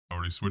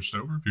switched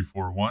over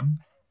before 1.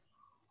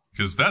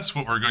 Because that's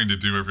what we're going to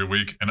do every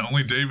week, and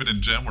only David and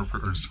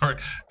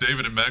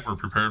David and Meg were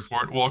prepared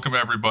for it. Welcome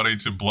everybody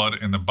to Blood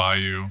in the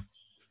Bayou,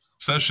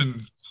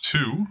 Session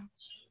 2,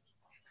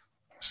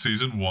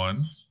 Season 1.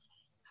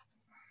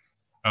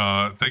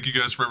 Thank you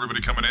guys for everybody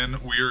coming in.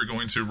 We are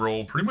going to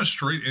roll pretty much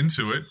straight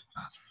into it.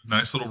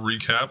 Nice little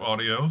recap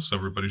audio, so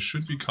everybody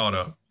should be caught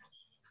up.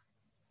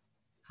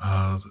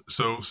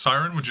 So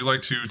Siren, would you like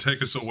to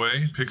take us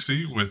away,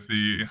 Pixie, with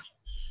the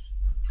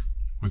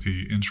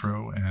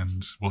intro,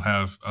 and we'll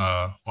have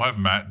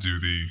Matt do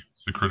the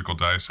Critical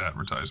Dice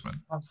advertisement.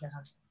 Okay.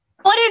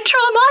 What intro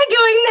am I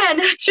doing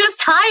then?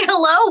 Just hi,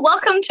 hello,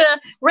 welcome to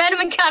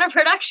Random Encounter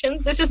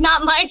Productions. This is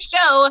not my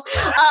show.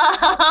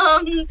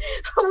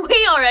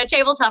 We are a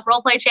tabletop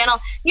roleplay channel,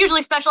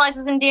 usually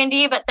specializes in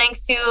D&D, but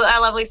thanks to our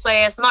lovely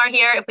Sway ASMR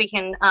here, if we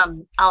can,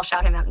 I'll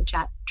shout him out in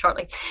chat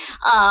shortly,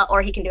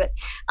 or he can do it.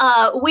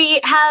 We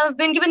have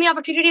been given the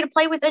opportunity to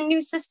play with a new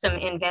system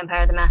in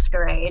Vampire the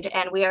Masquerade,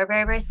 and we are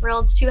very, very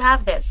thrilled to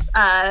have this.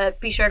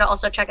 Be sure to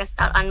also check us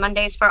out on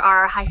Mondays for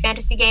our high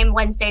fantasy game,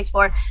 Wednesdays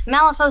for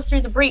Malifaux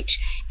Through the Breach,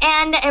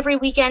 and every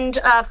weekend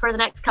for the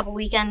next couple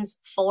weekends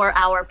for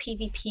our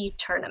PvP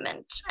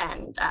tournament.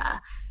 And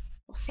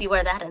we'll see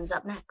where that ends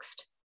up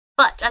next.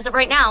 But as of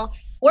right now,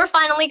 we're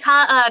finally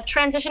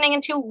transitioning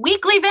into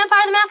weekly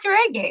Vampire the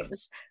Masquerade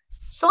games.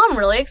 So I'm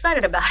really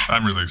excited about it.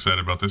 I'm really excited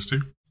about this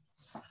too.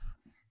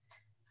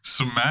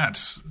 So Matt,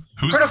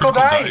 who's Critical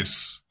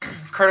Dice?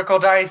 Critical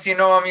Dice, you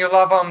know them, you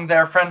love them.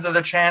 They're friends of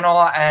the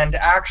channel, and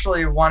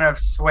actually one of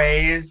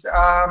Sway's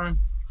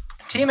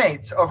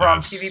teammates over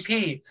on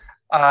PvP.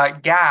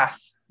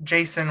 Gath,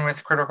 Jason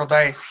with Critical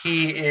Dice.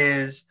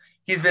 He's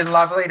been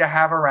lovely to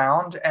have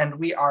around, and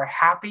we are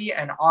happy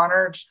and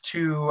honored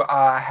to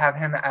have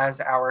him as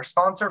our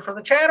sponsor for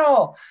the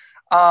channel.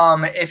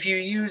 If you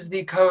use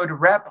the code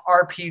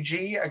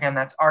REPRPG, again,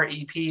 that's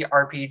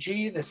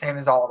REPRPG, the same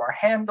as all of our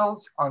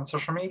handles on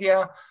social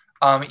media,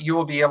 you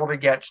will be able to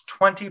get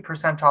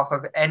 20% off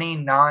of any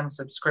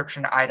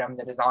non-subscription item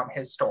that is on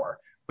his store,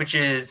 which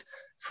is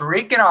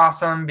freaking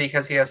awesome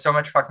because he has so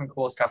much fucking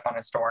cool stuff on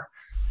his store.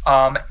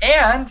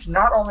 And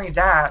not only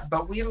that,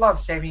 but we love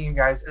saving you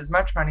guys as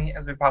much money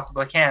as we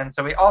possibly can.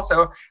 So we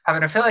also have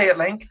an affiliate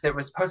link that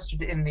was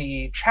posted in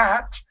the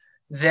chat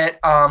that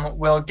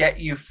will get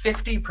you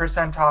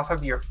 50% off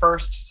of your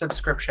first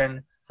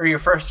subscription, or your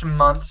first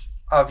month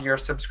of your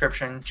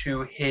subscription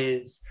to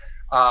his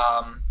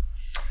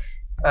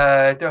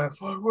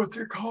what's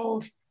it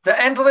called?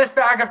 The Endless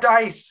Bag of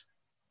Dice.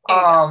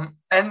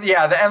 And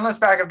yeah, the Endless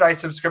Bag of Dice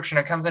subscription.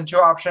 It comes in 2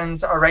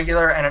 options, a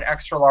regular and an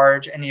extra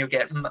large, and you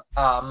get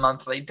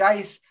monthly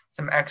dice,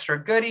 some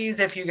extra goodies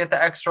if you get the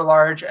extra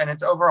large, and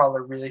it's overall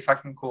a really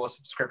fucking cool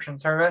subscription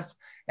service.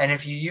 And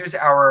if you use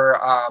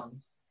our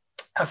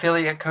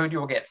affiliate code, you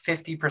will get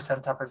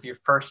 50% off of your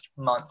first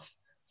month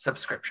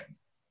subscription.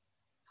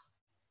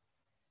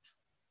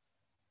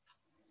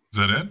 Is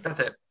that it? That's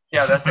it.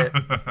 Yeah, that's it.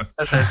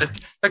 That's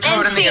it. The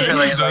code in the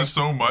affiliate does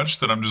so much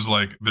that I'm just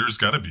like, there's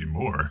got to be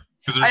more.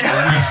 Because there's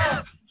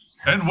always...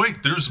 And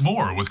wait, there's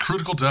more with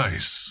Critical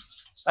Dice.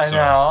 I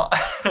know.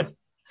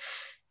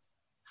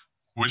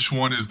 Which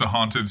one is the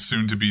haunted,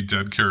 soon-to-be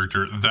dead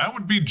character? That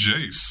would be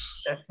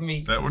Jace. That's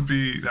me. That would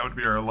be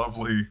our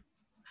lovely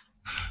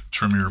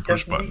Tremere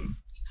push button.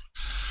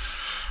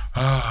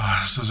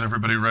 So is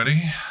everybody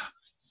ready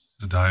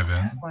to dive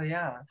in? Well,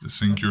 yeah. To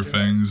sink your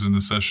fangs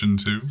into Session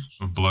 2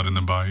 of Blood in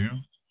the Bayou?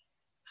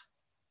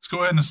 Let's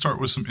go ahead and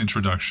start with some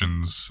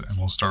introductions, and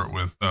we'll start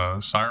with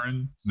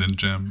Siren, then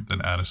Jim,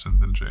 then Addison,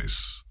 then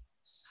Jace.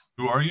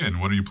 Who are you,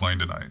 and what are you playing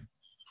tonight?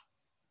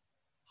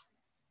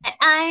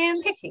 I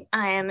am Pixie.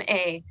 I am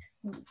a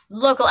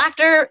local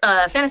actor,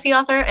 a fantasy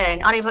author,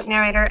 an audiobook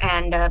narrator,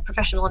 and a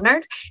professional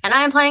nerd. And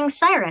I am playing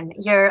Siren,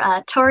 your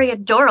Tori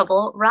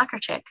adorable rocker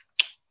chick.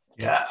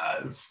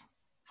 Yes.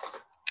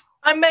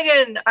 I'm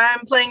Megan.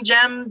 I'm playing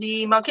Jem,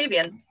 the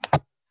Malkavian.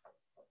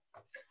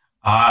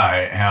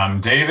 I am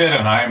David,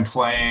 and I am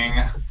playing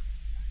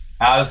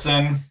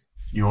Addison,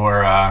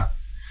 your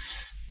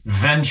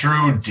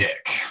Vendrew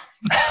Dick.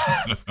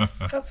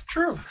 That's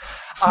true.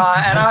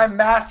 And I'm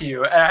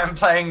Matthew, and I'm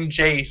playing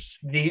Jace,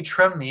 the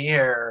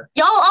Tremere.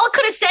 Y'all all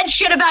could have said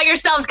shit about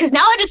yourselves, because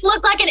now I just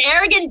look like an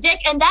arrogant dick,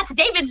 and that's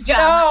David's job.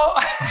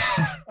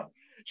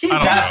 No.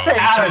 That's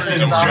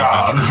Addison's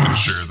job. I'm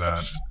sure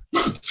that.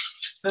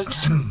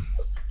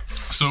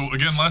 So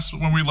again,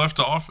 when we left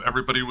off,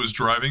 everybody was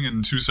driving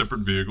in 2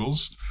 separate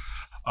vehicles.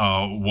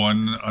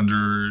 One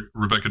under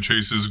Rebecca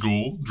Chase's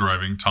ghoul,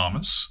 driving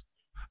Thomas.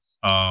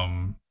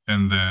 And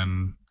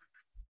then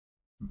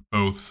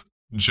both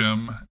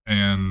Jim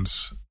and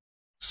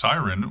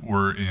Siren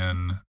were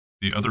in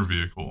the other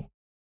vehicle,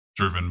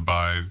 driven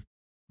by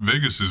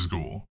Vegas's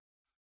ghoul,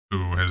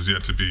 who has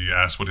yet to be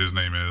asked what his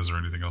name is or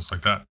anything else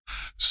like that.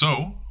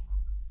 So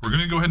we're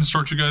going to go ahead and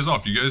start you guys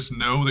off. You guys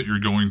know that you're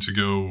going to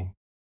go...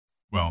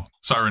 Well,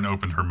 Siren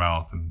opened her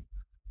mouth, and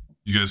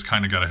you guys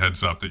kind of got a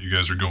heads up that you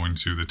guys are going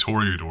to the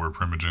Toreador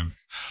Primogen.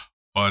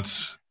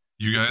 But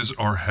you guys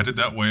are headed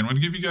that way, and I'm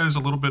going to give you guys a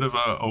little bit of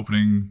a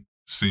opening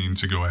scene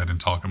to go ahead and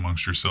talk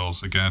amongst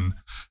yourselves. Again,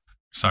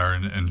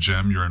 Siren and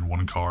Jem, you're in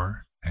one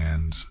car,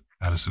 and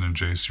Addison and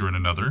Jace, you're in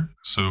another.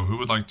 So who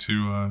would like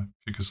to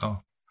kick us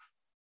off?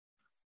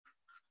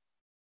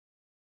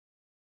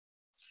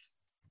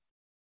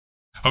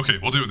 Okay,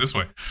 we'll do it this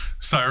way.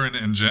 Siren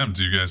and Jem,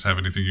 do you guys have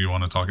anything you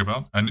want to talk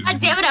about? Damn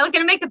it, I was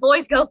going to make the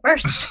boys go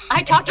first.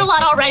 I talked a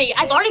lot already.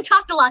 I've already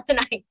talked a lot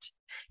tonight.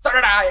 So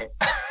did I.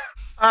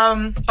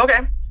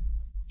 Okay.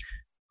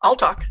 I'll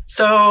talk.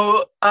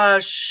 So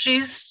because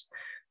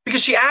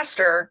she asked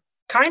her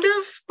kind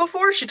of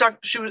before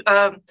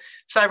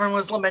Siren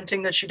was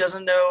lamenting that she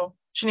doesn't know,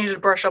 she needed to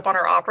brush up on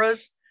her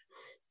operas.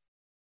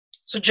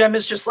 So Jem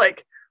is just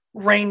like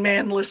Rain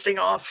Man listing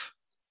off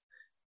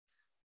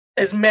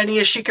as many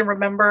as she can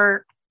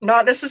remember,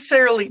 not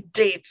necessarily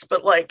dates,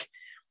 but like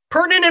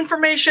pertinent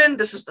information.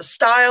 This is the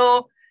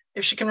style.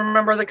 If she can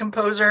remember the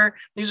composer,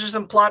 these are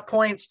some plot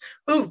points.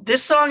 Ooh,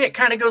 this song, it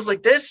kind of goes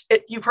like this.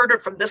 You've heard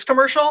it from this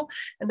commercial,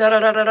 and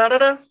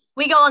da-da-da-da-da-da.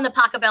 We go on the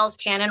Pachelbel's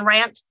canon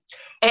rant.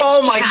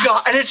 Oh my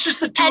God. And it's just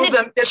the two of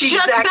them at the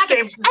exact same.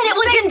 And it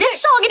was in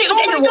this song, and it was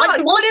in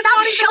one. Won't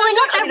stop showing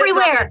up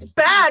everywhere. It's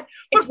bad.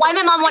 It's why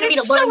my mom wanted me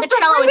to learn the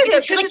cello, is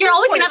because she's like, you're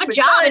always going to have a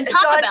job in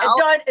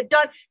Pachelbel.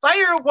 Done. If I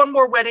hear one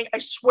more wedding, I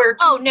swear to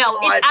Oh, no,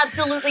 God. it's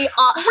absolutely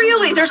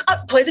Really? There's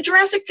play the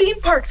Jurassic theme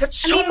park. That's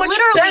so much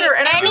better.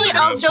 And any of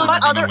those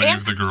other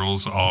leave the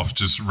girls off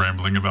just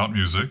rambling about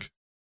music.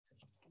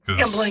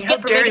 Gambling, how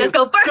Good dare you?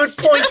 go first.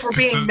 Good points were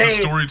being made. The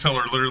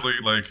storyteller literally,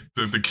 like,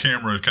 the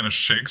camera kind of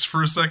shakes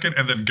for a second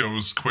and then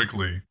goes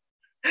quickly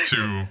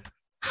to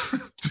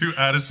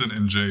Addison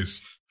and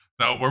Jace.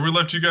 Now, where we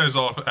left you guys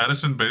off,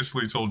 Addison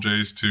basically told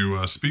Jace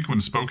to speak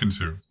when spoken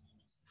to.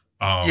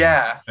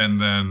 Yeah.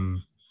 And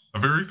then a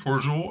very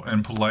cordial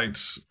and polite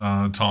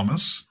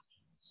Thomas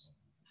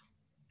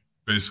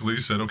basically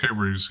said, okay,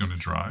 we're just going to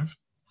drive.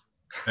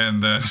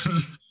 And then...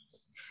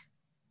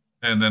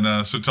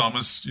 so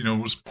Thomas,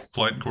 was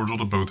polite and cordial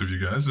to both of you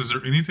guys. Is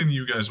there anything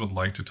you guys would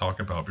like to talk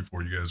about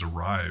before you guys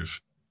arrive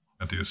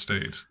at the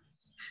estate?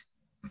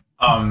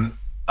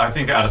 I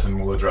think Addison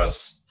will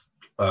address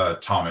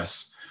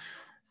Thomas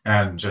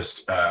and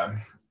just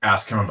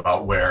ask him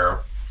about where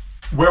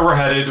we're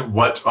headed.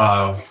 What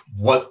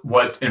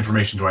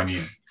information do I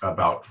need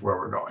about where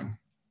we're going?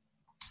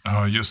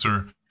 Yes,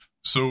 sir.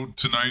 So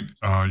tonight,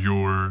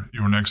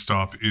 your next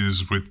stop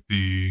is with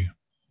the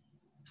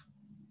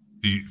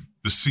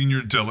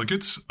senior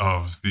delegates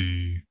of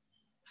the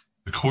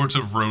Court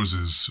of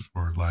Roses,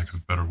 for lack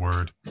of a better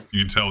word. You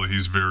can tell that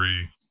he's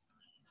very,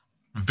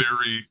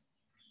 very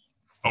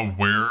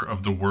aware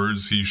of the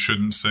words he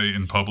shouldn't say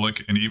in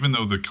public. And even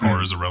though the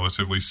car is a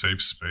relatively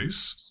safe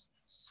space,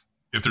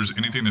 if there's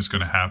anything that's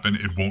going to happen,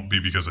 it won't be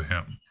because of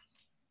him.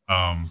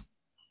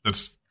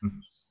 That's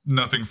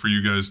nothing for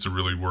you guys to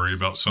really worry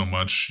about so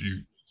much.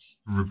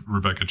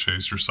 Rebecca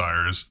Chase, your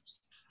sires,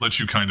 let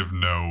you kind of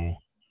know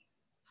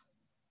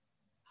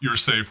you're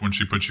safe when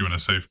she puts you in a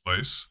safe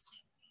place,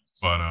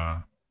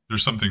 but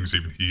there's some things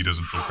even he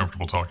doesn't feel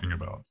comfortable talking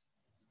about.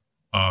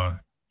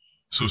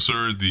 So,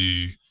 sir,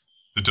 the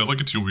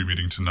delegate you'll be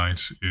meeting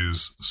tonight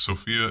is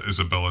Sophia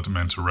Isabella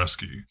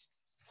Mantareschi.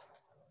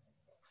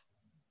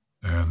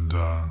 And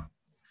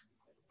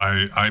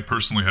I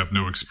personally have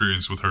no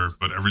experience with her,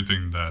 but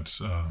everything that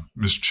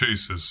Miss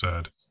Chase has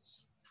said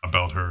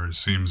about her, it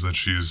seems that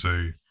she's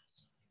a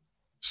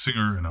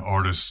singer and an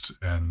artist,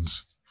 and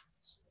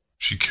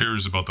she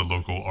cares about the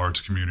local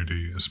art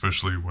community,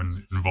 especially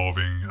when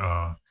involving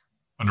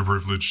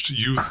underprivileged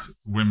youth,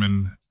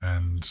 women,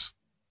 and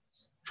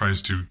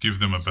tries to give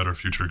them a better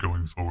future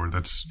going forward.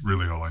 That's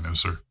really all I know,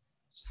 sir.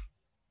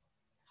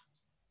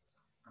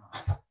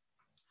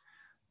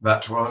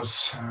 That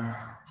was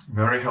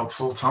very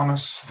helpful,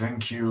 Thomas.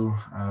 Thank you,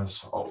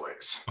 as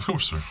always. Of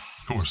course, sir.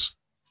 Of course.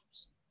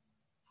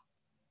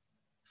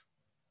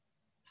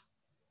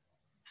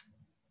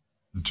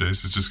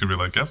 Jace is just going to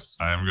be like, yep,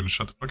 I am going to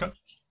shut the fuck up.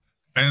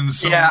 And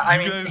so you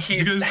guys do.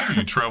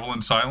 You travel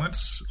in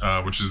silence,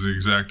 which is the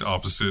exact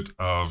opposite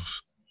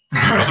of the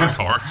other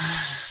car.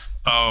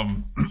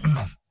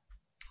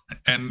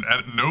 And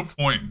at no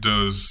point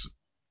does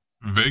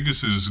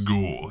Vegas's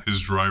ghoul,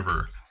 his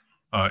driver,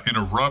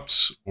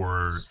 interrupt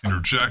or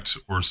interject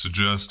or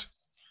suggest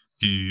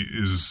he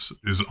is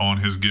on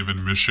his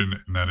given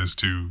mission, and that is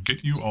to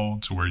get you all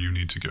to where you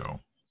need to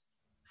go.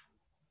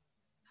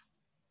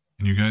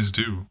 And you guys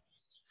do.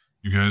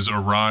 You guys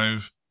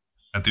arrive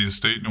at the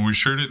estate, and we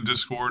shared it in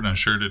Discord, and I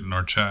shared it in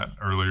our chat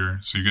earlier,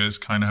 so you guys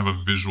kind of have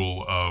a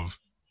visual of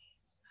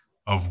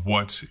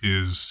what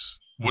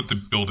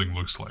the building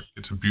looks like.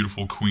 It's a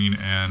beautiful Queen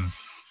Anne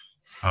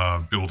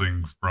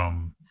building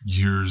from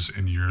years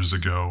and years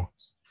ago.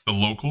 The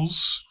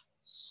locals,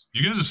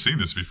 you guys have seen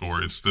this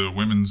before. It's the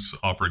Women's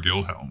Opera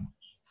Guildhelm.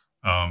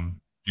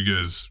 You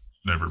guys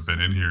never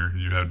been in here.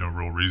 You had no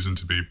real reason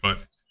to be,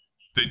 but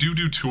they do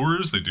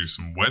tours. They do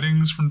some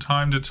weddings from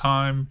time to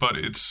time, but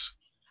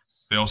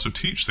they also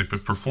teach. They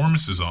put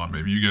performances on.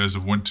 Maybe you guys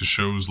have went to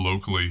shows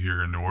locally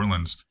here in New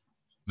Orleans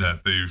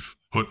that they've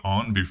put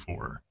on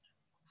before.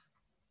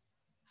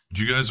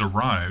 You guys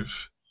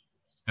arrive,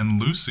 and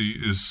Lucy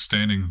is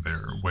standing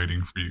there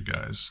waiting for you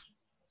guys.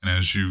 And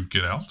as you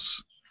get out,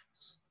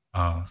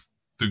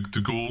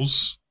 the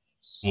ghouls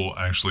will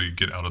actually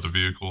get out of the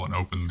vehicle and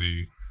open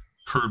the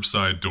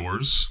curbside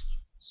doors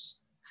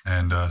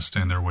and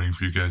stand there waiting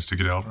for you guys to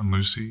get out. And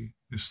Lucy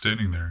is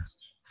standing there.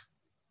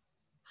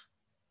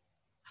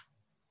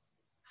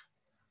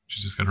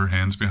 She just got her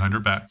hands behind her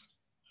back.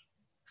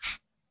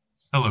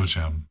 Hello,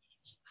 Jem.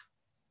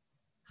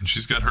 And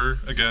she's got her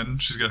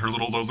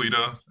little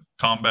Lolita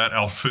combat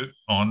outfit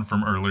on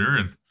from earlier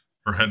and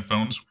her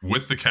headphones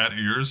with the cat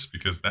ears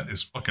because that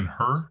is fucking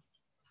her.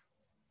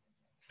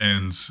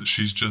 And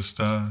she's just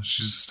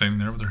standing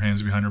there with her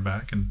hands behind her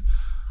back and,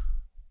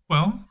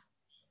 well,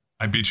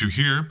 I beat you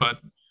here, but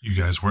you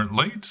guys weren't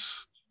late.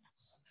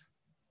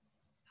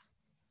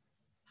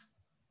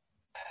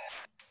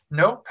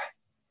 Nope.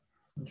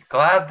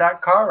 Glad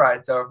that car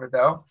ride's over,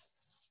 though.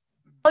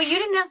 Oh, you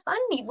didn't have fun?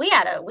 We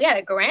had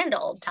a grand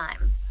old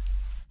time.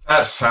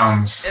 That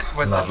sounds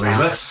lovely.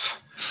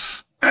 Let's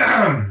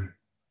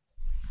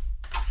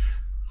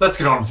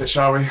get on with it,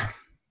 shall we?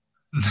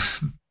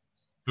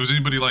 Does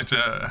anybody like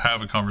to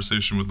have a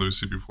conversation with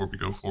Lucy before we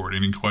go forward?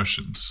 Any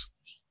questions?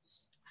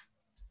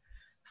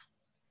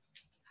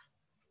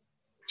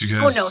 Do you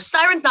guys... Oh no,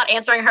 Siren's not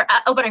answering her,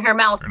 opening her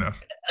mouth. Fair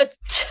enough.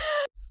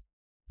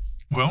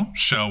 Well,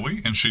 shall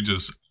we? And she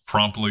just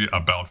promptly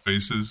about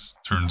faces,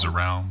 turns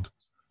around.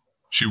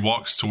 She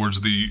walks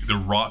towards the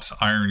wrought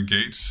iron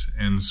gates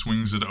and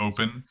swings it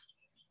open.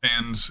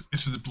 And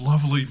it's a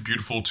lovely,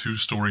 beautiful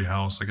 2-story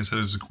house. Like I said,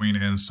 it's a Queen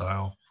Anne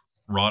style.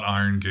 Wrought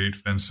iron gate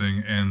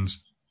fencing. And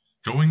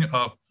going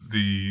up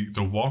the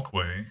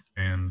walkway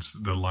and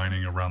the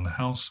lining around the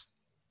house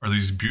are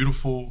these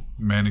beautiful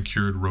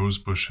manicured rose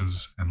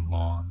bushes and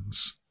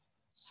lawns.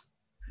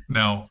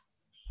 Now,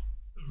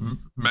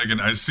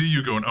 Megan, I see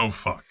you going, oh,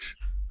 fuck.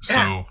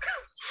 So,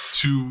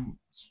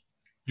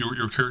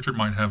 your character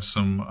might have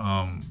some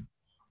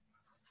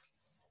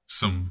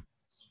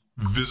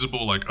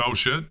visible, like, oh,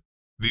 shit.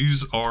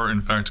 These are,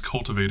 in fact,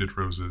 cultivated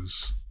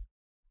roses,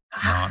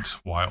 not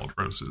wild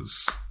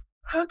roses.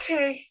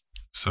 Okay.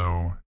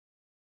 So,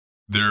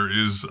 there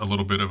is a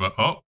little bit of a,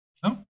 oh,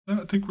 no,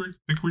 I think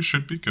we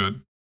should be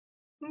good.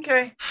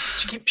 Okay.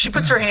 She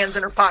puts her hands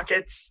in her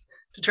pockets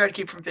to try to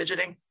keep from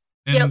fidgeting.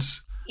 And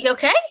you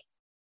okay?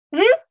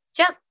 Mm-hmm.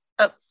 Jump.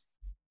 Oh.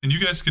 And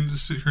you guys can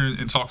just sit here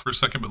and talk for a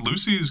second, but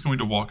Lucy is going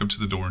to walk up to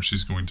the door and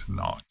she's going to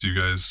knock. Do you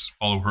guys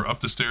follow her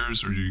up the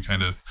stairs or do you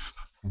kind of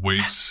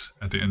wait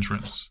at the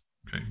entrance?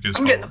 Okay, you guys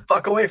I'm getting the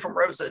fuck away from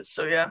roses,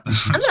 so yeah.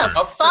 I'm going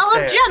to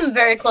follow Jem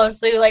very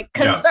closely, like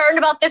concerned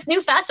about this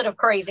new facet of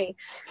crazy.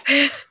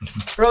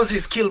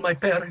 Roses kill my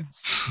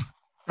parents.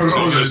 So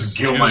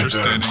you guys are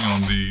standing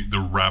on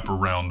the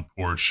wraparound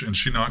porch, and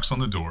she knocks on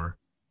the door,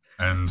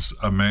 and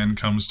a man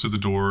comes to the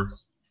door,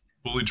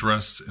 fully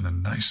dressed in a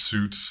nice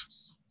suit.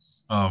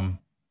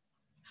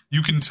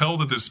 You can tell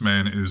that this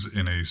man is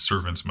in a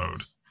servant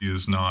mode. He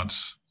is not.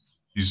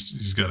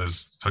 He's got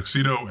his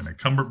tuxedo and a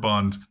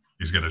cummerbund.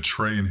 He's got a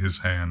tray in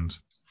his hand,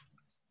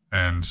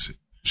 and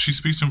she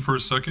speaks to him for a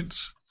second.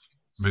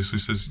 Basically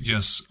says,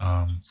 "Yes,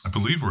 I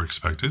believe we're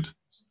expected.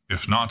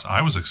 If not,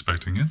 I was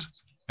expecting it."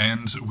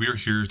 And we're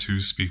here to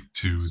speak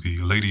to the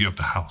lady of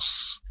the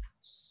house.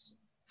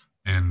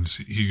 And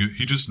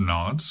he just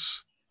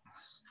nods.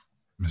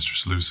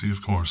 Mistress Lucy,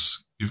 of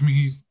course. Give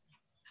me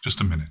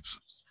just a minute.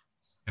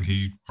 And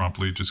he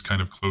promptly just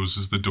kind of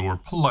closes the door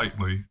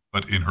politely,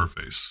 but in her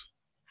face.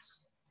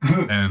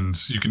 And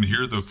you can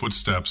hear the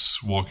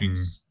footsteps walking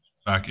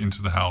back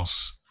into the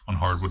house on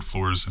hardwood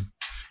floors. And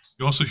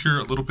you also hear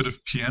a little bit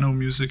of piano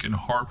music and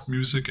harp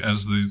music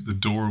as the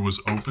door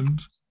was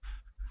opened.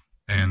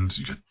 And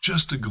you got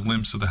just a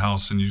glimpse of the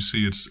house, and you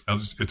see its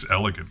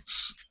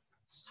elegance.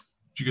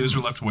 You guys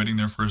are left waiting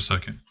there for a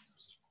second.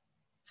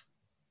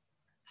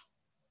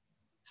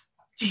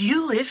 Do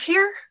you live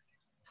here?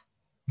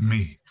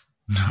 Me?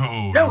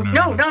 No.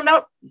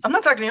 I'm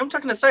not talking to you. I'm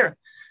talking to Sarah.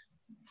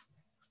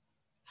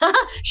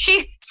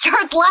 She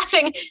starts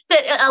laughing,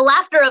 a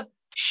laughter of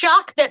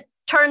shock that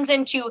turns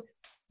into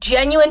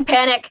genuine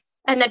panic,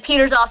 and then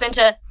peters off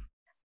into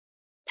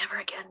never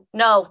again.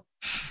 No.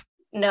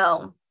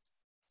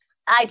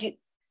 I do.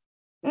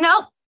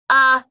 Nope.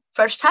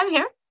 First time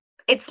here.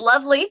 It's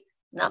lovely.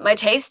 Not my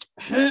taste.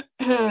 A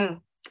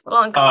little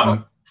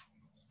uncomfortable.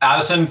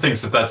 Addison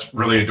thinks that that's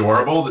really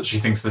adorable, that she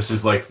thinks this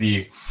is like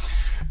the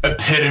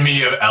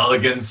epitome of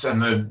elegance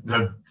and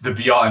the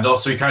be all end all.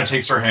 So he kind of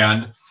takes her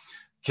hand,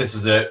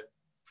 kisses it,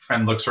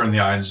 and looks her in the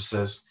eye and just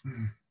says,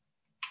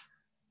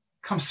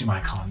 come see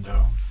my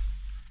condo.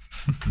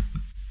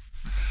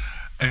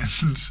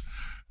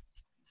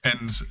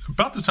 And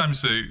about the time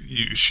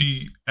you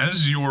say,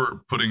 as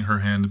you're putting her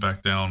hand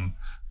back down,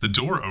 the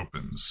door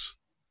opens.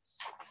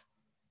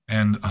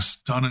 And a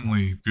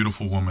stunningly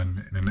beautiful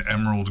woman in an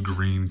emerald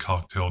green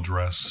cocktail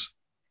dress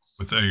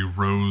with a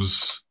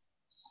rose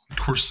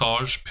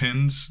corsage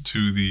pinned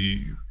to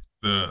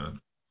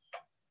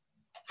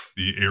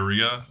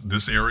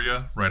this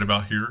area right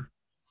about here.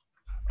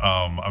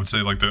 I would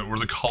say like where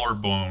the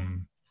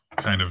collarbone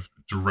kind of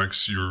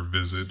directs your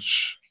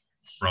visage.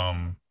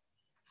 from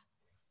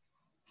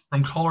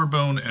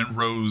collarbone and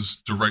rose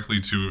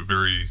directly to a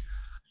very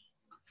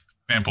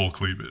ample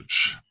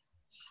cleavage.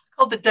 It's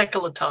called the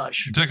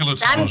décolletage.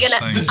 Décolletage.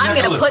 I'm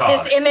gonna put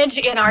this image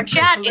in our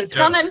chat. It's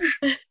coming.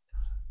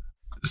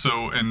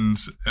 So, and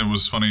it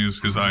was funny is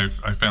because I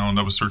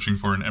was searching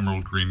for an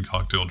emerald green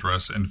cocktail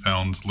dress and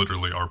found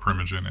literally our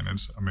Primogen, and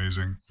it's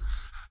amazing.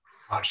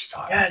 Oh, she's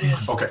hot. Yeah, it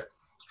is. Okay.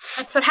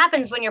 That's what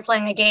happens when you're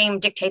playing a game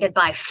dictated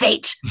by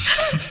fate.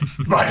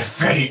 By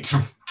fate.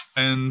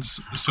 And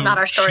so Not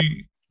our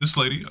story. This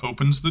lady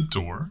opens the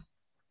door,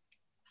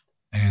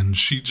 and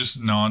she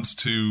just nods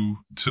to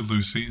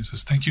Lucy and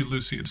says, "Thank you,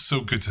 Lucy. It's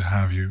so good to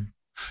have you.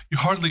 You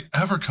hardly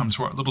ever come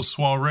to our little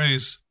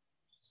soirees.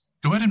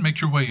 Go ahead and make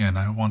your way in.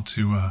 I want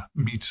to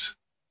meet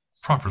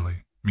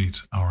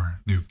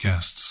our new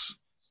guests."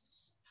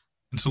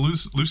 And so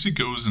Lucy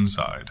goes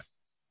inside,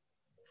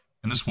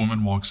 and this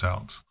woman walks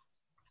out.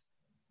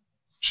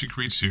 She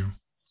greets you.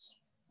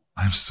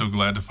 "I'm so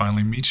glad to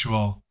finally meet you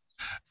all,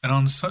 and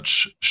on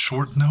such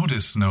short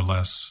notice, no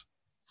less.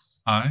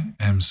 I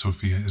am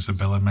Sophia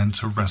Isabella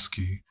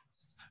Mantareski,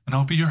 and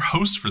I'll be your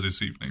host for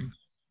this evening."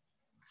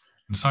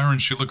 And Siren,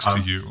 she looks to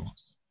you.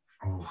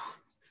 Ooh.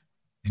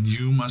 "And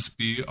you must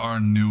be our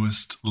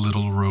newest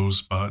little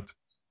rosebud.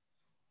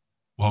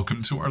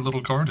 Welcome to our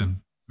little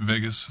garden.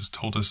 Vegas has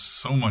told us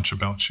so much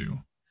about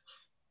you.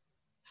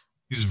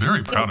 He's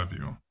very proud of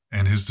you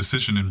and his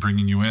decision in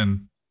bringing you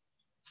in.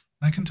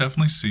 I can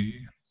definitely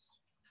see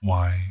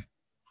why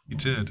he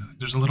did.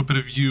 There's a little bit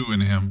of you in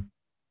him.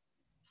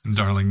 And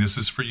darling, this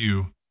is for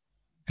you."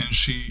 And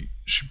she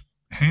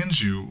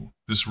hands you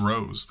this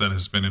rose that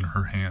has been in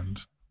her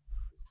hand.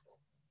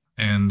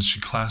 And she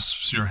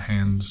clasps your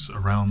hands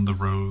around the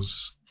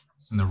rose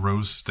and the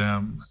rose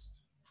stem.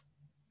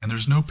 And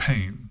there's no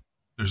pain.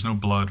 There's no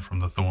blood from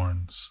the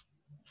thorns.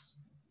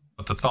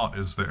 But the thought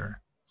is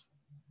there.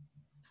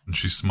 And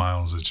she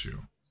smiles at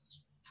you.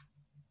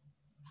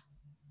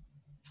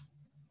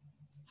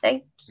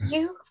 Thank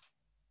you.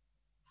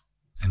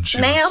 And she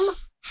Ma'am?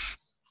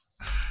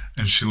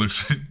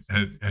 looks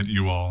at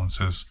you all and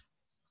says,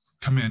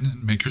 "Come in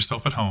and make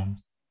yourself at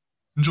home.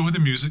 Enjoy the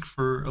music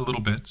for a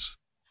little bit.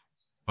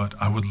 But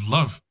I would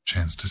love a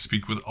chance to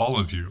speak with all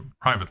of you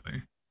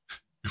privately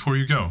before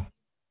you go.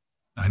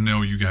 I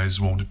know you guys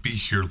won't be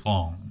here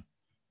long."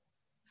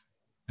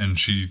 And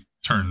she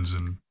turns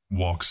and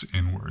walks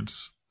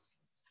inwards.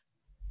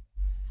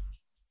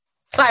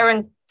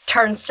 Siren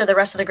turns to the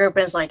rest of the group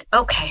and is like,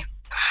 "Okay,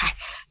 I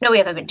know we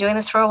haven't been doing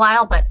this for a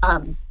while, but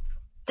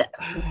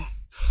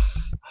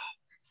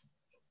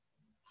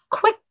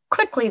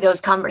quickly those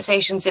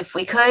conversations, if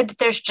we could.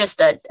 There's just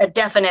a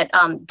definite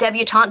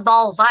debutante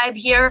ball vibe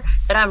here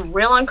that I'm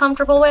real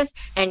uncomfortable with,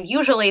 and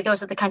usually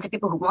those are the kinds of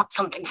people who want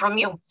something from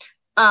you.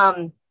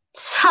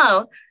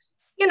 So,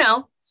 you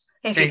know,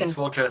 if Jace you can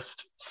will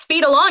just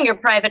speed along your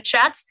private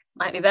chats,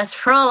 might be best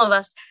for all of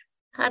us.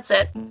 That's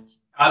it."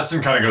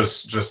 Addison kind of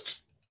goes just...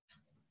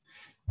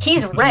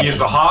 He's ready. He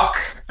is a hawk,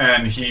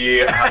 and he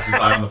has his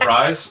eye on the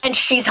prize. And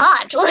she's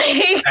hot.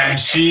 Like, And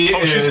she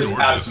she's is gorgeous.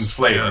 Addison's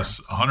flavor.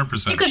 Yes,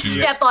 100%. you could She's-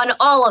 step on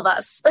all of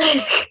us.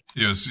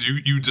 Yes,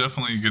 you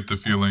definitely get the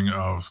feeling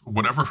of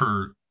whatever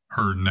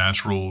her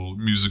natural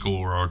musical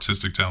or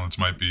artistic talents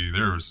might be.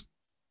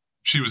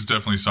 She was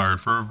definitely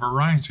sired for a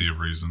variety of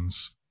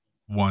reasons.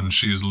 One,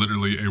 she is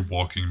literally a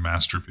walking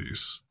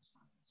masterpiece.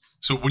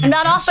 So when I'm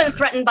not enter- often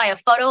threatened by a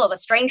photo of a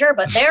stranger,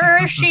 but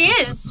there she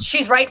is.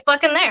 She's right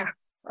fucking there.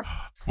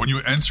 When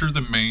you enter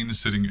the main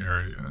sitting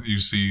area, you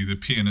see the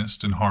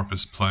pianist and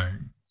harpist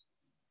playing.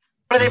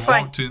 What are they You've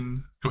playing? walked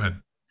in. Go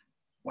ahead.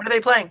 What are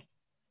they playing?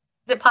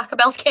 Is it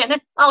Pachelbel's cannon?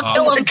 I'll Oh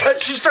kill Oh my him.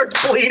 god, she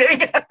starts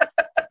bleeding.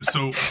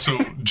 So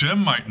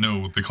Jem might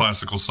know the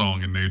classical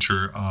song in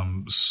nature.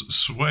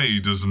 Sway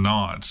does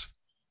not.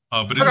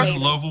 But it is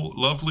Amazing.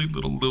 lovely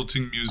little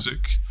lilting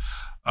music.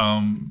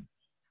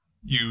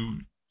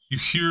 You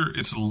hear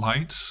it's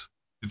light.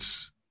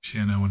 It's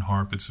piano and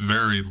harp. It's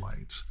very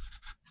light.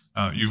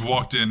 You've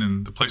walked in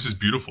and the place is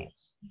beautiful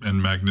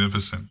and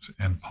magnificent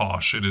and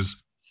posh. It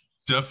is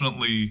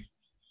definitely.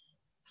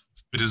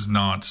 It is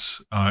not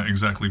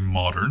exactly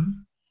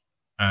modern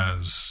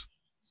as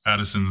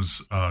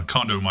Addison's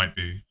condo might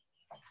be.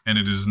 And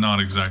it is not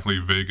exactly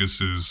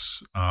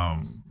Vegas's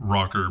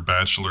rocker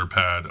bachelor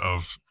pad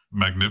of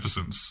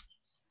magnificence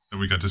that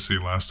we got to see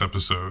last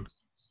episode.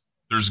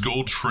 There's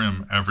gold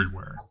trim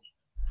everywhere.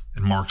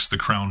 It marks the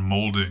crown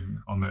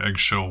molding on the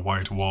eggshell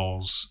white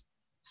walls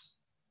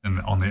and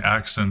on the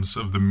accents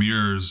of the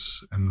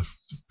mirrors and the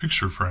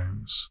picture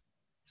frames.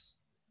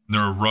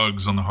 There are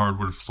rugs on the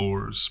hardwood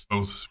floors,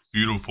 both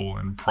beautiful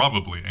and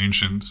probably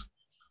ancient.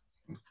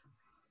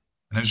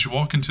 And as you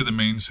walk into the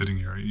main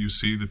sitting area, you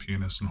see the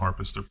pianist and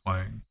harpist they're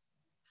playing,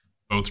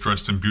 both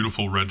dressed in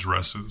beautiful red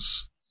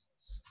dresses.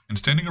 And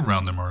standing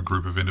around them are a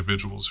group of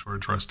individuals who are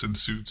dressed in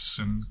suits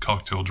and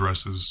cocktail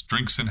dresses,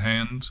 drinks in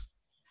hand,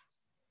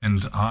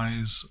 and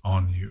eyes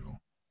on you.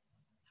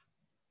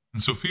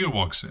 And Sophia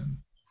walks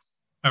in.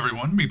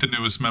 Everyone, meet the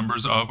newest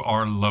members of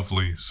our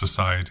lovely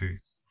society.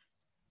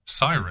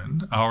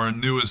 Siren, our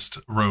newest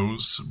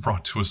rose,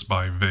 brought to us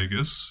by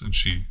Vegas, and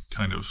she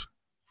kind of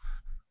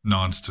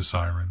nods to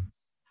Siren.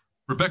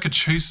 Rebecca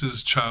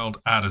Chase's child,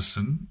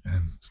 Addison,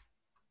 and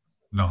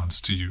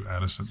nods to you,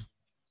 Addison.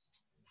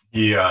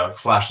 He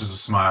flashes a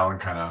smile and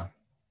kind of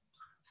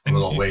a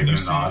little wave and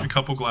a nod. A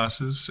couple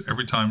glasses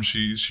every time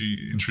she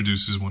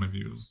introduces one of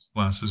you.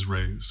 Glasses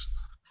raise.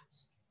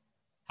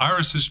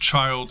 Iris's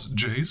child,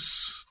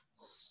 Jace,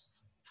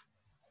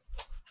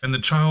 and the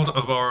child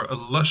of our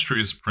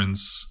illustrious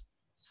prince,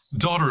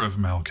 daughter of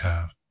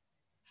Malkav,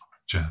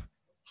 Jen.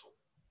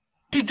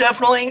 He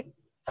definitely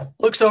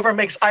looks over and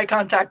makes eye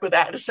contact with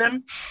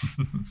Addison.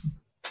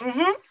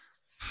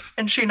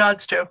 And she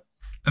nods too.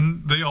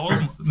 And they all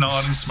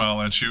nod and smile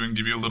at you and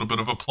give you a little bit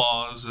of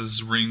applause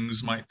as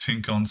rings might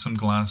tink on some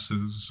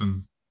glasses.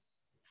 And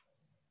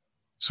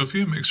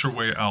Sophia makes her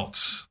way out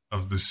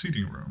of the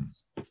seating room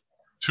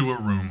to a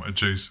room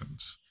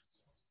adjacent.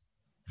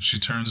 She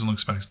turns and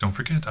looks back. Don't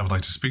forget, I would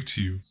like to speak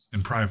to you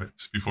in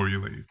private before you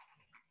leave.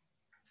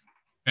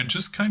 And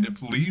just kind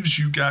of leaves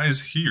you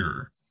guys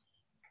here.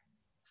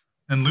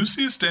 And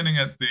Lucy is standing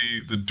at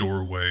the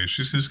doorway.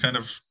 She's just kind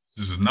of,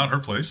 this is not her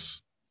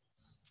place.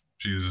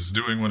 She is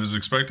doing what is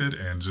expected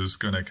and just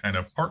going to kind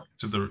of park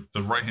to the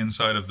right-hand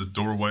side of the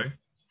doorway.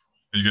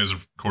 You guys are,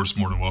 of course,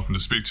 more than welcome to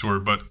speak to her,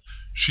 but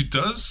she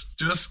does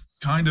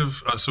just kind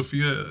of,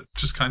 Sophia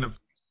just kind of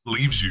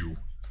leaves you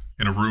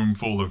in a room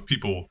full of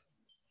people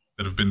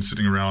that have been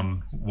sitting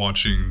around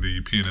watching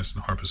the pianist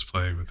and harpist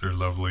play with their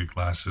lovely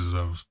glasses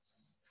of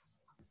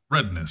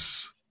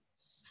redness.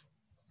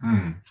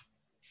 I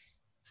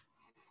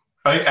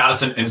think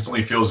Addison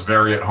instantly feels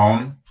very at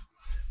home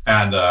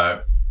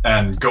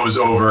and goes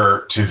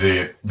over to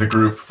the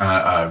group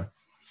and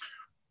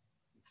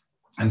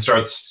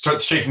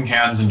starts shaking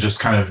hands and just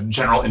kind of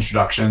general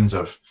introductions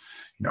of,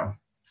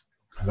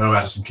 hello,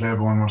 Addison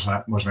Claiborne,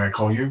 what may I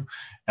call you?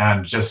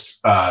 And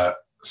just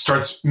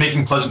starts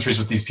making pleasantries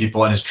with these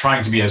people and is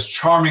trying to be as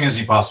charming as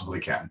he possibly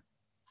can.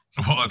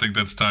 Well, I think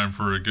that's time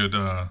for a good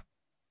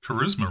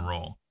charisma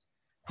roll.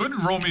 Go ahead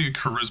and roll me a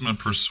charisma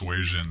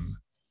persuasion,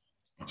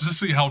 just to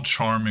see how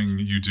charming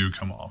you do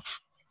come off.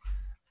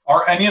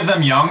 Are any of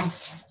them young?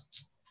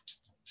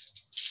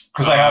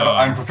 Because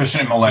I'm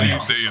proficient in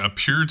millennials. They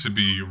appear to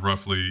be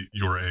roughly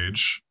your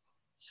age.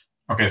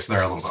 Okay, so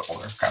they're a little bit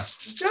older. Okay.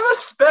 You have a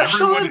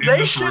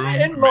specialization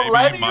in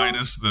millennials? Maybe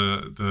minus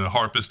the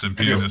harpist and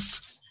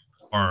pianist,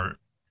 are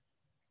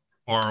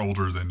far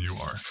older than you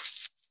are.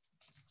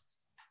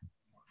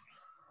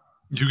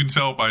 You can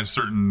tell by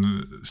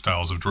certain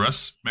styles of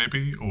dress,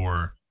 maybe,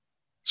 or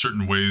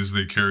certain ways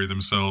they carry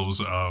themselves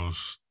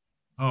of,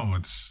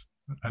 it's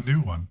a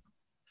new one.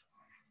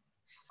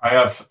 I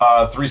have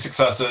 3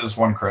 successes,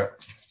 1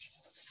 crit.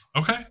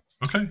 Okay.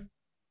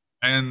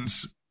 And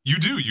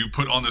you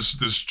put on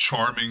this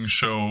charming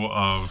show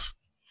of,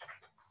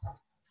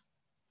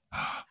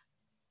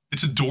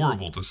 it's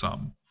adorable to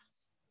some.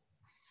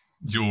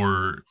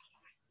 Your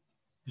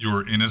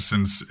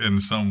innocence in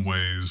some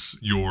ways,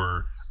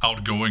 your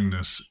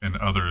outgoingness in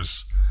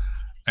others.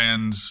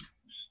 And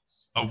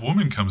a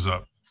woman comes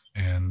up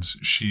and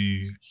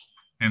she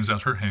hands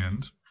out her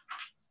hand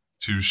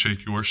to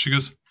shake yours. She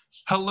goes,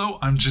 "Hello,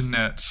 I'm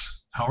Jeanette.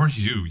 How are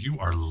you? You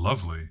are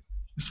lovely.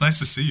 It's nice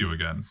to see you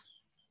again."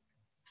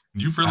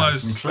 And you've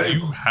realized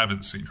you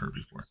haven't seen her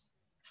before.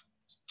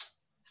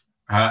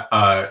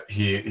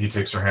 He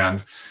takes her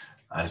hand,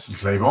 Addison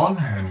Claiborne,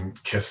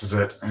 and kisses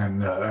it.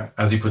 And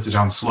as he puts it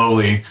down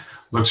slowly,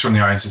 looks from the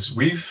eye and says,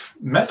 "We've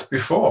met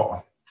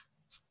before."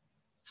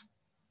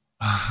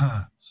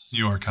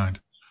 You are kind.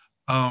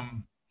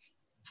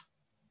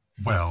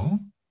 Well,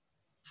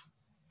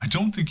 I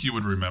don't think you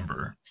would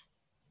remember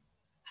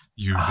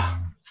you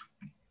being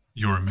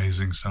your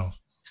amazing self.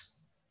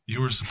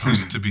 You were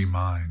supposed to be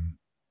mine.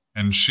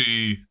 And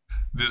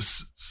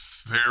this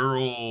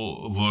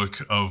feral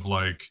look of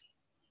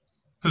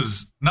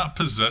not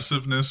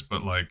possessiveness,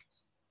 but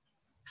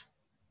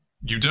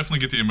you definitely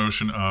get the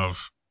emotion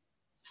of,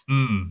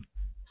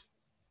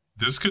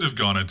 this could have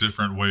gone a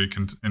different way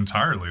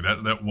entirely.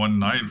 That one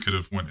night could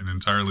have went an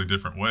entirely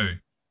different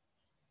way.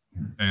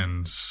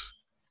 And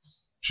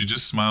she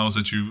just smiles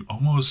at you,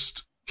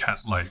 almost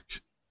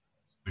cat-like,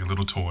 like a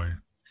little toy.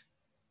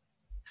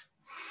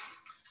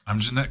 "I'm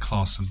Jeanette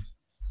Clausen,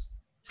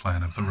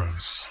 Clan of the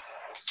Rose."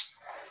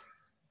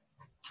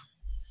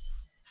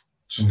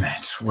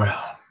 Jeanette,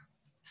 well,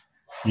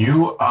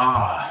 you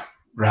are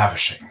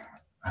ravishing.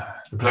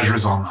 The pleasure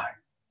is all mine.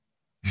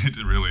 It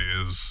really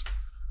is.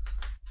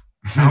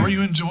 How are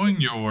you enjoying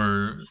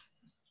your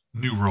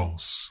new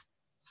roles?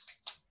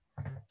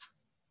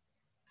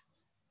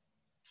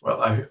 Well,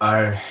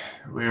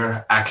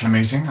 we're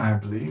acclimating, I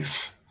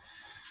believe.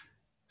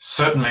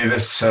 Certainly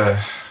this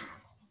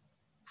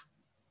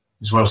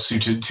is well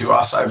suited to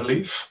us, I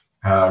believe.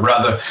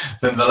 Rather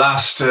than the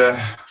last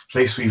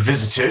place we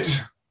visited,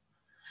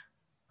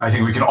 I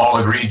think we can all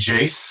agree,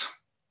 Jace.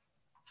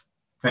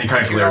 And he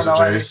kind of glares at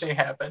Jace. Anything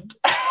happened.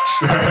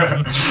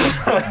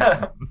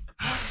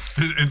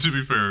 And to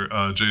be fair,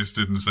 Jace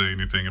didn't say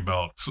anything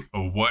about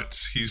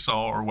what he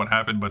saw or what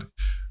happened, but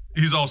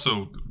he's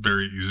also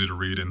very easy to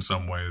read in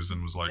some ways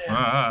and was like,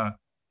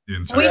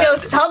 we know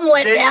some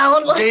went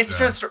down. Jace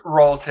just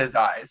rolls his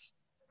eyes.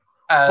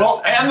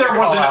 And there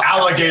was an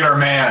alligator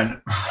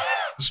man.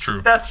 It's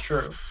true. That's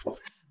true.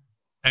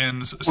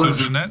 And so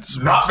Jeanette's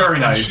not very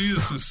nice. She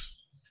is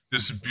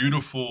this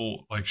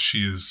beautiful, like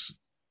she's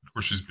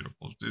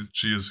beautiful.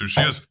 She is who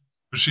she is.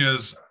 But she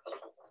has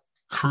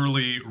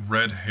curly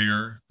red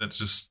hair that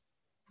just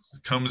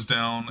comes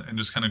down and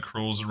just kind of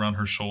curls around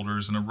her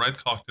shoulders, and a red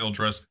cocktail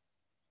dress,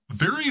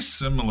 very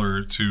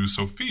similar to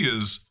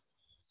Sophia's,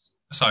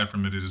 aside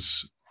from it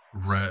is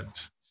red.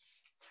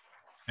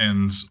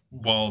 And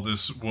while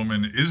this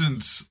woman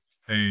isn't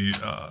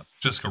a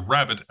Jessica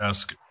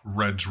Rabbit-esque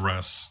red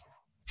dress,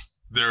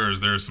 there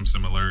are some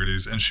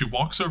similarities. And she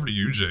walks over to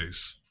you,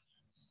 Jace,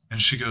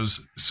 and she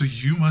goes, "So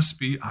you must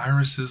be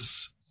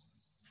Iris's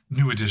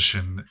new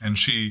addition." And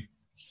she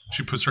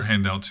puts her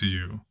hand out to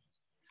you.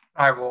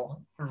 I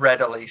will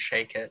readily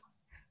shake it.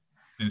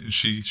 And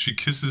she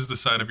kisses the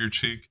side of your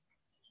cheek.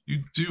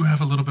 You do have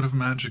a little bit of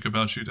magic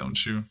about you,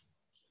 don't you?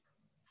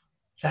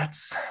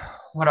 That's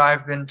what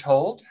I've been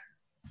told.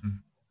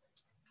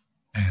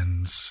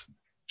 And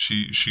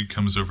she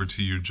comes over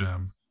to you,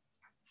 Jem.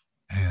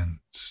 And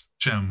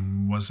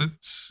Jem, was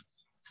it?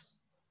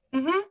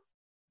 Mm-hmm.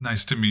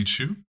 Nice to meet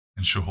you.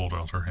 And she'll hold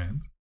out her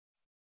hand.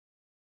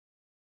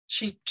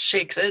 She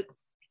shakes it.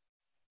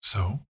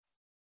 So,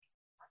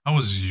 how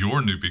was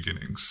your new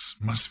beginnings?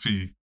 Must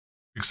be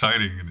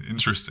exciting and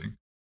interesting.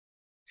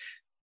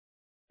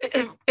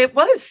 It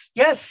was,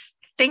 yes.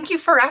 Thank you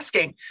for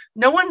asking.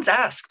 No one's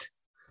asked.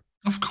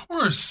 Of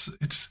course.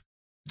 It's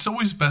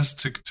always best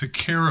to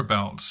care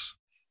about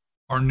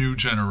our new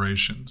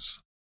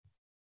generations.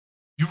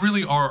 You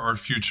really are our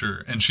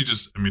future. And she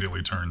just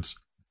immediately turns.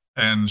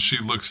 And she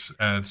looks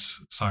at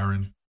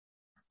Siren.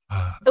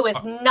 Who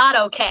is not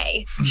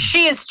okay.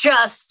 She is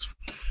just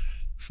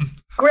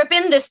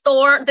gripping this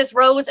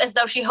rose as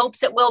though she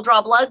hopes it will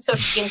draw blood so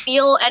she can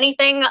feel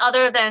anything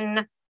other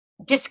than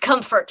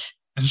discomfort.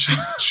 And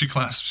she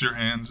clasps your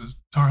hands as,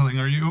 "Darling,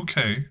 are you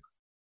okay?"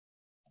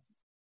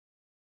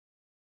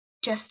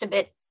 Just a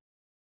bit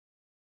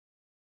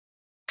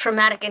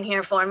traumatic in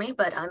here for me,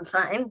 but I'm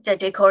fine. The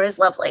decor is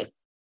lovely.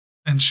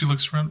 And she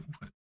looks around.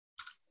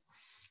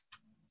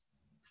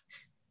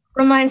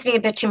 Reminds me a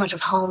bit too much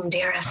of home,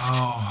 dearest.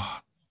 Oh,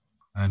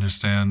 I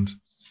understand.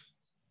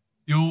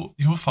 You'll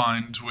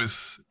find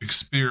with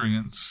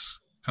experience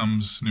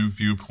comes new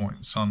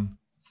viewpoints on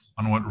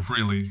what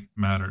really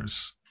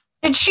matters.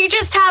 Did she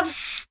just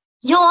have,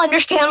 "You'll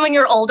understand when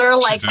you're older,"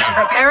 like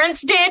her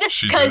parents did?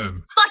 Because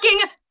fucking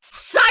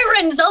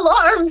Siren's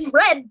alarms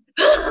red.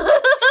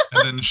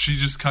 And then she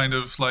just kind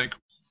of like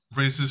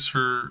raises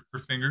her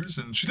fingers,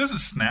 and she doesn't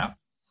snap,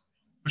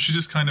 but she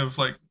just kind of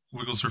like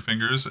wiggles her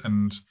fingers,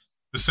 and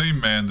the same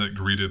man that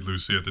greeted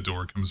Lucy at the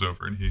door comes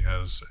over, and he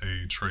has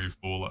a tray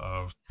full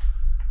of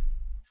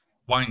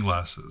wine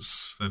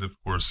glasses that, of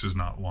course, is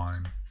not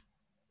wine.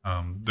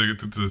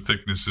 The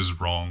thickness is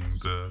wrong.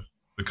 The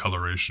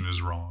coloration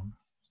is wrong.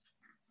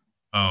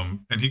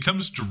 And he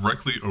comes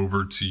directly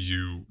over to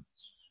you,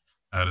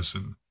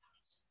 Addison.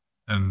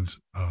 And,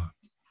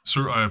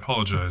 sir, I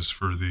apologize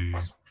for the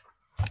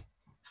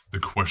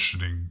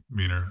questioning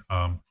meaner.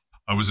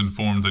 I was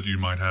informed that you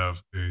might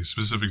have a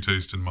specific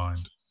taste in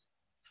mind.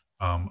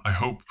 I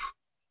hope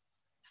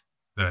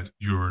that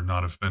you're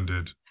not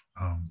offended.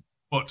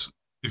 But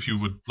if you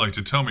would like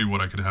to tell me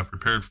what I could have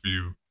prepared for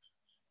you,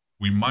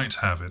 we might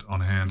have it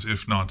on hand.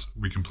 If not,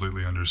 we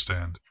completely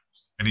understand.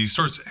 And he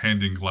starts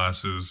handing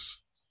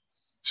glasses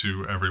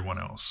to everyone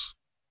else.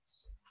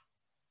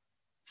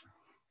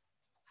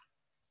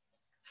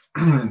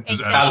 Does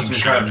Addison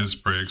share his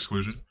prey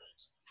exclusion?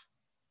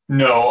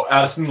 No,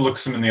 Addison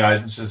looks him in the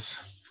eyes and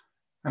says,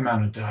 "I'm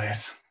on a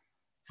diet."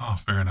 Oh,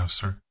 fair enough,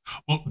 sir.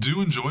 Well,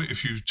 do enjoy.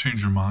 If you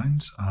change your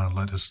minds,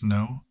 let us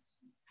know.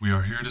 We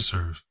are here to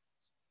serve.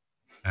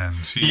 And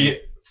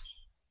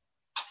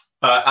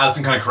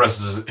Addison kind of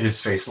caresses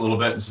his face a little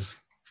bit and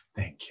says,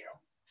 "Thank you."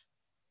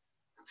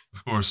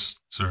 Of course,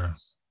 sir.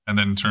 And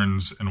then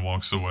turns and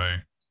walks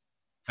away.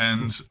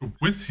 And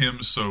with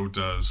him, so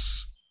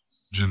does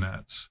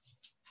Jeanette.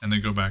 And they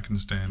go back and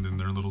stand in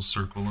their little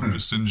circle and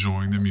just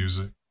enjoying the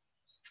music.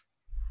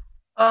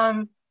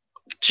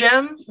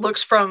 Jem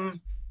looks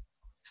from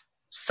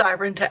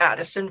Siren to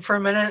Addison for a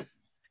minute.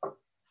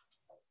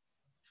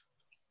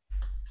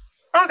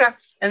 Okay.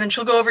 And then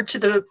she'll go over to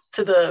the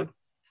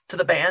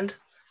band.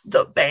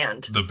 The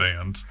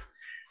band.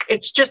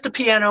 It's just a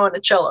piano and a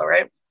cello,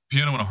 right?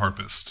 Piano and a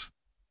harpist.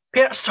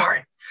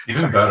 Sorry.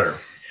 Even better.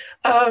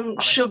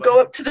 She'll go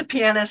up to the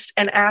pianist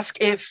and ask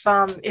if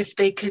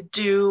they could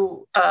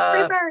do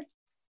Freebird.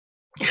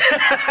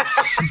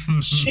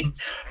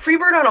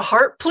 Freebird on a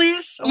harp,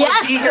 please.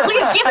 Yes,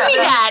 please give me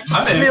that.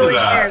 I'm into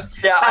that.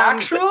 Yeah,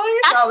 actually,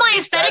 that's my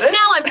aesthetic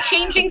now. I'm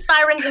changing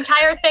Siren's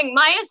entire thing.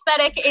 My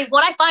aesthetic is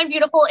what I find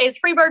beautiful is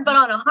Freebird, but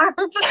on a harp.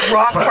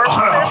 Rock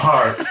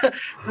harpist.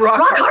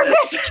 Rock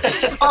harpist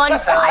on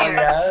fire.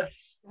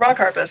 Yes. Rock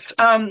harpist.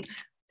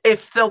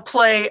 If they'll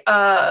play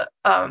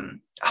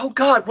Oh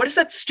God, what is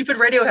that stupid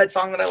Radiohead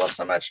song that I love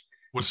so much?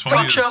 What's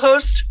funny Talk show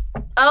host.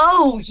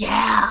 Oh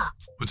yeah.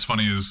 What's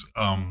funny is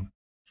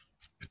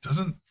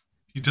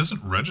he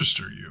doesn't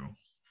register you.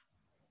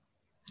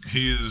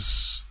 He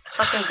is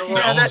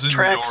Thousand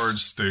Yard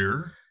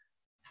Stare.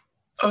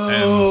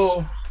 Oh.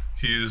 And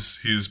he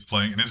is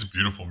playing, and it's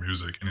beautiful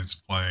music, and it's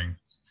playing.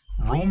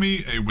 Roll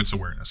me a wits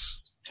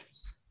awareness.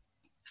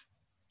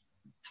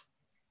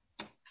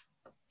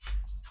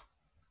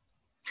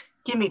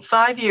 Give me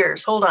 5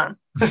 years. Hold on.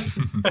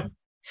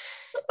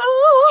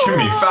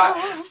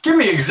 Give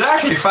me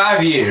exactly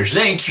 5 years.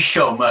 Thank you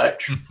so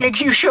much.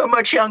 Thank you so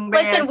much, young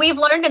man. Listen, we've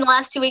learned in the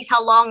last 2 weeks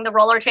how long the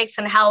roller takes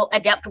and how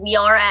adept we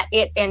are at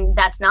it, and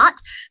that's not.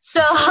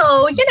 So,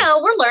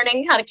 we're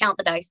learning how to count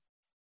the dice.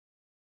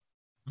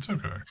 It's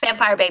okay.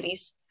 Vampire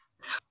babies.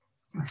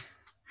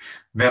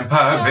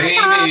 Vampire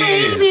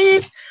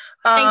babies.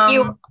 Thank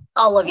you,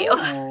 all of you.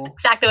 That's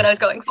exactly what I was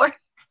going for.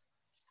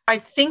 I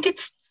think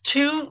it's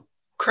 2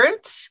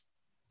 crits.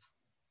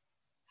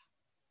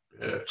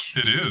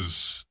 It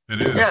is.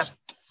 Yeah.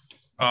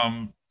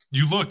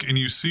 You look and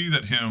you see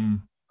that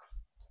him.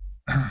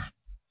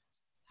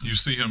 You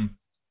see him.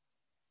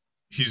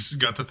 He's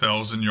got the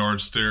 1,000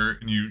 yard stare,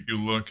 and you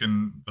look,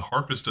 and the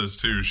harpist does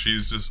too.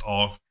 She's just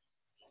off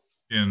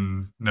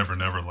in Never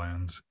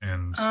Neverland,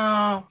 and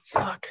oh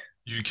fuck!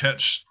 You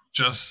catch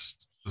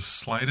just the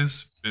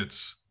slightest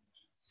bits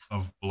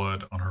of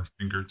blood on her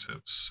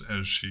fingertips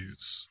as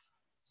she's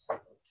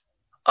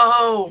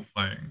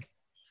playing.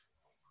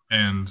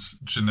 And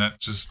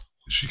Jeanette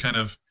she kind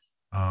of,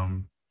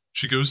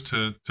 she goes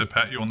to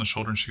pat you on the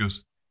shoulder, and she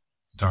goes,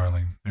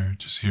 "Darling, they're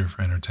just here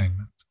for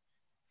entertainment."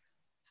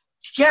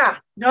 Yeah,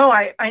 no,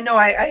 I know.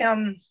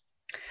 I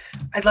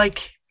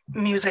like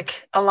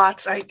music a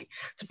lot.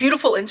 It's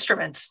beautiful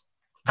instruments.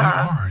 They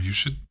are. You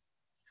should.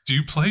 Do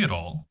you play at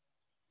all?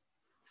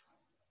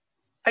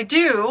 I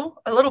do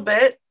a little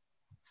bit,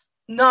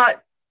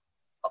 not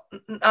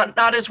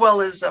as well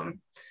as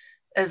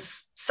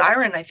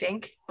Siren, I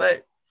think,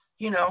 but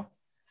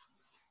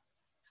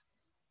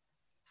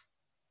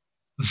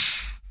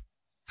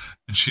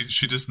And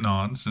she just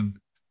nods, and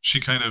she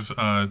kind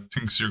of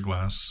tinks your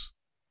glass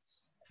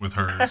with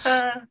hers.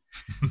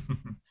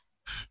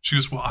 She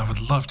goes, "Well, I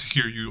would love to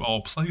hear you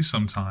all play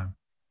sometime."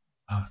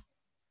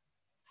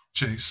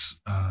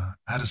 Jace,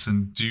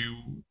 Addison, do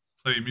you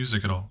play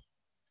music at all?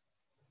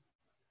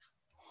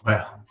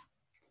 Well,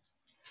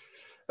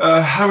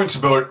 I went to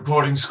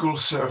boarding school,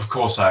 so of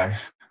course I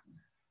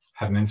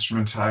had an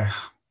instrument. A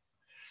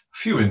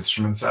few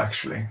instruments,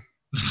 actually,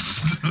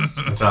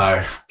 that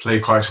I play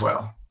quite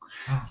well.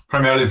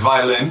 Primarily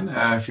violin.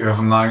 If you have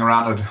them lying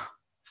around, I'd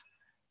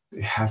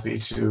be happy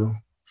to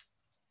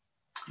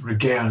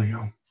regale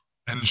you.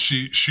 And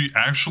she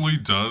actually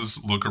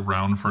does look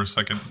around for a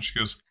second, and she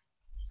goes,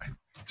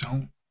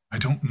 I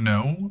don't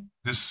know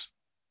this.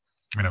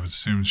 I mean, I would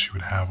assume she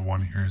would have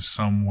one here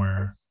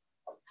somewhere.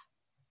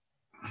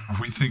 Are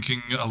we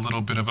thinking a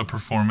little bit of a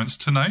performance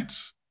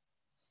tonight?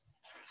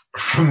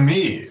 From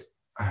me?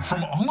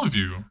 From all of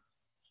you.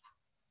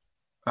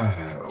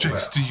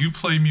 Jace, do you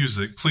play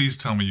music? Please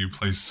tell me you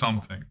play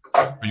something.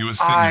 Are you a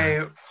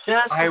singer?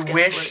 I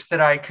wish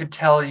that I could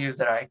tell you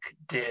that I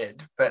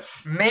did, but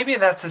maybe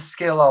that's a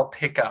skill I'll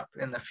pick up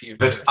in the future.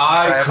 That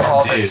I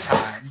did.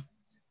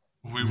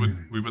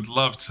 We would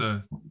love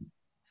to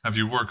have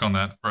you work on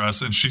that for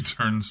us. And she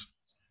turns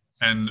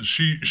and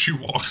she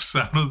walks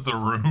out of the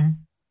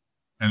room,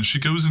 and she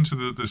goes into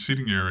the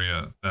seating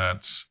area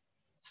that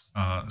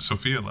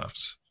Sophia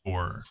left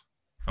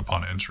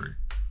upon entry.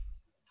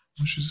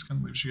 And she's just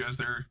gonna leave you guys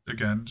there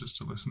again just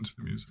to listen to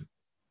the music.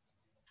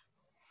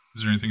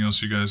 Is there anything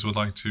else you guys would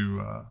like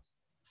to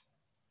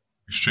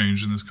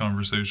exchange in this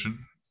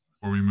conversation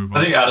before we move on?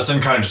 I think Addison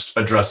kind of just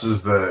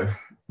addresses the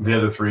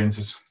other three and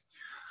says,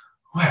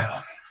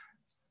 "Well,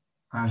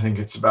 I think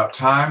it's about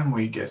time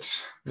we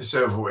get this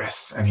over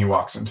with." And he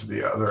walks into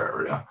the other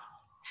area.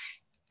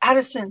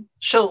 Addison,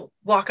 she'll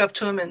walk up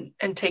to him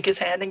and take his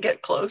hand and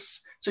get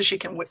close so she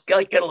can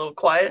get a little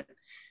quiet.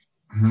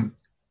 Mm-hmm.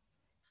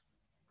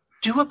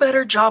 Do a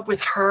better job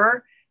with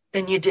her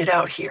than you did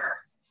out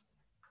here.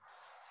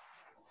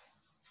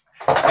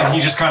 And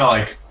he just kind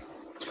of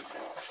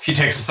he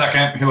takes a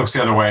second, he looks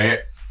the other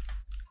way,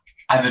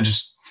 and then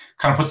just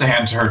kind of puts a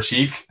hand to her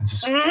cheek and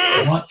says,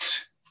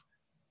 "What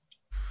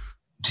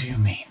do you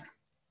mean?"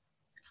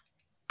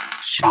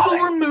 She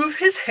will remove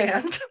his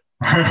hand.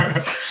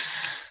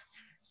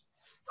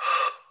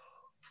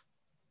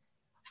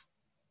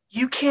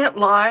 You can't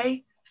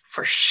lie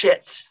for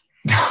shit.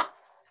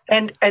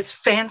 And as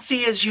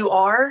fancy as you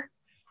are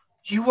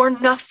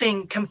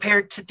nothing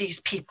compared to these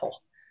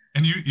people.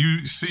 And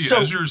you see,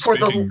 as you're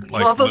speaking,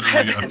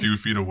 literally a few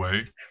feet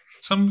away,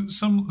 some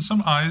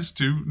eyes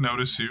do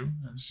notice you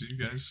as you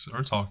guys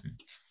are talking.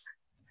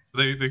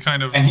 They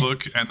kind of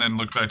look and then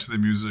look back to the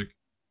music.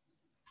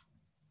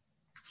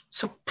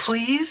 So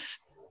please,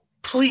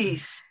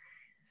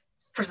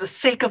 for the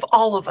sake of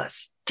all of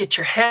us, get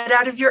your head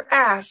out of your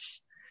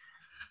ass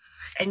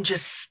and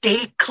just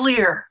stay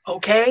clear,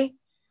 okay?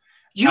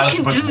 You Alice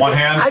can puts do one this.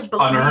 hand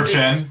under her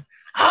chin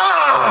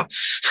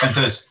and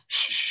says,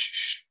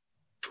 shh,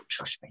 Don't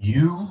shush me.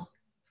 you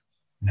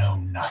know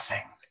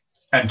nothing.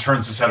 And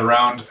turns his head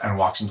around and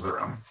walks into the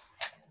room.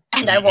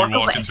 And I walk You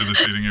walk away. into the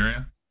seating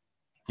area?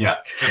 Yeah.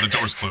 Yeah, the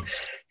door's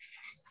closed.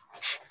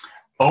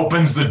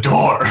 Opens the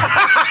door.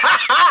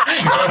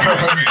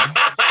 Excuse me.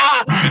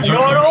 And You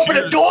want to open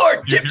a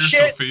door, You hear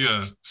dipshit?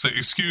 Sophia say,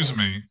 excuse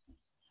me,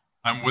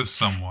 I'm with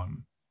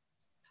someone.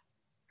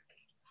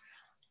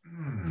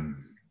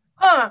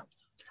 Huh.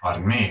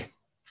 Pardon me.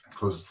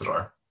 Closes the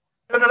door.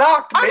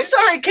 I'm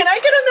sorry, can I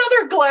get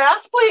another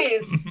glass,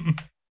 please?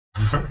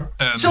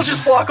 And, She'll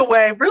just walk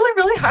away, really,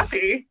 really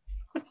happy.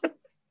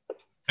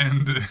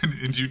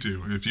 and you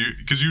do,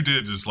 because you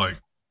did just like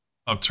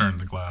upturn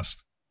the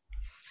glass.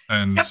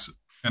 And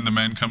and the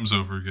man comes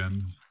over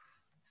again.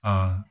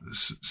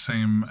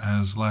 Same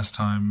as last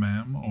time,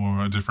 ma'am,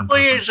 or a different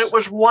Please, preference? it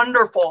was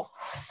wonderful.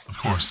 Of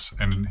course.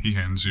 And he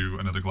hands you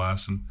another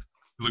glass, and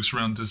he looks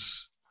around.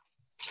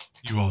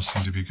 You all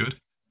seem to be good.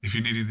 If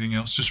you need anything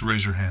else, just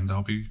raise your hand.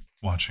 I'll be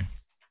watching.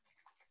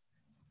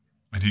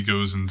 And he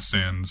goes and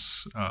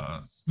stands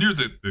near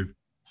the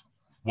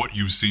what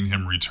you've seen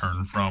him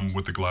return from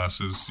with the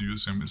glasses. You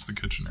assume is the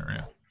kitchen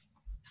area.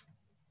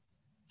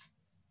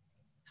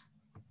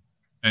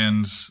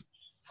 And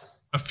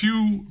a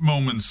few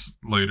moments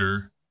later,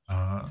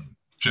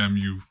 Jem,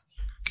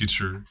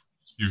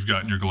 you've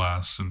gotten your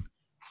glass, and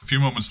a few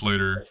moments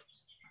later,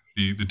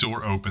 the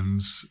door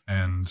opens,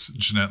 and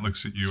Jeanette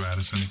looks at you,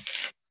 Addison.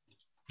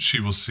 She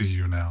will see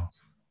you now.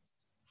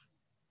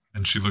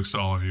 And she looks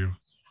at all of you.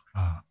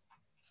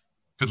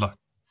 Good luck.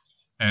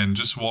 And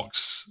just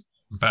walks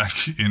back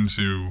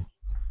into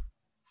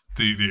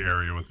the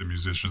area with the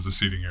musicians, the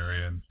seating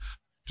area, and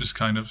just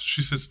kind of,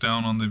 she sits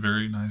down on the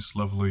very nice,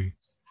 lovely,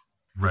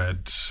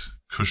 red,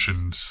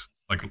 cushioned,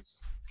 like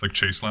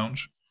chase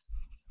lounge.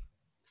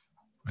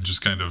 And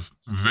just kind of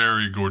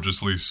very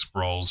gorgeously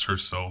sprawls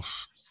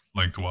herself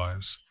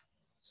lengthwise.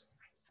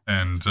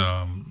 And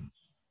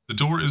the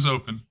door is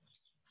open.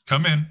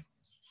 Come in.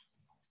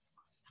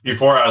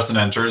 Before Addison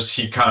enters,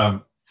 he kind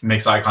of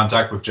makes eye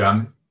contact with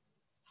Jem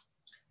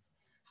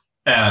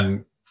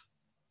and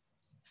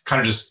kind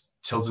of just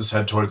tilts his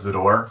head towards the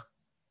door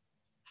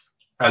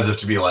as if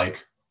to be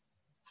like,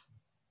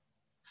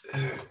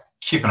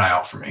 keep an eye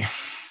out for me.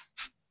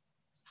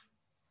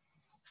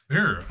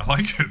 There, I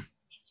like it.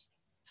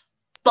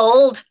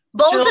 Bold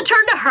Jill- to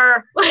turn to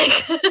her.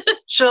 Like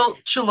She'll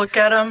look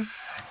at him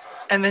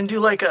and then do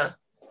like a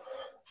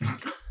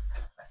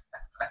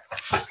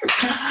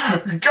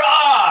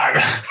God!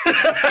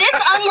 this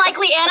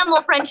unlikely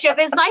animal friendship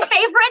is my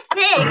favorite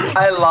thing.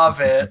 I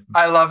love it.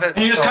 I love it.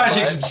 He just so kind of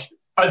much. takes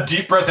a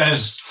deep breath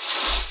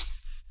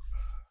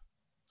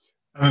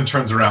and then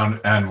turns around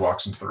and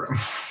walks into the room.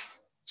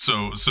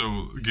 So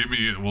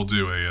we'll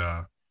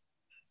do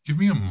give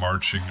me a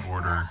marching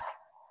order.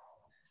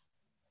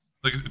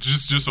 Like,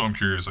 just so I'm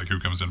curious, like, who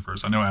comes in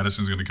first? I know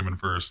Addison's going to come in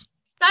first.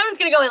 Simon's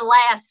gonna go in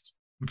last.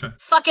 Okay.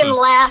 Fucking So-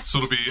 last. So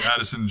it'll be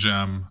Addison,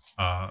 Jem,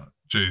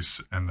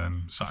 Jace, and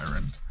then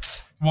Siren.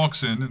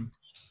 Walks in,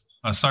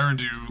 and Siren,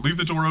 do you leave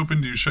the door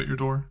open? Do you shut your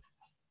door?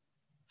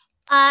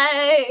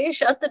 I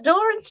shut the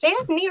door and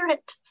stand near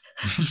it.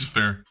 It's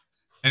fair.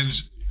 And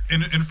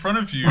in front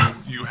of you,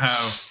 you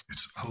have,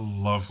 it's a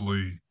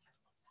lovely,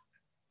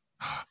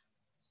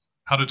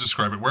 how to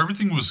describe it, where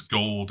everything was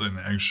gold and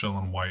eggshell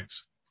and white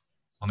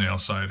on the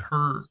outside.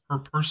 Her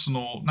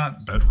personal,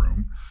 not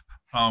bedroom,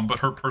 but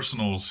her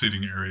personal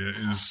seating area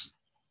is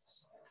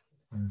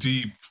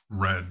deep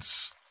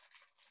reds.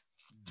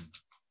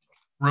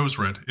 Rose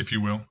red, if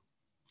you will.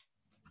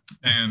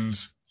 And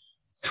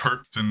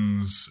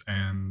curtains,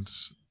 and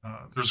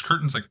there's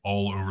curtains like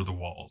all over the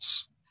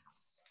walls.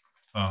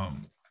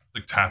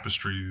 Like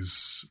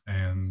tapestries,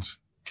 and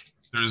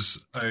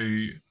there's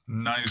a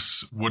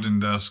nice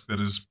wooden desk that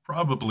is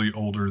probably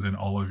older than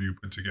all of you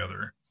put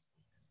together.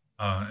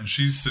 And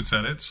she sits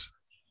at it,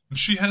 and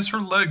she has her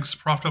legs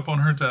propped up on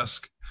her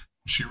desk.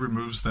 She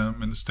removes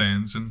them and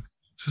stands and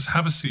says,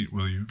 "Have a seat,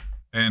 will you?"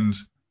 And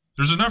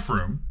there's enough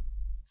room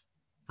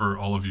for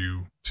all of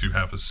you to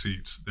have a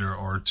seat. There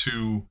are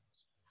two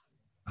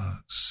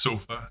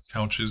sofa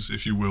couches,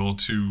 if you will,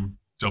 two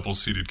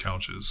double-seated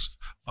couches.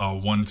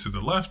 One to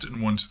the left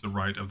and one to the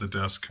right of the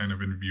desk, kind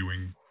of in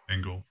viewing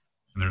angle.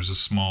 And there's a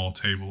small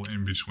table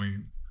in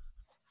between.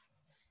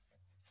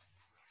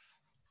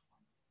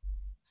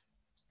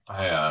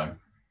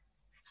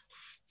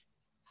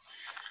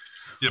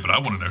 Yeah, but I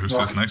want to know who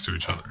sits next to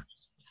each other.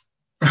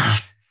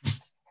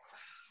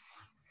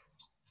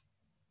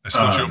 I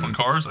split you up on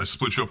cars. I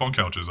split you up on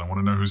couches. I want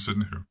to know who's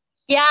sitting who.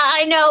 Yeah,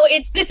 I know.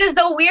 This is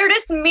the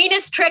weirdest,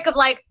 meanest trick of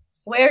like,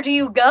 where do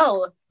you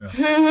go? Yeah.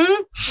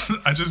 Mm-hmm.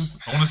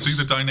 I want to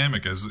see the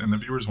dynamic and the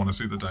viewers want to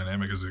see the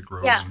dynamic as it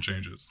grows and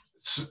changes.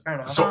 So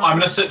I'm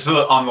going to sit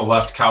on the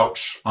left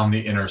couch on the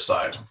inner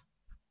side.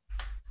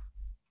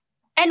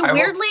 And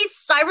weirdly,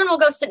 Siren will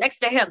go sit next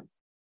to him.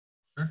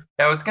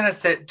 I was going to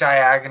sit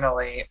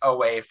diagonally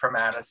away from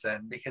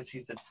Addison because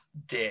he's a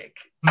dick.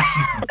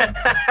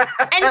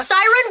 And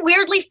Siren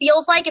weirdly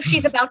feels like if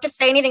she's about to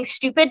say anything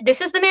stupid,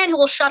 this is the man who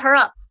will shut her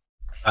up.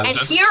 And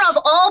here of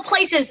all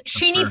places,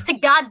 she needs to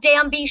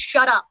goddamn be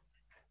shut up.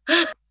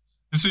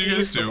 And so you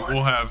guys do.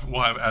 We'll have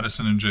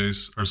Addison and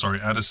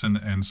Addison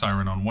and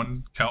Siren on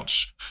one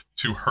couch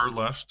to her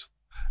left,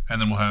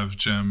 and then we'll have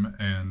Jem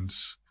and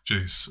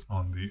Jace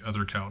on the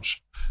other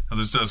couch. Now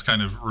this does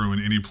kind of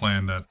ruin any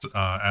plan that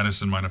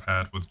Addison might have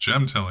had with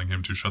Jem telling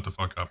him to shut the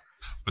fuck up.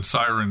 But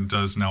Siren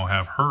does now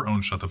have her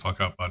own shut the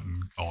fuck up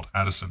button called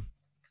Addison.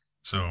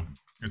 So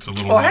it's a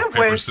little rock,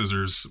 paper,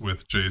 scissors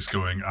with Jace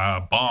going,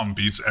 bomb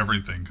beats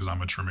everything because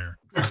I'm a Tremere.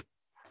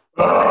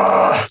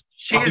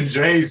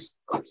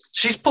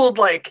 She's pulled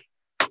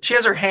she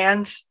has her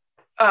hands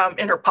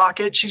in her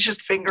pocket. She's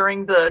just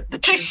fingering the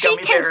because she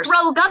can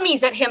throw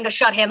gummies at him to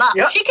shut him up.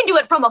 Yep. She can do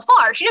it from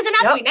afar. She doesn't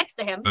have to be next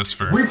to him. That's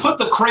fair. We put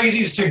the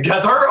crazies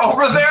together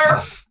over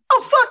there.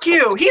 Oh, fuck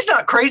you. He's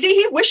not crazy.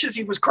 He wishes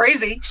he was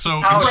crazy.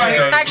 So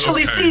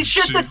actually see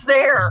shit that's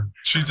there.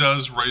 She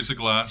does raise a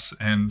glass,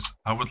 and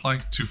I would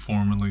like to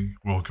formally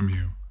welcome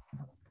you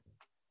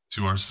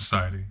to our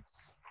society.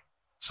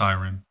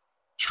 Siren,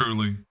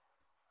 truly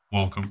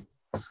welcome.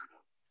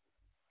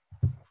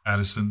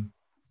 Addison,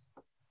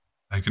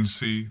 I can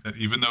see that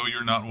even though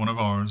you're not one of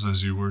ours,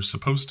 as you were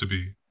supposed to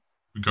be,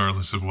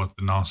 regardless of what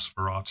the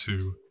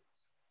Nosferatu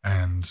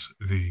and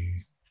the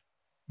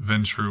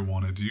Venture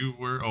wanted, you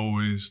were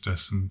always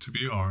destined to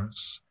be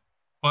ours.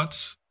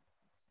 But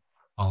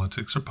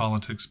politics are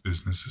politics,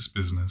 business is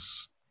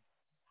business,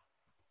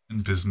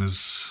 and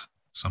business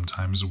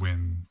sometimes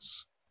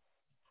wins.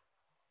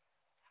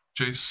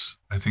 Jace,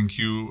 I think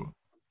you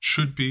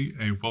should be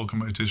a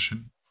welcome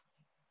addition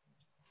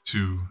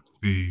to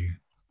the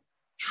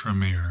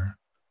Tremere.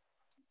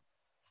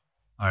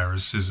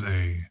 Iris is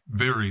a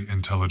very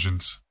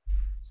intelligent,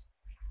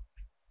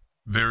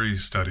 very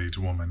studied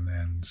woman,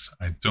 and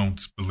I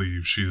don't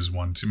believe she is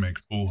one to make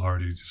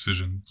foolhardy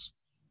decisions.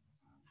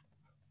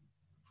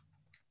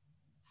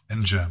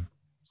 And Jem,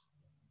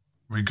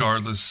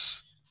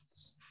 regardless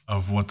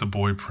of what the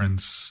boy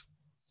prince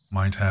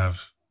might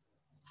have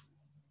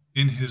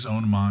in his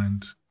own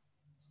mind,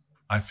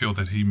 I feel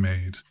that he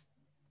made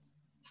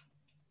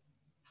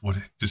what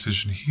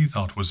decision he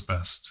thought was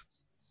best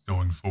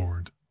going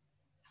forward.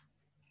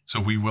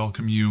 So we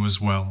welcome you as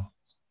well,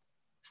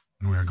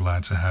 and we are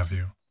glad to have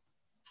you.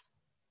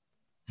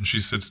 And she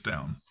sits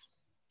down.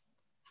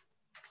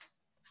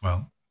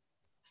 Well,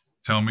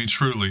 tell me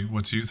truly,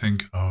 what do you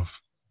think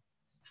of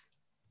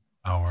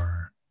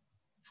our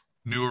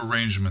new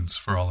arrangements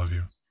for all of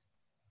you?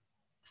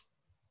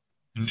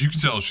 And you can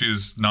tell she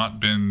has not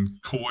been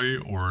coy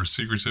or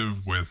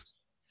secretive with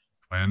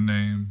clan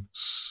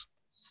names,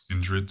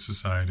 kindred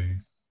society.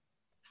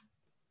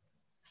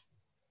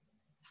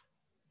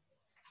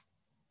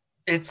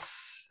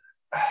 It's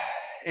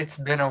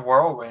been a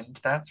whirlwind,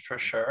 that's for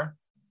sure.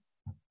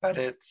 But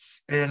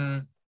it's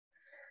been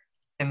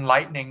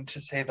enlightening,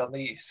 to say the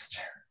least.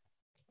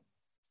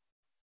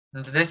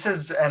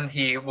 And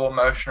he will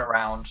motion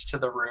around to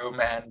the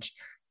room and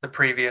the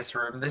previous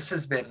room. This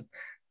has been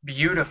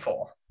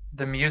beautiful.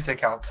 The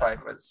music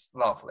outside was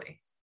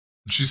lovely.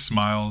 She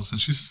smiles and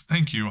she says,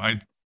 thank you. I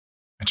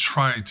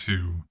try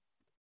to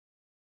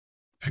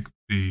pick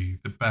the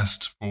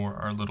best for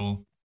our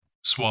little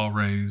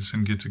soirees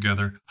and get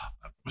together.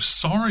 I'm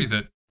sorry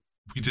that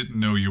we didn't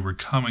know you were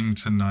coming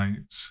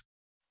tonight.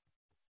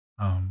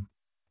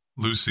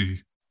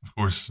 Lucy, of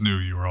course, knew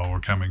you all were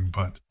coming,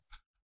 but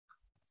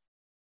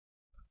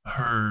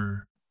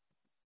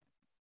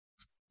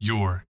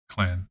your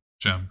clan,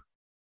 Jem,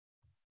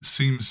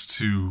 seems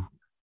to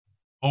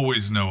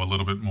always know a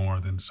little bit more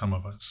than some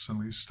of us. At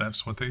least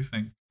that's what they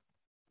think.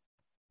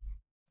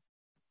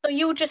 So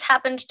you just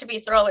happened to be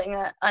throwing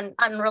an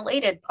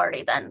unrelated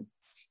party then?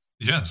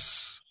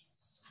 Yes.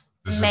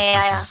 May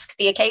I ask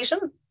the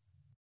occasion?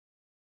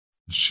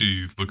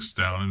 She looks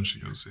down and she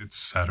goes, it's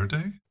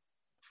Saturday?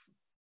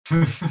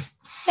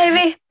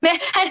 Maybe.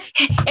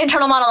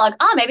 Internal monologue.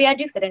 Maybe I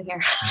do fit in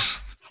here.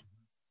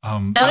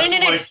 No.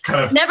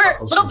 Never,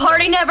 little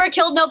party never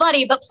killed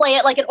nobody, but play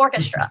it like an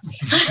orchestra.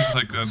 She's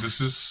like,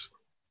 this is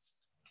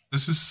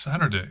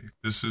Saturday.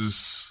 This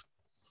is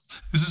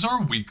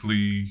our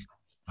weekly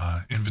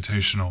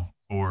invitational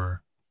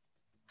for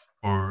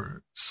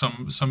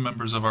some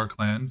members of our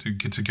clan to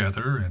get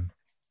together and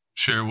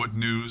share what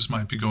news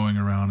might be going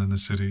around in the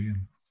city.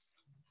 And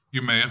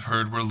you may have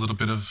heard we're a little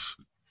bit of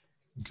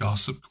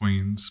gossip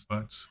queens,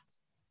 but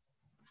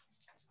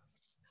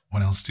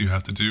what else do you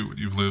have to do when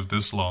you've lived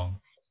this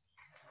long?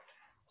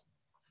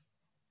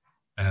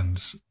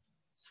 And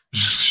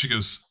she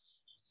goes,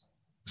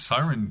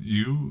 Siren,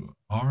 you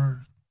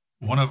are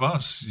one of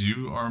us.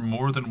 You are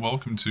more than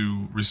welcome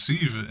to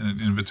receive an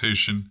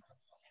invitation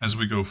as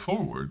we go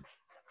forward.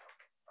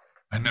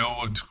 I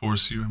know, of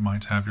course, you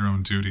might have your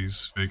own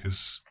duties.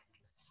 Vegas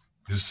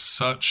is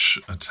such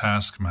a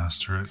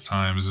taskmaster at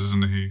times,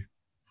 isn't he?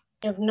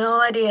 I have no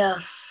idea.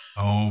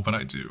 Oh, but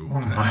I do.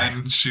 And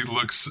then she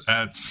looks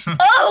at...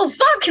 Oh,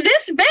 fuck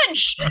this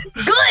bitch!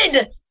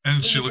 Good!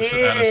 And she looks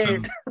at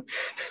Addison.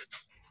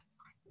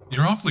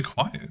 You're awfully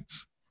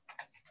quiet.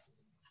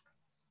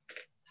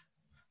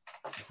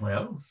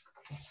 Well,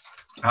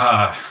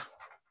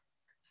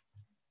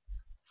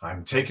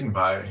 I'm taken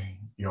by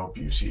your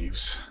beauty. You've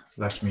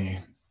left me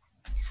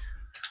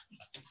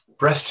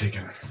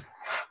breathtaking.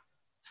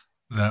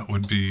 That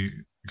would be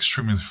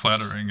extremely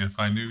flattering if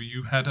I knew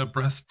you had a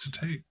breath to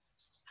take.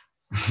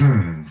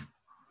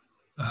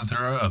 There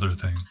are other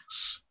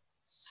things.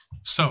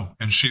 So,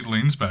 and she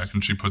leans back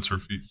and she puts her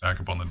feet back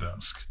up on the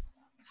desk.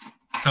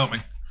 Tell me.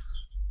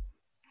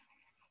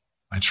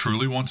 I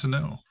truly want to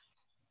know.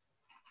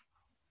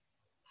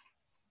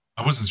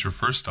 I wasn't your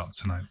first stop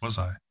tonight, was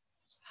I?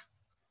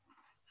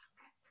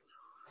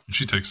 And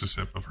she takes a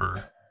sip of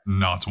her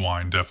not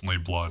wine, definitely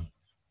blood.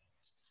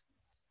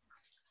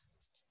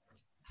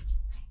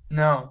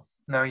 No,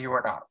 you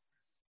were not.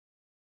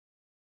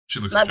 She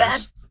looks My at bad.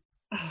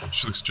 Jace.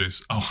 She looks at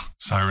Jace. Oh,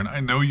 Siren, I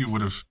know you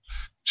would have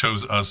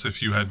chose us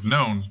if you had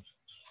known,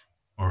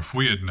 or if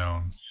we had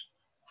known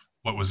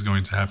what was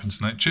going to happen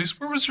tonight. Jace,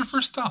 where was your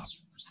first stop?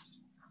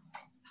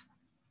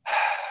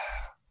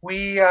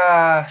 We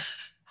got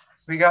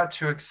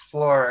to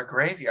explore a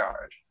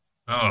graveyard.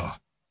 Oh.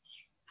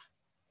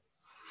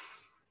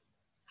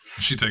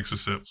 She takes a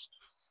sip.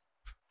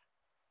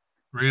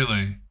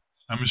 Really?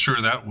 I'm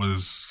sure that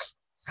was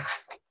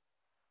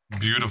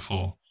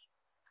beautiful.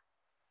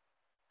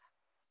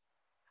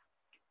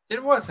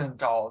 It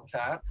wasn't all of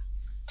that.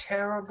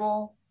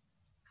 Terrible.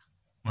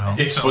 Well,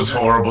 It tell was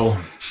me. horrible.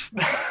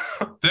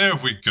 There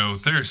we go.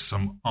 There's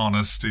some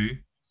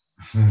honesty.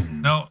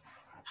 No.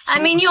 I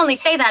mean, you only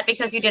say that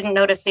because you didn't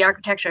notice the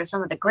architecture of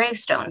some of the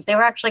gravestones. They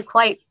were actually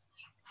quite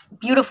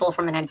beautiful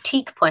from an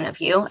antique point of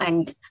view.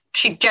 And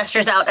she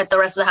gestures out at the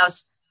rest of the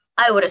house.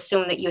 I would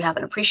assume that you'd have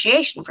an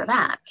appreciation for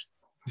that.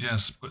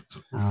 Yes, but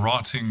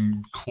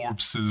rotting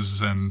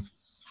corpses and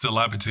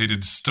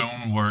dilapidated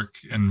stonework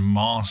and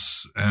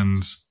moss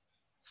and...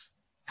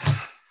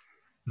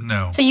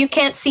 No. So you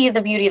can't see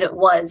the beauty that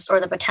was or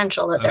the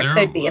potential that there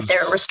could be if they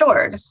were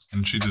restored.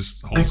 And she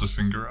just holds a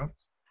finger up.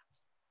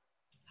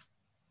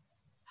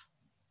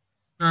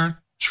 There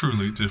are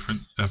truly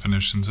different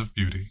definitions of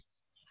beauty.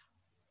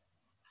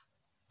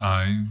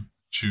 I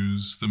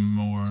choose the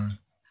more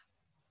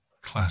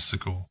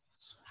classical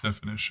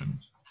definition.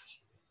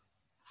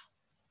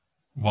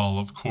 While,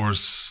 of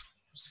course,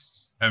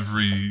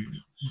 every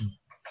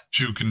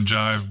juke and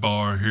jive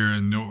bar here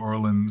in New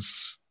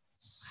Orleans,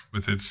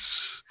 with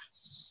its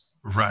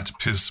rat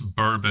piss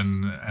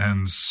bourbon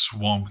and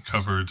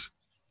swamp-covered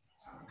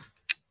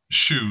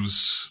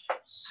shoes,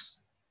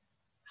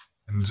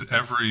 and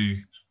every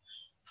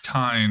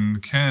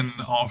kind can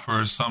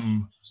offer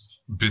some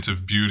bit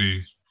of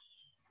beauty,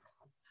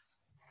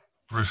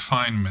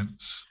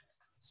 refinement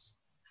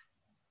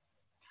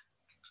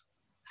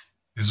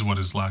is what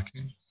is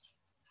lacking.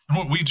 And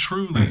what we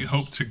truly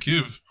hope to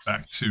give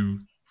back to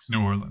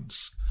New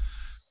Orleans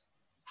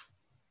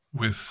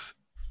with,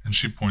 and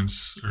she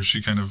points, or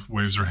she kind of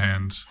waves her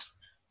hand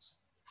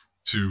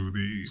to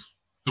the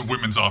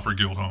Women's Opera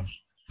Guild home.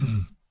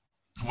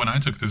 When I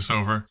took this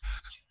over,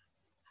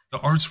 the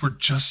arts were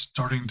just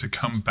starting to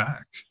come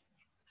back.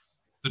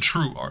 The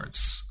true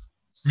arts.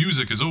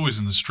 Music is always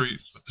in the street,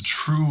 but the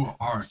true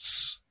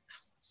arts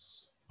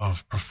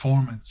of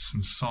performance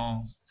and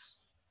song,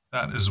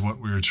 that is what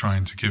we are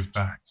trying to give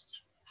back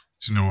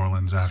to New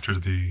Orleans after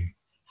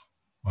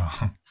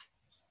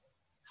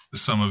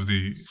some of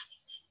the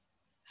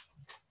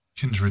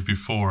kindred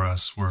before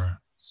us were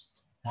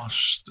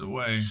washed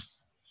away.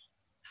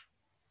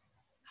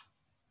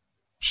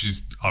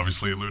 She's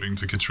obviously alluding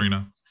to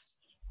Katrina.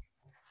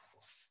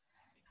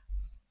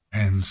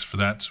 And for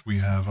that, we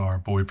have our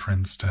boy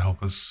Prince to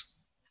help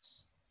us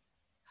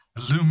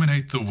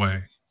illuminate the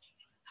way.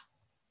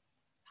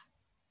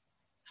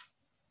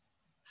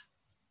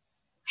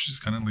 She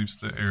just kind of leaves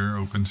the air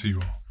open to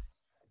you all.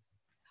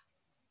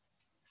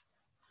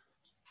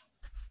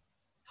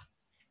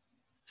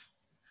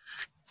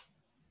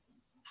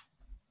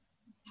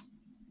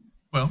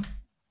 Well,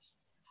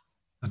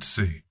 let's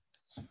see.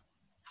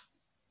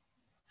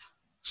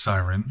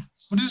 Siren,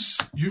 what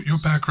is your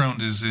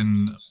background is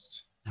in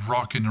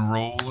rock and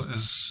roll?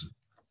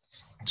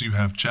 Do you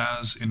have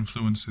jazz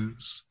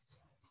influences?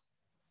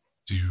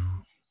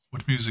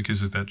 What music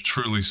is it that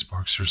truly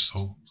sparks your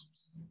soul?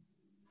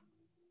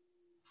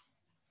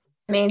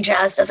 I mean,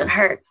 jazz doesn't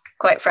hurt,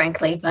 quite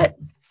frankly, but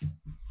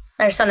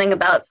there's something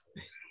about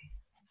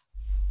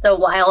the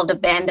wild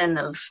abandon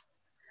of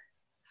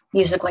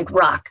music like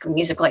rock,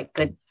 music like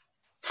good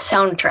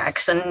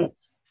soundtracks, and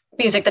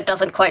music that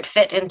doesn't quite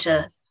fit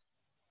into,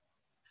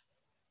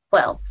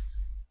 well,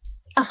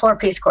 a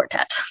 4-piece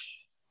quartet.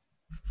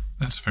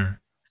 That's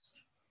fair.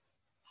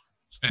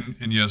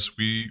 And yes,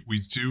 we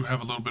do have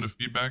a little bit of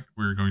feedback.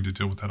 We're going to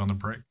deal with that on the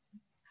break.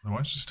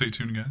 Otherwise, just stay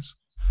tuned, guys.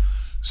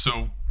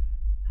 So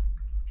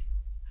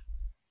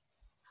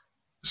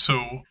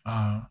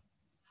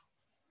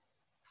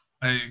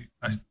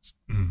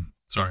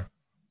sorry.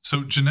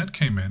 So Jeanette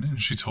came in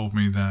and she told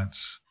me that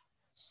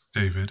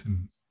David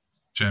and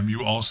Jem,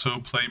 you also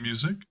play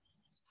music?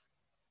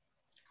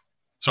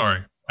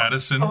 Sorry,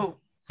 Addison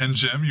And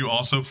Jem, you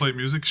also play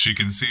music? She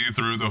can see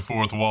through the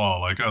fourth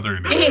wall like other He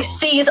individuals.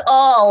 sees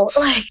all.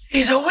 Like,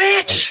 He's a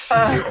witch.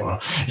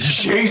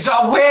 She's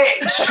a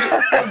witch.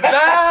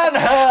 Ban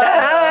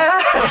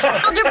her!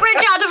 build your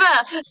bridge out of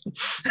her.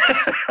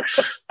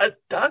 A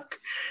duck?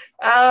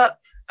 A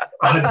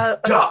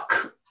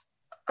duck.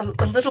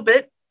 A little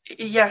bit,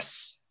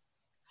 yes.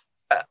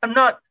 I'm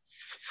not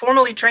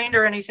formally trained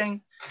or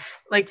anything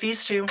like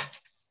these two.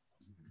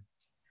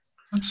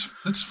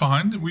 That's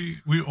fine.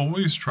 We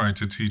always try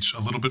to teach a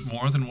little bit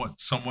more than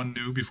what someone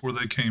knew before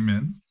they came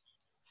in.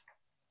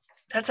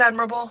 That's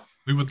admirable.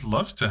 We would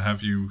love to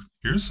have you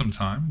here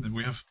sometime. And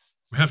we have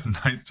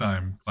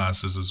nighttime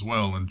classes as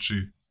well. And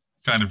she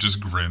kind of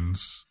just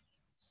grins.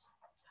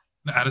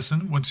 Now,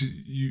 Addison, what do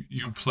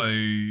you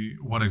play?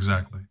 What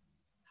exactly?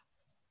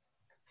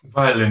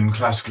 Violin,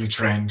 classically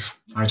trained.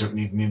 I don't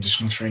need any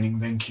additional training,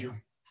 thank you.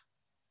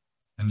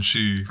 And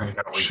she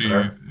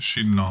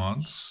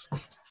nods.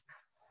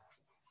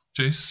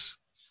 Jace,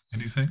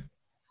 anything?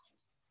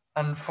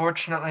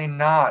 Unfortunately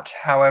not.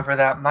 However,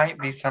 that might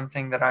be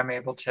something that I'm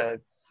able to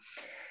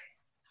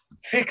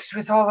fix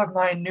with all of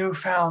my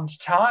newfound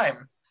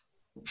time.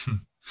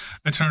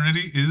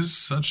 Eternity is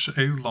such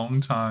a long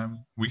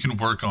time. We can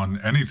work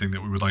on anything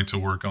that we would like to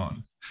work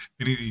on.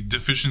 Any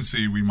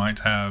deficiency we might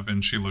have,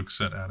 and she looks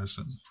at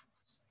Addison.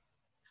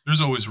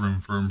 There's always room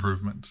for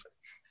improvement.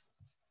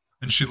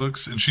 And she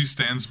looks and she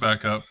stands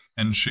back up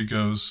and she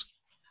goes,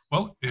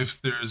 well, if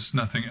there's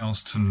nothing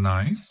else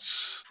tonight,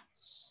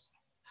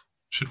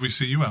 should we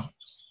see you out?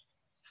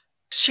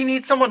 She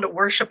needs someone to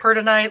worship her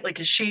tonight. Like,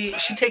 is she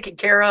taken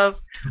care of?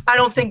 I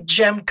don't think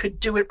Jem could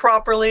do it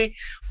properly,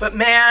 but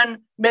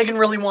man, Megan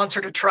really wants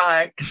her to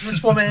try, because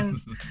this woman,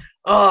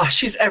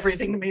 she's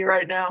everything to me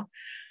right now.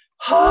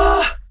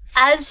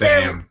 As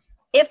Same.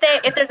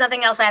 if there's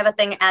nothing else, I have a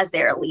thing as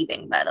they're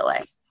leaving, by the way.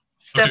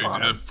 Step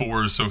on it.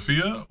 For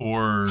Sophia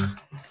or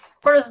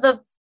For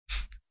the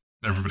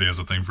everybody has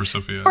a thing for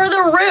Sophia? For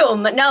the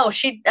room. No,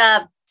 she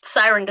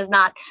Siren does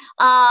not.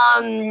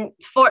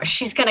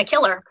 She's gonna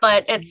kill her,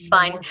 but it's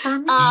fine.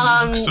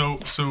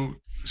 So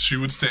she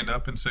would stand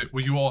up and say,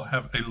 well, you all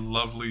have a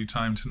lovely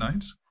time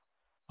tonight.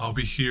 I'll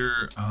be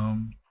here.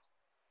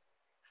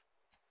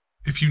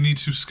 If you need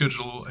to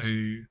schedule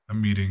a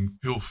meeting,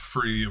 feel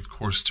free, of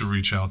course, to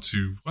reach out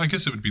to, I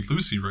guess it would be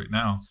Lucy right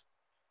now.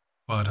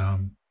 But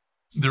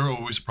there are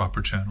always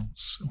proper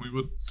channels. We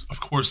would,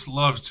 of course,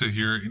 love to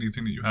hear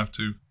anything that you have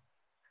to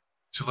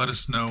let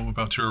us know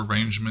about your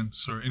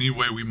arrangements or any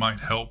way we might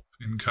help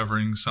in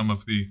covering some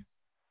of the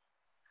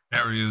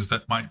areas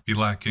that might be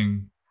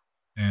lacking.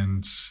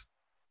 And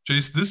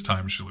Jace, this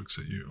time she looks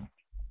at you.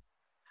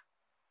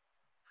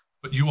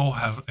 But you all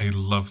have a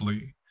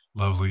lovely,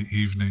 lovely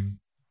evening.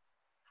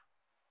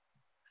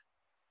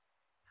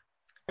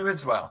 You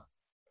as well.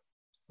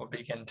 We'll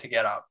begin to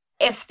get up.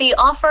 If the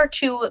offer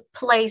to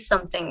play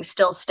something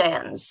still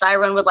stands,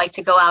 Siren would like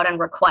to go out and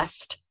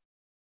request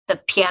the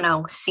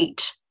piano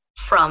seat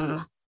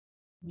from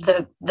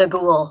the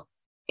ghoul,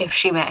 if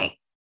she may.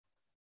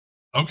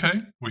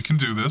 Okay, we can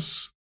do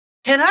this.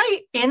 Can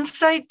I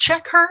insight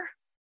check her?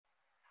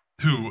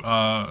 Who,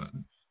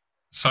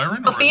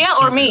 Siren? Sophia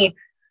or me?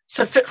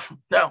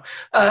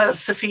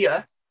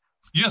 Sophia.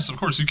 Yes, of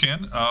course you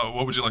can.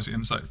 What would you like to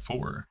insight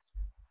for?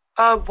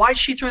 Why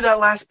she threw that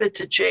last bit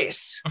to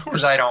Jace? Of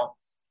course. Because I don't.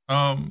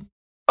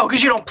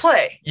 Because you don't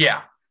play.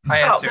 Yeah. I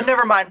assume. Then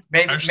never mind.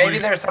 Maybe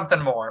there's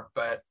something more,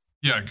 but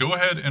yeah, go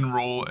ahead and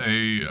roll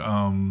a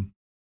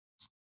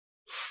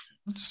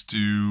let's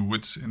do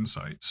Wits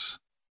Insight.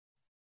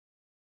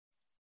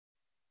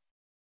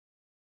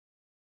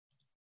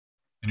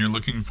 And you're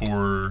looking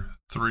for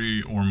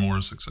 3 or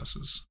more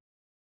successes.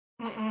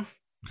 Mm-mm.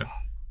 Okay.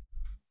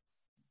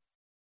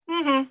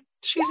 Mm-hmm.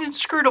 She's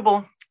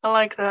inscrutable. I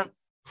like that.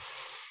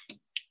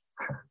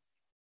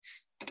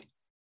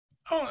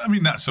 Oh, I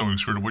mean, not so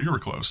inscrutable. You were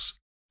close.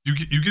 You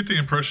get the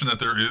impression that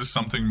there is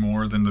something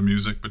more than the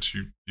music, but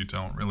you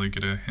don't really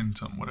get a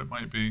hint on what it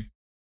might be.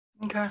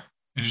 Okay.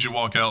 And as you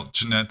walk out,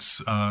 Jeanette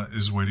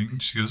is waiting.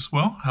 She goes,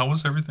 well, how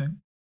was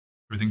everything?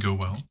 Everything go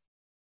well?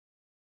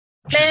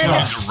 She's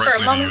looking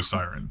directly to you,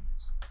 Siren.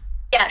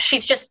 Yeah,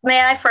 she's just,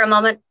 may I for a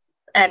moment?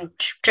 And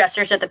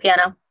gestures at the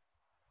piano.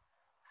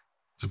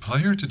 To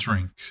play or to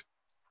drink?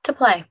 To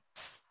play.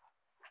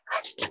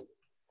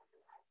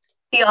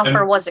 The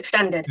offer was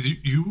extended.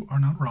 You are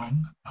not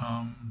wrong.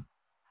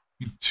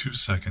 2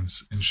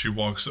 seconds. And she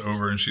walks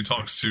over and she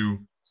talks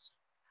to,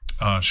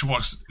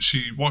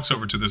 she walks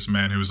over to this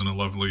man who is in a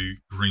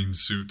lovely green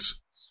suit.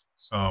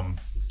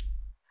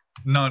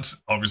 Not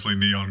obviously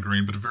neon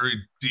green, but a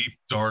very deep,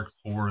 dark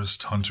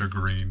forest hunter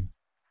green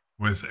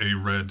with a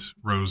red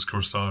rose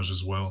corsage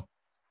as well.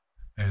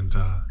 And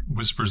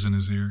whispers in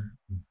his ear,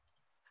 of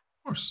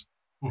course.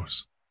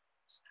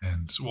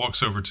 And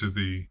walks over to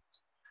the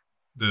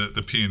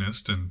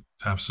pianist and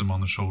taps him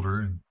on the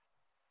shoulder and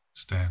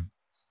stand.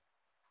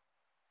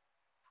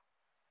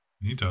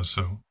 And he does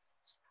so.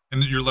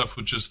 And you're left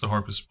with just the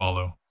harpist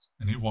follow.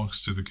 And he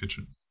walks to the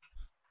kitchen.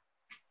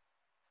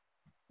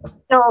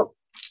 So,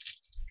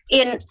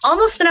 in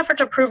almost an effort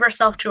to prove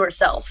herself to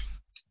herself,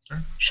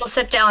 She'll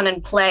sit down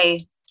and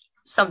play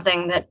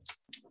something that,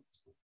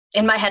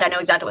 in my head, I know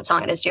exactly what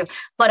song it is too,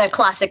 but a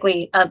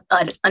classically,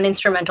 an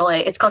instrumental.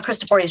 It's called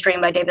Christopher's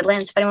Dream by David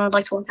Lance, if anyone would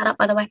like to look that up,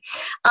 by the way.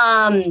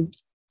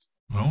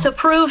 To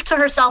prove to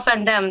herself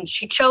and them,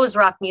 she chose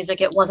rock music.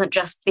 It wasn't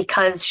just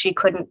because she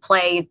couldn't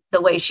play the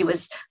way she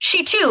was.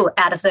 She too,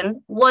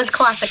 Addison, was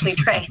classically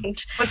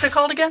trained. What's it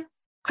called again?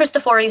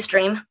 Christopher's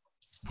Dream.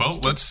 Well,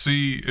 let's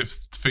see if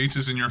fate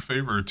is in your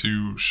favor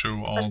to show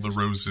all the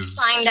roses.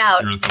 Find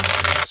out. Your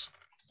authorities.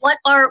 What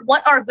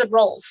are good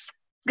rolls?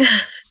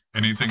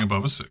 Anything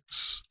above a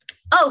 6.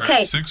 Okay.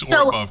 6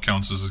 or above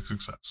counts as a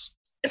success.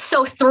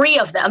 So 3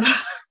 of them.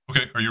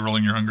 Okay. Are you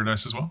rolling your hunger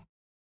dice as well?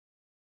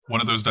 One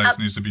of those dice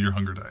needs to be your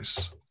hunger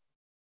dice.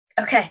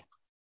 Okay.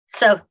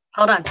 So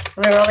hold on.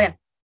 Let me roll in.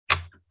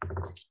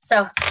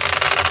 So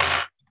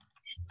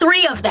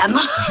 3 of them.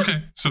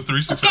 Okay. So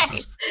 3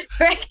 successes. Okay.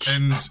 Great.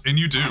 And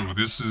you do.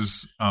 This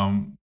is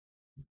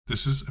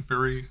a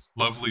very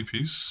lovely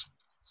piece.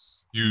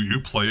 You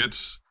play it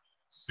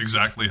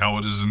exactly how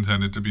it is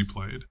intended to be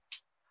played.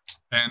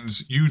 And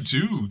you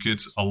do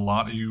get a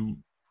lot of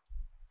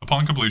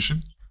upon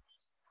completion.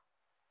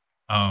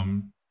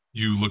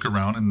 You look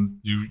around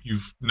and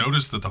you've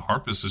noticed that the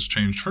harpist has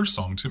changed her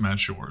song to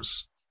match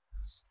yours.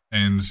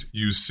 And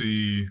you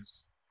see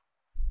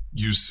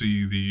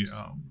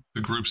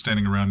the group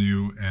standing around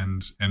you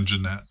and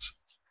Jeanette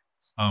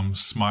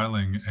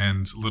smiling,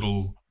 and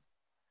little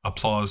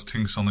applause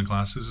tinks on the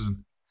glasses,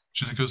 and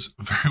Jeanette goes,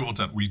 "Very well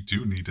done. We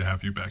do need to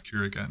have you back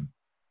here again.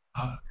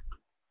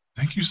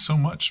 Thank you so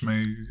much.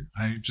 May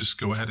I just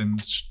go ahead and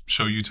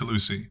show you to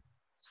Lucy?"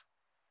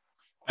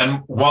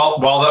 And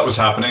while that was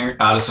happening,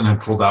 Addison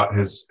had pulled out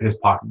his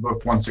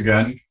pocketbook once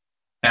again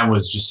and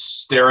was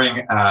just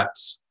staring at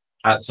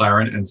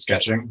Siren and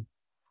sketching.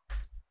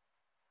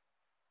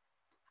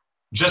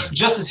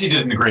 Just as he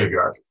did in the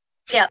graveyard.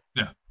 Yeah.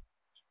 Yeah.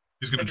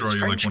 He's going to draw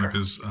you like one of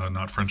his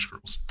not French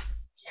girls.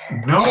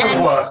 No.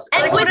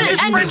 And with French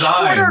designs.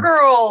 Quarter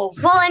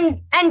girls. Well,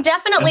 and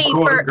definitely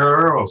for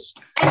girls.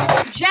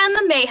 And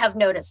Jem may have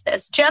noticed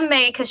this. Jem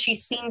may, because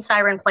she's seen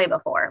Siren play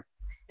before.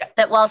 Yeah.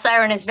 That while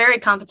Siren is very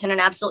competent and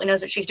absolutely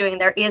knows what she's doing,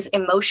 there is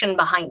emotion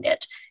behind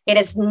it. It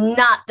is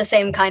not the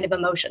same kind of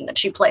emotion that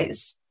she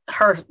plays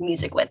her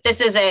music with.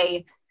 This is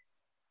a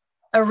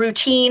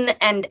routine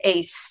and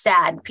a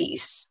sad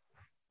piece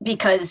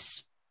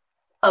because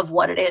of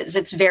what it is.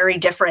 It's very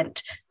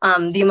different.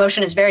 The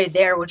emotion is very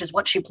there, which is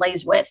what she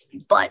plays with,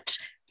 but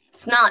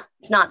it's not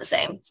the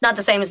same. It's not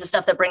the same as the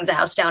stuff that brings a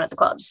house down at the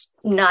clubs.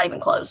 Not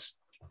even close.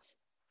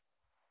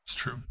 It's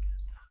true.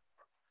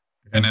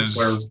 And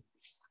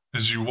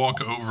as you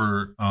walk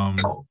over,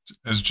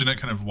 as Jeanette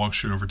kind of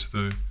walks you over to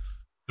the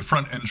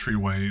front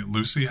entryway,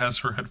 Lucy has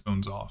her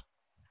headphones off.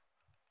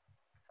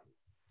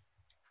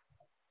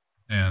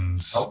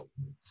 And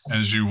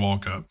as you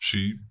walk up,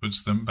 she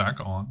puts them back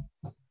on.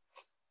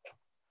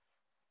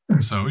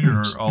 So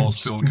you're all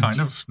still kind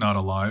of not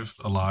alive.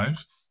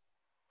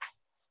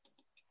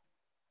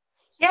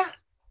 Yeah.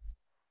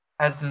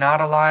 As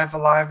not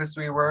alive as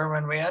we were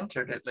when we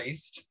entered, at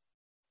least.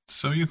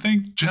 So you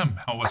think, Jem,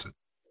 how was it?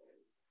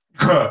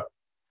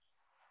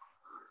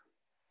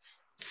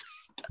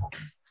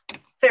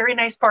 Very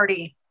nice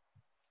party.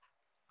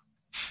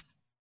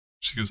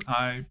 She goes,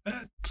 I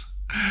bet.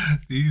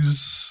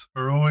 These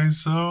are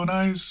always so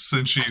nice.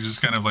 And she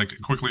just kind of like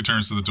quickly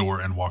turns to the door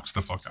and walks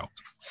the fuck out.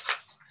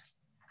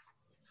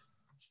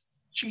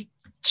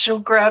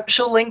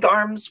 She'll link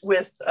arms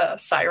with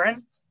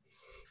Siren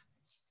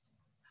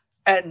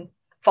and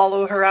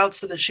follow her out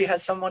so that she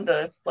has someone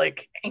to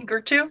like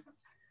anchor to.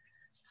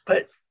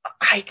 But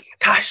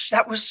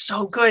that was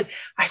so good.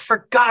 I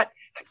forgot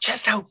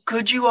just how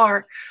good you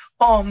are.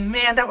 Oh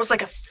man, that was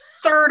like a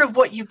third of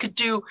what you could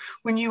do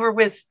when you were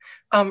with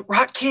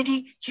Rock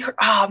Candy.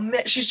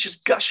 Man, she's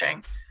just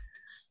gushing.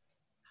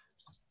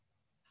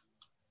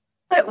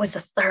 But it was a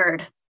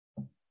third.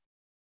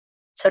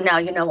 So now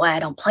you know why I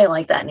don't play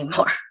like that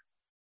anymore.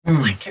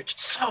 Like, you're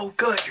so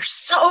good. You're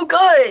so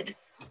good.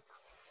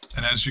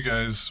 And as you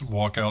guys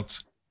walk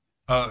out,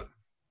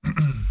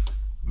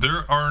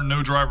 there are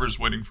no drivers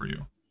waiting for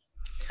you.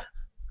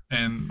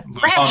 And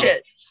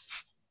Ratchet.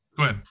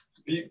 Go ahead.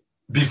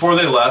 Before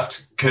they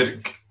left,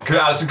 could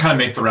Addison kind of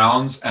make the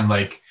rounds and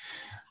like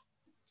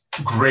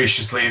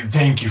graciously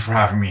thank you for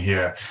having me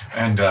here,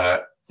 and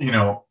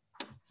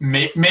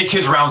make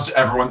his rounds to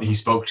everyone that he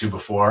spoke to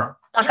before?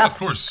 Yeah, of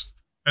course.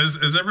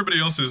 As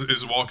everybody else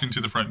is walking to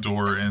the front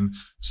door, and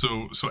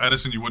so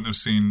Addison, you wouldn't have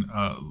seen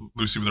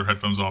Lucy with her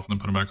headphones off and then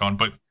put them back on,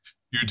 but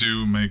you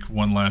do make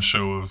one last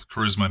show of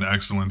charisma and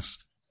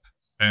excellence.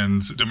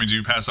 And do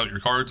you pass out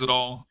your cards at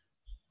all?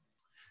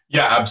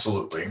 Yeah,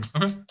 absolutely.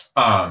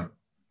 Okay.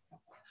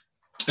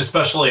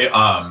 Especially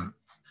to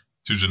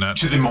Jeanette.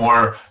 To the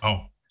more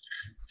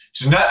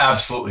Jeanette,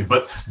 absolutely,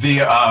 but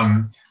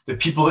the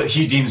people that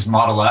he deems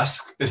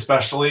model-esque,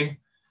 especially,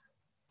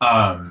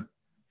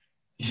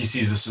 he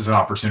sees this as an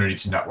opportunity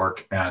to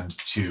network and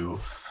to,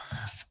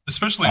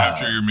 especially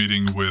after your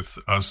meeting with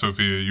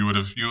Sophia, you would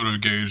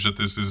have gauged that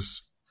this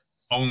is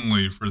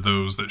only for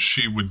those that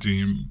she would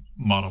deem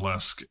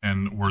model-esque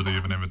and worthy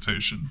of an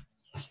invitation.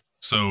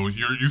 So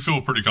you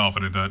feel pretty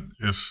confident that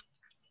if,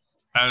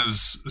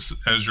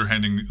 as you're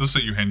handing, let's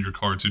say you hand your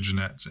card to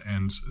Jeanette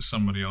and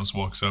somebody else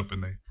walks up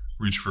and they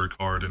reach for a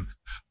card, and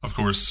of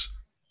course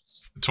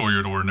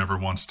Toreador never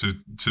wants to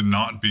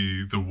not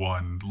be the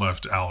one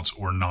left out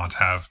or not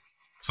have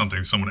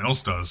something someone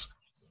else does.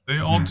 They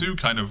all do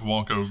kind of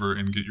walk over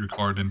and get your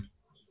card,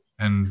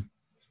 and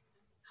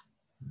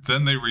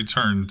then they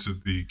return to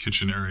the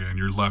kitchen area, and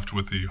you're left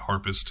with the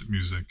harpist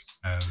music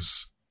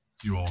as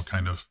you all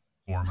kind of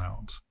form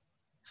out.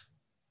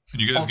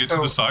 And you guys get to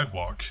the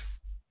sidewalk.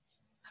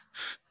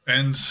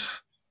 And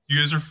you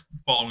guys are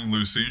following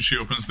Lucy. She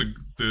opens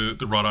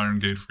the wrought iron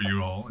gate for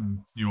you all, and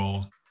you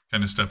all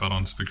kind of step out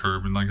onto the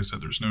curb. And like I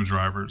said, there's no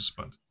drivers,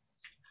 but...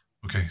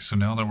 Okay, so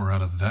now that we're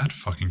out of that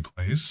fucking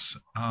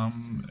place,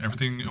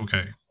 everything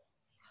okay?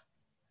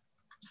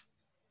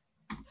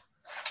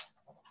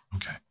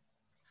 Okay.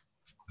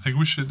 I think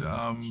we should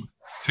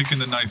take in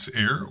the night's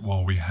air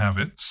while we have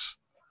it.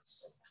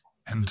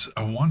 And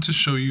I want to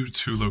show you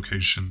 2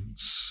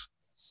 locations.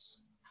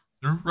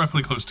 They're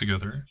roughly close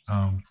together,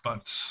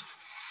 but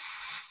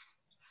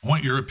I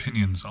want your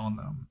opinions on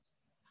them.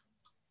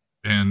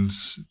 And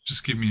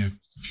just give me a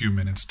few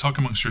minutes. Talk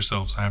amongst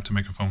yourselves. I have to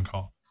make a phone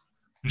call.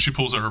 And she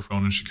pulls out her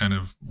phone and she kind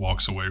of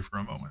walks away for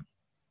a moment.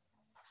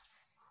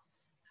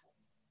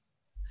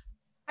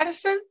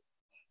 Edison?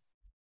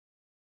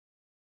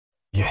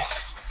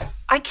 Yes.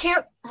 I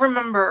can't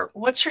remember.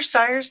 What's your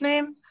sire's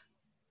name?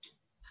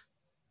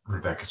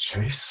 Rebecca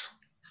Chase.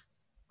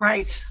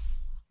 Right.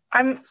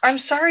 I'm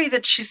sorry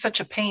that she's such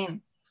a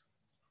pain.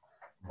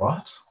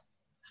 What?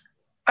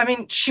 I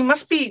mean, she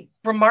must be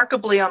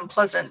remarkably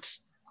unpleasant.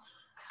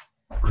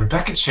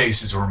 Rebecca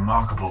Chase is a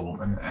remarkable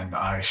woman, and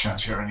I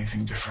shan't hear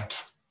anything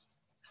different.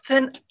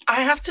 Then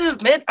I have to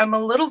admit I'm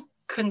a little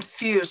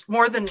confused,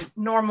 more than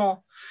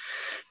normal,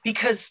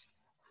 because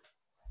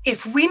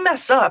if we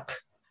mess up,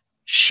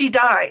 she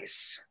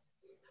dies.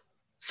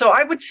 So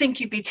I would think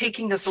you'd be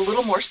taking this a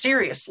little more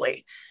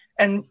seriously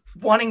and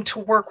wanting to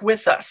work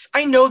with us.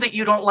 I know that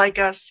you don't like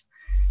us.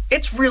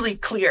 It's really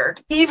clear,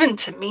 even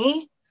to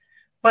me,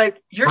 but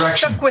you're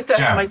stuck with us,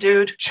 Jam, my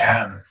dude.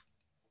 Jam.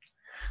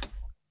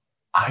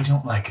 I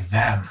don't like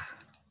them.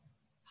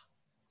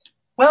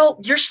 Well,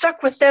 you're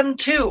stuck with them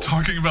too.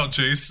 Talking about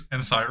Jace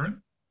and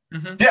Siren?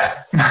 Mm-hmm.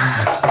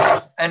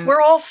 Yeah. And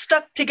We're all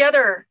stuck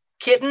together,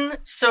 kitten.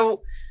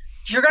 So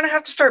you're going to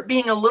have to start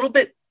being a little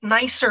bit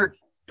nicer,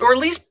 or at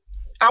least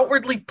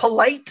outwardly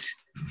polite.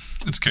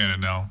 It's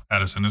canon now.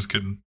 Addison is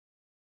kidding.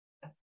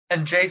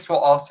 And Jace will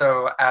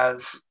also,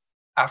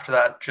 after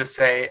that, just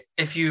say,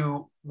 if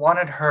you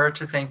wanted her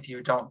to think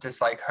you don't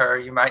dislike her,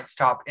 you might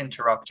stop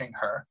interrupting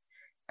her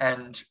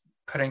and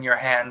putting your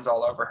hands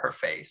all over her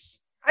face.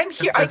 I'm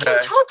here. I can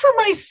talk for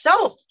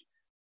myself.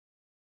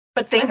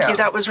 But thank I know. you.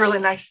 That was really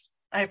nice.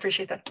 I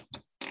appreciate that.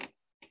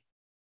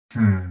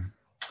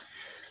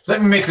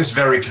 Let me make this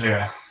very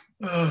clear.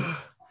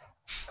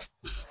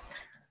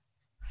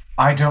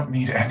 I don't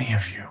need any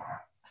of you.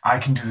 I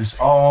can do this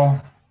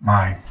all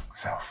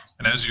myself.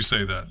 And as you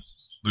say that,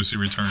 Lucy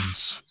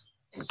returns.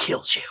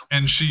 Kills you.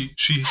 And she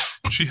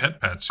head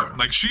pats you.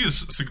 Like, she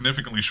is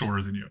significantly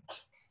shorter than you.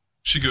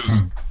 She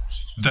goes,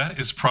 that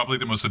is probably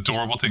the most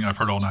adorable thing I've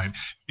heard all night.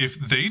 If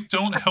they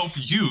don't help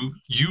you,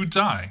 you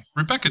die.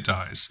 Rebecca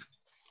dies.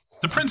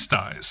 The prince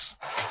dies.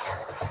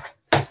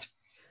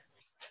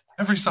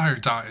 Every sire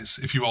dies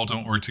if you all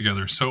don't work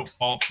together. So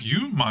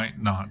you might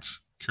not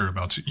care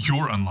about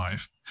your own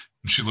life.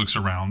 And she looks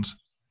around.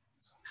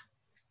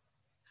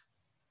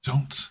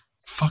 Don't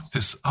fuck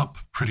this up,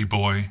 pretty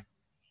boy.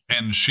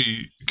 And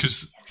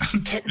because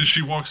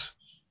she walks,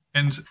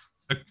 and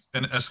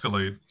an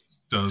Escalade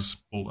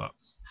does pull up.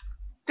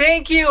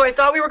 Thank you. I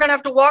thought we were going to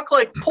have to walk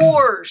like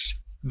poors.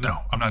 No,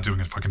 I'm not doing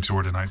a fucking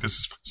tour tonight. This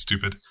is fucking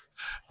stupid.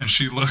 And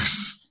she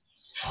looks.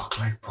 Walk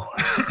like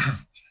boys.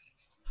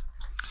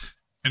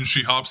 And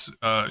she hops.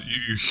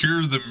 You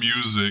hear the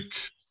music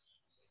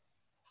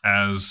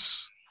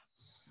as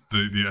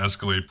the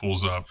Escalade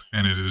pulls up,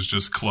 and it is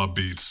just club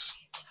beats,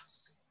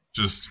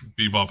 just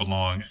bebop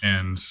along.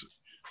 And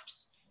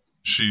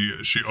she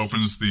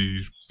opens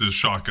the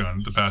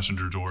shotgun, the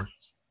passenger door,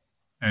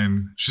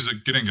 and she's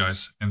like, "Get in,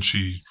 guys!" And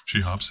she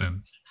hops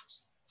in.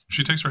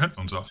 She takes her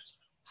headphones off.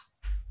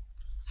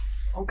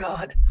 Oh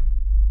God,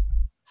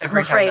 Every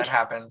I'm time afraid. that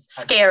happens,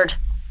 Scared.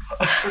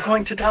 we're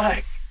going to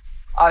die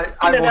I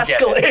in an will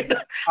Escalade.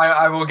 get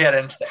I will get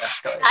into the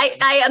Escalade.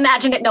 I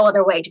imagined it no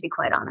other way, to be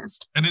quite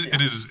honest. And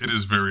it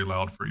is very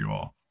loud for you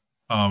all.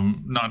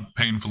 Not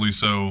painfully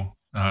so.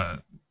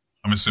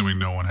 I'm assuming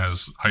no one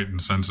has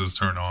heightened senses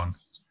turned on.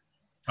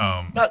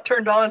 Not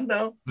turned on,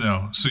 no.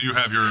 No. So you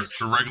have your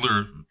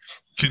regular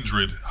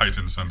kindred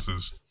heightened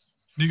senses.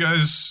 You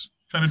guys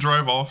kind of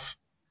drive off.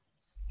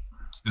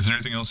 Is there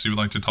anything else you would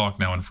like to talk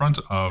now in front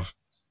of?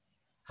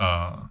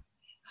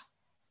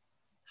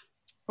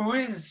 Who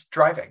is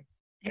driving?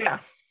 Yeah.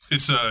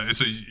 It's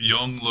a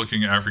young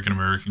looking African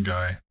American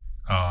guy.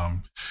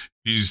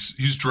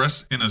 He's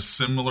dressed in a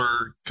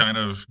similar kind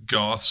of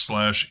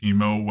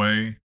goth/emo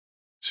way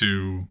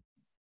to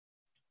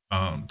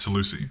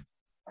Lucy.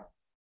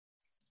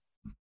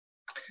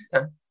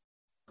 Okay.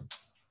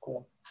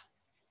 Cool.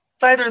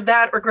 It's either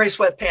that or gray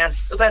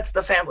sweatpants. That's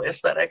the family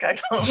aesthetic. I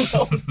don't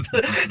know.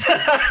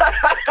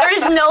 There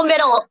is no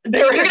middle.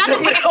 You're going to have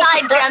to pick a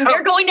side, Jem.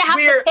 You're going to have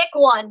to pick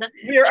one.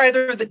 We are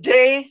either the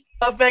day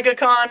of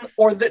MegaCon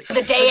or the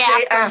day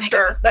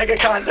after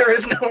MegaCon. There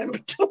is no in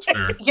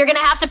between. You're going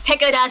to have to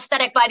pick an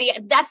aesthetic by the...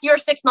 That's your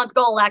 6-month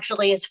goal,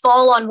 actually, is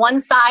fall on one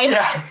side.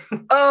 Yeah.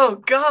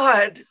 Oh,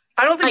 God.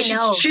 I don't think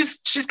she's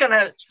just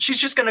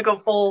gonna go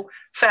full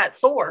fat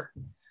Thor.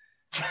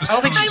 I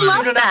don't think she's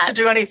going to have to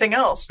do anything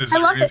else. Is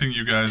there anything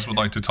you guys would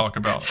like to talk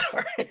about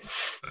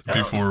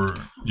before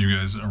you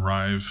guys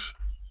arrive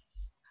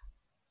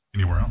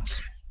anywhere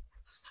else?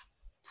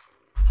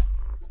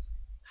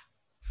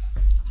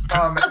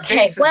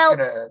 Okay, well...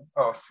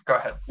 go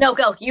ahead. No,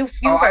 go. You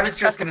I was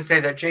just going to say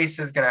that Jace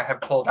is going to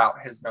have pulled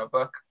out his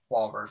notebook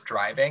while we're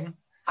driving.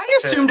 I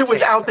assumed it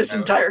was out this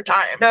entire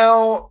time.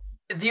 No,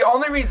 the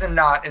only reason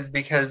not is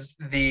because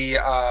the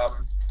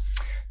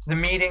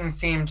meeting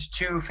seemed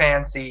too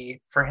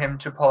fancy for him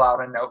to pull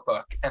out a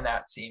notebook, and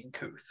that seemed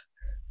couth.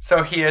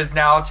 So he is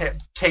now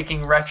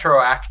taking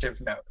retroactive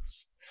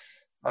notes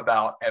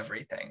about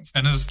everything.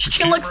 And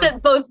she looks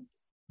at both...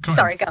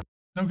 Sorry, go.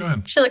 No, go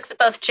ahead. She looks at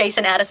both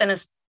Jason and Addison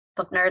as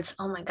book nerds.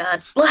 Oh my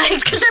God.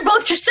 Like, because they're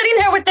both just sitting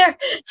there with their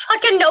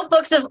fucking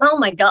notebooks of, oh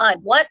my God,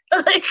 what?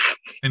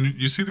 And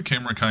you see the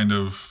camera kind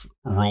of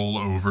roll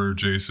over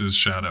Jace's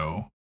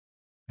shadow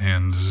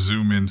and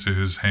zoom into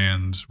his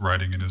hand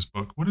writing in his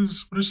book. What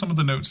are some of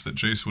the notes that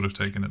Jace would have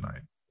taken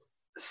tonight?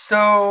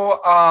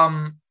 So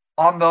on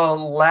the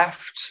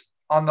left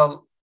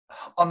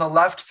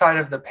side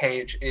of the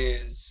page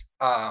is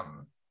a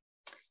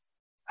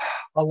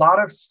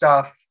lot of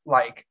stuff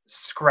like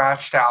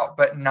scratched out,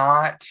 but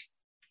not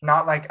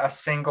like a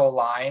single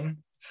line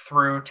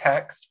through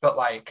text, but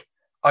like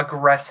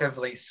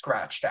aggressively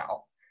scratched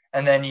out.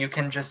 And then you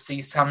can just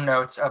see some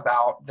notes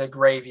about the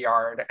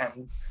graveyard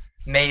and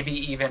maybe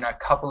even a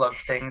couple of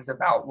things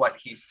about what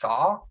he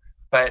saw,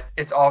 but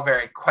it's all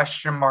very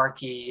question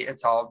marky.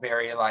 It's all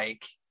very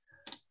like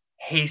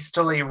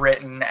hastily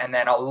written, and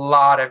then a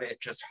lot of it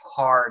just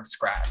hard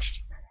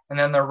scratched. And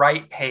then the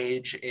right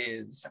page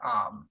is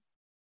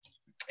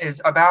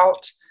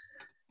about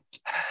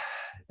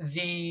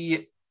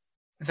the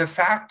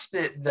fact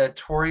that the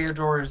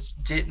Toreadors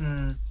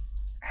didn't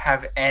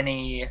have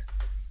any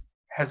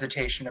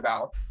hesitation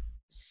about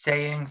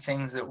saying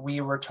things that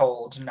we were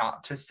told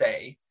not to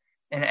say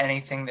in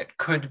anything that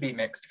could be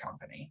mixed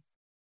company.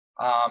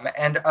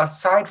 And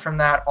aside from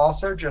that,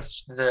 also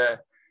just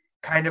the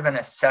kind of an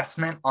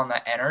assessment on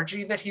the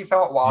energy that he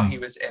felt while he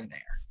was in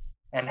there,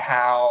 and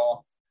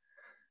how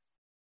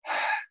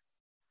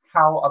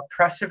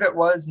oppressive it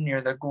was near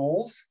the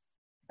ghouls,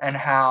 and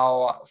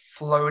how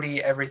floaty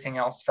everything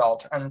else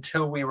felt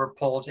until we were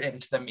pulled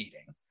into the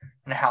meeting,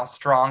 and how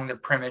strong the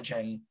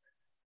Primogen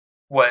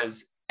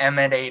was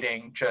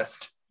emanating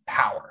just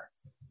power,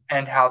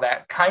 and how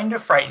that kind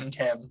of frightened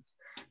him,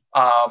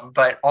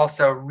 but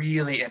also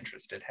really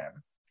interested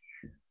him.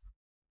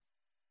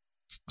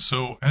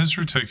 So as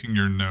you're taking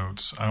your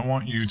notes, I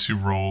want you to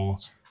roll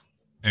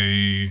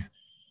a...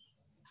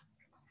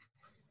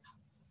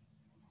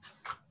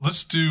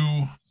 Let's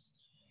do...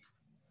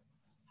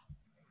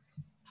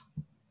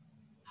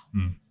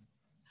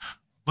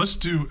 Let's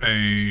do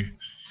a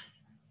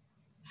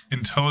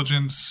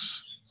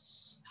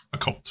intelligence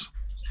occult.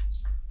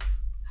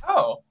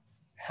 Oh,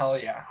 hell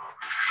yeah.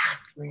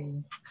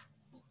 3,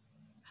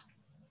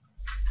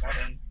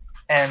 7.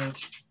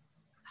 And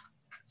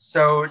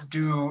so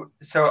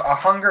a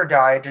hunger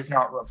die does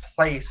not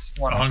replace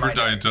one. A hunger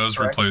die does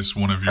replace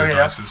one of your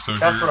dice. So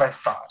that's what I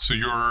thought. So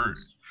your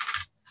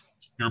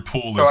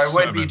pool is 7.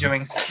 So I would be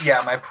doing,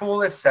 my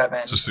pool is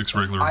 7. So 6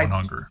 regular, 1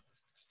 hunger.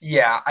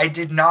 Yeah, I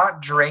did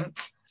not drink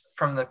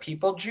from the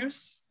people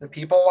juice, the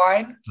people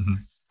wine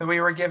that we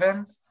were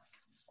given,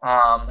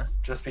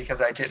 just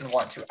because I didn't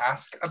want to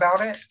ask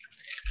about it.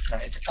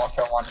 And I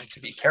also wanted to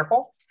be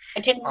careful. I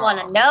didn't want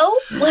to know.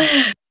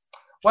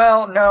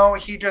 Well, no,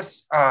 he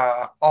just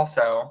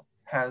also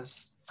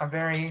has a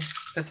very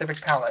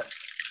specific palate.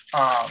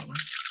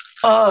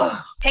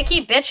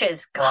 Picky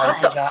bitches.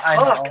 God, what the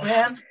fuck,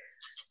 man?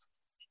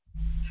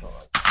 So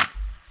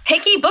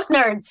picky book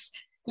nerds.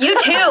 You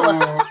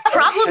too.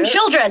 Problem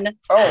children.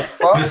 Oh,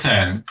 fuck.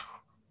 Listen,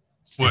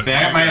 if they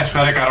ain't my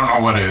aesthetic, I don't know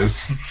what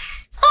is.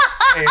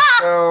 Okay,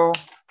 so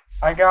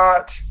I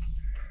got...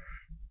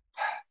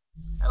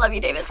 I love you,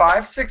 David.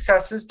 5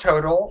 successes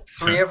total,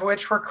 3 of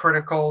which were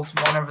criticals.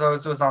 1 of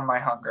those was on my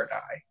hunger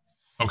die.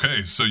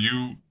 Okay, so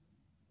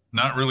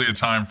not really a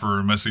time for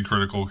a messy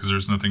critical, because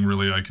there's nothing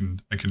really I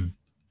can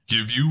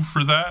give you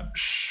for that.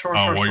 Sure.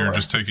 While you're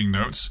just taking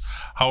notes.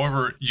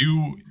 However,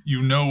 you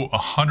know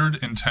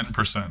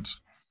 110%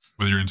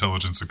 with your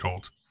intelligence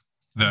occult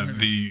that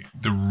the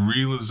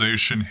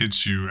realization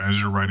hits you as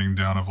you're writing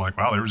down of like,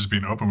 wow, they were just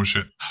being open with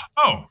shit.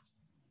 Oh,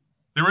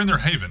 they were in their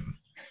haven.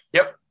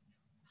 Yep.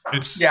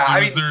 It's Yeah,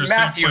 I mean, there a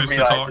Matthew safe place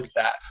to talk? realizes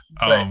that.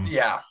 But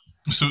yeah.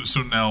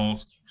 So now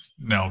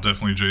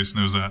definitely Jace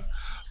knows that.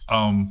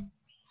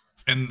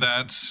 And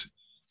that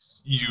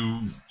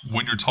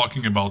when you're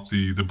talking about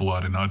the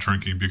blood and not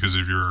drinking because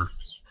of your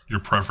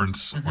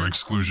preference or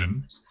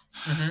exclusion,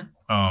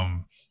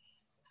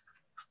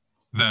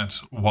 that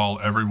while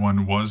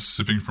everyone was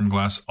sipping from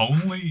glass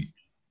only,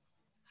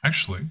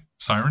 actually,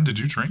 Siren, did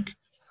you drink?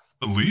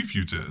 I believe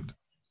you did.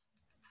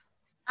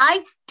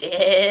 I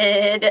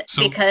did,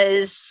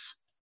 because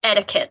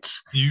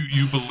etiquette.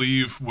 You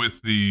believe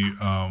with the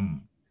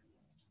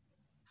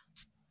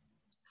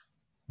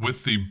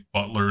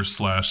butler /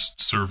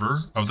 server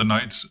of the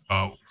night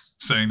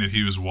saying that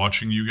he was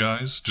watching you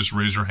guys, just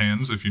raise your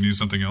hands if you need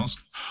something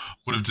else,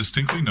 would have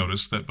distinctly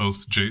noticed that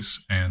both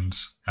Jace and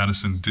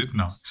Addison did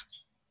not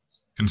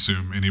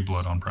consume any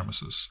blood on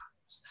premises.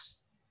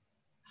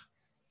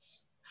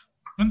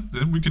 And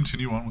then we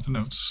continue on with the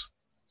notes.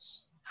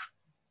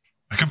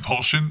 A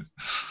compulsion?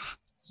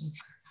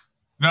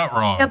 Not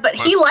wrong. Yeah, but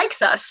he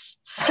likes us,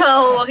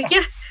 so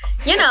yeah,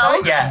 you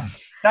know.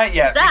 Not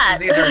yet. Because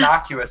these are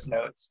innocuous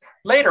notes.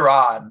 Later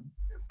on,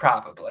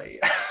 probably.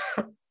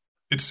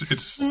 It's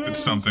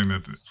something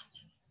that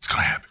it's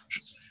gonna happen.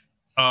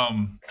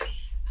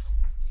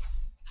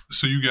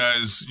 So you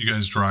guys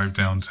drive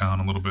downtown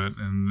a little bit,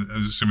 and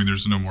assuming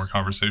there's no more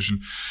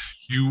conversation,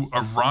 you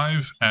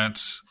arrive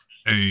at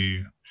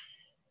a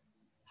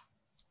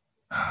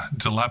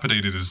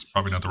dilapidated is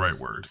probably not the right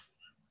word.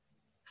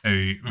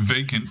 A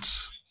vacant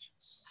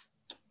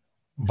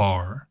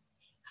bar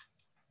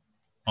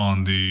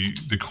on the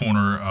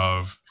corner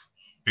of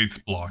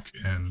 8th block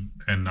and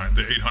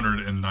the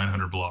 800 and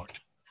 900 block.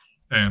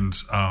 And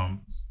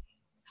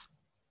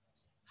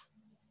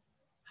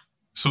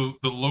so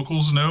the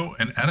locals know,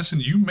 and Addison,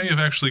 you may have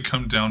actually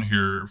come down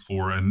here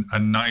for a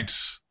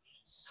night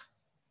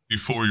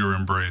before your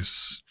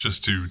embrace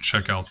just to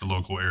check out the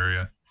local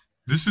area.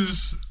 This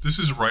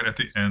is right at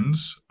the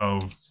ends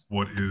of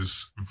what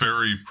is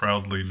very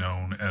proudly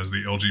known as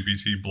the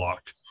LGBT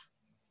block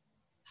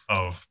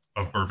of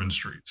Bourbon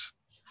Street.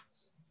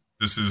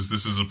 This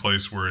is a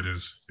place where it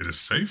is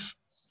safe,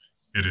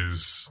 it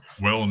is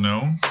well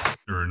known,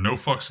 there are no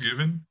fucks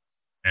given,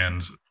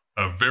 and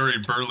a very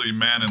burly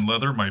man in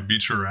leather might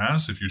beat your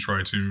ass if you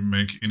try to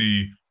make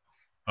any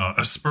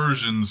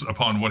aspersions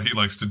upon what he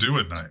likes to do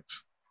at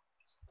night.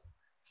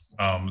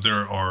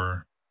 There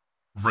are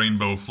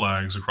rainbow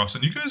flags across,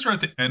 and you guys are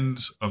at the end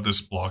of this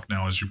block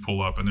now as you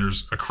pull up, and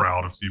there's a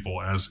crowd of people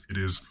as it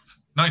is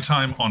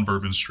nighttime on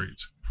Bourbon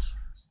Street.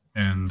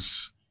 And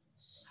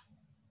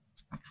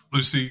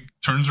Lucy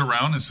turns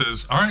around and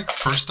says, "All right,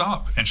 first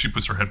stop." And she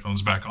puts her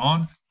headphones back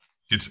on,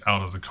 gets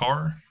out of the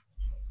car,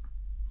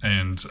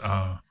 and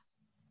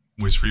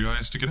waits for you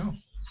guys to get out.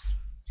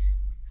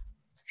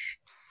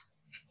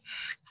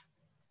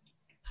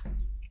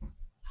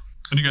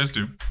 And you guys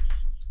do.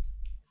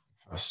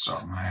 First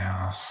stop my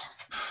ass.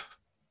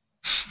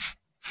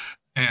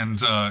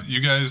 And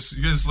you guys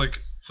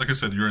like I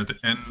said, you're at the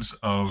ends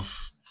of,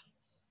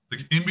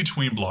 like, in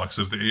between blocks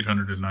of the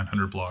 800 and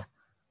 900 block.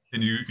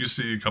 And you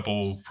see a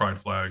couple pride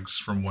flags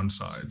from one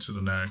side to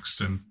the next,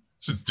 and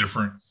it's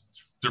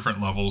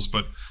different levels,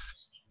 but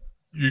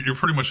you're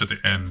pretty much at the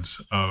end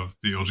of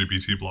the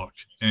LGBT block.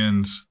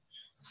 And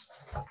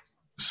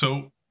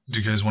so do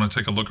you guys want to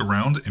take a look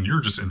around? And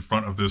you're just in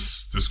front of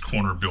this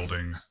corner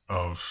building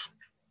of,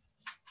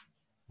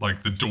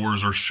 like, the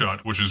doors are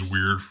shut, which is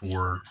weird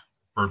for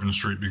Bourbon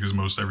Street because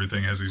most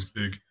everything has these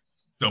big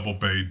double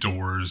bay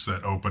doors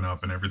that open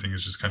up and everything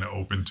is just kind of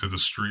open to the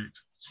street.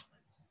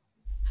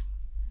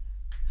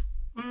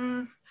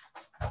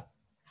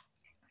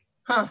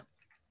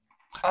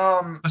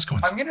 Let's go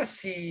inside. I'm gonna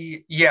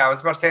see. Yeah, I was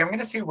about to say I'm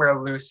gonna see where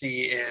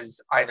Lucy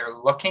is either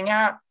looking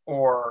at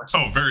or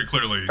very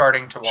clearly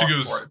starting to walk she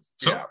goes, towards.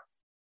 So, do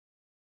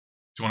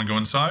you want to go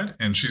inside?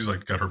 And she's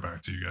like got her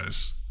back to you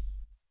guys.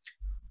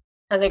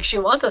 I think she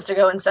wants us to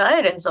go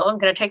inside, and so I'm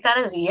going to take that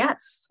as a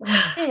yes.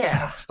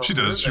 Yeah, she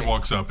does. She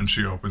walks up and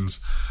she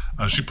opens.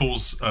 She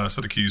pulls a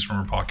set of keys from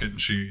her pocket,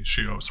 and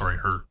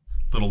her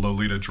little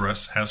Lolita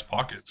dress has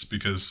pockets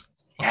because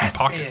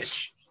pockets.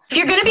 Bitch. If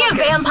you're going to be a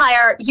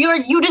vampire,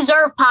 you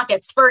deserve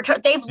pockets.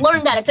 They've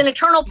learned that. It's an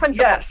eternal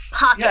principle. Yes.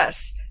 Pockets.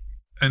 Yes.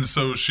 And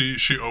so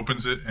she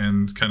opens it,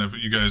 and kind of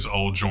you guys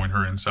all join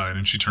her inside,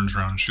 and she turns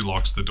around and she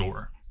locks the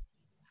door.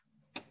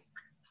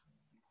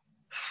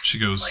 She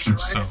goes, That's why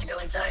she wanted us to go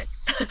inside.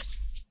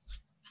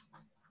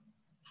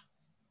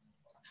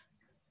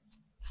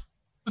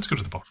 Let's go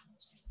to the bar.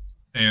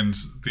 And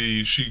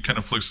she kind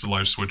of flicks the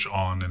light switch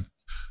on, and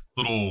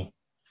little,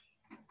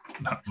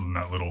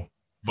 not little,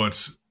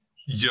 but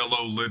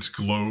yellow lit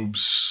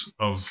globes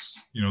of,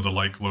 the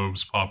light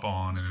globes pop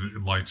on, and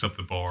it lights up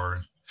the bar.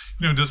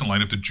 And, it doesn't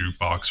light up the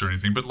jukebox or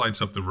anything, but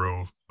lights up the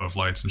row of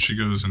lights. And she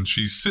goes and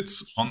she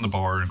sits on the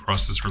bar and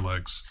crosses her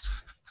legs.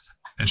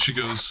 And she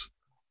goes,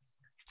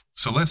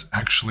 "So let's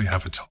actually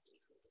have a talk.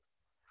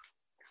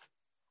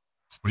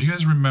 What do you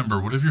guys remember?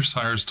 What have your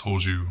sires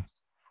told you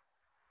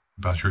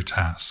about your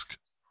task?"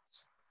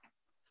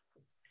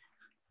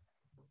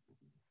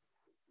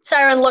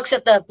 Siren looks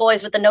at the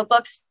boys with the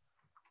notebooks.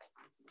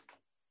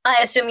 I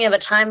assume you have a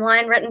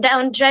timeline written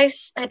down,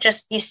 Jace.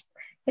 You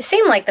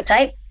seem like the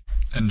type.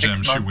 And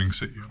Jem, she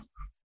winks at you.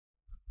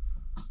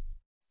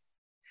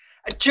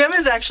 Jem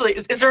is actually.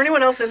 Is there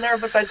anyone else in there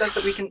besides us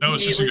that we can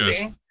immediately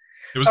see?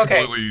 It was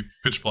completely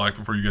pitch black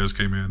before you guys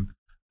came in.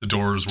 The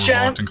doors were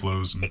locked and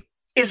closed. And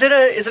is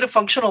it a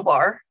functional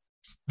bar?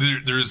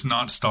 There is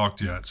not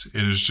stocked yet.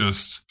 It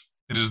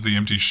is the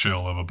empty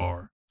shell of a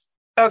bar.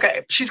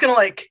 Okay, she's gonna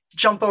like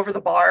jump over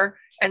the bar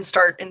and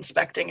start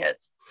inspecting it.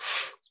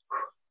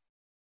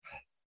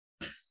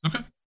 Okay.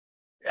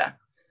 Yeah.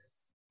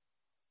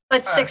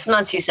 But 6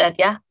 months, you said,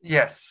 yeah?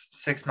 Yes,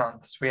 6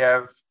 months. We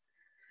have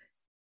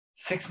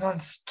 6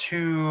 months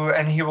to,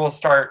 and he will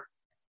start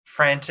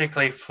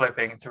frantically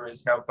flipping through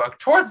his notebook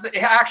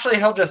actually,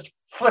 he'll just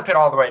flip it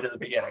all the way to the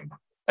beginning.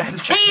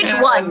 Page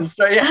 1.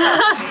 So,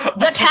 yeah.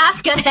 The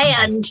task at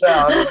hand.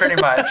 Yeah,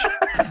 pretty much.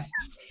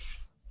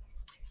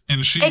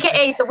 And she,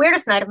 AKA the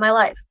weirdest night of my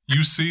life.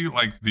 You see,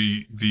 like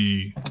the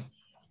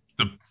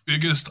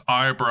biggest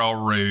eyebrow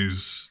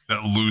raise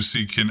that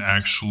Lucy can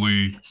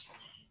actually,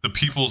 the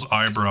people's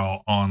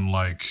eyebrow on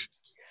like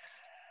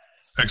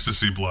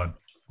ecstasy blood,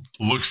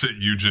 looks at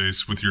you,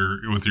 Jace, with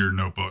your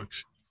notebook.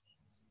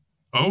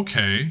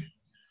 Okay.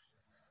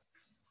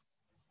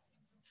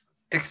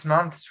 6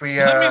 months.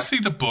 Let me see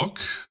the book.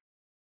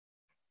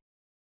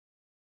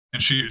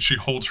 And she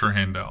holds her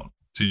hand out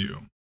to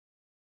you.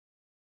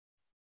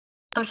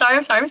 I'm sorry.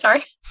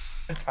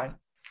 It's fine.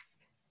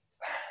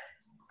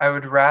 I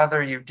would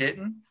rather you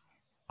didn't.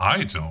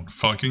 I don't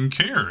fucking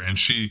care. And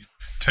she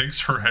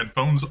takes her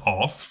headphones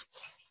off.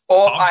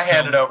 Oh, I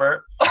hand it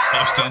over.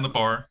 Pops down the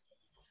bar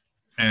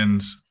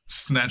and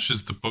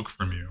snatches the book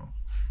from you.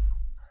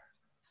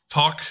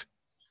 Talk.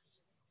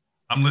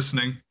 I'm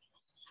listening.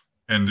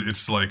 And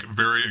it's like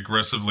very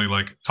aggressively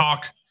like,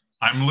 talk.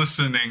 I'm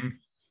listening.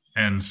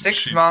 And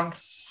 6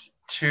 months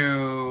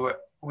to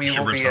we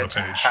will be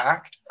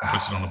attacked. And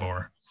puts it on the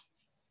bar.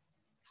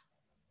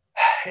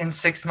 In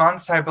 6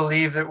 months, I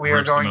believe that we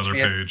are going to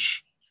be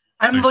page.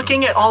 I'm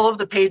looking at all of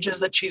the pages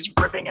that she's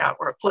ripping out,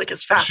 like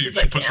as fast as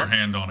I can. She puts her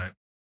hand on it.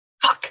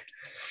 Fuck.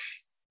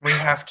 We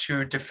have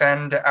to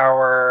defend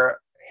our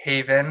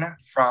haven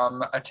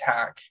from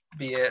attack,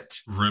 be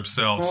it rips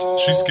out. Ghoul,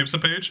 she skips a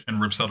page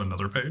and rips out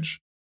another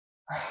page.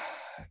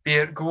 Be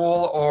it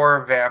ghoul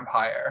or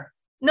vampire.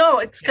 No,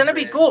 it's going to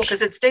be ghoul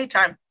because it's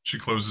daytime. She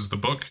closes the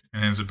book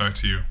and hands it back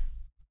to you.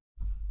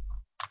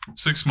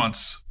 6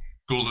 months.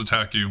 Ghouls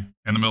attack you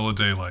in the middle of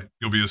daylight.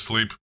 You'll be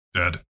asleep,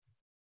 dead.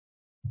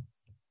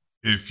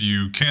 If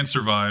you can't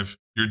survive,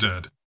 you're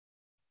dead.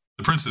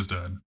 The prince is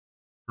dead.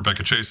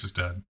 Rebecca Chase is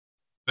dead.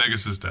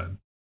 Vegas is dead.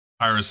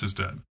 Iris is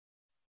dead.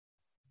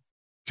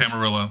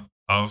 Camarilla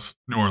of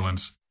New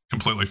Orleans,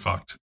 completely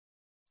fucked.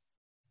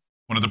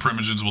 One of the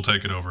Primogens will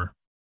take it over.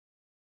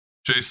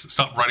 Jace,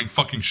 stop writing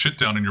fucking shit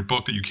down in your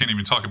book that you can't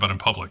even talk about in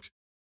public.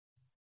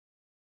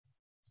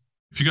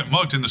 If you got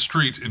mugged in the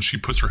street, and she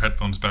puts her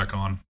headphones back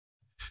on.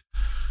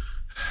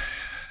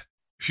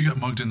 If you got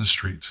mugged in the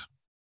street,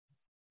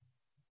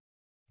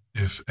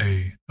 if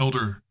a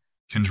elder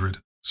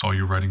kindred saw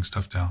you writing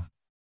stuff down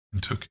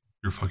and took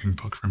your fucking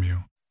book from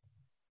you,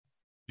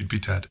 you'd be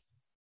dead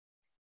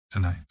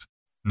tonight.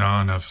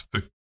 None of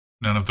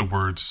the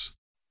words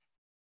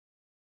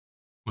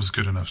was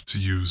good enough to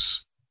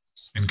use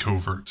in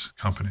covert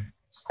company.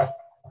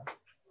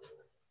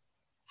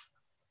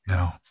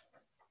 Now,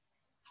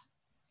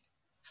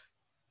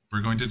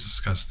 we're going to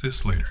discuss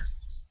this later.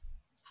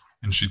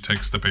 And she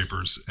takes the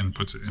papers and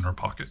puts it in her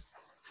pocket.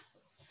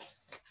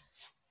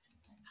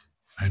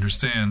 I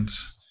understand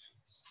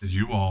that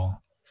you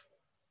all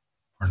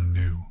are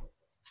new.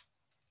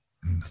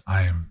 And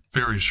I am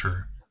very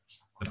sure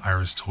that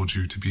Iris told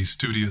you to be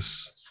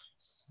studious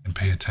and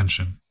pay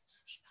attention.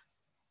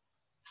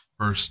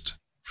 First,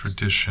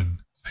 tradition.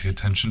 Pay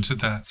attention to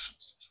that,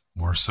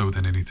 more so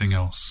than anything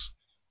else.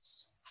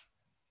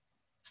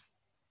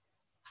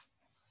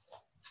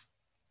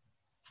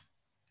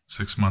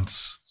 Six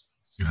months.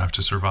 You have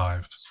to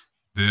survive.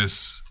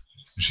 This,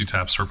 and she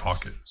taps her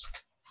pocket,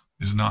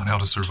 is not how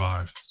to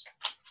survive.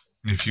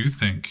 And if you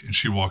think, and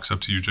she walks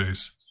up to you,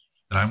 Jace,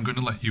 that I'm going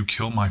to let you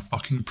kill my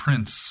fucking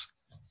prince,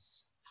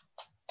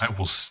 I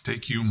will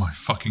stake you my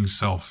fucking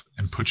self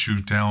and put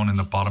you down in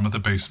the bottom of the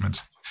basement,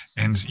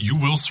 and you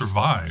will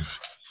survive,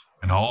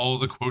 and all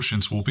the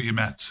quotients will be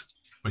met,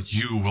 but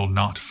you will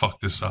not fuck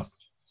this up.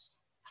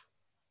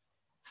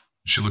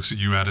 She looks at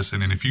you,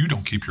 Addison, and if you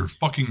don't keep your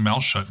fucking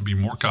mouth shut and be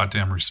more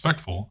goddamn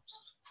respectful,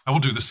 I will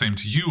do the same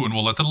to you, and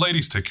we'll let the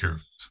ladies take care of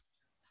it.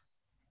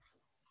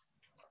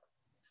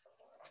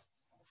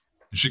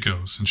 And she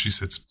goes, and she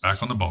sits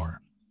back on the bar,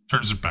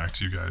 turns it back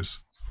to you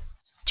guys.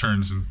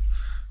 Turns and...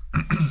 Do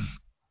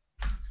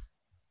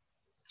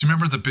you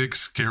remember the big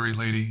scary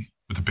lady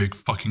with the big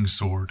fucking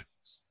sword?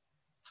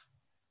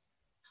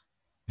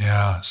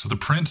 Yeah, so the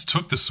prince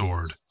took the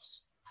sword.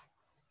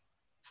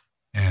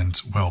 And,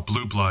 well,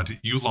 Blue Blood,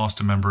 you lost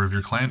a member of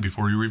your clan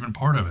before you were even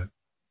part of it.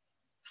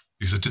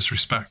 Because of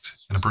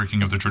disrespect and a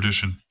breaking of the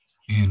tradition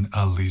in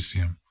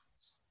Elysium.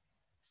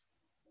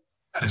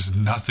 That is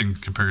nothing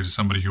compared to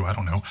somebody who, I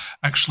don't know,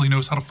 actually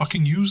knows how to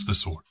fucking use the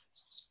sword.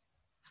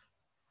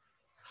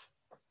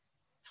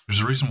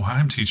 There's a reason why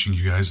I'm teaching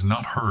you guys and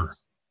not her.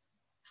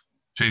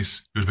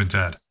 Jace, you would have been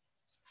dead.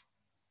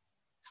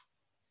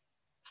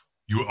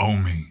 You owe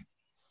me.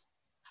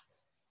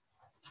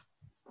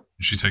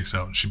 And she takes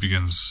out and she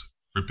begins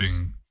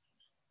ripping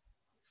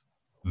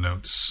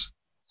notes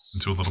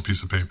into a little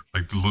piece of paper,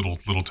 like the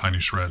little tiny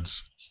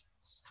shreds.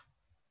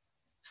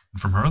 And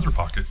from her other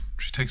pocket,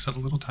 she takes out a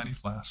little tiny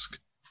flask.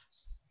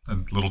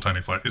 And little tiny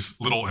flask. It's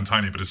little and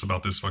tiny, but it's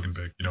about this fucking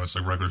big. You know, it's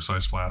like a regular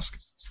sized flask.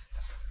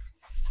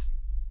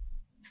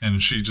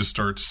 And she just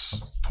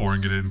starts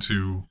pouring it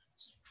into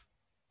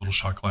a little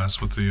shot glass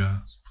with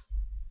the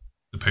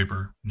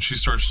paper. And she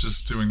starts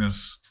just doing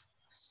this.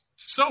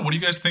 So, what do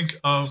you guys think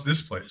of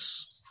this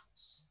place?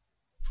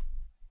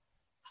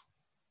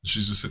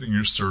 She's just sitting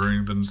here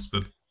stirring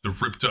the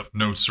ripped up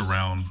notes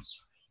around.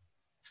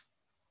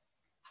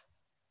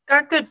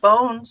 Got good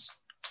bones.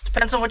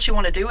 Depends on what you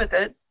want to do with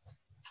it.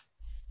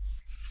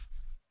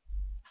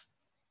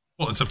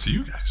 Well, it's up to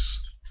you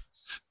guys.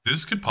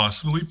 This could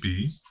possibly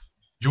be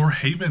your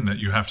haven that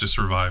you have to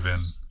survive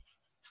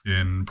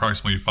in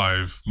approximately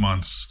 5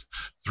 months,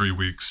 3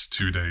 weeks,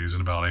 2 days,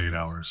 and about 8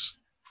 hours.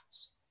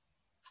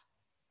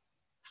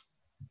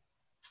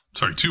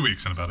 Sorry, 2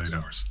 weeks and about 8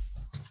 hours.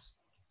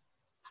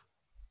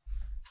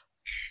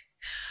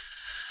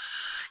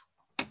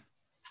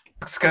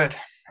 Looks good.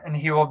 And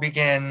he will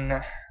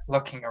begin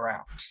looking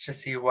around to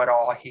see what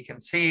all he can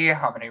see,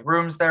 how many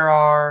rooms there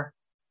are,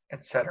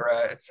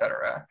 etc.,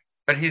 etc.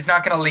 But he's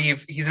not going to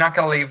leave. He's not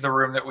going to leave the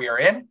room that we are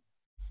in.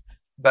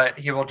 But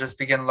he will just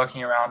begin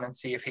looking around and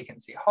see if he can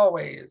see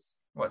hallways.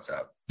 What's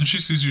up? And she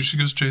sees you. She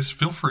goes, Jace,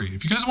 feel free.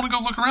 If you guys want to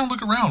go look around,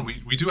 look around.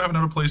 We do have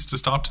another place to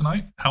stop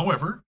tonight.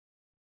 However,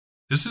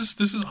 this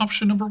is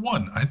option number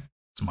one.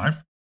 It's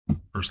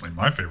personally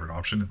my favorite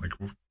option. Like,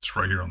 it's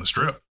right here on the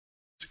strip.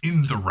 It's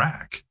in the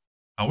rack.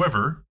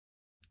 However,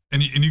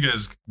 and you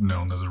guys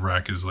know that the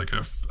rack is like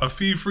a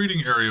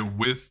fee-freeding area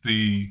with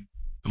the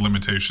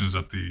limitations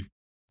that the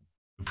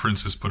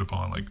princess put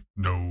upon, like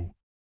no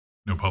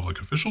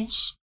public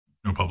officials,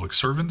 no public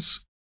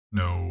servants,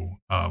 no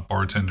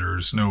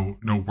bartenders, no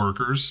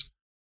workers.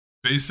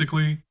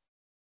 Basically,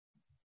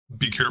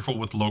 be careful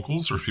with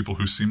locals or people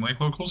who seem like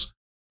locals.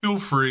 Feel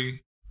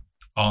free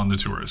on the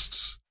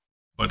tourists,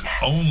 but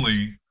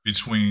only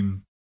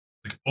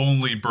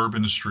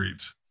Bourbon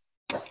Street.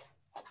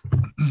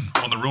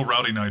 On the real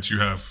rowdy nights, you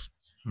have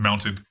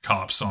mounted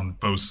cops on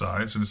both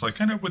sides, and it's like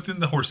kind of within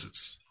the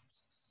horses.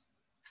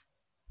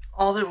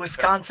 All the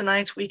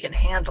Wisconsinites we can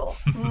handle.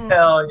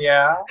 Hell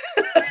yeah.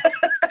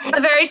 A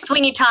very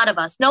Sweeney Todd of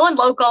us. No one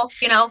local,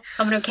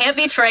 someone who can't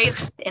be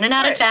traced, in and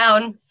out of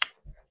town.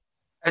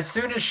 As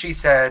soon as she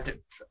said,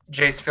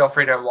 Jace, feel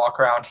free to walk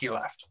around, he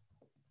left.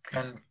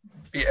 And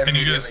you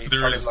guys,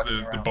 there is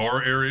the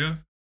bar area.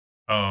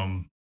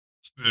 When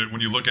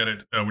you look at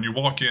it, when you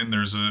walk in,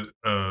 there's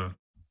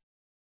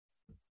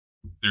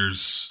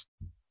there's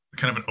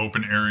kind of an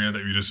open area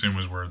that you'd assume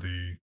is where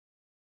the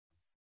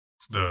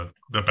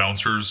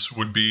bouncers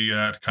would be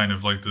at, kind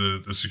of like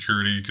the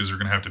security, because they're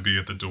going to have to be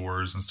at the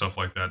doors and stuff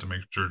like that to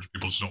make sure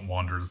people just don't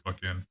wander the fuck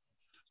in.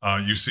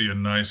 You see a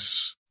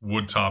nice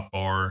wood top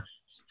bar.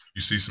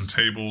 You see some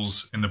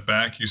tables in the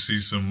back. You see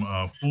some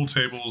pool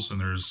tables,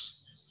 and there's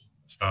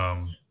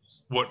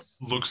what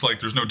looks like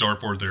there's no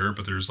dartboard there,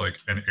 but there's like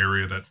an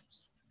area that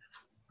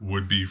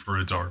would be for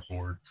a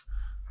dartboard.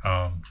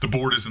 The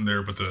board isn't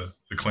there, but the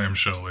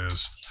clamshell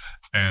is.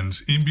 And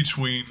in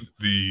between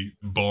the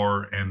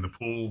bar and the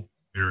pool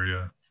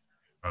area,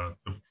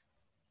 the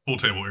pool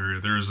table area,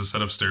 there is a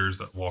set of stairs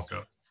that walk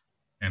up.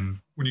 And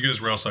when you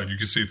guys were outside, you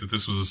could see that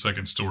this was a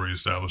second-story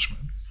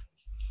establishment.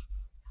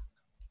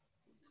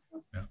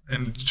 Yeah.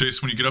 And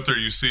Jace, when you get up there,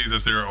 you see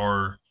that there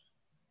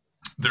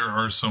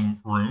are some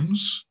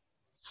rooms,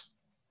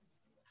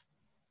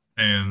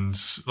 and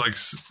like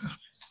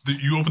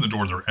you open the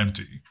door, they're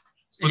empty.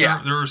 But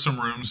yeah. there are some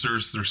rooms.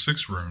 There's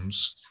 6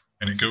 rooms,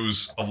 and it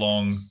goes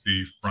along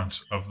the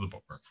front of the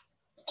bar.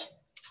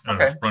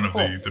 Okay, front of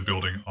cool. the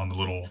building on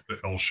the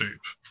L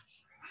shape.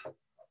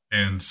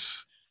 And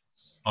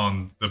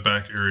on the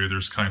back area,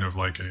 there's kind of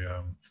like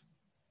a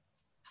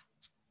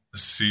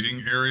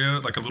seating area,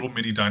 like a little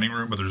mini dining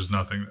room, but there's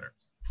nothing there.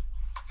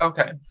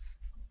 Okay.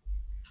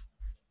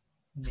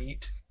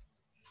 Neat.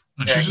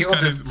 And she just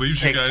kind of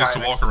leaves you guys to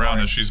walk around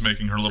as she's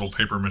making her little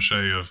paper mache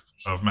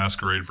of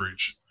Masquerade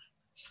Breach.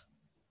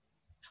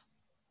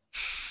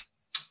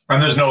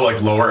 And there's no like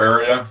lower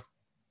area?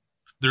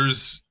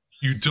 If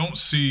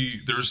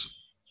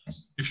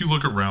you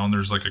look around,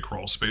 there's like a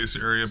crawl space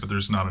area, but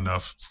there's not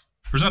enough.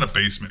 There's not a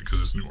basement because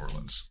it's New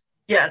Orleans.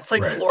 Yeah, it's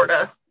like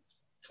Florida.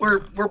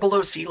 We're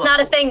below sea level.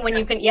 Not a thing when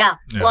you can,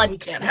 blood, you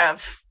can't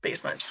have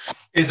basements.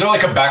 Is there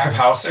like a back of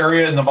house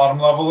area in the bottom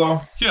level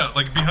though? Yeah,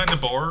 like behind the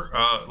bar,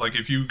 like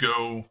if you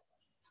go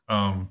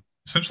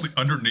essentially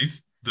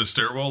underneath the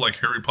stairwell, like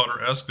Harry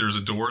Potter-esque, there's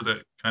a door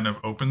that kind of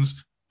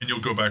opens, and you'll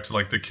go back to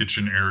like the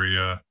kitchen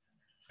area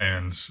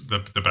and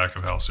the back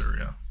of house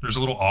area. There's a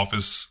little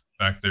office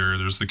back there.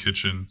 There's the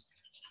kitchen.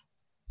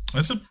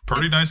 That's a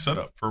pretty nice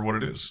setup for what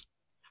it is.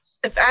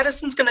 If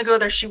Addison's going to go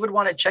there, she would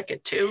want to check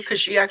it too, because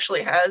she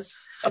actually has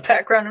a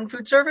background in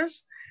food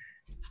service.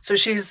 So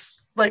she's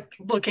like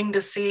looking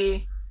to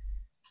see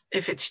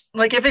if it's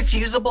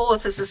usable,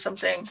 if this is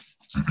something,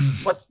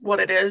 what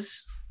it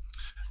is.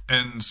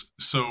 And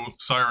so,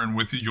 Siren,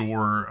 with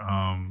your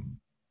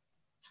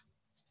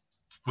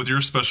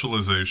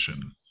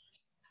specialization,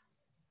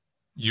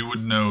 you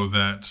would know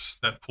that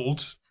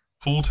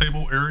pool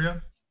table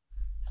area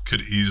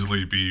could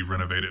easily be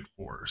renovated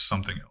for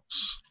something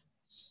else.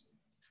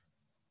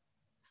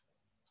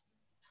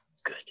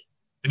 Good.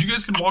 And you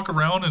guys can walk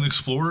around and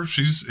explore.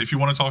 If you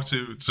want to talk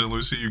to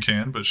Lucy, you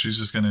can, but she's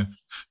just gonna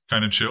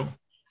kind of chill.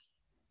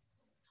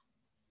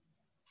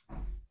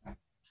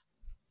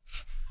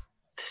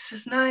 This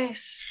is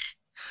nice.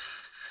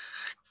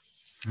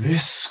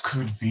 This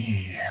could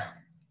be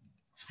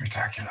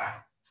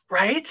spectacular.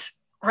 Right?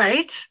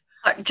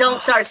 Don't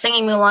start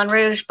singing Moulin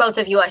Rouge, both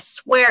of you, I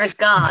swear to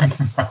God.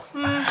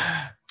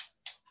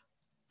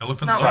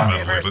 Elephant Song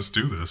medley, let's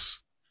do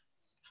this.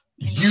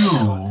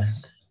 You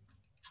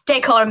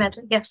Decor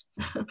medley, yes.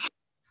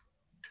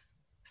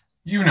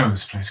 You know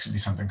this place could be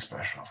something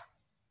special.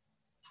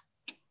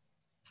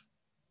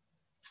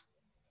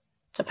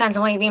 Depends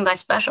on what you mean by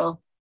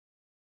special.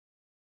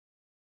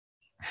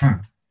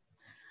 A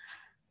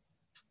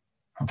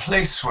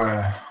place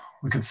where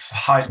we could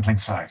hide in plain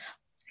sight.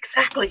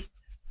 Exactly.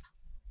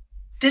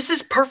 This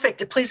is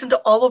perfect. It plays into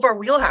all of our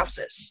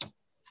wheelhouses.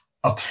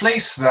 A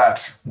place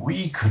that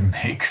we could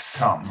make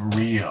some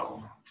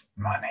real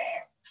money.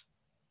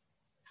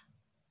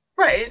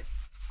 Right.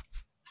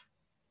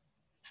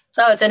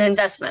 So it's an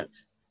investment.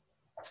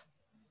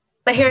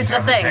 But here's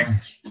the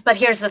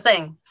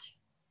thing.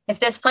 If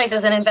this place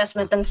is an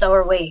investment, then so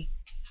are we.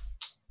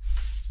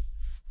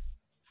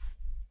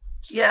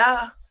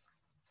 Yeah.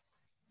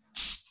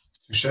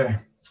 Touché.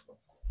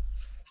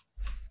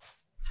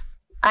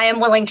 I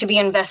am willing to be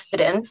invested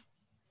in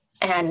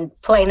and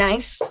play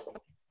nice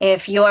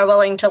if you are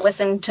willing to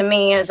listen to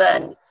me as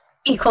an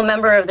equal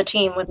member of the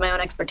team with my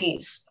own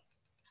expertise.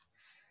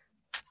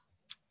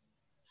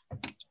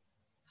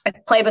 I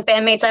played with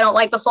bandmates I don't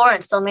like before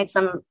and still made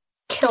some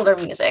killer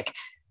music.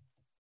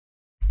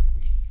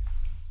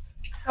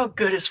 How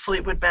good is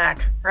Fleetwood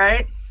Mac,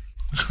 right?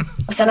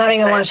 So I don't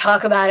even want to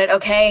talk about it,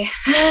 okay?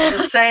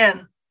 Just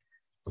saying.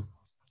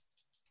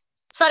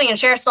 Sonny and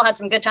Cher still had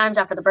some good times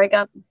after the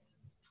breakup.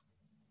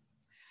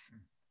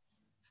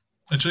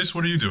 And Jace,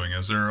 what are you doing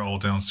as they're all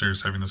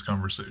downstairs having this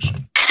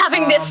conversation?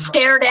 Having this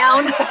stare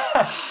down.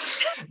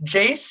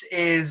 Jace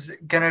is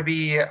going to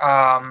be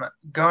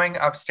going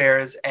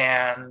upstairs,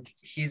 and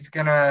he's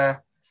going to,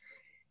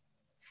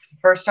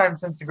 first time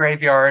since the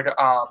graveyard,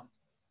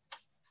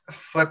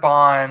 flip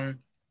on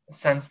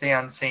Sense the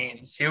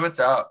Unseen. See what's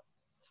up.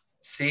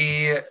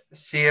 See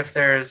if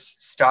there's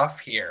stuff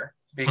here.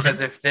 Because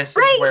if this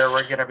is where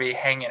we're going to be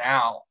hanging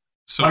out.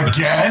 So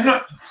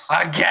Again?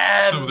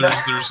 So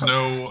there's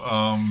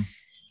no...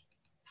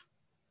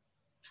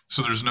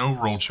 So there's no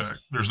roll check.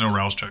 There's no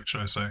rouse check, should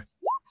I say?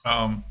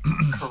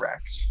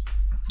 Correct.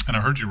 And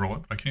I heard you roll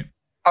it, but I can't.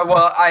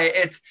 Well,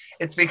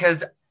 it's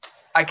because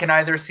I can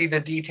either see the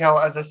detail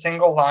as a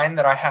single line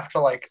that I have to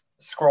like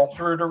scroll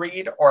through to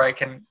read, or I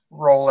can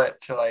roll it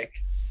to like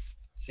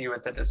see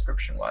what the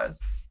description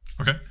was.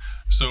 Okay.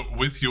 So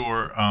with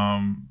your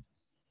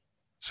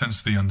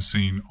Sense the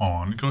Unseen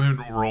on, go ahead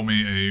and roll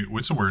me a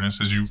Wits Awareness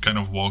as you kind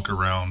of walk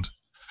around.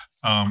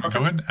 Okay.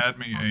 Go ahead and add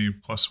me a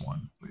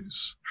 +1,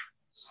 please.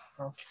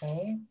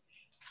 Okay.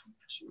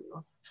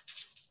 2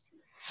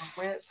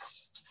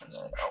 wits, and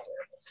then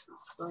awareness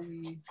is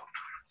 3.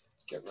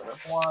 Get rid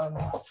of 1.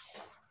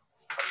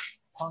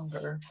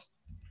 Hunger.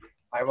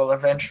 I will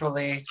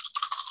eventually.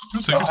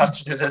 I'll have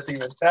to do this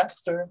even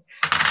faster.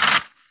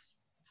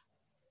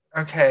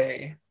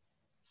 Okay.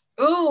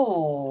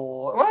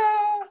 Ooh.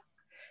 Well.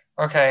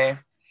 Okay.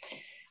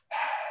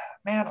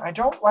 Man, I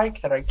don't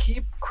like that I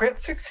keep crit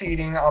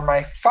succeeding on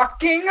my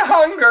fucking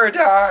hunger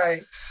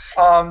die.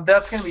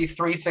 That's going to be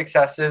 3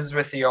 successes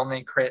with the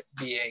only crit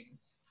being...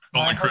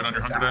 Only crit on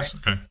your hunger dice?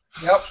 Okay.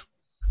 Yep.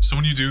 So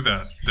when you do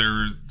that,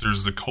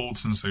 there's a cold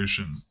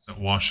sensation that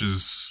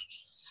washes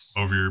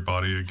over your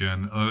body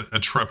again, a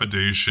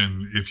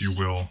trepidation, if you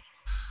will,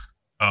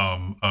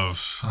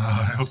 of,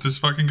 I hope this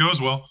fucking goes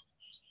well.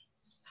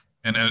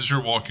 And as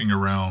you're walking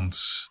around,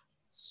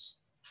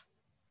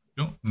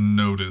 you don't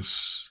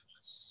notice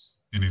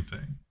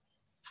anything.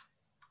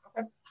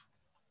 Okay.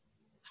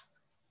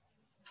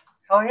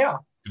 Hell yeah.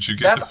 But you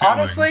get the feeling,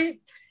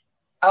 honestly,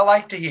 I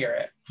like to hear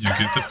it. You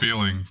get the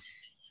feeling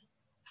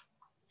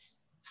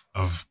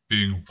of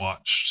being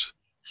watched.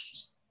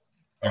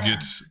 You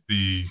get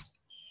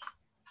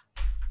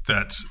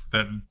that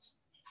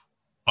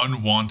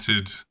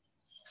unwanted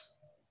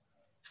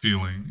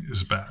feeling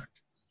is back.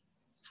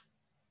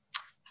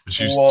 But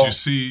you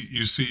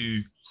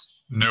see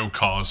no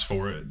cause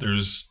for it.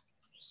 There's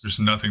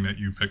nothing that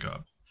you pick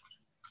up.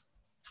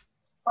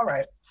 All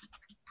right.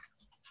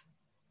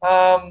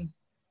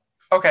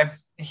 Okay.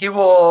 He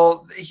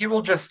will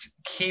just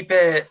keep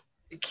it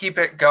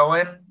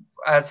going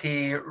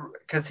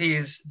because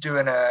he's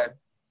doing a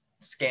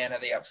scan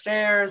of the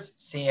upstairs,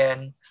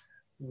 seeing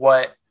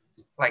what,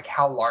 like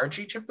how large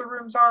each of the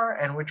rooms are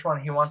and which one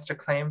he wants to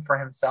claim for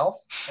himself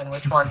and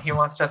which one he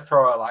wants to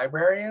throw a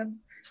library in.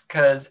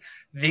 Because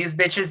these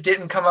bitches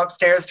didn't come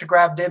upstairs to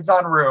grab dibs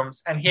on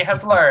rooms, and he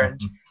has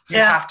learned you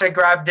have to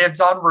grab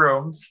dibs on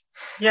rooms.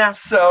 Yeah.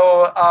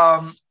 So,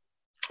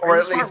 or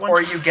at least,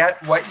 or you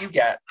get what you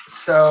get.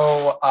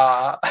 So,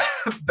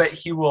 but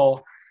he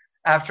will,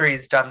 after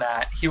he's done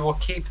that, he will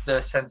keep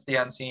the Sense the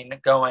Unseen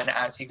going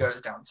as he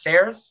goes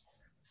downstairs,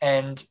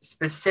 and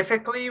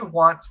specifically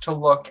wants to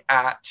look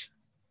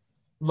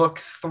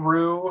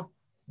through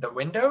the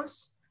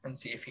windows and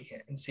see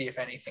if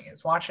anything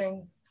is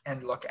watching,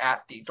 and look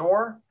at the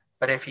door.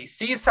 But if he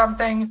sees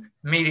something,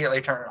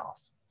 immediately turn it off.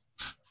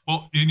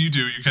 Well, and you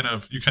kind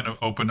of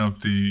open up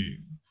the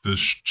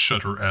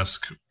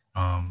Shutter-esque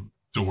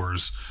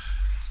doors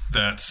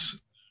that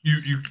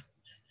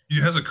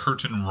it has a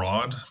curtain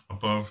rod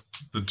above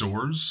the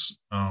doors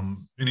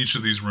in each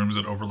of these rooms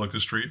that overlook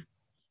the street.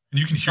 And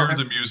you can hear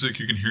the music,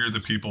 you can hear the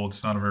people.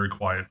 It's not a very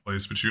quiet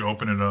place, but you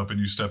open it up and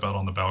you step out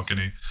on the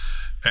balcony,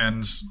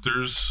 and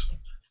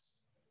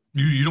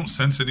you don't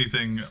sense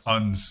anything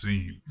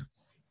unseen.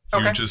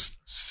 You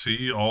just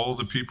see all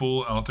the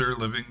people out there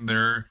living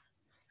their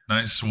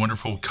nice,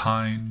 wonderful,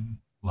 kind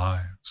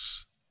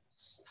lives.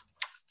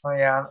 Oh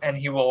yeah, and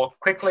he will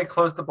quickly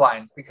close the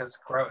blinds because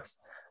gross.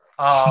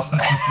 And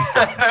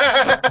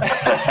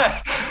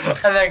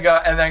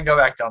then go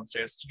back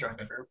downstairs to join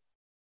the group.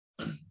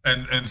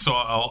 And so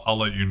I'll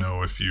let you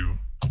know if you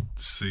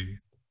see.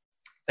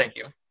 Thank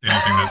you.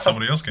 Anything that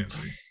somebody else can't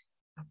see.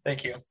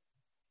 Thank you.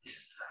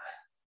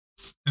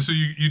 And so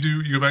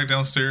you go back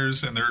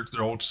downstairs, and they're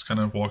all just kind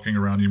of walking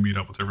around. You meet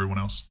up with everyone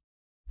else.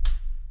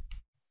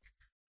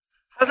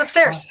 How's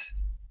upstairs?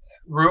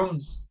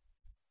 Rooms,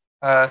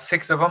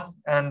 6 of them,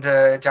 and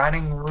a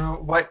dining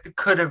room. What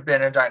could have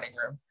been a dining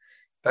room,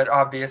 but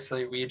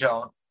obviously we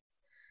don't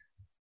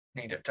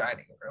need a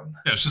dining room.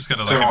 Yeah, it's just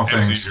kind of like an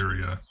empty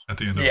area at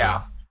the end of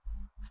the.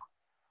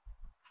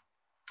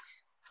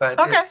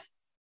 But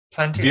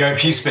plenty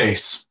VIP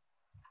space.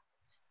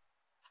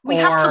 We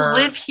have to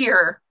live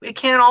here. It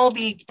can't all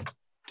be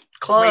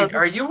club. Wait,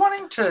 are you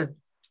wanting to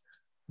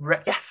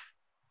yes.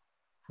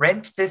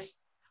 Rent this?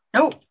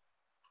 No.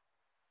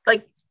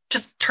 Like,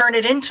 just turn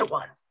it into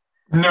one.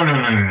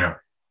 No.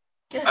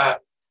 Yeah.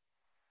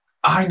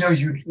 I know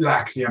you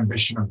lack the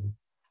ambition of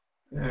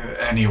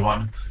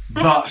anyone,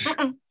 but...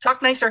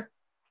 Talk nicer.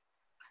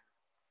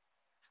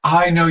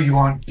 I know you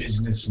aren't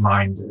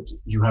business-minded.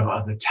 You have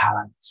other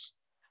talents.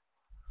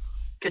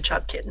 Good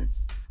job, kitten.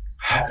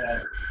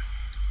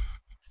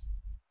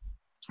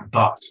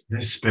 But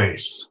this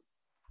space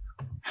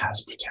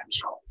has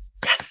potential.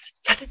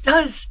 Yes, it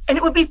does. And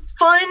it would be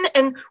fun,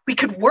 and we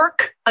could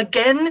work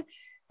again,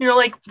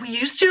 like we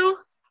used to.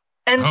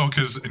 And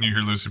and you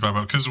hear Lucy talk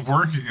about, because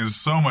working is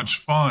so much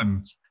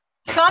fun.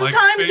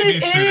 Sometimes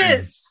it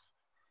is.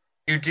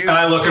 You do. And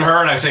I look at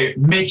her and I say,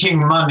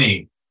 making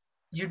money.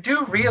 You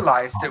do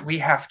realize that we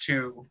have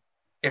to,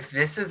 if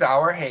this is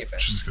our haven,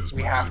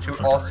 we have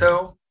to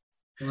also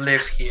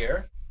live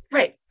here.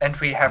 Right. And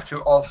we have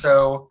to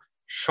also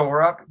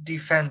shore up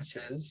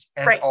defenses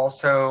and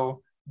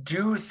also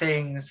do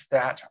things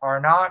that are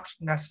not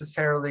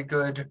necessarily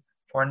good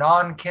for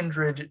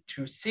non-kindred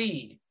to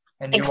see.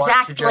 And you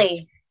want to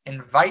just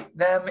invite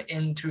them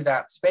into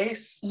that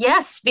space.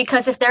 Yes,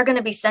 because if they're going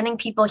to be sending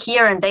people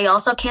here and they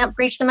also can't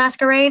breach the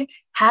masquerade,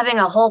 having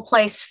a whole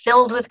place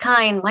filled with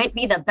kind might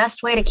be the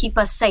best way to keep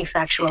us safe,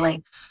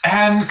 actually.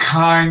 And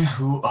kind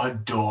who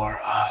adore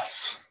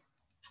us.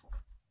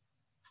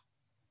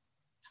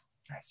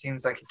 That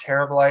seems like a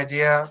terrible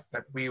idea,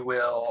 but we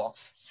will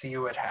see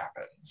what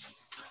happens.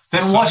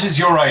 Then what is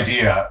your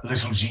idea,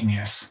 little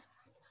genius?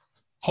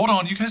 Hold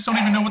on, you guys don't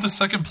even know what the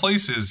second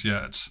place is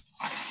yet.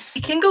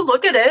 You can go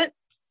look at it.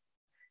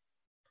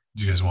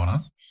 Do you guys want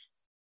to?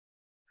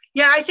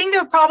 Yeah, I think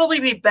that would probably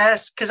be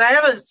best, because I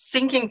have a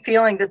sinking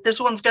feeling that this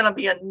one's going to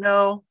be a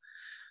no.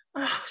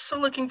 So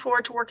looking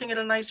forward to working at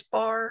a nice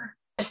bar.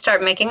 Just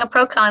start making a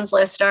pro-cons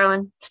list,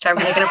 darling. Start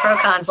making a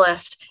pro-cons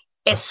list.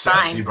 It's a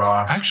sexy fine.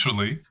 Bar.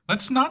 Actually,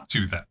 let's not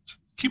do that.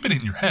 Keep it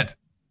in your head.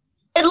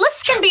 A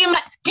list can be in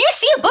my... Do you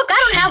see a book?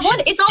 I don't have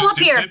one. It's all up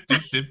here.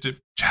 Dip.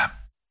 Jam.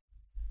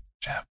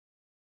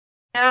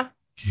 Yeah.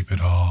 Keep it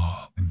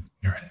all in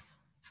your head.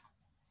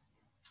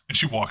 And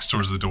she walks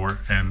towards the door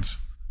and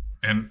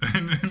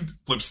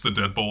flips the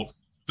deadbolt,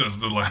 does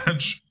the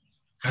latch,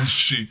 and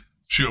she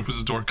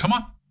opens the door. Come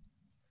on.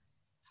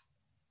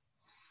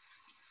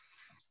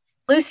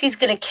 Lucy's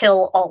going to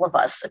kill all of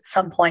us at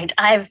some point.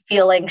 I have a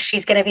feeling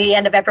she's going to be the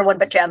end of everyone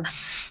but Jem.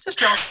 Just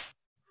don't.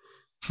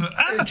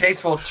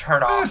 Jace will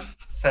turn off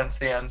Sense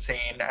the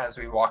Unseen as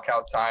we walk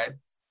outside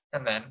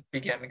and then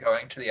begin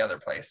going to the other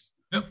place.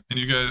 Yep. And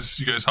you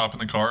guys hop in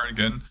the car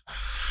again.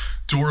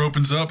 Door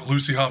opens up.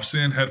 Lucy hops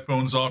in,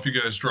 headphones off. You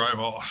guys drive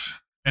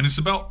off. And it's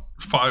about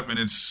 5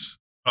 minutes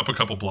up a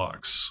couple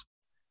blocks.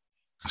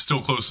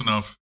 Still close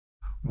enough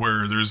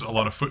where there's a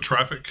lot of foot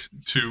traffic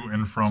to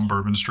and from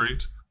Bourbon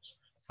Street.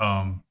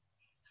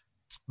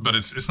 but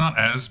it's not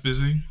as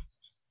busy.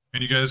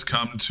 And you guys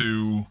come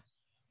to,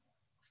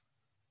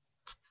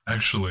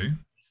 actually,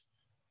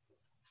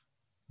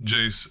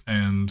 Jace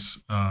and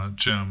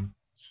Jem,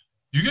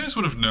 you guys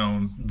would have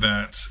known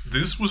that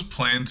this was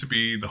planned to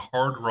be the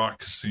Hard Rock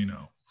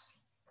Casino,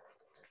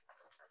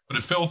 but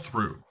it fell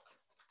through.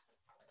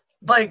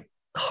 Like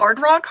Hard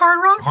Rock? Hard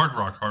Rock.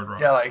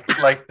 Yeah,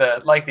 like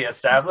the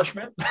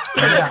establishment.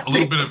 Yeah. A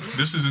little bit of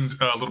this is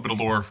a little bit of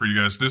lore for you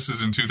guys. This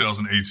is in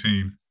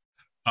 2018.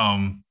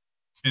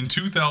 In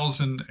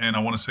 2000 and I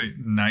want to say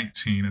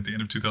 19, at the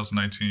end of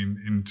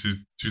 2019 into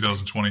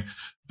 2020,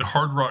 the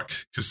Hard Rock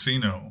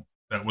Casino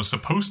that was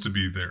supposed to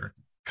be there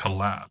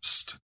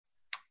collapsed.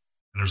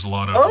 And there's a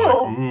lot of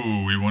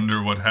we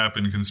wonder what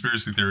happened,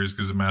 conspiracy theories,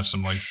 because it matched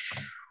some like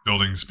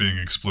buildings being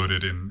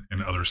exploded in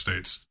other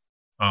states.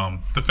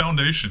 The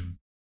foundation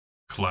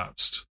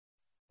collapsed,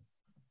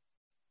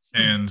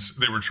 and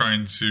they were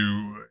trying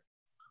to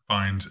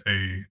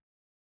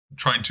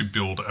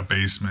build a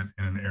basement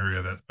in an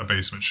area that a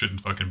basement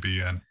shouldn't fucking be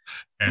in,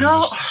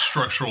 and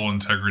structural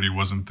integrity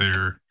wasn't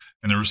there,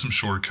 and there were some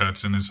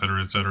shortcuts and et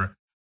cetera,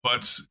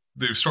 but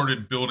they've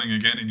started building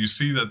again, and you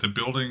see that the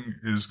building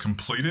is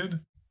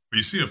completed, but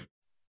you see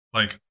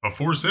a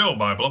for sale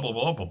by blah blah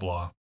blah blah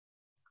blah.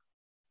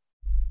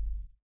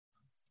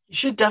 You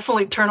should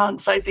definitely turn on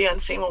Sight the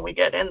Unseen when we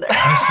get in there.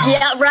 Addison,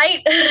 yeah,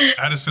 right?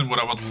 Addison, what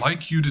I would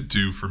like you to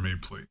do for me,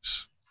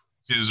 please,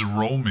 is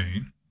roll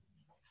me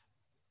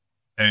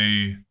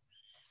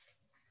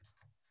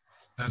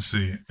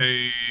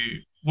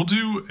we'll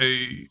do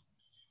a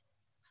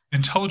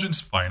intelligence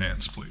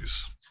finance,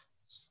 please.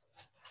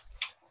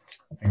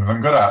 Things I'm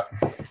good at.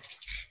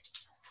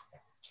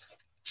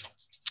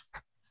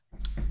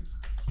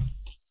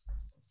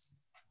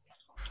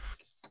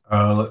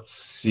 Let's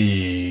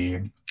see.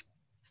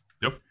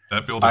 Yep,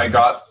 that building. I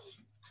got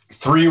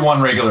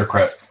 3-1 regular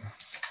crit.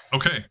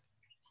 Okay.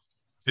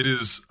 It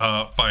is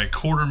by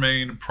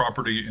Quartermain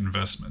Property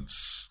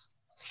Investments.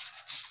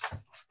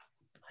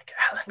 Like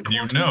Alan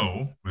You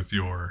know, with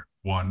your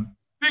 1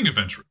 being a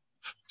venture,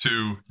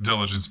 2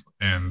 intelligence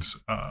and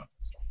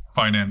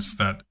finance,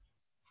 that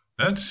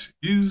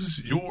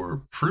is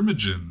your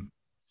Primogen.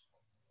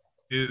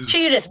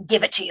 She just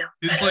give it to you.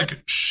 Is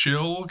like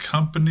shell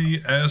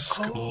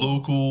company-esque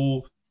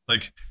local,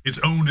 like it's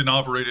owned and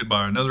operated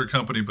by another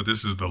company, but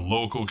this is the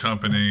local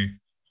company.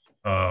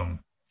 And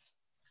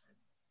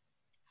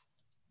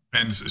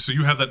so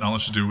you have that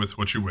knowledge to do with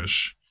what you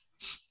wish.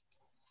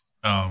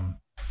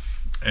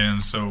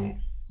 And so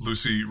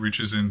Lucy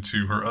reaches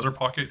into her other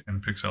pocket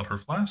and picks out her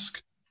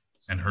flask,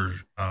 and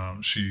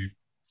she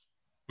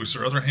puts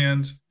her other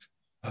hand.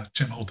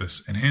 Jim, hold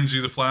this, and hands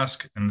you the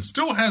flask, and it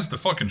still has the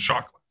fucking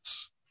shot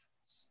glass.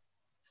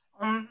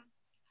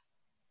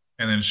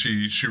 And then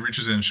she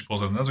reaches in, she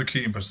pulls out another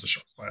key and puts the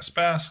shot glass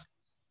back,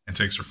 and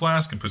takes her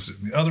flask and puts it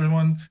in the other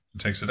one,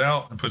 and takes it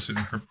out and puts it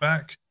in her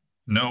back.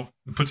 No,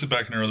 puts it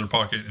back in her other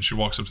pocket, and she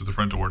walks up to the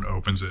front door and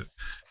opens it.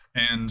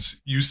 And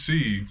you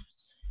see,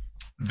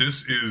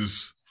 this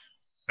is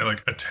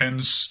like a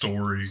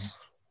 10-story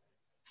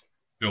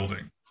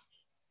building.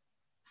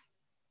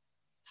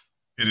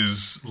 It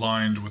is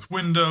lined with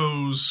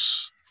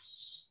windows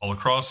all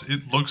across.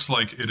 It looks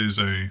like it is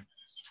a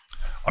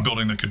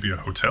building that could be a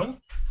hotel.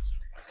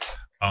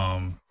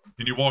 And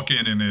you walk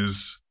in and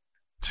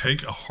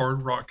take a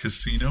Hard Rock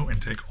Casino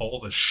and take all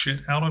the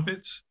shit out of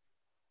it.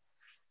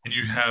 And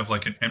you have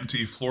like an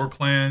empty floor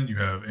plan. You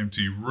have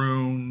empty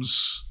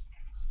rooms.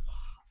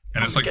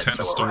 And it's like 10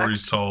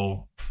 stories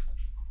tall.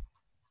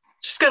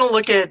 Just going to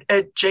look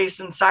at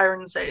Jason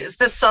Siren and say, is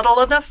this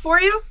subtle enough for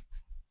you?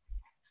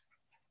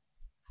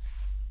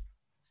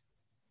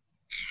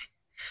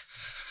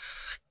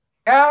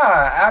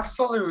 Yeah,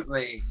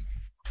 absolutely.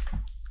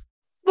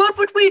 What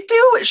would we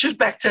do? She's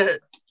back to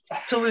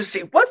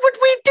Lucy. What would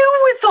we do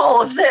with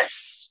all of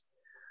this?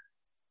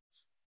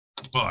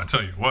 Well, I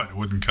tell you what, it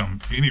wouldn't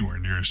come anywhere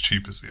near as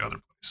cheap as the other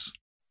place.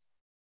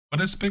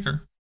 But it's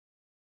bigger.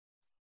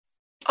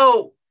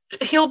 Oh,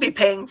 he'll be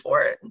paying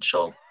for it, and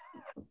she'll...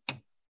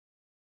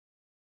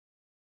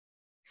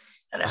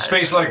 A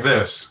space like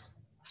this,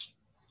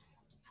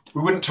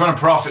 we wouldn't turn a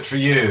profit for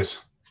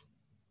years.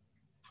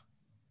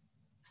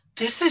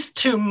 This is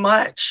too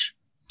much.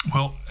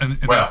 Well, and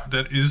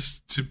that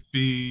is to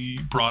be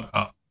brought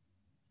up.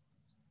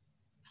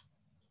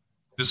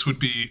 This would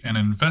be an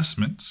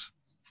investment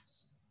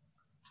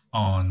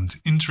on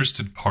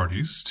interested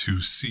parties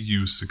to see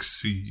you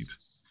succeed.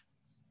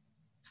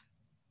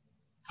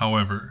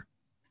 However,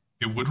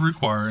 it would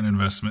require an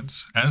investment,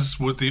 as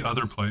would the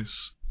other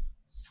place.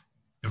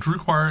 It would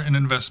require an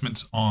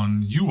investment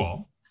on you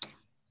all.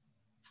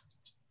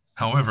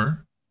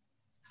 However,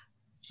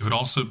 it would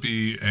also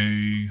be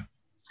I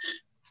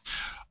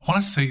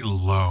want to say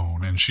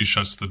loan, and she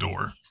shuts the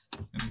door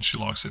and she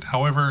locks it.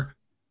 However,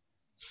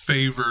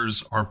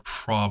 favors are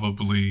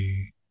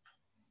probably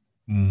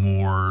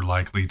more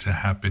likely to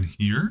happen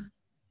here,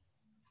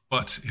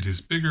 but it is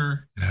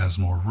bigger, it has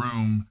more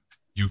room.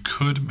 You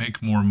could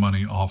make more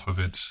money off of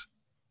it,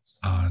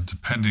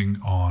 depending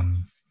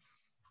on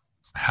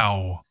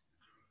how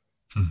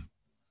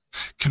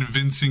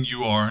convincing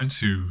you are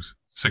to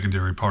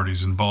secondary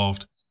parties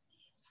involved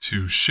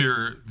to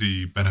share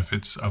the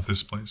benefits of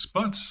this place.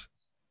 But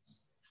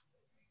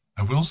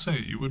I will say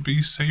you would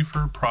be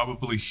safer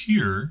probably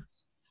here.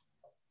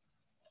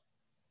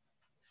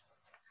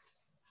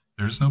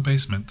 There's no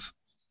basement.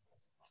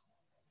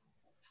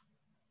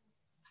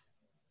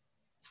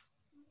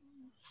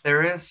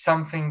 There is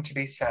something to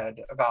be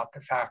said about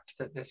the fact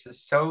that this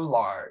is so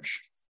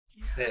large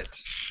that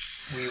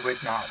we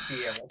would not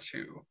be able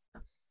to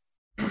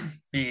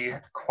be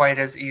quite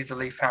as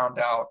easily found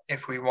out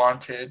if we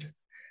wanted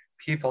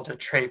people to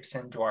traipse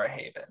into our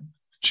haven.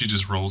 She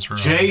just rolls her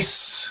eyes.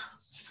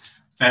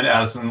 Jace, and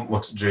Addison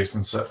looks at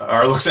Jason,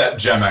 or looks at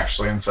Jem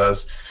actually, and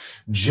says,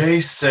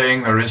 "Jace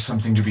saying there is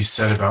something to be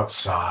said about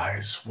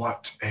size.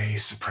 What a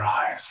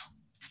surprise!"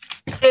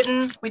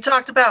 Hidden. We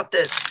talked about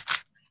this.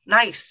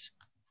 Nice.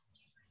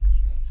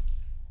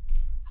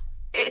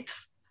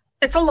 It's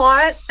a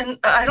lot, and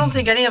I don't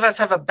think any of us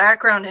have a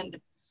background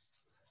in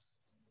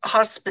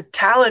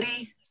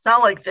hospitality, not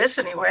like this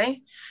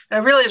anyway. And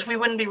I realized we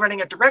wouldn't be running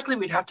it directly.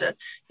 We'd have to,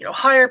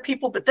 hire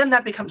people, but then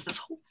that becomes this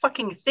whole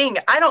fucking thing.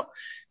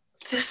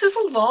 This is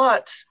a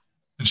lot.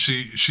 And so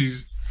you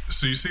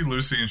see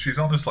Lucy, and she's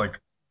on this like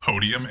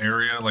podium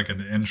area, like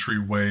an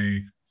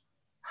entryway,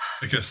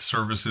 I guess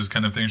services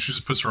kind of thing. She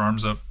just puts her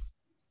arms up.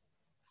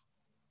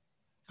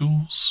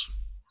 Ghouls.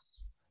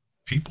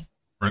 People.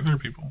 Regular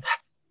people.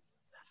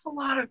 That's a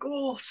lot of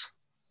ghouls.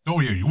 Oh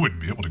yeah, you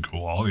wouldn't be able to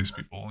ghoul all these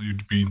people.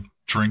 You'd be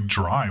drink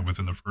dry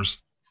within the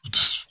first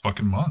just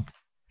fucking month.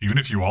 Even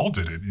if you all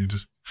did it,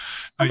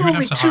 I'm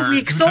only 2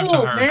 weeks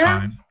old,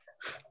 man.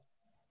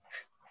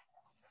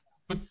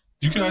 But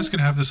you guys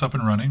could have this up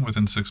and running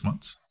within 6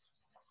 months.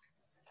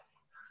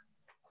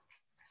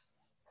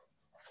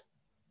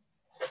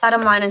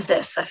 Bottom line is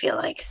this, I feel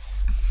like.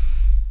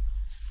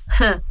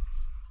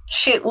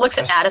 She looks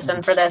at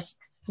Addison for this.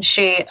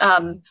 She,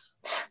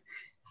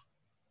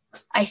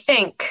 I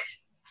think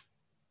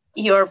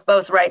you're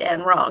both right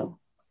and wrong,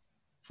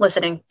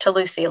 listening to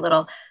Lucy a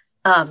little,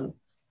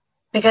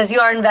 because you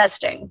are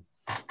investing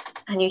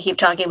and you keep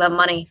talking about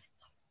money,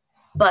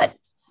 but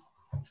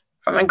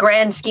from a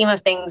grand scheme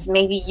of things,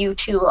 maybe you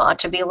too ought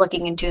to be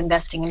looking into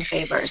investing in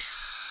favors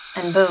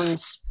and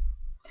boons.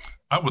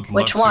 I would love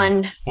Which to.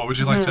 one? What would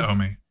you like to owe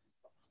me?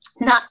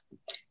 Not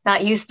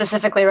you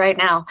specifically right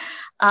now,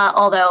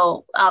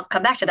 although I'll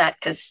come back to that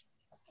because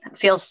it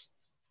feels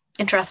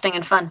interesting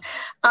and fun.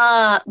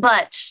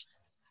 But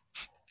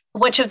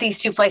which of these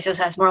two places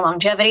has more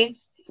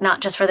longevity? Not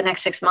just for the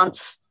next 6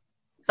 months,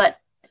 but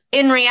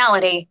in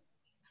reality,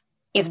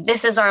 if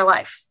this is our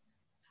life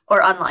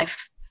or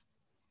unlife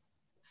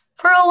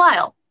for a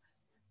while,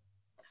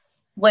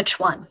 which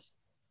one?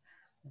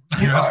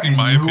 Are you asking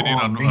my opinion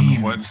on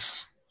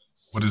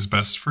what is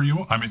best for you?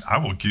 I mean, I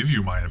will give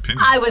you my opinion.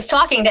 I was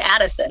talking to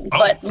Addison,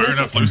 but fair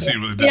enough. Lucy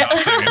did not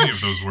say any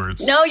of those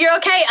words. No, you're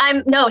okay.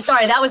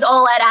 Sorry. That was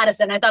all at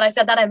Addison. I thought I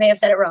said that. I may have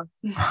said it wrong.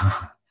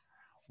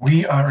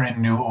 We are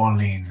in New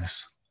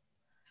Orleans.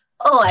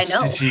 Oh, I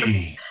know.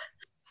 City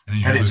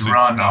that is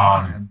run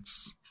on.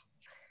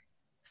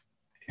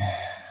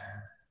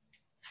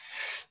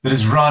 That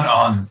is run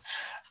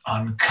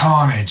on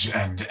carnage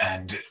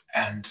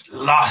and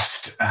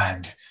lust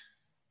and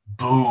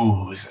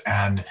booze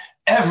and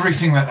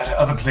everything that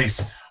other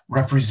place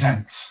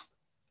represents.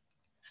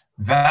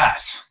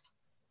 That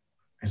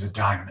is a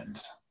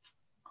diamond.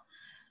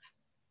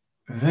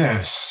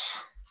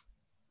 This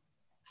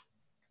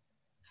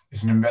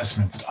is an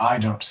investment that I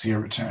don't see a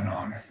return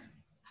on.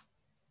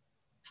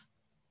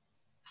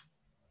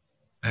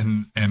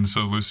 And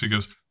so Lucy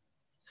goes,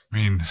 I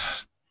mean,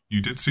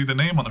 you did see the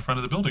name on the front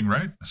of the building,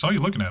 right? I saw you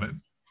looking at it.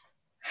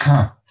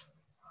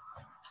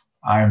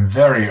 I am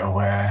very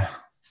aware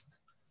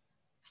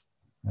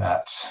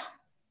that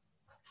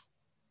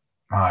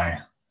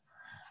my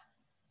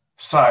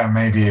sire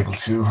may be able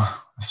to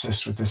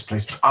assist with this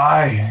place, but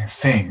I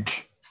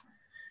think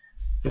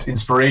that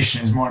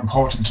inspiration is more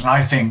important, and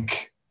I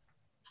think,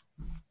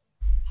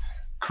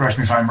 correct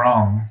me if I'm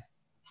wrong,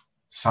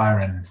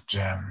 Siren,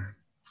 Jem,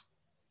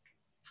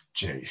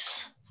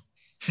 Jace.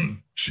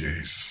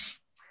 Jace.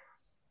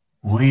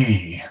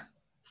 We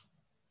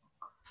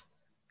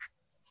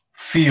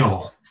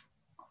feel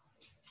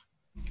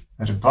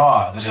that a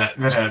bar,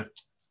 that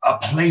a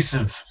place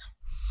of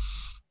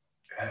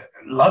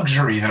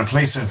luxury, that a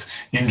place of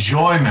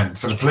enjoyment,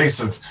 that a place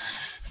of,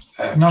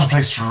 not a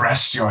place to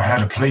rest your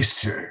head, a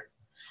place to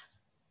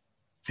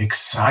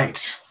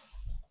excite.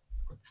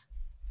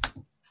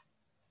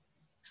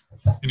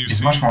 And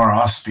it's much more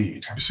our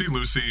speed. You see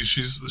Lucy,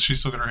 she's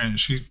still got her hand,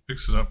 she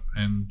picks it up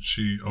and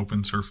she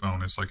opens her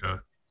phone. It's like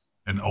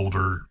an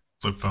older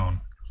flip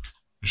phone.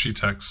 And she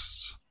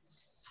texts.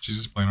 She's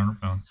just playing on her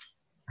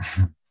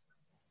phone.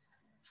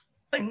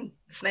 Playing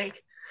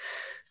Snake.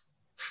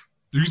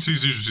 You can see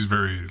she's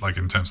very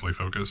intensely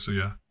focused, so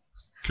yeah.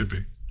 Could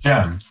be.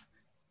 Jem.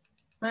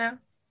 Yeah.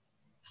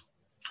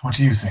 What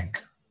do you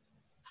think?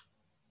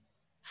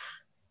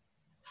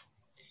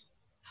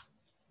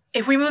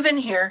 If we move in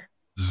here,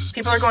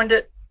 people are going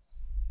to...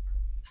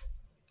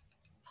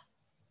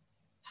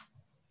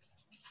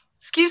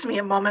 excuse me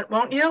a moment,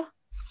 won't you?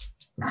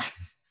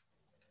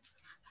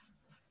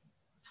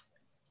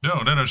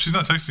 No. She's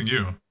not texting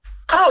you.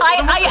 Oh,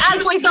 I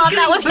absolutely thought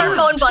that was her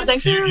phone buzzing.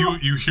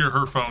 You hear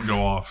her phone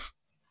go off.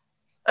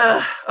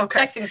 Okay.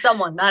 Texting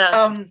someone, not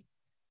us.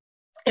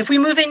 If we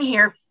move in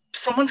here,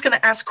 someone's going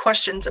to ask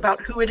questions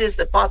about who it is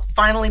that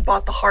finally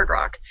bought the Hard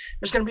Rock.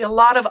 There's going to be a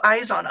lot of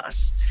eyes on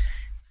us.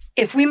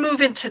 If we move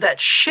into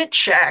that shit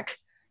shack,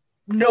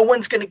 no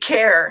one's going to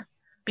care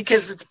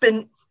because it's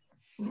been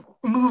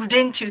moved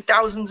into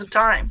thousands of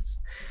times.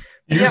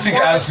 You think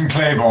Addison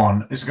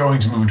Claiborne is going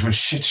to move into a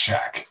shit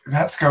shack?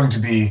 That's going to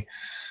be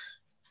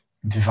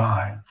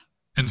divine.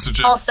 And so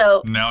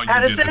also, now you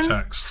Addison, get a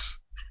text.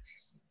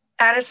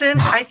 Addison,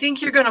 I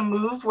think you're going to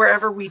move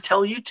wherever we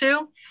tell you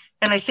to,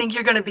 and I think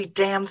you're going to be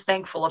damn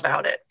thankful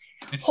about it.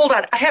 Hold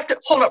on.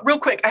 Hold up real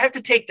quick. I have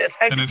to take this.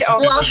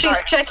 While she's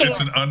checking.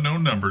 It's an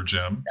unknown number,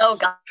 Jem. Oh,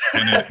 God.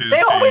 And it is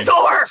they always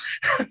are.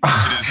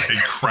 It is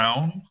a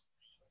crown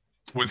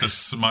with a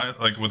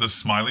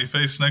smiley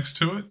face next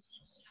to it.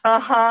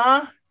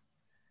 Uh-huh.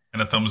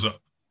 And a thumbs up.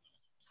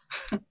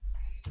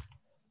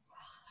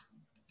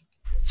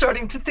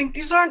 Starting to think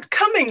these aren't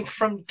coming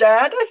from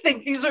Dad. I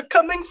think these are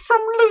coming from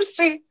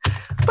Lucy.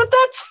 But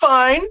that's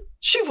fine.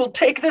 She will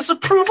take this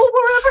approval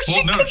wherever she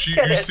can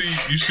get it.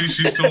 You see,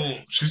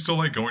 she's still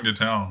like going to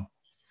town.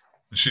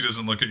 She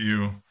doesn't look at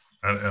you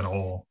at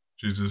all.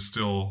 She's just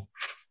still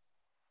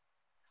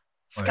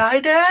Sky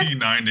Dad?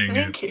 T9ing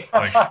Thank it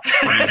like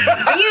crazy.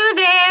 Are you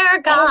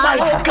there, God? Oh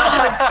my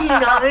God,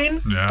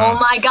 T9. Yeah. Oh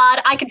my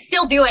God, I could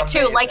still do it too.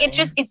 Amazing. Like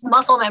it's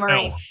muscle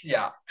memory.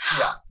 Yeah.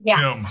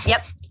 Yum.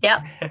 Yep.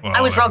 Well,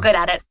 I was real good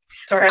at it.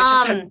 Sorry,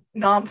 I just had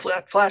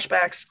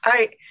flashbacks.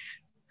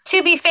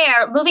 To be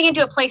fair, moving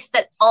into a place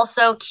that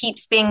also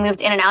keeps being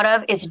moved in and out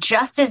of is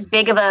just as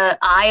big of an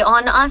eye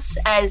on us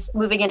as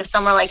moving into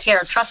somewhere like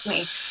here. Trust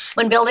me,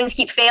 when buildings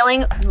keep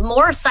failing,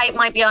 more sight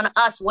might be on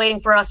us waiting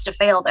for us to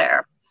fail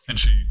there. And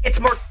she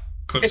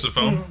clips the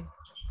phone.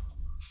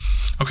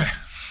 Okay.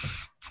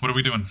 What are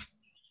we doing?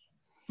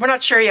 We're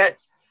not sure yet.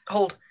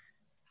 Hold.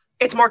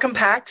 It's more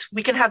compact.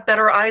 We can have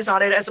better eyes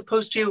on it as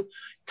opposed to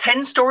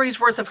 10 stories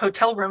worth of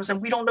hotel rooms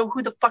and we don't know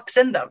who the fuck's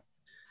in them.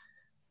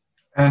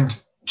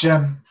 And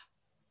Jem,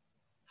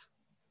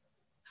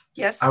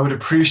 yes, I would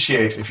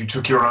appreciate if you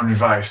took your own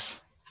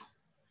advice.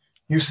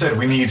 You said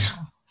we need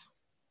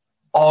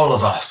all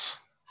of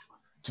us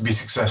to be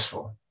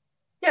successful.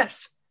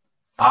 Yes,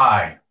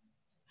 I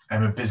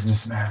am a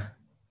businessman.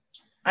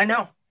 I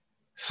know.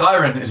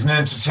 Siren is an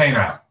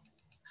entertainer.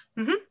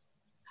 Mm-hmm.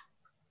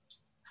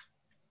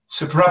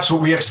 So perhaps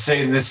what we have to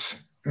say in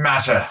this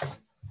matter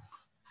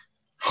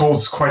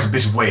holds quite a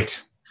bit of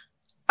weight.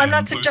 I'm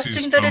not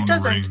suggesting that it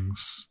doesn't.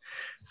 Rings.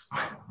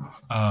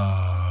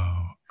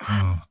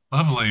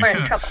 Lovely. We're in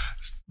trouble.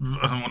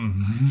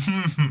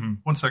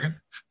 1 second.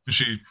 And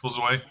she pulls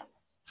away.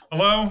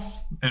 Hello?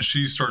 And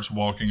she starts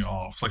walking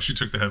off. Like she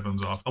took the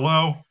headphones off.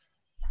 Hello?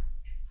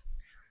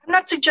 I'm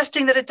not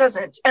suggesting that it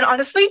doesn't. And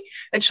honestly,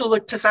 and she'll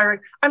look to Siren,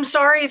 I'm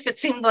sorry if it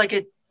seemed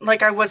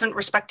like I wasn't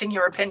respecting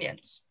your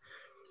opinions.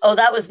 Oh,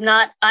 that was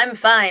not. I'm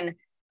fine.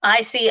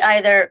 I see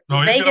either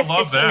No, he's Vegas gonna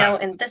love casino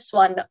that. in this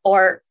one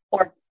or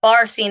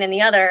bar scene in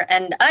the other,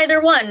 and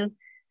either one.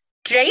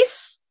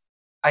 Jace?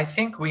 I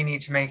think we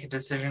need to make a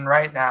decision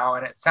right now,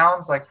 and it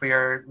sounds like we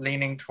are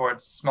leaning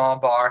towards a small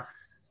bar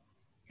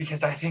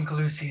because I think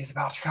Lucy is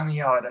about to come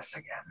yell at us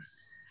again.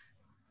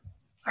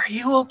 Are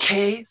you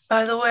okay,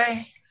 by the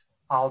way?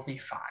 I'll be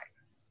fine.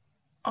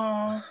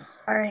 Oh,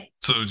 All right.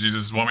 So you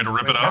just want me to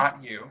rip It's it up?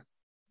 not you.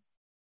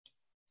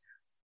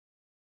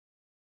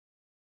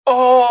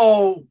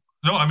 Oh.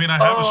 No, I mean, I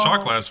have a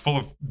shot glass full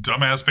of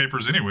dumbass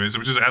papers anyways.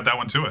 We just add that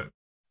one to it.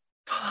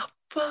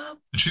 Papa.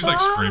 And she's like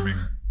screaming.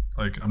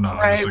 Like, I'm not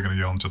Right. obviously going to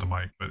yell into the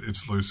mic, but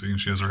it's Lucy and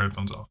she has her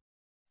headphones off.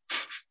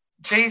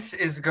 Jace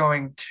is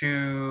going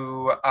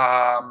to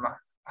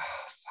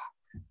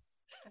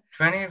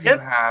do any of you Yep.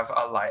 have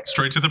a lighter?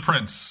 Straight to the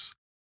prince.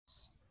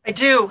 I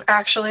do,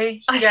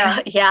 actually. Yeah.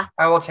 Yeah.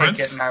 I will take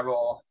Prince? it and I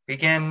will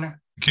begin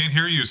Can't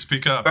hear you.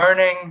 Speak up.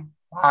 burning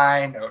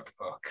my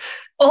notebook.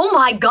 Oh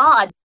my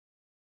God.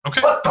 Okay.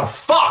 What the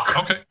fuck?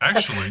 Okay.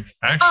 Actually.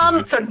 It's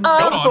a hold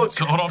on. notebook.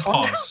 So, hold on.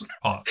 Calm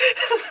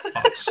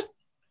Pause.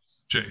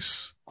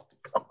 Jace.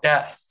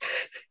 Yes.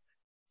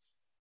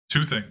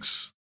 Two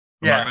things.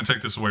 I'm Yes. not going to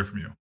take this away from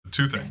you.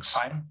 Two things.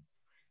 Fine.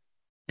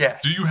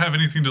 Yes. Do you have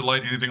anything to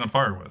light anything on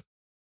fire with?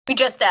 We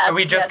just asked.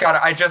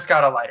 I just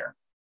got a lighter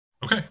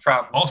Okay.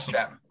 from Awesome.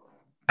 them.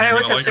 I You're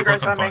always gonna have light your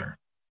book cigarettes on me. fire.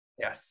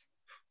 Yes.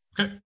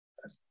 Okay.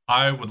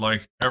 I would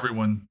like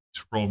everyone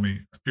to roll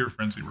me a fear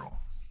frenzy roll.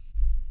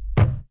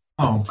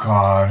 Oh,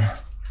 God.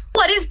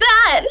 What is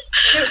that?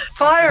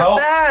 Fire, Help.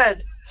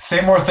 bad. Say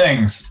more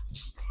things.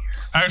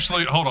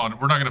 Actually, hold on.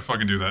 We're not going to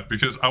fucking do that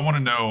because I want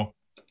to know.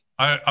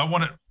 I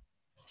want to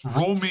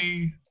roll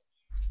me.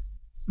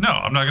 No,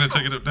 I'm not going to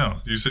take it. No,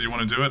 you said you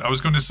want to do it. I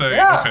was going to say,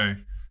 Yeah. okay,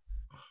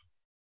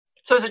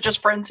 So is it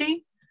just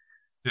frenzy?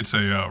 it's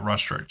a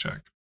rush strike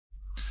check.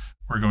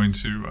 We're going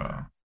to. You can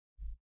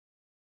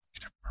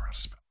never remember how to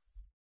spell.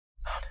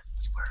 How does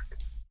this work?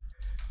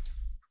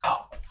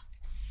 Oh.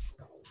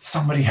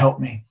 Somebody help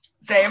me.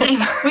 Same.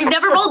 We've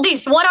never rolled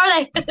these. What are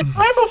they?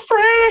 I'm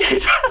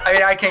afraid. I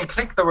mean, I can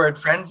click the word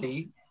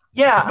frenzy,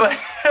 Yeah. but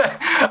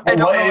I don't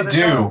know What what it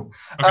do?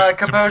 Okay,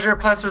 composure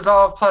plus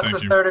resolve plus Thank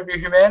a you. third of your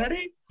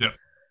humanity.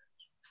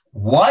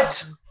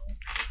 What?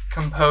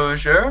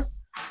 Composure.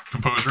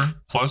 Composure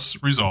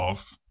plus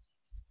resolve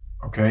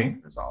Okay.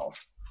 Resolve.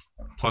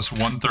 plus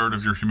 1/3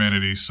 of your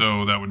humanity.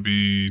 So that would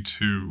be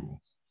 2.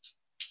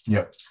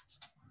 Yep.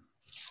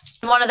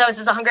 One of those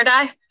is a hunger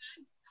die.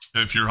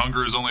 If your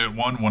hunger is only at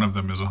 1, one of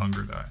them is a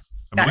hunger die.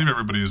 I Got believe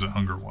everybody is at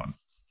hunger 1.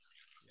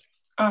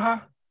 Uh-huh.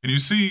 And you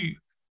see,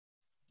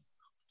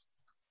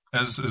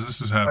 as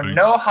this is happening.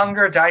 No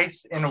hunger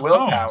dice in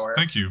willpower. Oh,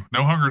 thank you.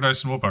 No hunger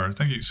dice and willpower.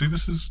 Thank you. See,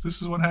 this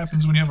is what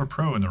happens when you have a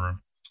pro in the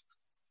room.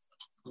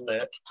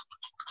 Lit.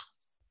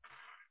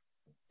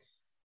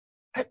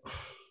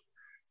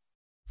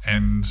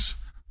 And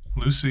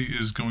Lucy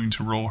is going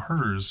to roll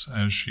hers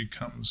as she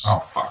comes Oh,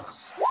 fuck.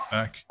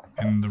 back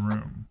in the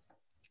room.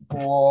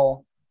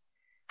 Cool.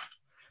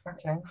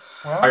 Okay.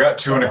 Well, I got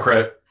 2 and a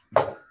crit.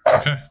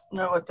 Okay.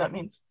 Know what that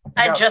means.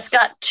 I Yes. just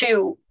got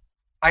 2.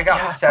 I got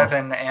Yeah.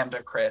 7 and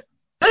a crit.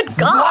 Good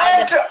God.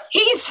 What?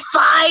 He's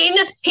fine.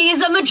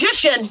 He's a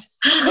magician.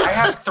 I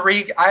have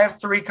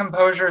 3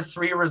 composure,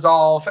 3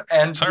 resolve,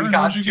 and Siren, we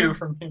got what'd you 2 get?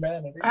 from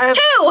humanity. I have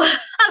 2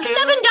 of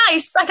 7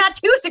 dice. I got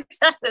 2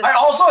 successes. I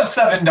also have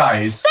 7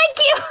 dice. Thank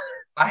you.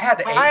 I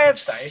had 8 I have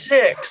dice.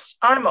 6.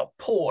 I'm a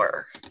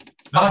poor.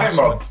 that's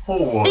I'm a fine.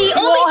 poor. The You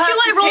only all 2 have to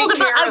I rolled,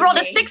 take care I of rolled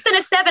a me. 6 and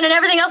a 7, and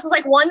everything else is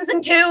like 1s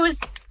and 2s.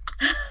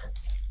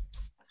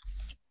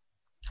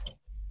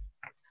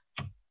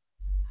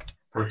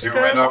 We're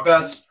doing our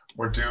best.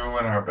 We're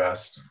doing our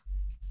best.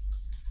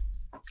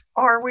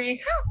 Are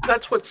we?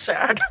 That's what's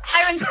sad.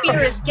 Iron Speeder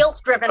is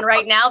guilt driven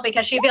right now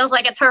because she feels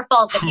like it's her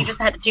fault that he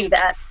just had to do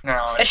that.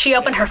 No. As she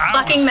opened her I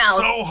fucking was mouth.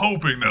 so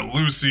hoping that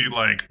Lucy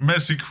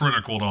messy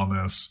criticaled on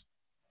this.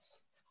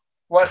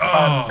 What fun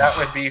Oh. that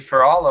would be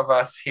for all of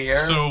us here.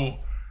 So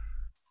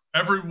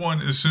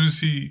everyone, as soon as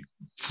he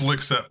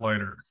flicks that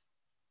lighter,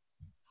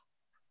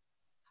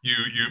 you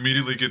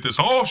immediately get this,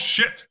 oh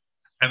shit,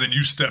 and then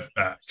you step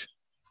back.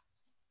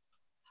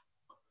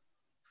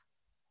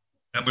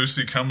 And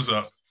Lucy comes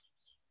up.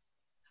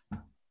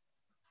 And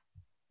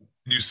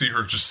you see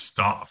her just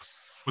stop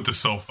with the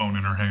cell phone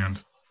in her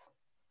hand.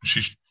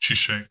 She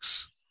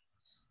shakes.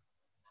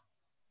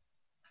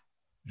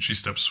 And she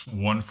steps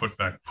 1 foot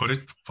back. Put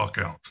it the fuck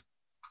out.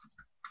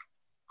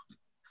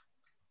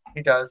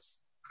 He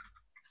does.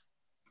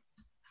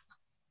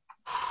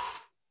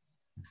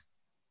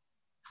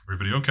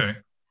 Everybody okay?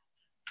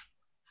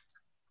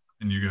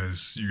 And you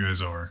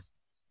guys are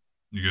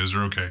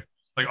okay.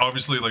 Like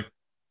obviously, like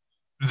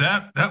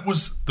that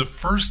was the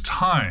first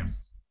time,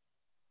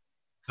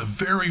 the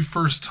very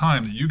first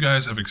time that you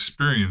guys have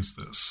experienced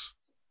this.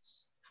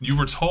 You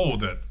were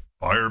told that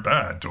fire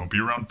bad, don't be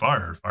around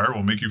fire. Fire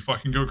will make you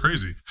fucking go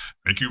crazy,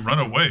 make you run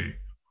away.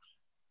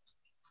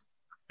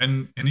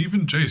 And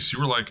even Jace, you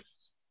were like,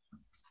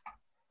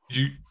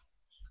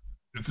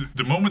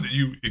 the moment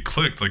that it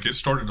clicked, like it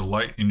started to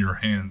light in your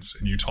hands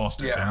and you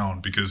tossed it Yeah.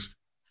 down because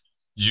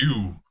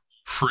you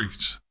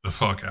freaked the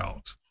fuck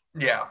out.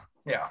 Yeah.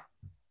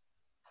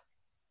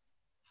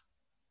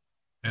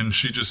 And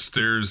she just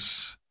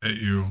stares at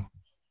you,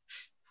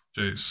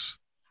 Jace.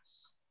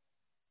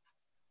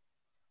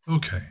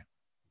 Okay.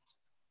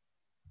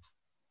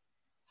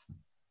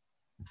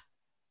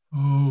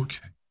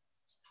 Okay.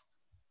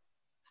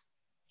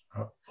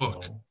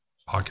 Look,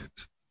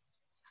 pocket.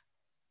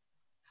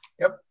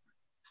 Yep.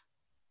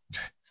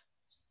 Okay.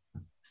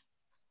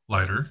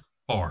 Lighter,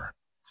 bar.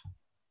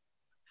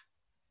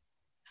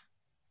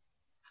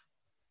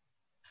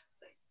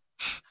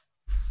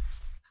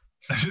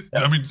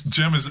 I mean,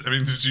 Jim is. I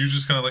mean, did you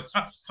just kind of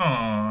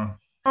like,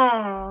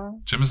 Oh,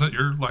 Jim, is that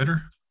your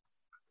lighter?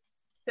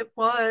 it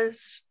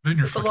was. Put it in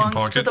your It fucking belongs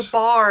pocket. to the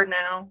bar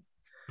now.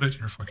 Put it in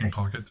your fucking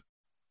pocket.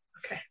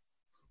 Okay.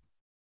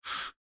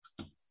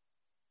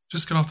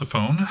 Just get off the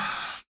phone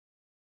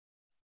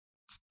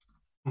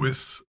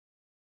with,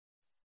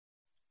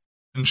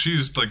 and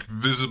she's like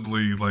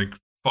visibly like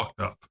fucked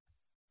up.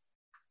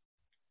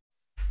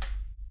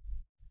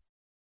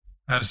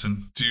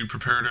 Addison, do you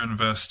prepare to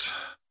invest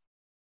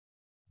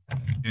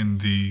in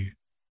the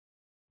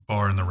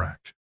bar in the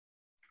rack?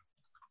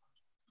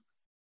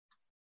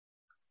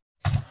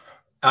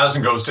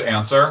 Addison goes to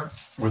answer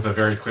with a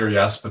very clear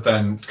yes, but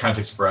then kind of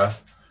takes a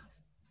breath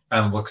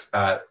and looks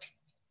at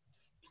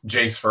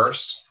Jace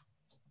first,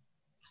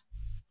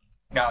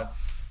 Nods.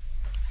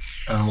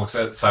 and then looks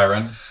at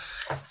Siren,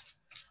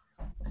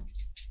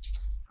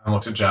 and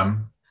looks at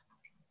Jem,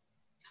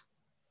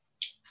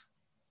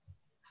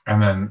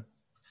 and then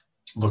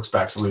looks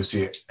back to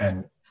Lucy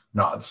and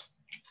nods.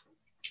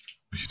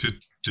 You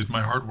did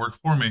my hard work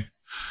for me,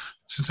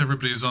 since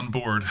everybody is on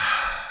board.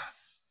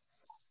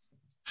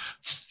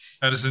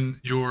 Addison,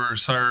 your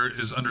sire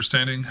is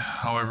understanding,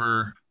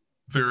 however,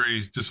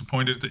 very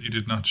disappointed that you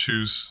did not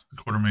choose the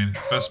Quartermain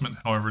investment.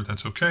 However,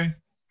 that's okay.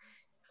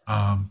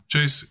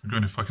 Jace, I'm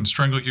going to fucking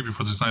strangle you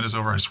before this night is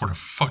over. I swear to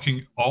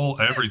fucking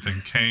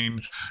everything.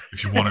 Cain,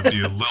 if you want to be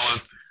a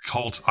Lilith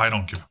cult, I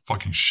don't give a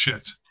fucking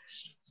shit.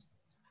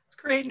 Let's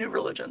create new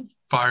religions.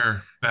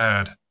 Fire,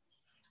 bad.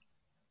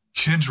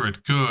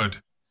 Kindred, good.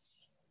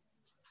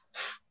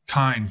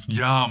 Kind,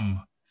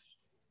 yum.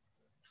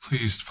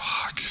 Pleased,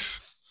 fuck.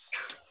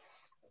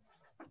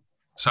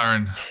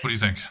 Siren, what do you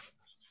think?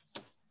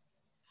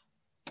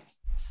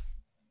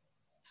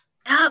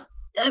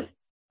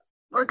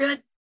 We're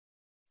good.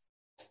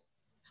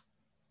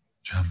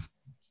 Jem,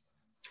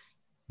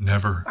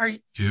 never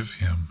give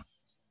him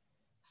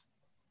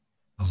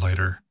a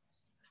lighter.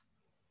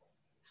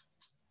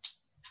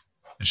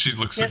 And she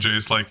looks at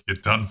Jace like,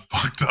 it done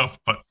fucked up,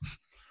 but...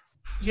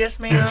 Yes,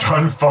 ma'am. It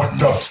done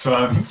fucked up,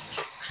 son.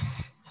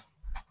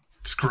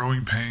 It's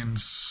growing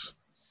pains.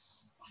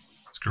 It's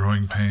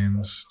growing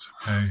pains. It's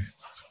okay.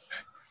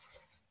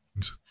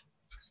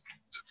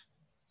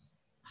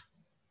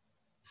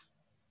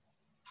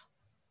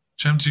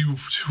 Jem,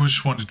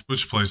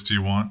 which place do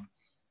you want?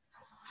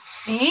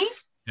 Me?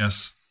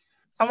 Yes.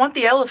 I want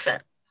the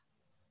elephant.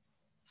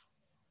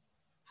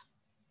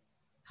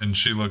 And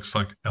she looks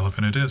like,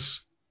 elephant it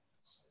is.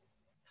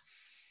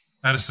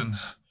 Addison,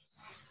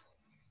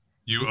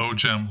 you owe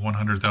Jem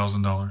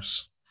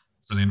 $100,000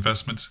 for the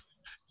investment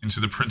into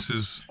the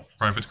Prince's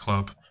private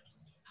club.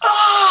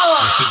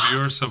 Le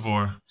Sauveur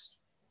Savoir.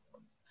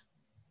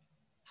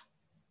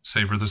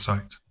 Savor the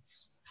sight.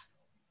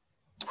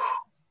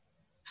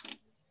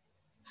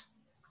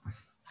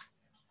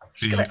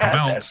 The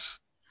amount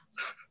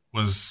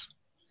was...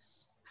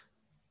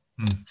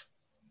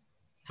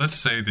 let's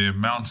say the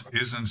amount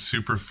isn't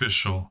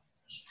superficial.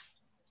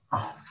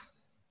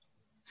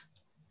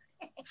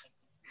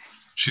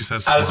 She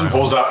says Addison smile.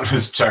 pulls out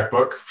his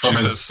checkbook from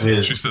his...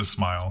 She says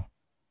smile.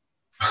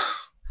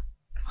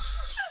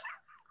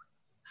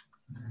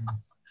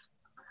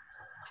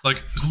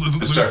 Like,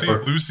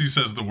 Lucy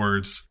says the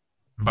words.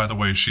 And by the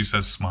way, she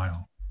says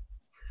smile.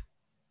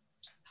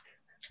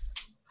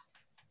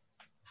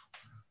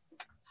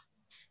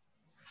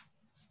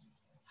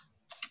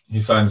 He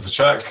signs the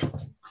check,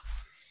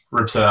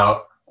 rips it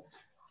out,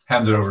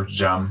 hands it over to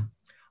Jem.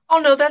 Oh,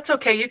 no, that's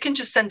okay. You can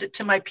just send it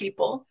to my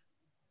people.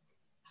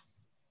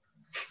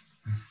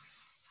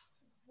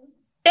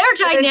 Their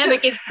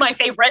dynamic is my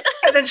favorite.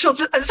 And then she'll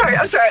just, I'm sorry.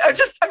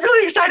 I'm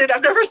really excited.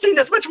 I've never seen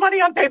this much money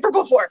on paper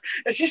before.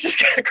 And she's just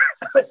going to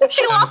grab it.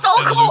 She lost all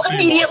cool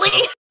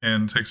immediately.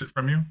 And takes it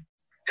from you.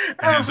 And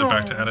hands it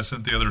back to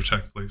Addison. The other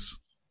check, please.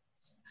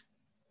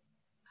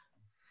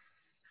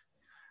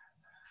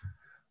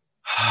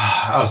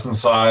 Addison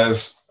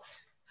sighs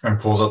and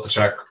pulls out the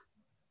check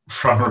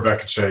from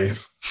Rebecca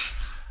Chase.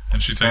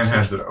 And she takes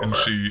hands it over. and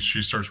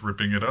she starts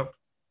ripping it up,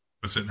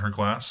 puts it in her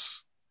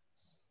glass,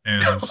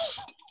 and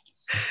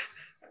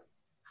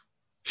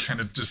kind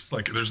of just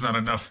like there's not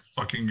enough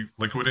fucking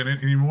liquid in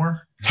it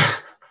anymore.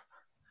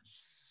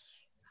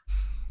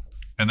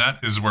 And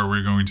that is where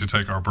we're going to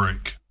take our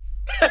break.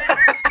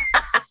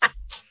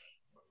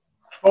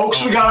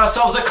 Folks, we got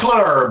ourselves a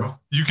club.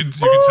 You can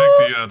take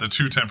the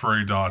 2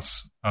 temporary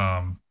dots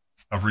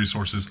of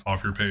resources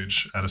off your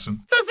page, Addison.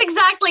 So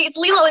it's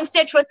Lilo and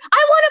Stitch with,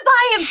 I want to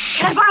buy him.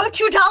 Can I borrow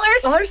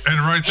 $2? And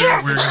right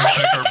there, we're going to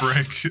take our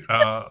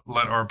break.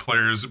 Let our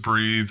players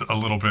breathe a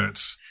little bit.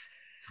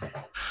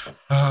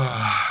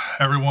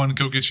 Everyone,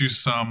 go get you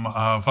some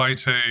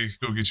Vitae.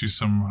 Go get you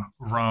some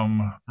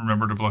rum.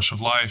 Remember to blush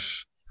of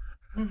life.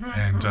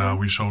 And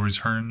we shall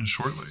return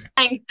shortly.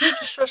 I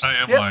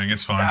am lying.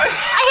 It's fine. I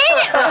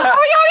hate it. Are we already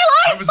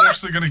lying? I was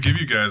actually going to give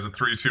you guys a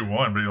 3, 2,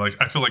 1, but you're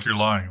like, I feel like you're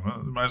lying.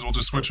 Well, might as well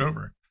just switch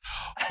over.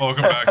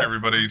 Welcome back,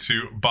 everybody,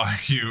 to Blood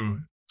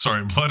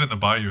in the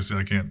Bayou. See,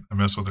 I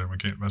mess with him. I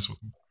can't mess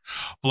with him.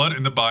 Blood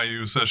in the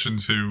Bayou, session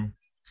 2.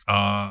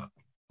 On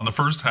the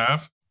first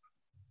half,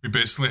 we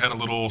basically had a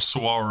little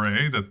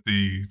soiree that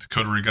the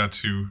coterie got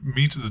to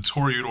meet the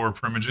Toreador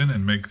Primogen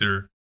and make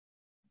their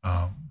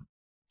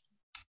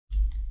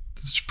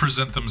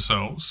present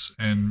themselves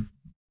and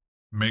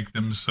make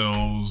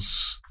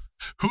themselves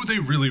who they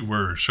really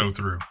were show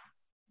through.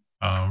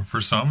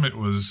 For some, it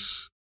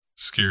was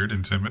scared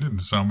and timid, and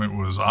some it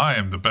was I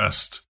am the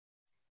best.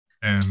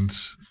 And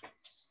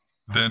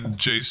then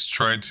Jace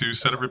tried to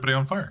set everybody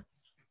on fire.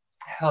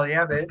 Hell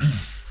yeah, bitch.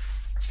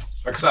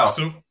 Checks out.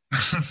 So,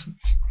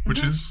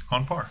 which is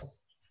on par.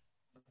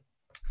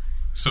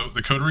 So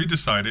the coterie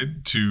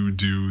decided to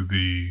do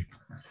the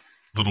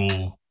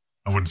little,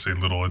 I wouldn't say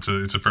little, it's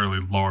a fairly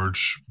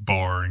large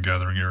bar and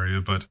gathering area,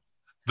 but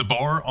the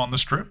bar on the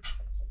Strip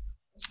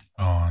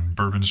on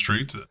Bourbon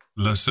Street,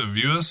 Le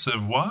Sauveur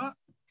Savoir.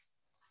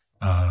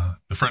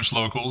 The French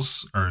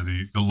locals, or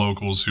the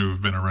locals who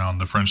have been around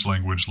the French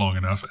language long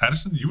enough.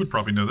 Addison, you would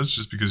probably know this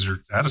just because you're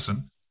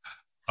Addison.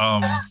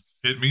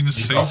 It means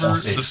savor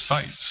the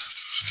sight.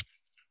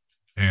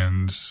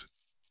 And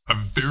a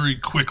very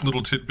quick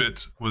little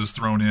tidbit was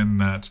thrown in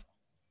that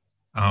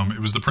it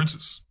was the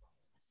Prince's.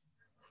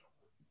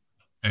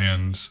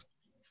 And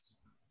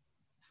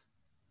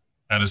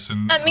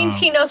Addison... That means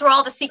he knows where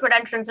all the secret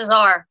entrances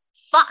are.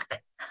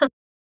 Fuck.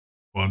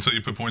 Well, until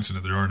you put points in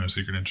it, there are no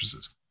secret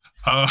entrances.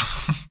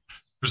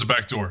 There's a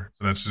back door.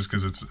 But that's just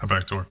because it's a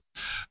back door.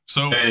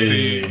 So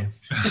Hey.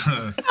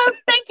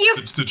 Thank you.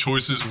 the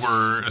choices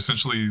were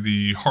essentially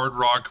the Hard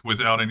Rock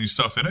without any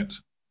stuff in it.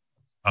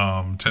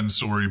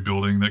 10-story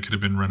building that could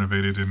have been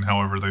renovated in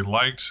however they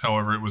liked.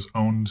 However, it was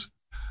owned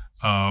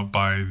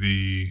by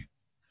the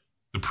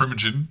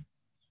Primogen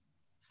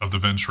of the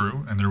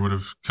Ventru, and there would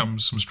have come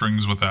some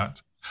strings with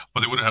that.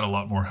 But they would have had a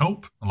lot more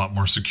help, a lot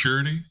more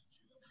security,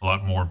 a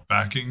lot more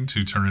backing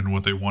to turn in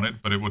what they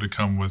wanted, but it would have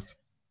come with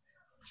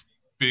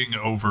being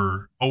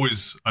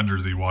always under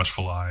the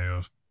watchful eye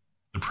of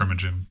the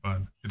Primogen.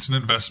 But it's an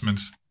investment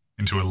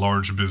into a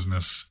large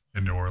business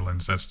in New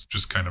Orleans. That's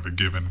just kind of a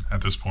given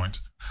at this point.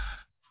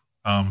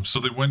 So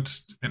they went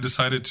and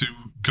decided to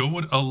go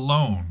it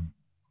alone,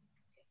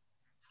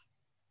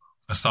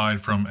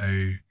 aside from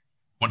a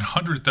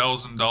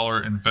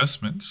 $100,000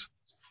 investment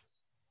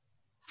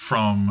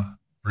from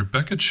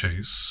Rebecca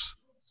Chase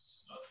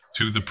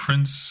to the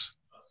Prince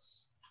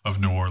of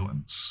New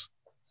Orleans.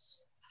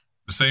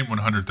 The same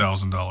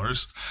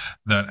 $100,000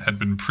 that had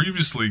been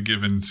previously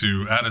given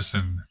to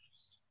Addison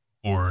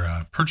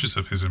for purchase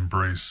of his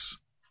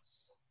embrace.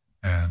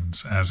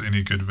 And as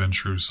any good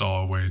Ventru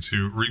saw a way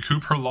to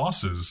recoup her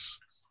losses.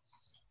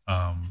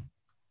 And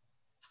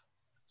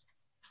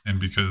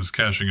because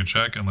cashing a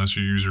check, unless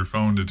you use your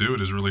phone to do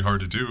it, is really hard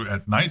to do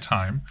at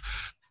nighttime,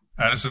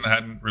 Addison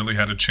hadn't really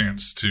had a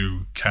chance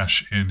to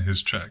cash in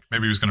his check.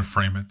 Maybe he was going to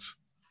frame it.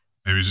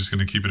 Maybe he's just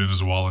going to keep it in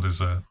his wallet as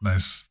a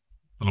nice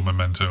little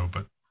memento.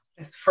 But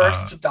His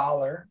first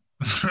dollar,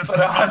 but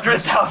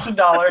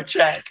 $100,000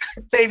 check.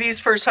 Baby's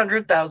first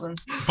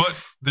 100,000.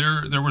 But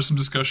there was some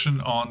discussion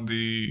on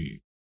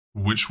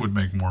which would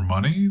make more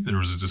money. There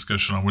was a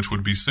discussion on which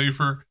would be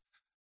safer.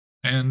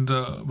 And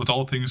with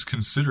all things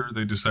considered,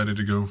 they decided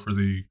to go for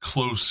the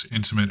close,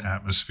 intimate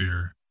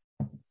atmosphere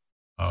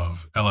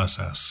of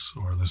LSS,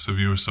 or Le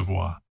Savieux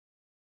Savoie.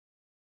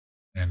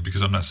 And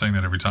because I'm not saying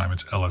that every time,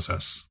 it's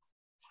LSS.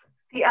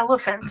 The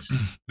elephant.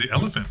 The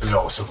elephant.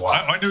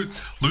 I knew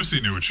Lucy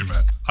knew what you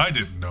meant. I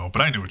didn't know,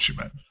 but I knew what you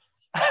meant.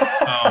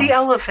 It's the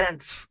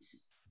elephant.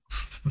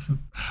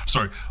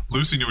 Sorry,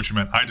 Lucy knew what you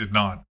meant. I did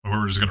not. We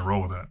were just going to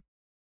roll with that.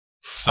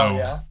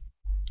 So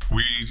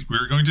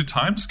we're going to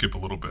time skip a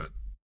little bit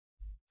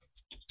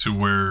to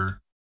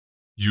where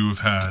you've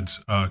had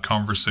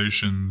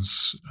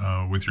conversations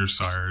with your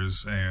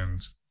sires, and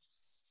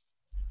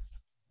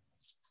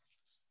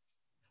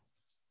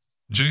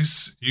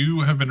Jace,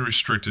 you have been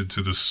restricted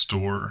to the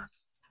store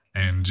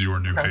and your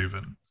New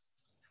Haven.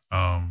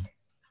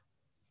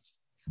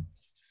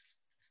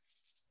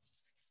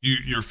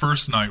 Your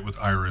first night with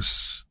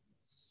Iris,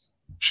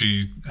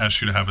 she asked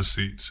you to have a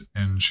seat,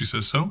 and she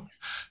says, so,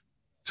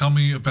 tell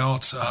me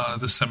about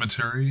the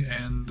cemetery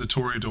and the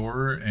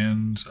Toreador,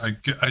 and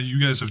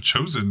you guys have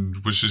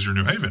chosen which is your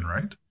New Haven,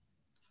 right?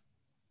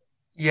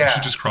 Yeah. She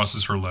just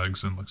crosses her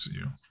legs and looks at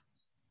you.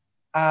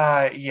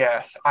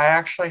 Yes. I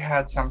actually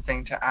had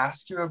something to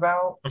ask you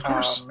about. Of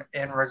course.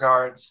 In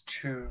regards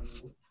to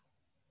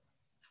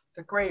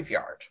the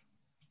graveyard.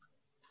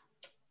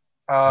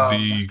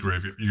 The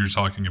graveyard. You're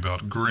talking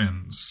about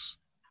Grins.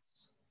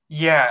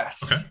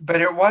 Yes. Okay. But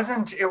it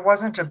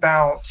wasn't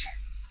about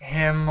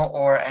him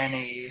or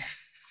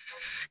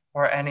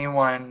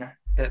anyone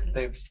that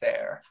lives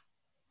there.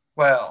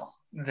 Well,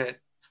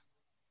 that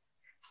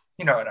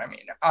you know what I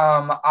mean.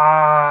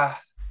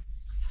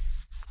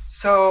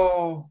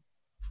 So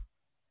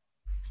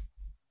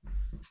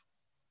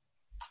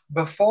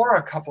before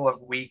a couple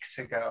of weeks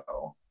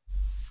ago,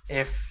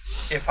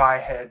 if I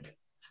had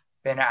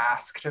been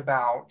asked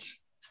about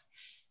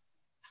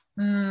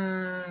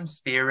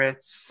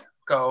spirits,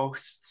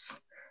 ghosts,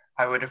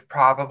 I would have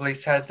probably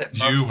said that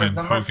most You of went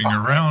them poking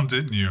are fine. around,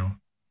 didn't you?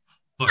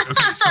 Look,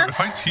 okay, so if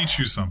I teach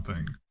you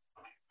something,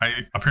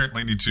 I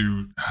apparently need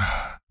to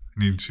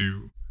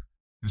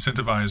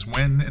incentivize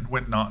when and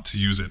when not to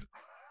use it.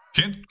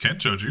 Can't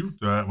judge you.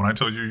 When I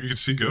told you you could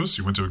see ghosts,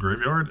 you went to a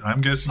graveyard. I'm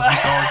guessing you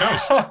saw a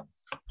ghost.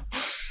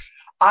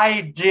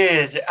 I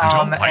did. They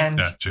don't like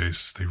that,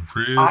 Jace. They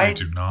really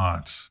do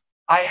not.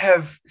 I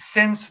have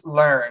since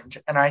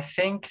learned, and I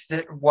think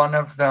that one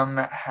of them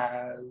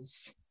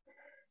has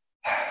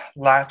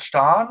latched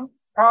on,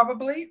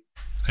 probably.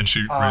 And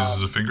she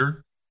raises a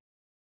finger.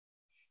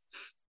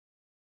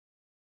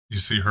 You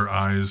see her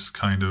eyes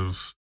kind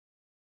of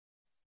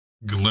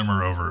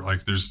glimmer over,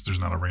 like there's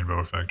not a rainbow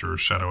effect or a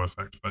shadow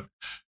effect, but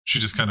she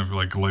just kind of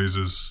like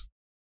glazes.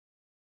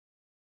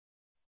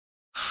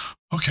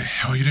 Okay,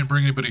 well, you didn't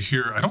bring anybody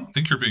here. I don't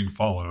think you're being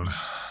followed.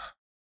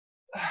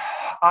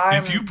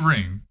 If you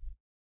bring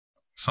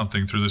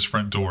something through this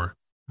front door,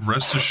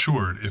 rest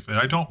assured, if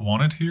I don't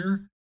want it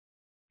here,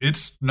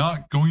 it's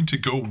not going to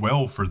go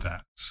well for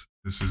that.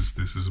 This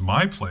is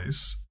my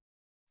place.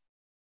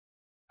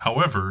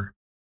 However,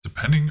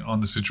 depending on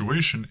the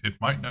situation,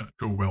 it might not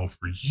go well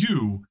for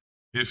you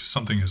if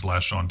something has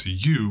latched onto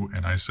you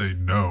and I say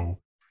no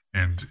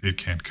and it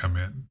can't come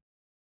in.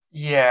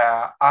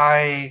 Yeah,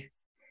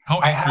 How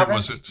angry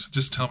was it?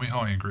 Just tell me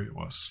how angry it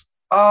was.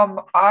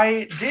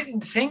 I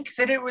didn't think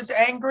that it was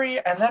angry,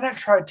 and then it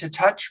tried to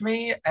touch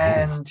me,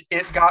 and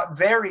it got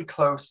very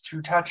close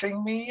to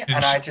touching me,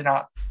 and I did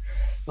not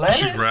let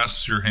she it. She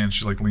grasps your hand.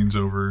 She like leans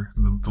over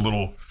the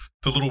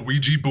little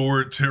Ouija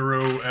board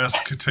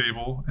tarot-esque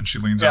table, and she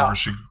leans over.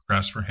 She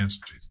grasps her hands.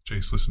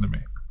 Jace, listen to me.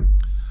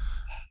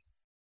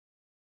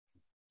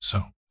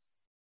 So,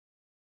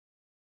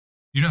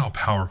 you know how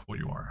powerful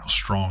you are, how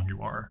strong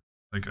you are.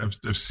 Like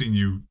I've seen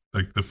you.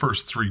 Like the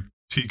first 3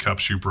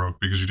 teacups you broke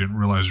because you didn't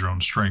realize your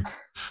own strength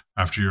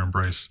after your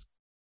embrace.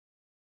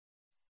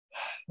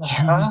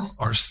 You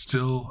are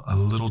still a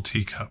little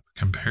teacup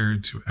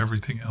compared to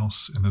everything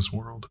else in this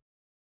world.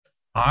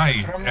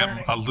 I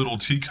am a little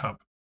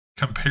teacup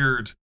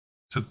compared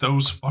to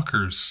those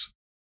fuckers.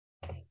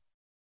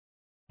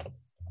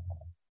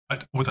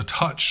 With a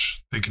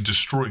touch, they could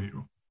destroy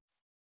you.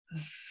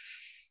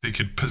 They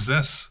could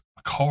possess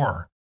a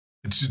car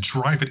and to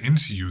drive it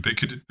into you. They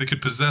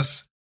could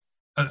possess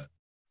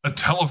a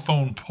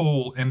telephone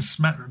pole and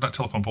not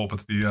telephone pole,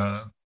 but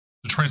the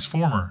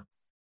transformer,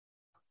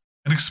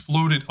 and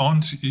explode it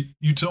onto you.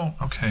 You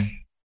don't,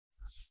 okay.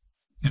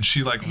 And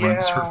she like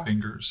runs her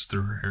fingers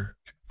through her hair.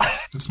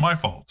 It's my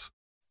fault.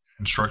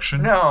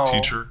 Instruction, no.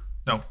 Teacher,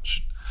 no.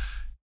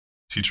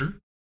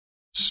 Teacher,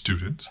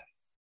 student,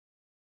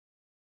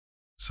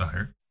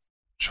 sire,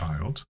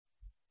 child,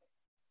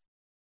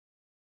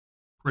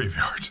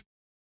 graveyard.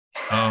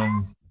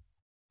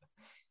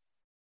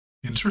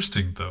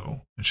 Interesting,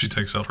 though. And she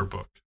takes out her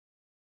book.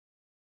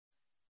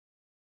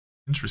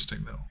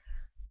 Interesting, though.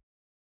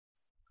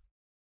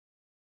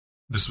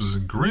 This was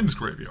in Grin's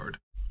graveyard.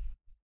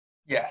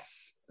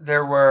 Yes.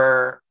 There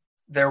were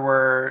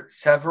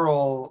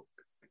several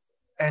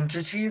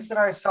entities that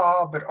I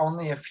saw, but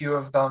only a few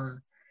of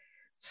them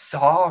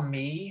saw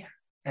me,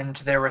 and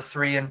there were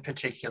 3 in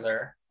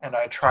particular, and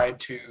I tried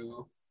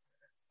to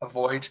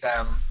avoid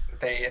them.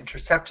 They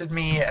intercepted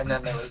me, and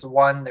then there was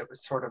one that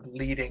was sort of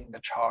leading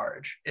the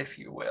charge, if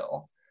you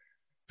will.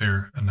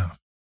 Fair enough.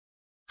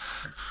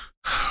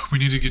 We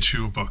need to get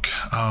you a book.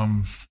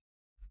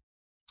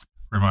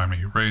 Remind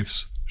me,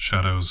 wraiths,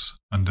 shadows,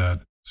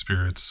 undead,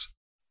 spirits.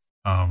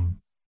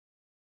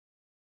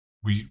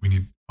 We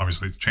need,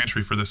 obviously, the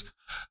Chantry for this.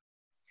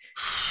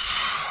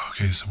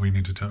 Okay, so we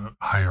need to do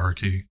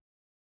hierarchy.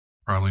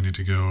 Probably need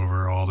to go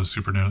over all the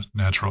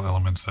supernatural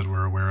elements that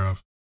we're aware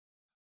of.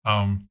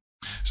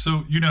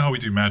 So you know how we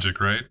do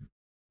magic, right?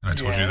 And I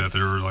told you that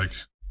there were like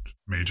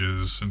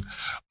mages and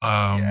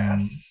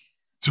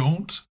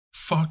don't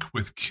fuck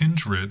with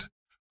kindred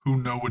who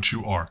know what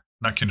you are.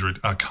 Not kindred,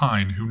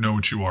 kind who know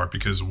what you are,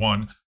 because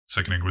 1,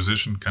 Second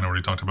Inquisition, kind of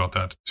already talked about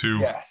that.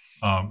 2,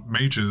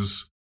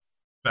 mages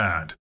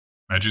bad.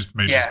 Mages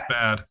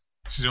bad.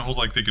 You know,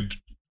 like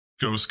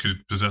ghosts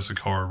could possess a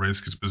car,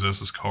 wraiths could possess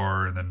this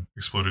car and then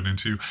explode it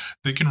into.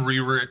 They can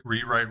rewrite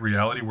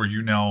reality where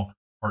you now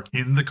are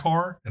in the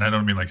car, and I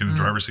don't mean like in the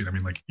driver's seat. I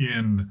mean like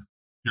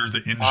you're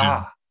the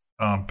engine.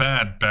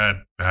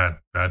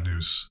 Bad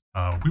news.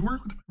 We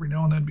work with them every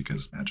now and then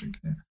because magic.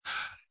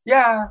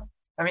 Yeah,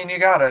 I mean you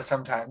gotta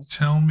sometimes.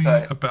 Tell me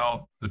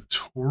about the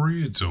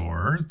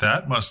Toreador.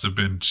 That must have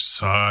been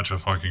such a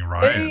fucking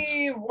riot.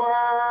 They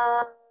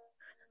were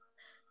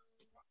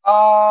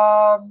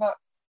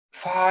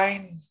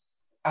fine.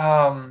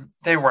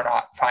 They were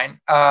not fine.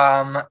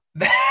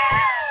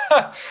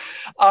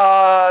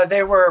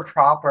 They were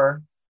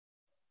proper.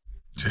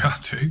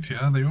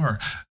 Yeah, they are.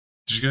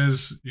 Did you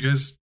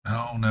guys?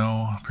 Oh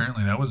no!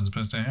 Apparently that wasn't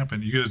supposed to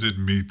happen. You guys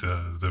didn't meet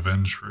the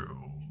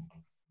Ventrue.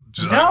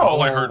 No.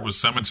 All I heard was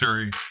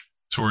Cemetery,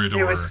 Toreador.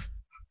 It was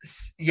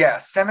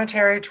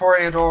Cemetery,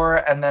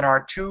 Toreador, and then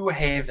our 2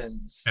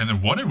 havens. And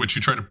then one in which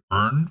you tried to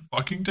burn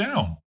fucking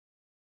down.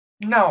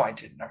 No, I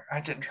didn't.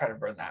 I didn't try to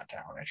burn that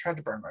down. I tried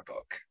to burn my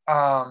book.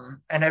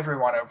 And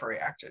everyone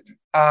overreacted.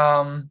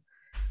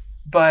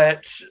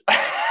 But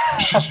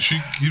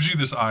she gives you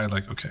this eye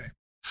like, okay,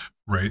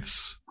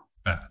 wraiths,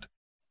 bad.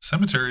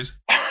 Cemeteries,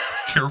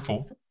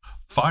 careful.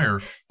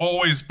 Fire,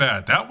 always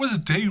bad. That was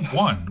day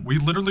 1. We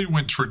literally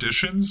went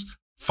traditions,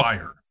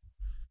 fire.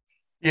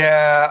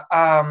 Yeah,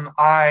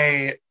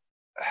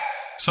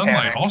 Sunlight,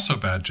 panic. also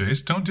bad,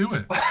 Jace. Don't do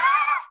it.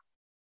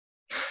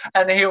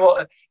 And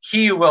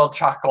he will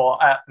chuckle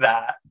at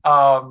that.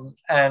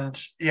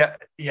 And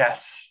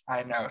yes,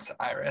 I know,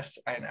 Iris,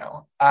 I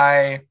know.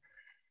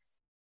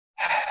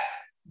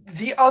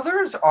 The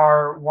others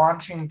are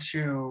wanting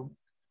to,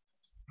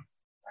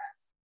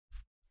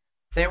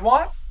 they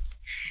want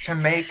to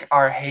make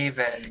our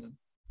haven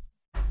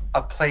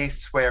a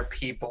place where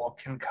people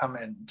can come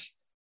and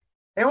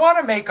they want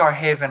to make our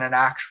haven an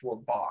actual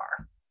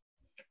bar.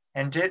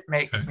 And it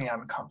makes me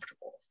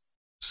uncomfortable.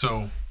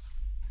 So,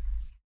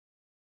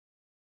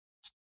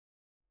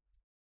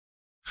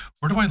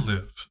 where do I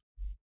live?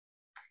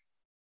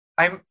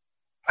 I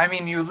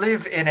mean, you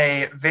live in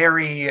a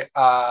very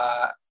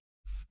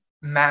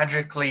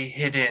magically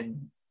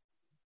hidden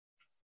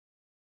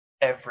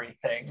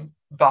everything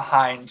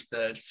behind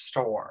the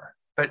store.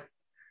 But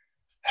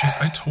just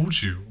I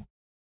told you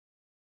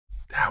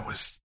that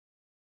was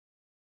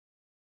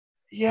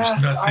Yes,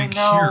 There's nothing I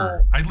know.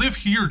 here. I live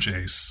here,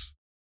 Jace.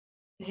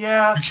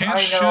 Yes, You can't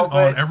I shit know,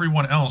 on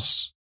everyone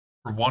else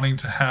for wanting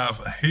to have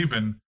a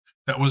haven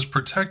that was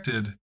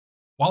protected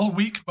while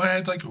weak by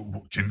like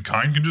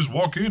kind can just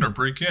walk in or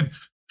break in.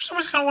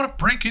 Somebody's gonna want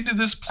to break into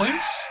this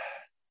place.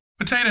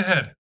 Potato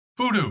Head,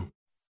 Voodoo,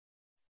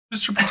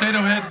 Mr.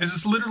 Potato Head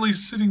is literally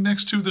sitting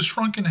next to the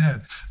Shrunken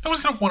Head. No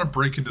one's gonna want to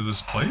break into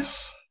this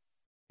place.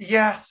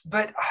 Yes,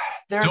 but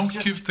there's don't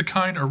just... give the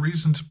kind a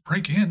reason to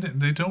break in,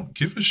 and they don't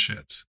give a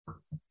shit.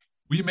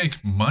 We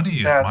make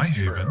money at my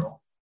haven.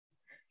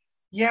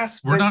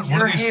 Yes, we're not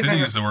one of these haven...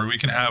 cities where we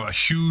can have a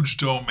huge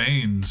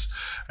domains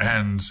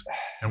and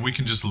we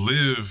can just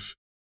live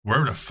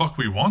wherever the fuck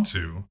we want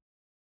to.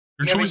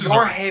 Your choices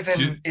your are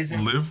haven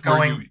isn't live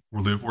going...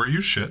 where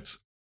you shit,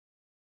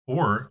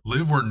 or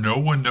live where no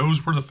one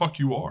knows where the fuck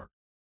you are.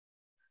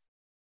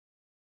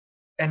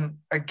 And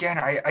again,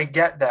 I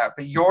get that,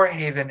 but your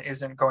haven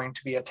isn't going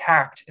to be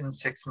attacked in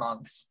 6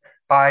 months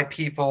by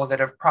people that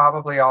have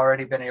probably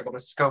already been able to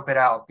scope it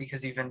out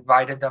because you've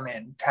invited them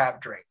in to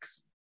have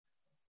drinks.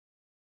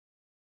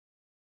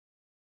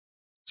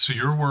 So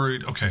you're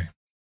worried, okay.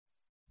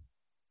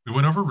 We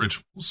went over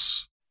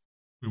rituals.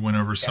 We went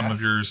over some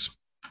of yours.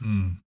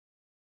 The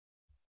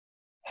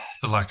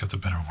lack of the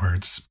better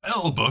word,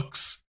 spell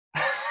books.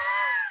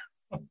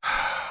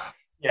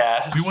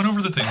 Yes. We went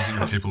over the things that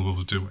you're capable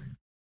of doing.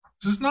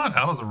 This is not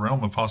out of the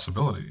realm of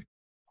possibility.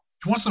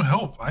 If you want some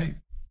help,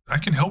 I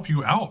can help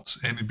you out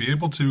and be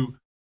able to...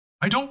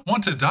 I don't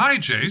want to die,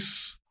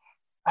 Jace.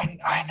 I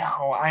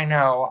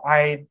know.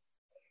 I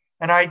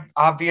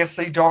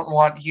obviously don't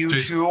want you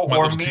Jace, to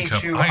or me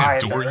teacup, to I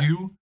either. adore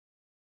you.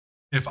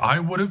 If I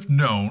would have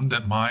known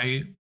that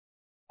my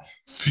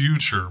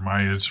future,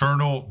 my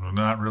eternal,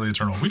 not really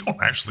eternal, we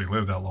don't actually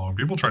live that long.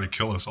 People try to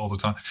kill us all the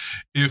time.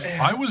 If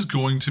I was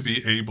going to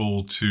be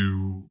able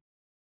to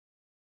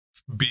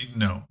be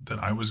known that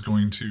I was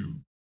going to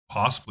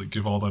possibly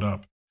give all that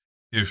up,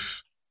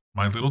 if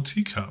my little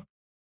teacup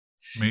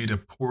made a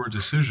poor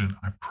decision,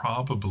 I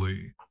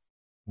probably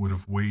would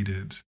have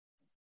waited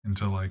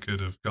until I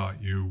could have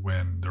got you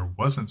when there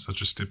wasn't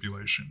such a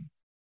stipulation.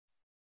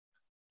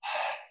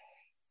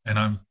 And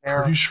I'm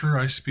pretty sure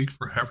I speak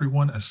for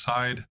everyone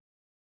aside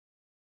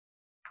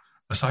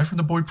from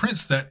the boy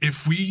prince, that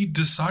if we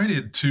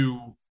decided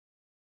to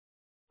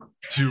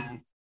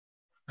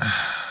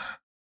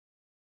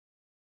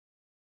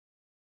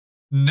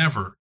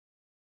never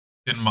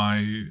in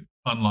my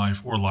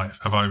unlife or life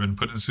have I been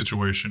put in a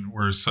situation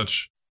where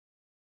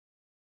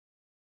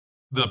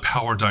the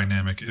power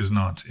dynamic is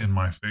not in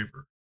my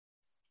favor.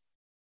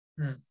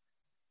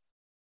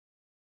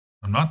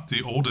 I'm not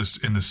the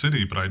oldest in the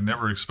city, but I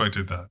never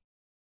expected that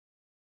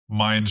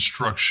my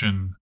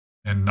instruction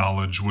and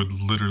knowledge would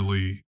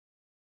literally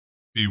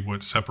be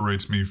what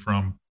separates me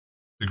from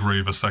the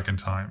grave a second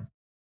time.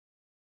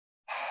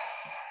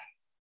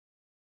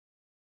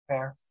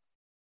 Fair.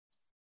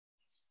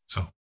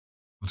 So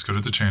let's go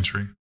to the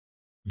Chantry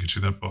and get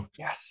you that book.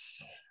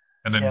 Yes.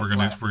 And then we're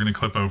gonna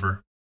clip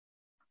over.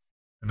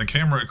 And the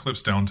camera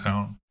clips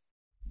downtown.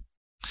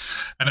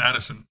 And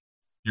Addison,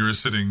 you're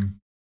sitting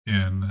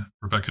in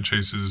Rebecca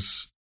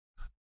Chase's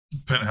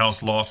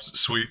penthouse loft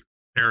suite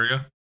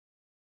area.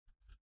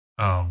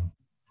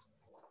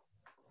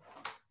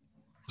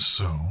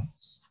 So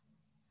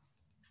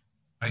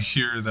I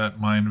hear that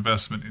my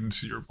investment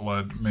into your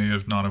blood may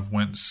have not have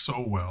went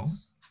so well.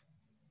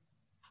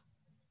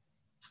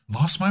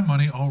 Lost my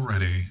money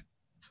already.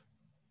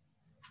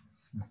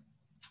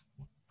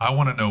 I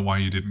want to know why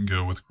you didn't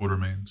go with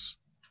Quartermains.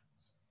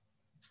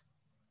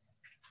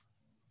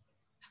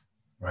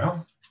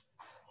 Well,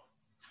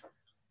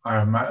 I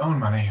have my own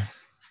money.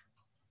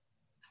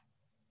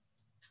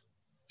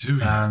 Do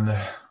you? And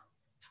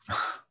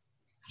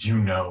you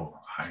know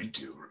I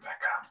do,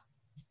 Rebecca.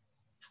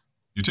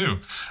 You do.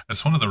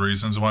 That's one of the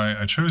reasons why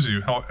I chose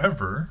you.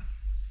 However,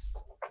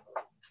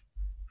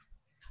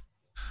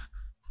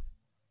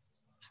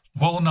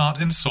 while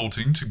not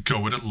insulting to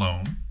go it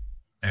alone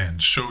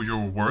and show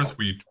your worth,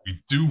 we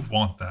do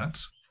want that.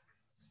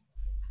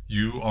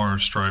 You are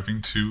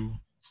striving to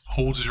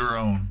hold your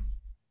own,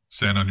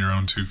 stand on your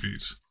own 2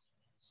 feet.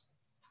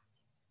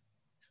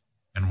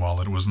 And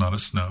while it was not a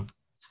snub,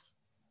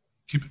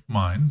 keep in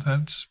mind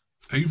that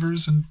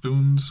favors and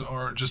boons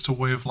are just a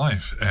way of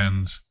life,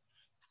 and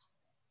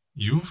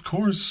you, of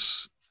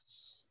course,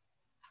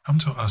 come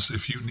to us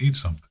if you need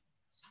something.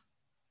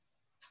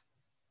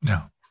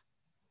 Now,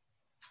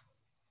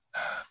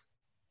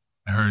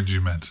 I heard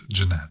you met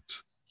Jeanette.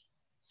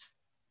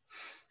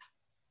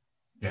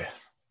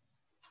 Yes.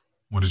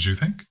 What did you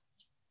think?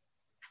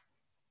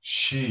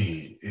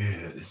 She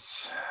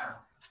is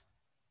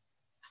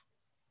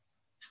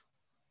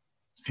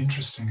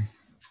interesting.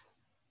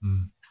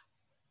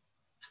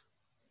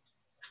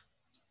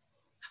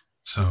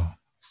 So,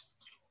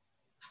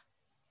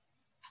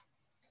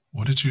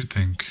 what did you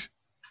think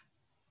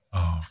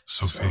of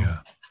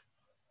Sophia?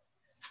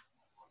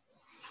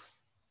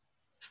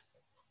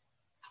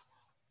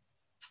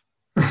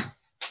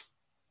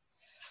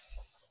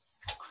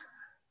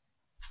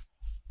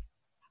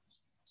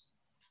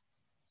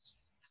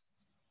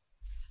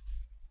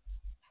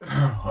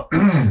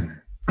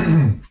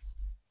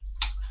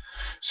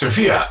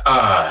 Sophia,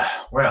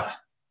 well,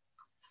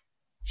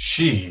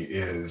 she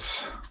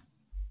is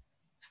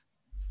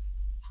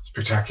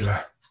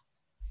spectacular.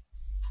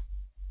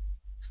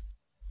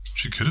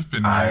 She could have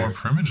been more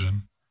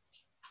Primogen.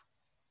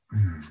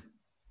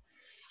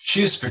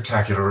 She is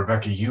spectacular,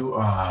 Rebecca. You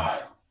are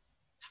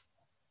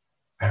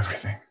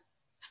everything.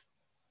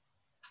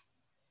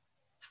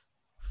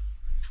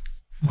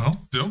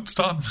 Well, don't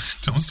stop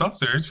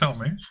there. Tell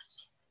me.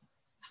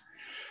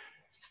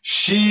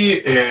 She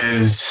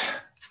is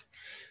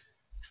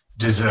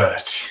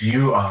dessert.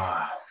 You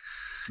are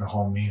the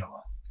whole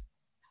meal.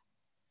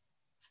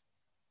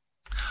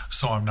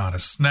 So I'm not a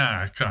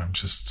snack. I'm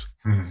just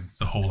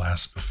the whole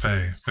ass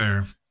buffet.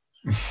 Fair.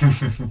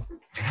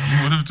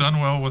 You would have done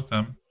well with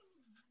them.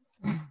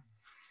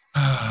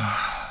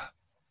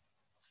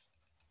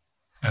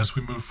 As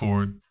we move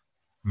forward,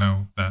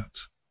 know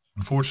that,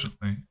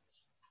 unfortunately,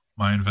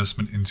 my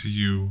investment into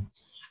you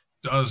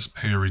does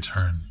pay a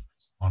return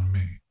on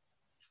me.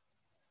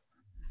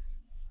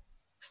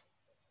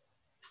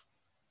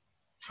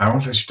 I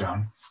won't let you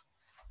down.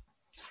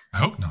 I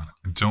hope not.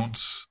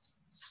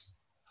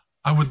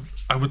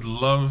 I would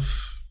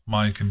love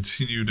my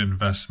continued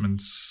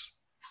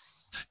investments,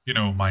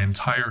 my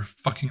entire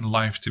fucking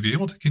life to be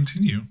able to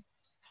continue.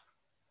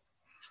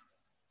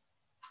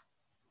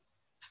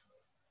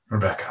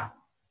 Rebecca,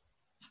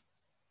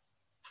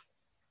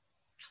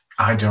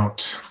 I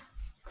don't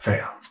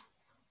fail.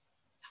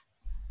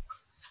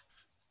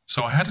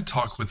 So I had to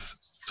talk with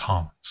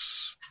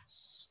Thomas.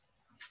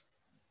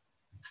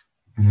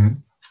 Mm-hmm.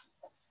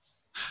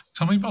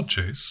 Tell me about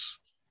Jace.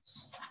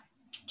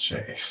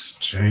 Jace.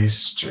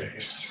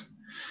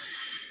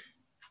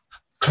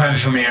 Clan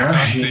Tremere.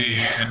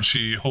 And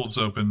she holds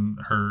open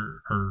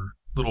her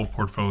little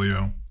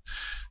portfolio.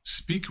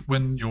 Speak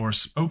when you're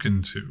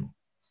spoken to.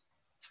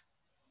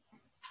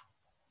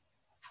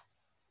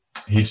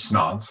 He just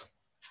nods.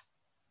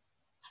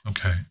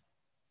 Okay.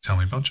 Tell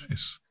me about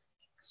Jace.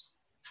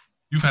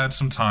 You've had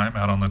some time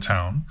out on the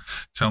town.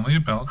 Tell me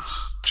about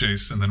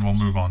Jace, and then we'll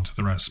move on to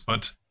the rest.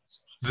 But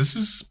this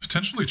is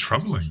potentially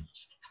troubling.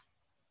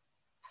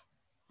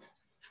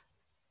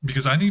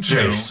 Because I need to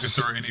know if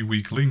there are any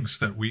weak links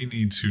that we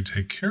need to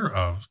take care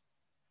of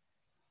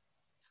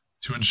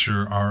to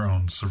ensure our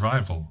own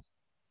survival.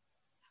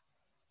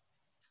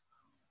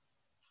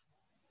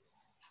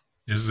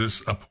 Is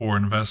this a poor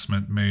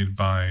investment made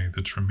by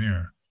the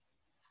Tremere?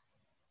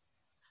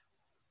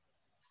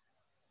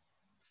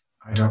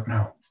 I don't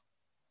know.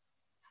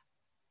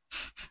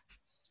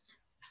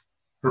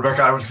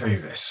 Rebecca, I will tell you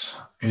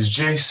this. Is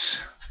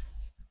Jace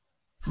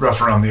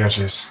rough around the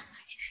edges?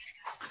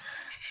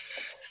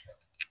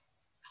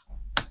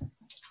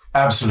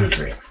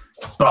 Absolutely.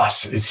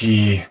 But is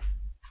he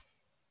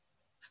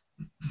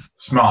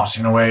smart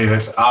in a way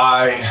that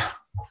I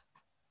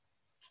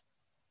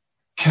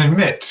can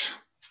admit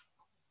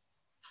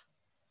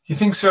he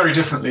thinks very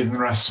differently than the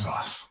rest of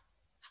us?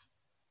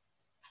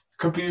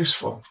 Could be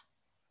useful.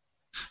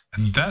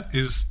 And that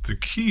is the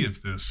key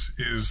of this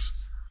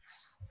is,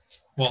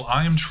 while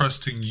I am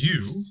trusting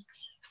you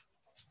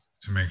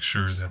to make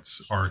sure that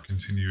our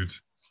continued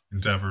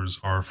endeavors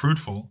are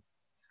fruitful,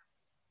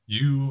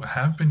 you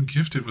have been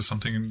gifted with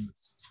something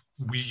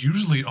we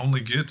usually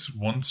only get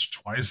once,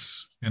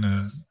 twice in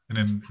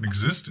an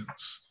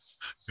existence.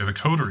 You have a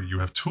coterie, you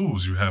have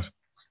tools, you have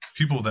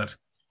people that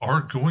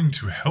are going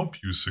to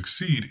help you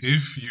succeed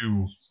if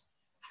you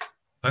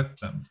let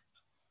them.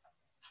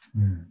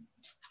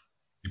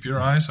 Keep your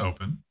eyes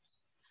open.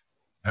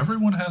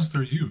 Everyone has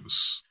their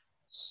use.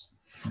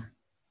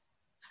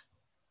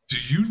 Do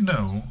you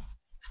know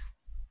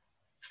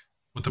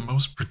what the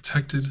most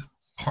protected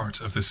part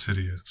of this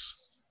city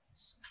is?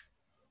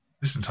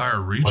 This entire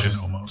region,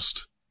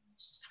 almost.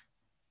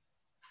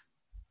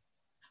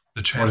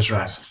 The Chantry. What is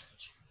that?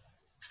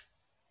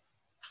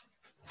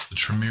 The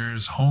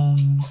Tremere's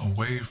home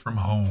away from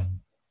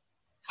home.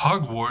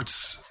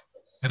 Hogwarts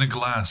in a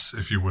glass,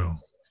 if you will.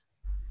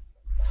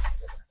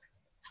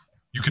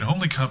 You can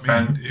only come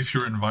in if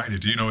you're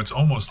invited. It's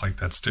almost like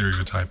that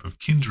stereotype of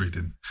kindred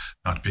and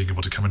not being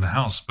able to come in the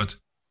house, but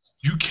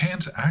you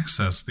can't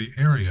access the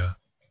area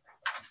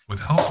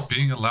without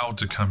being allowed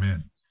to come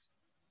in.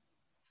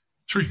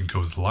 Sure, you can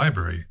go to the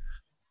library.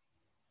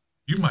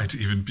 You might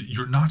even be,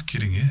 you're not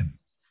getting in.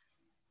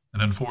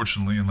 And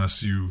unfortunately,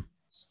 unless you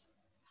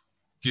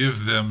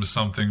give them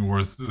something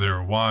worth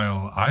their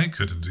while, I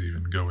couldn't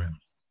even go in.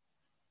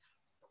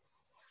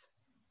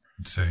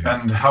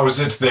 And how is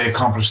it they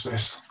accomplish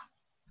this?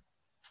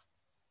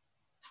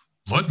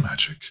 Blood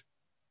magic.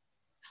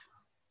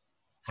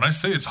 When I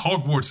say it's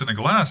Hogwarts in a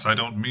glass, I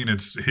don't mean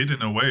it's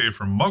hidden away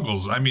from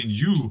muggles. I mean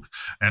you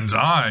and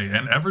I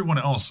and everyone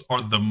else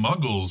are the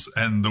muggles,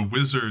 and the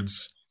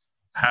wizards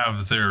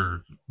have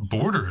their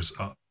borders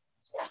up.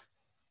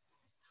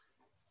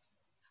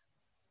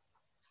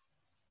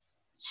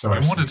 So I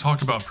want to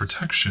talk about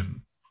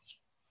protection.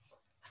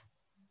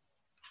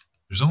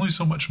 There's only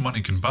so much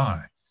money can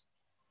buy.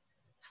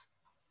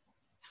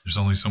 There's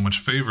only so much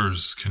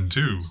favors can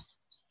do.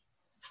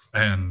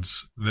 And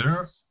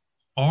there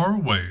are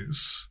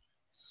ways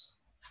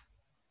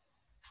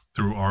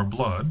through our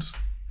blood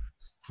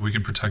we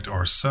can protect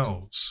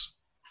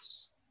ourselves,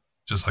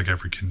 just like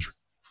every kindred.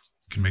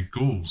 We can make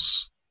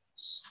ghouls.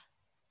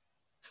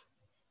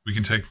 We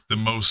can take the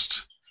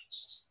most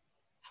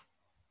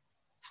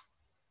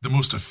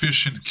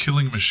efficient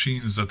killing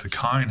machines that the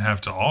kind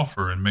have to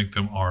offer and make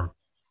them our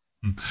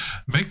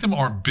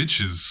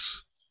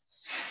bitches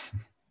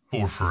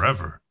for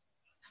forever,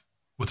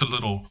 with a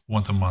little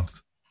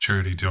once-a-month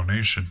charity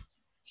donation.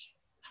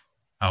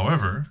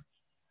 However,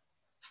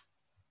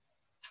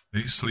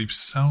 they sleep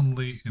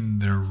soundly in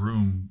their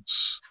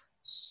rooms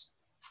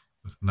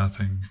with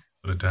nothing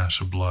but a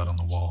dash of blood on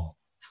the wall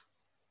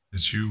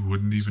that you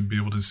wouldn't even be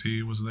able to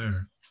see was there.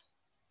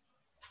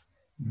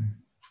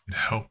 It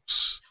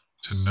helps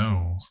to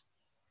know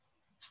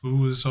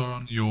who is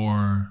on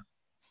your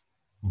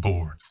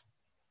board.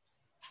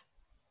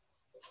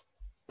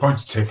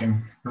 Point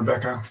taken,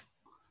 Rebecca.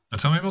 Now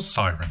tell me about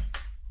Siren.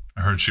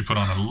 I heard she put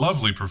on a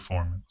lovely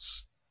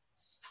performance.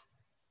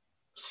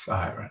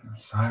 Siren.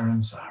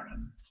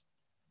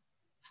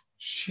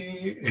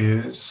 She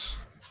is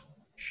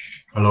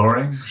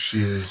alluring. She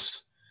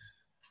is,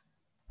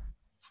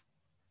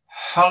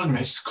 I'll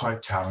admit,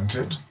 quite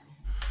talented.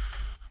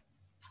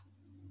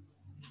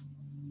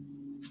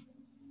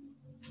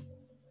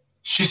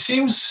 She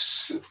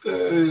seems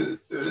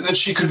that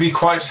she could be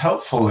quite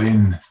helpful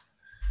in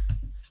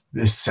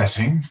this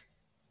setting.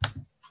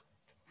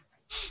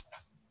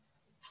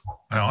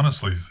 I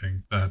honestly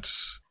think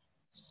that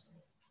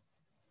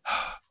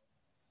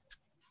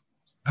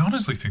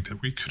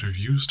we could have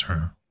used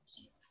her.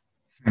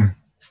 Hmm.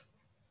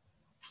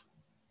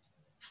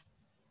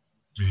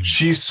 I mean,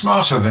 she's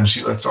smarter than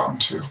she lets on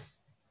to.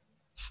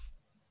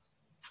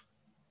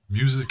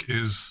 Music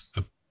is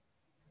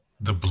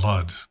the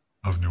blood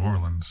of New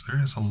Orleans.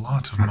 There is a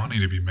lot of money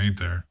to be made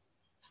there.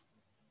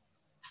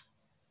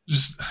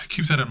 Just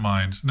keep that in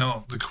mind.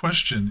 Now, the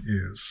question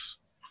is,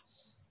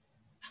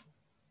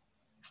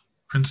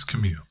 Prince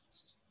Camille.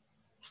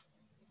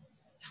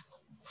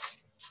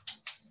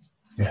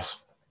 Yes.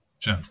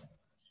 Jem.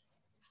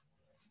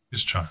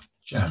 His child.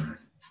 Jem.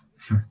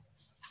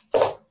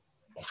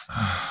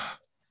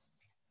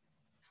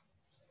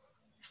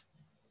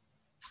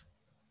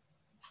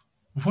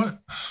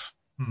 What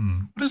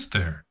is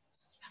there?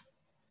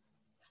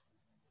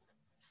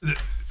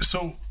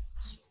 So,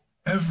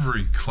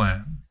 every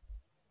clan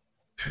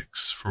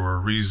picks for a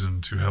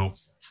reason to help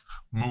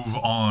move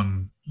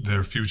on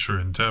their future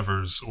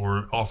endeavors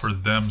or offer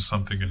them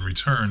something in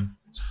return.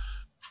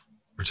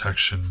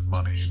 Protection,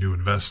 money, new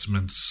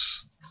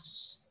investments.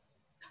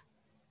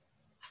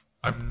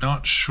 I'm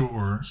not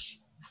sure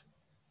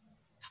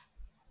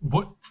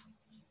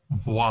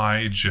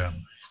why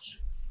Jem?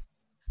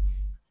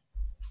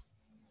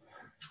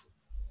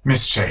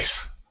 Miss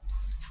Chase.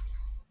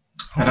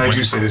 And I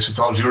do say this with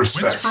all due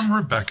respect. Went from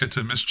Rebecca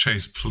to Miss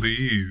Chase.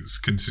 Please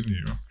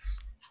continue.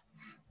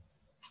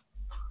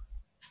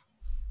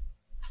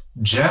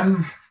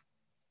 Jem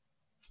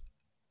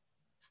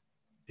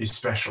is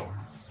special.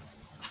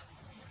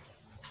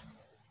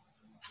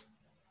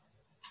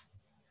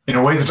 In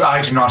a way that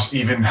I do not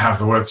even have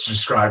the words to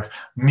describe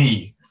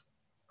me.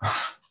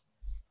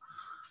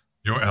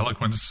 Your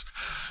eloquence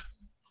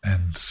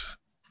and,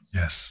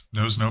 yes,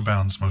 knows no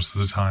bounds most of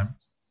the time.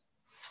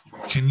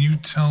 Can you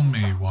tell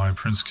me why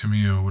Prince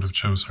Camille would have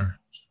chose her?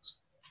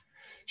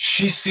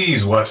 She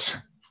sees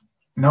what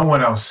no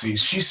one else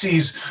sees. She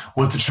sees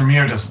what the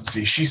Tremere doesn't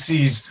see. She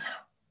sees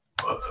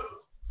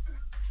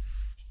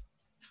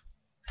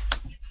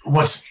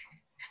what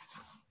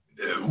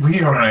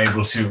we are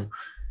unable to.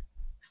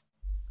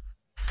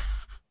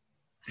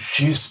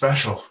 She's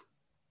special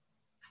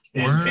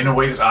in a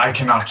way that I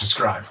cannot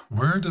describe.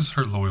 Where does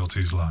her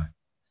loyalties lie?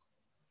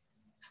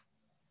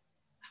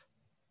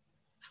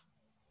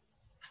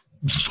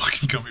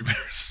 Fucking gummy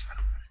bears.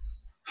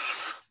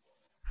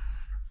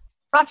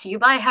 Brought to you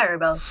by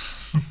Haribo.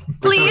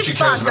 Please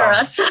sponsor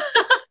us.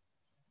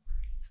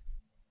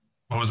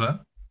 What was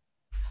that?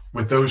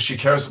 With those she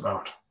cares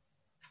about.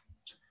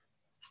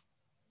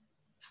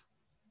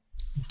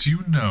 Do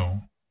you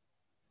know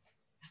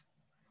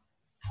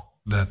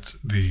that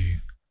the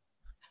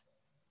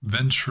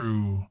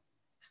Ventrue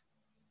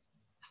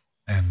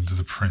and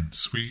the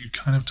Prince, we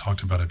kind of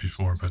talked about it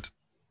before, but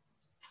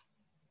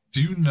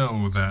do you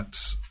know that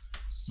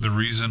the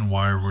reason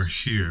why we're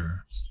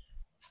here,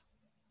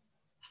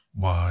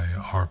 why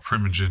our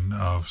primogen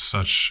of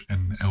such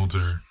an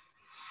elder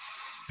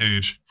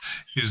age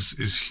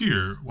is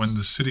here when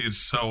the city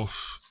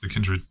itself, the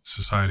kindred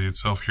society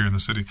itself here in the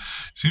city,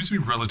 seems to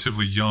be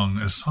relatively young,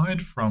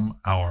 aside from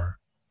our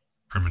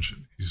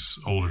primogen. He's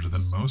older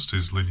than most.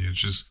 His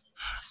lineage is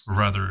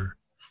rather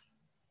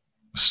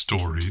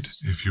storied,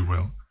 if you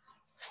will.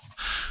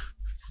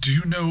 Do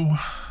you know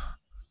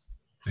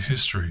the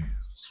history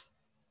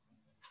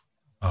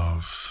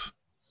of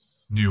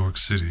New York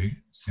City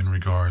in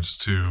regards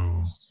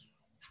to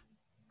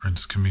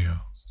Prince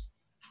Camille?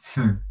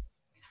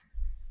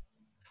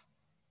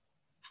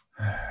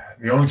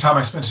 The only time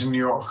I spent in New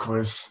York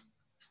was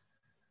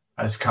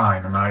as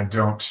kind, and I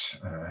don't.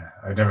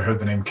 I've never heard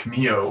the name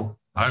Cameo.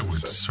 I would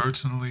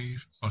certainly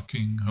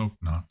fucking hope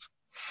not.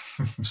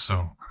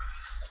 So,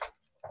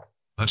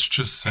 let's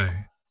just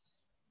say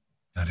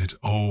that it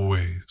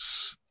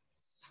always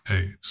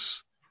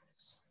pays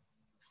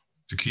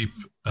to keep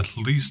at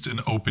least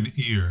an open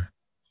ear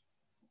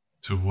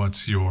to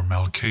what your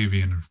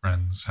Malkavian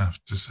friends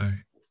have to say.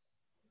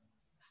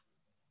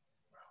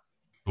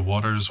 The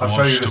waters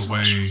washed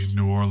away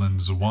New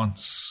Orleans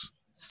once.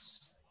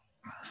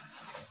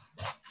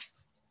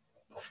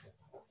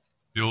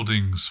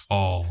 Buildings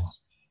fall.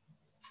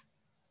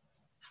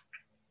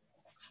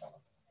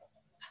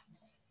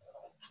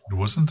 It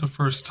wasn't the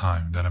first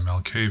time that a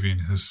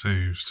Malkavian has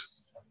saved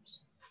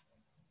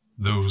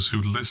those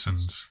who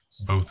listened,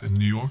 both in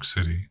New York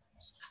City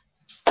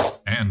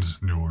and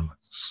New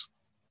Orleans.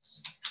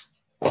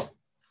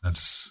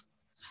 That's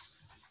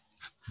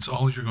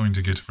all you're going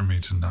to get from me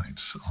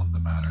tonight on the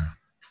matter.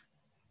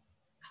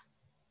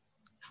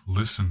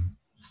 Listen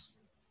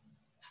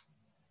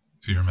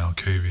to your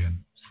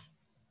Malkavian.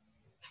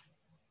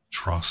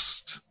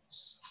 Trust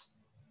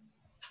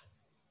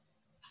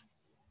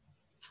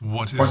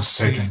what is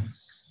seen.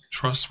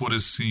 Trust what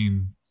is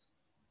seen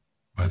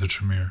by the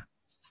Tremere.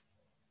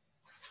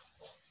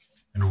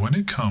 And when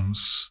it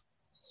comes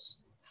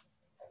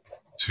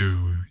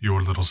to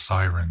your little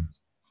siren,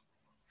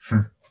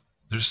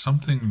 there's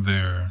something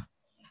there.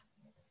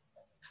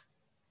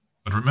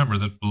 But remember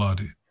that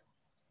blood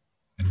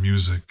and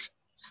music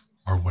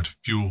are what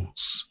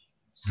fuels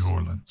New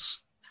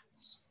Orleans.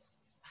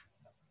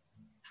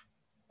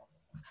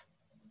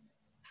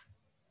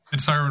 And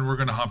Siren, we're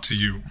going to hop to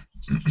you.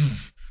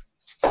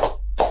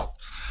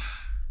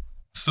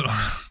 So,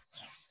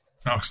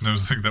 Alex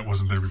knows, I think that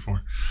wasn't there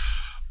before.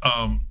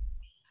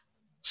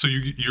 So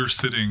you're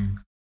sitting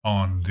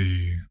on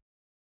the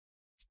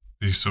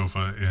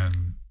sofa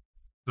in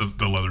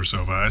the leather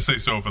sofa. I say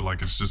sofa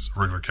like it's just a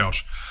regular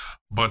couch,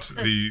 but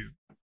the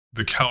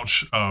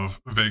couch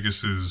of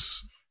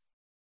Vegas's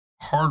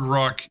Hard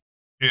Rock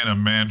in a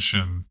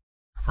mansion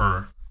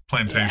or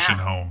plantation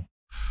home.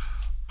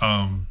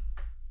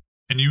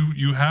 And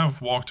you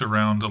have walked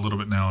around a little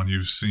bit now, and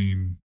you've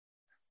seen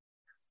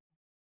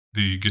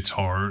the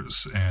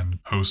guitars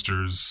and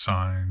posters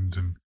signed,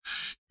 and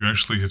you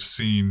actually have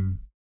seen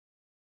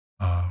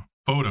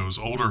photos,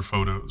 older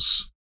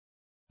photos,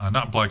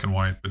 not black and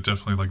white, but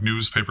definitely like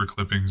newspaper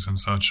clippings and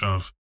such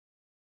of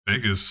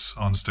Vegas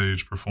on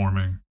stage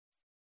performing.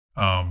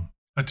 A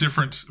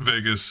different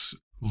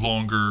Vegas,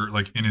 longer,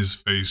 like in his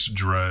face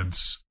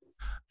dreads,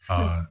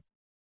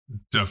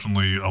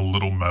 definitely a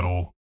little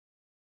metal.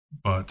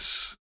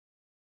 But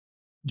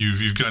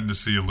you've gotten to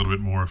see a little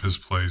bit more of his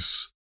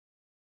place,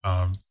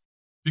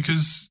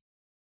 because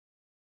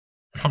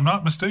if I'm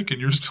not mistaken,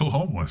 you're still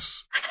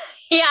homeless.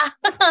 Yeah.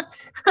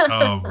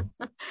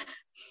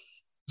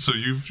 So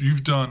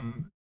you've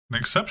done an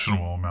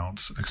exceptional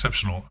amount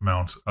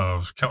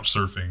of couch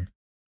surfing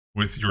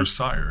with your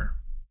sire,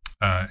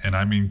 and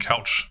I mean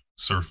couch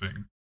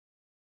surfing.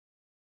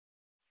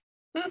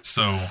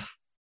 So,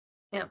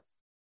 yeah,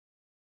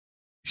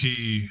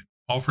 he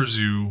offers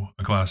you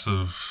a glass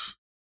of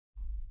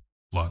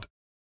blood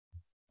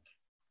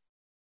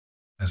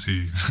as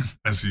he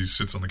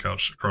sits on the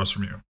couch across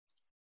from you.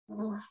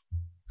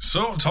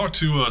 So talk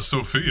to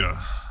Sophia.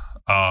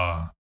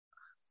 How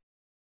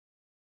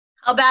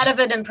bad of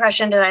an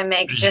impression did I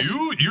make?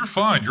 You're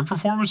fine. Your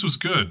performance was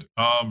good.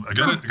 I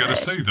gotta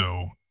say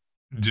though,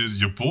 did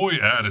your boy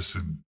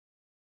Addison?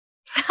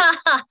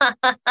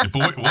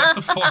 What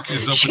the fuck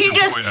is up with your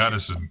boy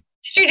Addison?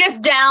 She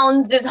just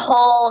downs this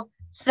whole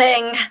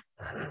thing.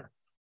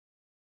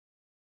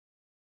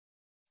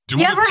 Do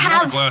you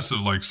want a glass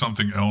of like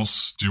something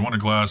else? Do you want a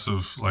glass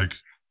of like?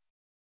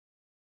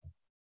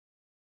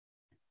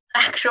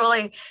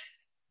 Actually,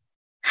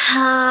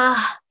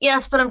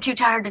 yes, but I'm too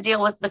tired to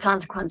deal with the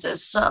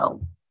consequences.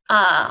 So,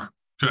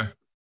 okay.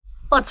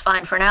 Well, it's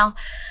fine for now.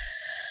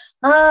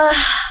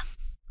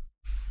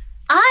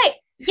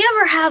 You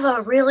ever have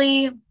a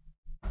really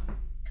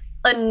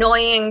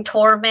annoying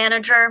tour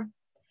manager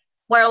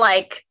where,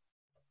 like,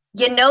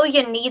 you know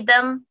you need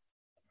them,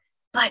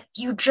 but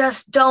you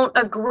just don't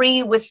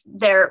agree with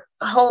their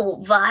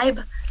whole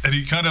vibe? And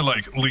he kind of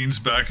like leans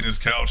back in his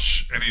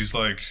couch and he's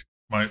like,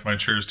 my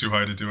chair is too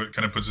high to do it.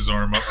 Kind of puts his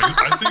arm up.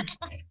 I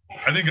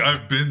think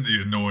I've been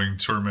the annoying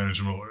tour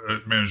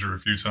manager a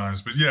few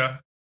times, but yeah.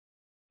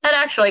 That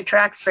actually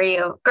tracks for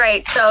you.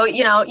 Great. So,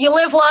 you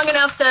live long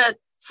enough to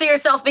see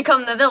yourself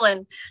become the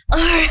villain.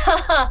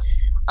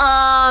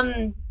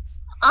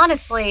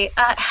 Honestly,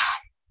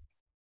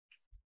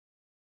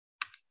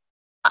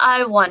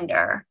 I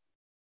wonder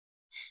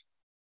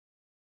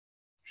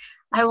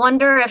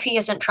if he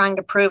isn't trying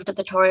to prove to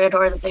the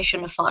Toreador that they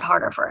shouldn't have fought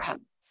harder for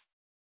him.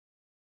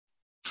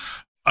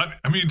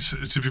 I mean,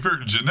 to be fair,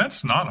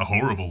 Jeanette's not a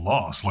horrible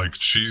loss. Like,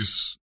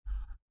 she's...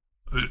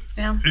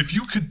 If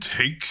you could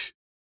take...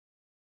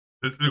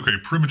 Okay,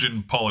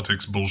 Primogen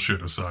politics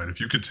bullshit aside,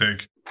 if you could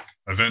take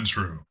a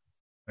Ventrue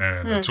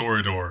and a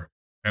Toreador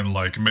and,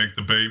 like, make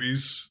the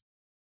babies,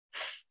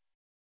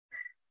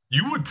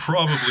 You would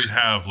probably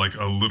have like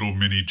a little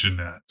mini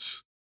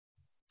Jeanette.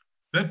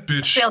 That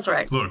bitch feels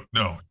right. Look,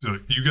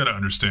 you got to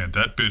understand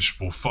that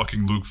bitch will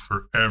fucking look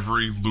for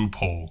every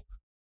loophole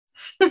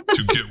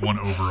to get one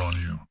over on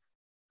you.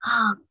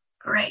 Oh,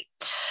 great.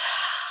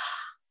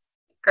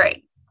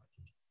 Great.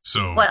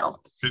 So,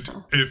 well,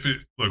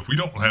 look, we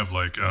don't have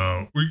like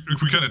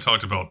we kind of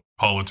talked about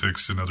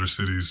politics in other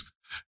cities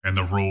and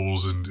the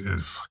roles, and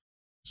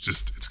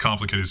it's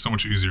complicated. It's so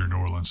much easier in New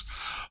Orleans.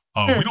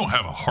 We don't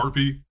have a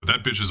harpy, but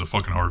that bitch is a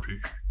fucking harpy.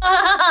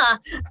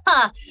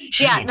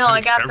 She will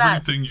take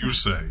everything you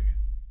say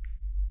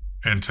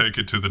and take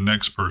it to the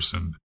next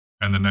person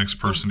and the next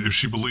person if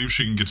she believes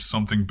she can get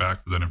something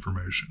back for that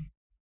information.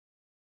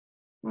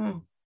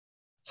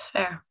 It's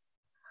fair.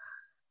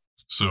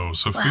 So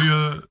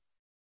Sophia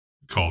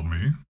called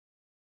me.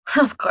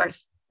 Of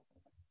course.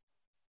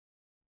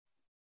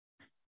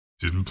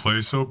 Didn't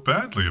play so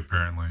badly,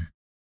 apparently.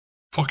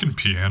 Fucking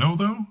piano,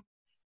 though?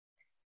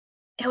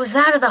 It was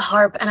that or the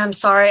harp, and I'm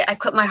sorry, I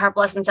quit my harp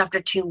lessons after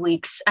 2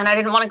 weeks, and I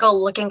didn't want to go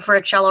looking for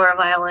a cello or a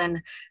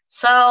violin,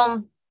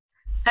 so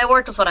I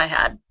worked with what I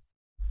had.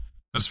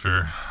 That's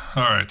fair.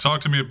 All right, talk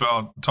to me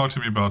about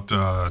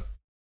the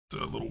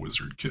little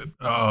wizard kid.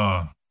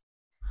 Jace.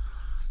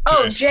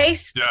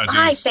 Jace? Yeah, Jace.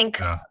 I think.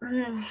 Yeah.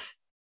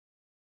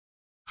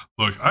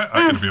 Look,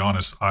 I gotta be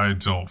honest. I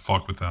don't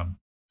fuck with them.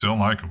 Don't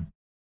like them.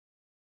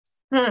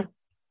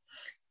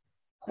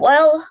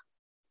 Well,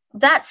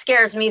 that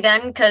scares me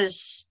then,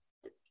 because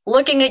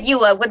looking at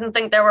you, I wouldn't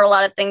think there were a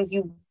lot of things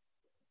you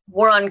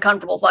were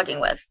uncomfortable fucking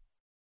with.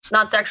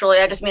 Not sexually,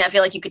 I just mean I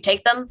feel like you could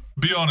take them.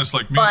 Be honest,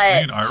 like me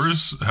and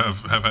Iris have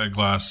had a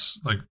glass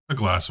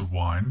of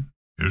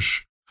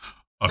wine-ish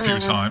a few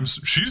times.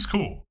 She's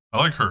cool. I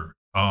like her.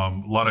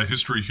 A lot of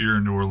history here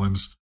in New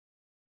Orleans.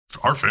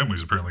 Our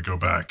families apparently go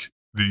back.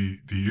 The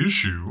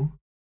issue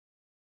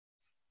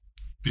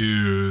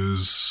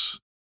is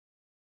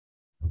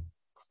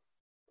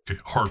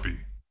harpy,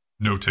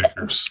 note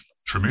takers,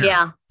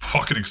 Tremere,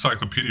 fucking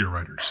encyclopedia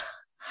writers.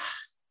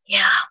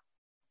 Yeah,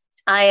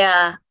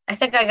 I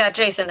think I got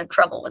Jason in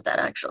trouble with that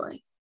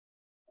actually.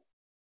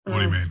 What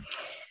do you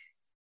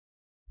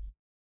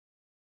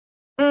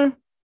mean?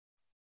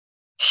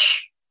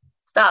 Shh.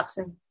 Stop,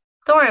 Sin.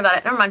 Don't worry about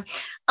it. Never mind.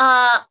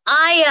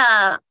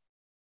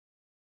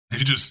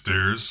 He just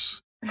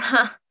stares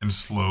and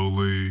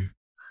slowly.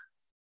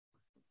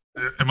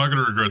 Am I going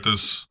to regret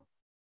this?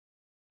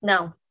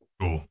 No.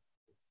 Cool.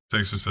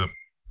 Takes a sip.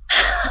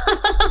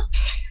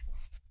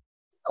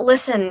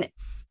 Listen,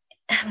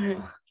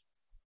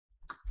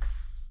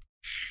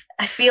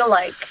 I feel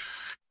like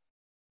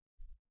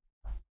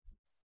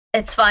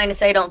it's fine to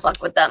say don't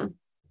fuck with them,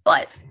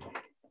 but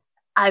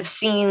I've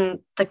seen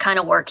the kind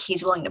of work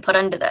he's willing to put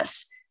into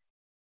this.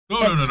 No.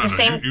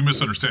 You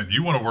misunderstand.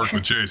 You want to work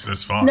with Jace,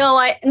 that's fine. No,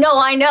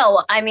 I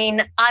know. I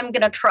mean, I'm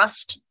going to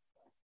trust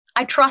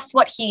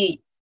what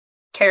he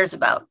cares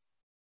about.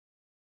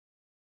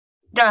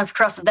 Don't have to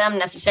trust them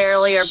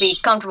necessarily or be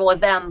comfortable with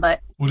them, but...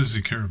 What does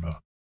he care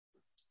about?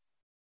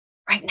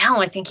 Right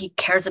now, I think he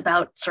cares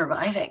about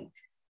surviving.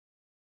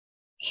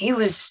 He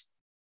was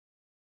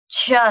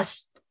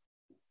just...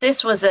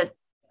 This was a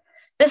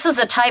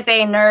type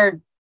A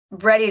nerd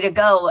ready to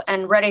go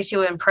and ready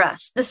to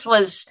impress. This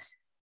was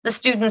the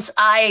students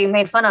I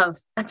made fun of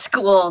at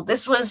school.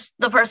 This was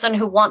the person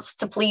who wants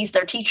to please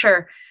their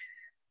teacher.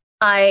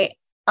 I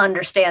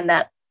understand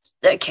that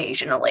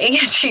occasionally.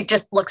 She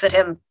just looks at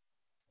him.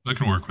 I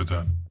can work with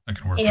that.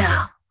 With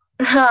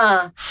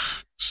that.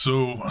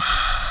 So,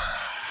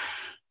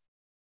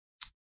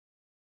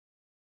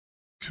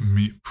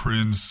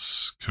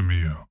 Prince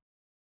Camille.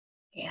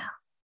 Yeah.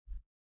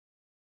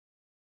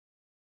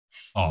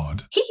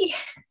 Odd.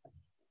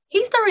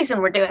 He's the reason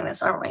we're doing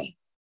this, aren't we?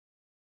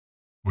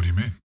 What do you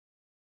mean?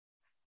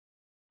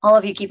 All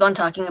of you keep on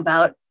talking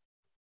about.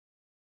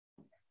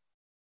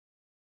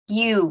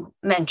 You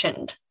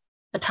mentioned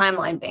the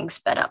timeline being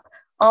sped up.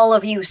 All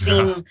of you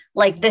seem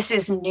like this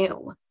is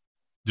new.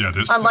 Yeah,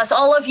 unless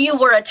all of you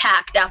were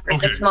attacked after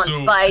 6 months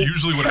by.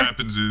 Usually, what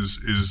happens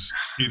is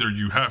either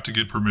you have to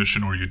get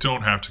permission or you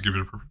don't have to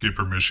get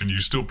permission.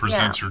 You still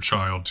present your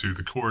child to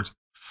the court,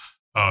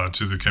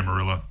 to the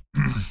Camarilla.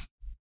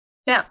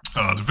 Yeah.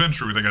 The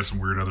Ventry, they got some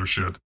weird other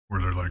shit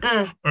where they're like,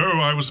 "Oh,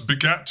 I was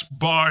begat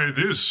by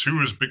this. Who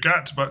was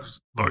begat by?"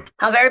 Look,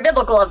 how very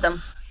biblical of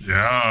them.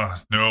 Yeah,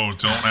 no,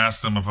 don't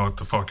ask them about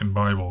the fucking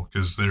Bible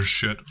because their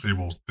shit. They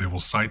will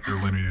cite their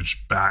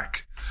lineage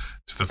back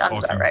to the Sounds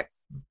fucking about right.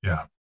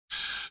 Yeah.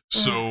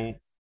 So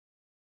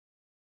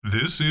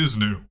this is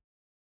new,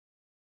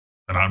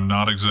 and I'm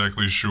not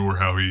exactly sure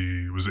how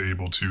he was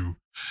able to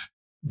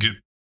get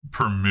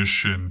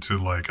permission to,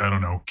 like, I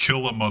don't know,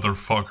 kill a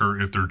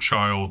motherfucker if their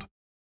child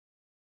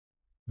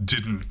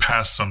didn't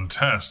pass some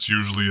test.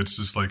 Usually it's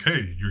just like,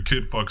 hey, your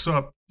kid fucks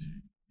up,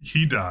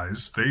 he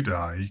dies, they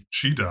die,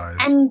 she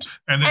dies, and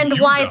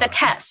why the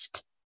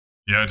test?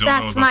 Yeah, I don't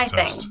That's know about my the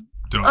test.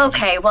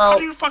 Okay, well, how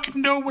do you fucking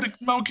know what a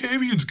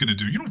Malkavian's gonna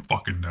do? You don't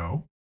fucking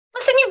know.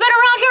 Listen, you've been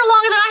around here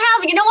longer than I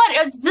have. You know what?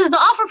 Does the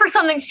offer for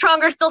something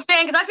stronger still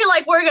stand? Because I feel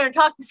like we're going to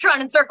talk this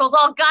around in circles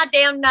all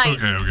goddamn night.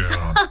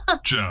 Okay.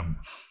 Jem.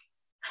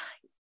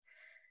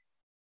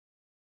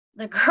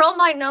 The girl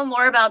might know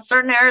more about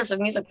certain eras of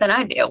music than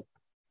I do.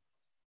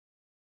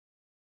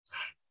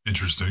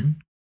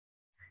 Interesting.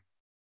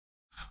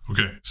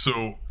 Okay,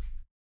 so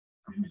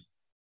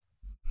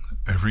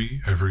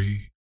every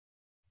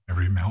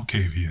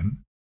Malkavian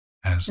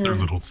has their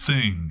little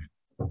thing.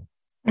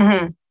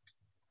 Mm-hmm.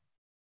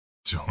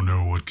 Don't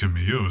know what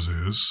Camille's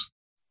is.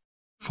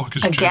 Fuck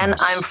is Again,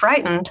 Jim's? I'm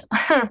frightened.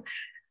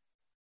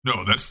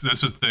 No, that's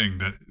a thing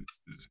that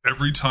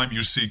every time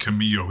you see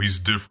Camillo, he's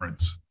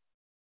different.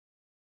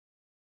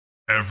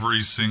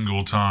 Every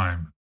single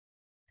time.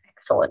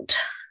 Excellent.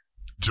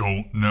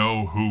 Don't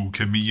know who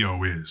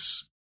Camillo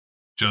is.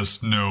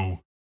 Just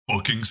know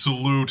fucking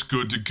salute,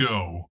 good to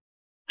go.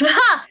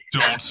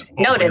 Don't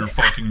open your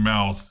fucking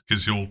mouth,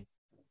 because he'll...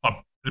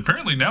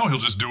 apparently now he'll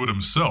just do it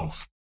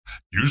himself.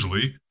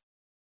 Usually,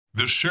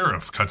 the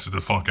sheriff cuts it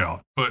the fuck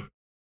out. But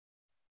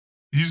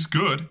he's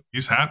good.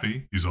 He's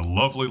happy. He's a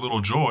lovely little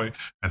joy.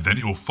 And then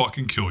he'll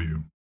fucking kill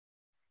you.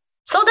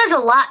 So there's a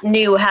lot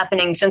new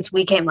happening since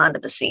we came onto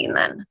the scene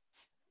then.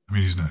 I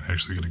mean, he's not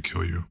actually going to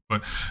kill you.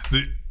 But,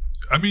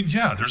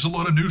 yeah, there's a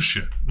lot of new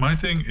shit. My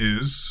thing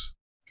is...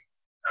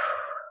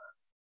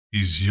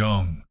 he's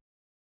young.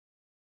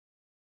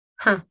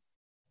 Huh.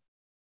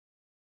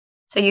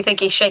 So you think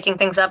he's shaking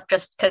things up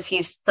just because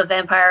he's the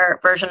vampire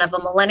version of a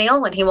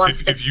millennial and he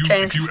wants to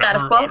change the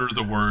status quo? If you ever utter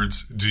the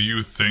words, do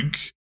you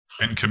think,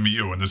 and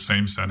Camillo in the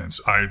same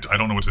sentence, I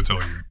don't know what to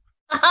tell you.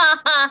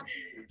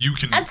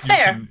 That's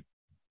fair.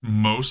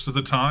 Most of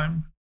the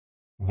time,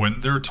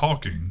 when they're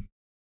talking,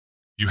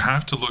 you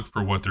have to look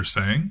for what they're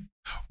saying,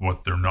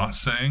 what they're not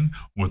saying,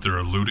 what they're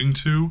alluding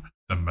to,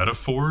 the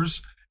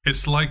metaphors.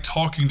 It's like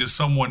talking to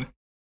someone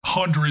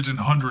hundreds and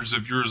hundreds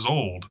of years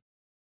old.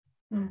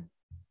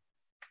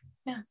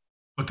 Yeah.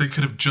 But they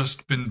could have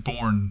just been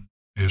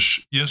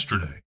born-ish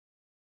yesterday.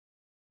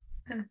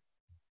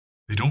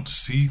 They don't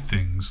see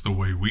things the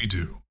way we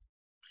do.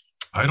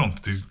 I don't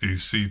think they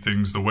see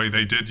things the way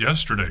they did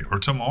yesterday or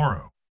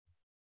tomorrow.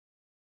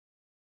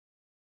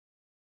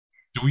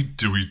 Do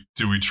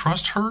we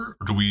trust her,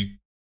 or do we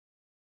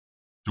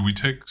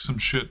take some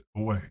shit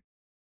away?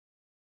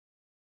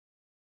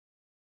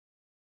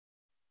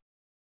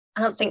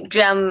 I don't think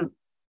Jem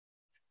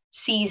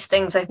sees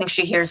things. I think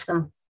she hears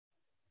them.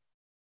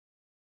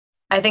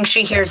 I think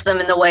she hears them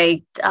in the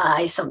way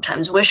I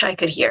sometimes wish I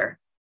could hear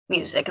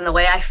music, and the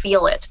way I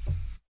feel it.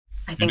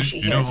 I think she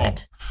hears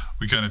it.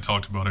 We kind of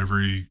talked about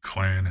every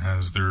clan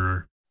has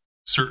their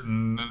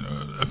certain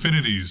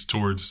affinities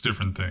towards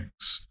different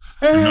things.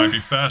 You might be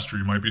faster,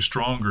 you might be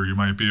stronger, you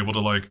might be able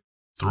to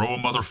throw a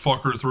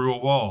motherfucker through a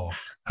wall.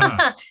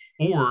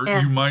 Or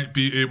you might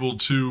be able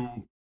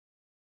to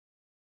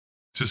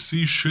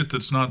see shit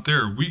that's not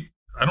there. We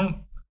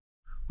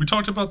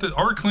talked about that.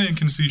 Our clan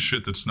can see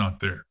shit that's not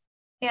there.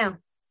 Yeah.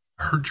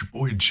 I heard your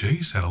boy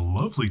Jace had a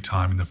lovely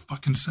time in the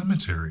fucking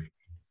cemetery.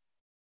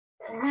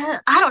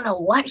 I don't know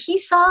what he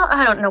saw.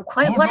 I don't know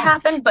quite what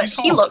happened, but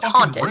he looked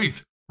haunted.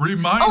 Wraith. He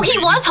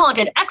was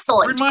haunted.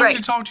 Excellent. Remind me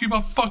to talk to you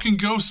about fucking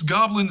ghosts,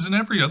 goblins, and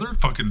every other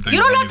fucking thing. You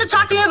don't have to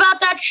talk to me about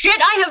that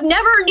shit. I have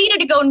never needed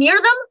to go near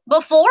them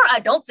before. I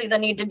don't see the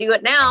need to do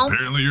it now.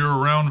 Apparently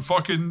you're around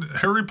fucking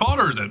Harry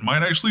Potter that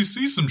might actually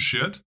see some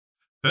shit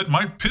that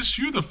might piss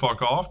you the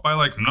fuck off by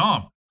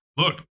nah,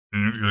 look,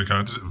 we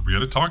got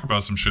to talk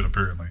about some shit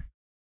apparently.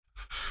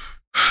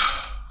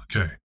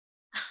 Okay.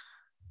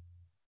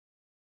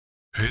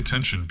 Pay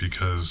attention,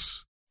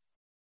 because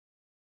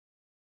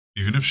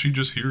even if she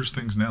just hears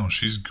things now,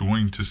 she's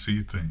going to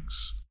see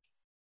things.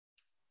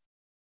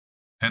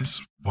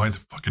 Hence why the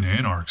fucking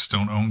anarchs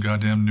don't own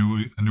goddamn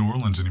New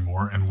Orleans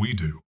anymore, and we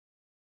do.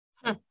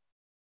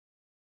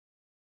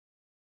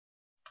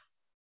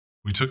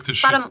 We took this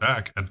shit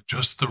back at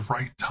just the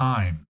right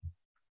time.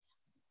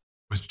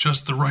 With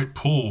just the right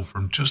pull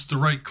from just the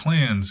right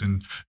clans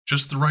and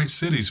just the right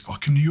cities,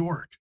 fucking New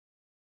York.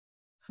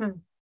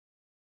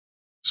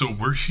 So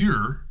we're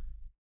here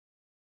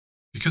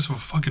because of a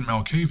fucking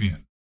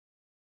Malkavian.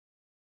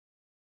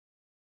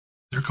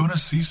 They're gonna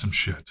see some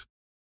shit.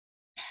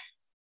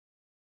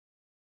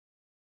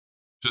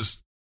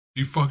 Just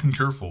be fucking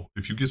careful.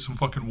 If you get some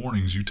fucking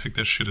warnings, you take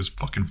that shit as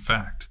fucking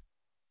fact.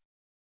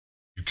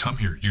 You come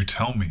here, you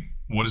tell me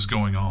what is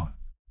going on.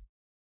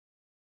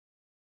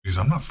 Because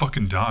I'm not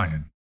fucking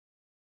dying.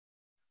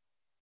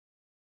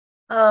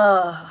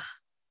 If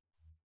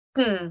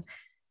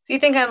you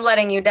think I'm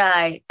letting you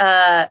die,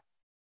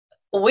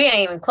 we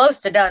ain't even close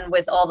to done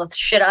with all the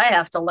shit I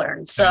have to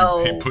learn,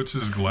 so... He puts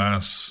his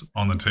glass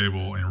on the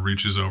table and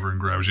reaches over and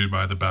grabs you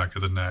by the back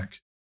of the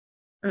neck.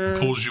 And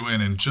pulls you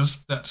in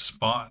just that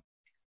spot,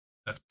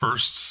 that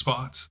first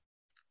spot,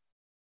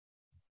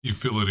 you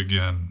feel it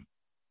again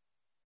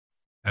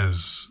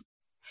as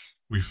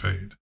we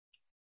fade.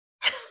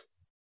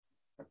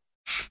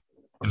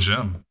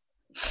 Jem,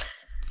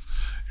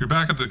 you're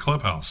back at the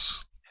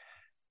clubhouse.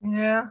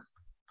 Yeah.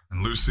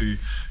 And Lucy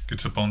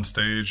gets up on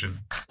stage and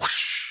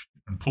whoosh,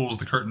 and pulls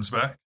the curtains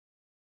back.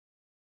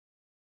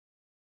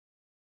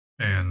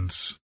 And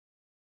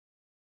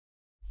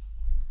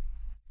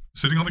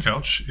sitting on the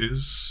couch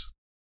is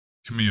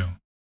Camille.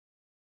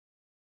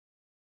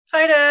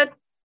 Hi, Dad.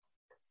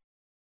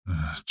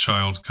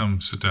 Child,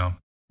 come sit down.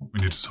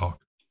 We need to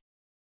talk.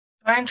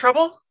 Am I in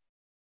trouble?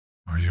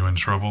 Are you in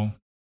trouble?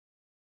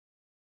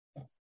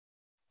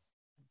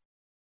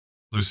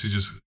 Lucy,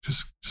 just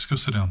go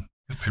sit down.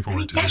 Got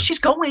paperwork to do. Yeah, she's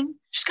going.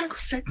 She's gonna go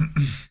sit.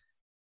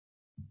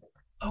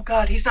 Oh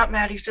God, he's not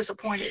mad. He's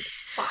disappointed.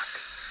 Fuck.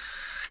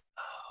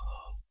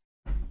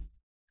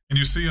 And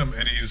you see him,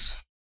 and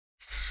he's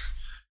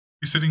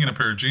sitting in a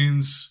pair of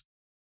jeans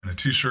and a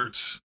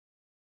t-shirt,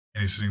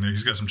 and he's sitting there.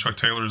 He's got some Chuck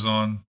Taylors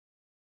on,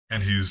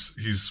 and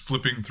he's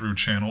flipping through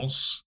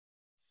channels,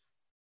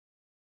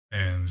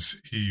 and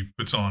he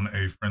puts on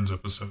a Friends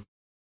episode.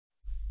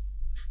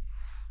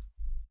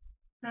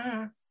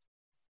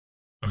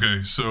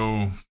 Okay, so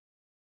I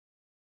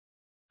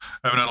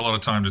haven't had a lot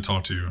of time to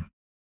talk to you.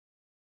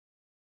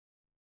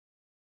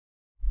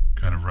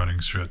 Kind of running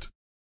shit.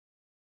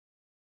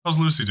 How's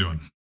Lucy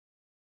doing?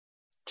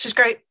 She's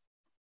great.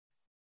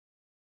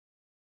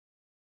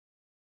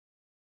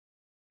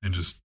 And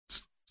just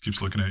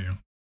keeps looking at you.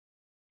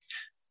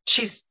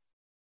 She's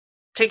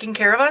taking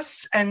care of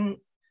us, and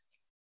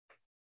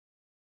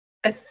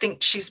I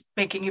think she's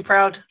making you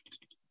proud.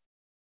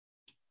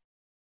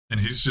 And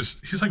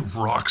he's like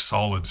rock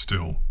solid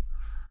still.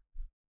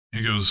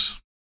 He goes,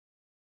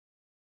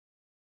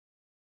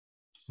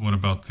 what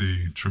about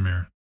the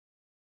Tremere,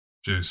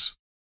 Jace?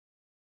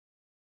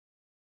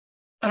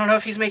 I don't know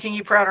if he's making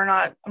you proud or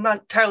not. I'm not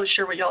entirely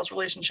sure what y'all's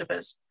relationship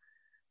is.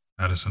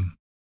 Addison.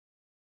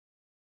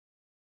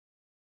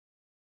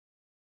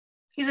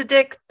 He's a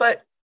dick,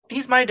 but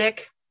he's my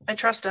dick. I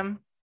trust him.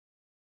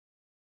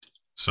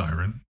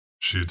 Siren.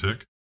 She a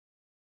dick?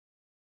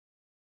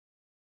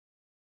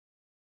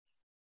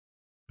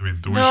 I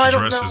mean, the way she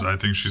dresses, I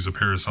think she's a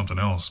pair of something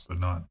else, but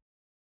not.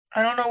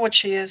 I don't know what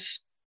she is,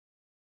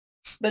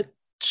 but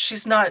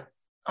she's not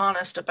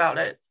honest about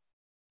it.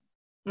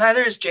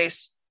 Neither is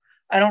Jace.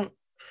 I don't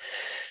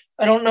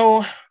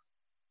know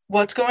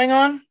what's going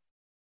on,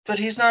 but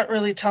he's not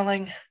really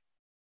telling.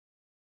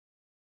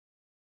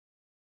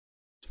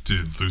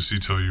 Did Lucy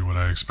tell you what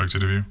I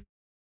expected of you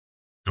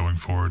going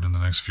forward in the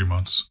next few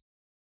months?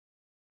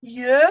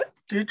 Yeah.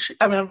 Did she?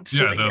 I mean, I'm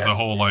yeah, the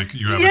whole, like,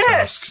 you have a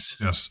task.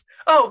 Yes.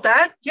 Oh,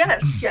 that?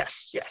 Yes,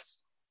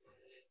 yes.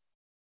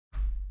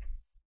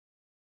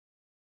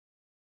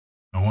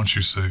 I want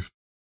you safe.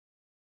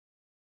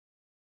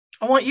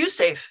 I want you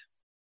safe.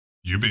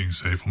 You being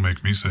safe will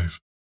make me safe.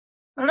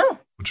 I don't know.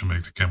 Which will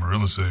make the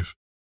Camarilla safe.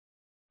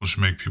 Which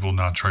will make people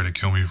not try to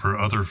kill me for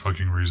other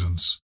fucking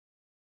reasons.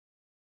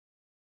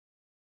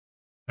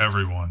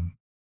 Everyone.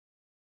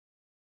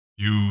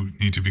 You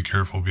need to be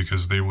careful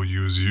because they will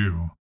use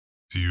you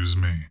to use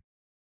me.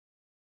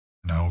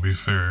 And I will be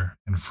fair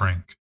and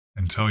frank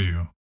and tell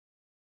you,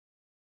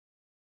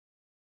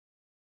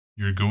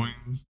 you're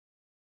going...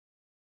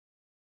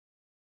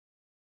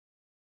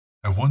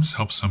 I once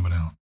helped someone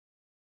out,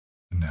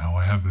 and now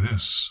I have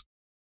this.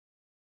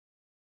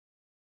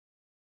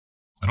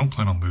 I don't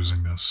plan on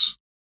losing this.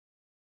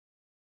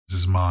 This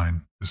is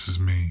mine. This is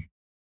me.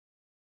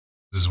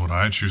 This is what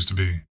I choose to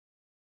be.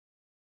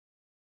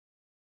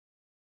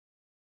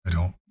 I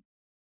don't.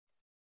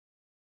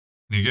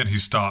 And again, he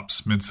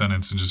stops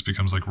mid-sentence and just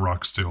becomes like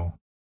rock still.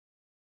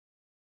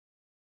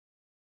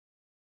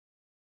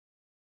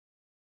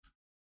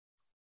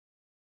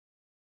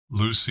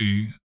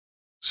 Lucy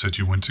said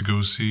you went to go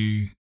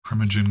see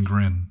Primogen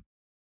Grin.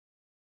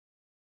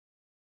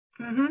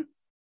 Mm-hmm.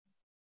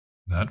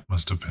 That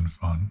must have been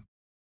fun.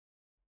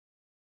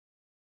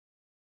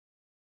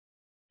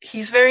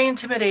 He's very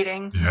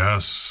intimidating.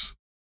 Yes.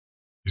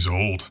 He's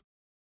old.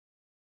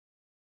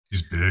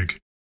 He's big.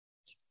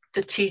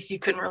 The teeth, you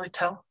couldn't really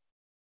tell.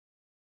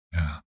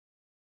 Yeah.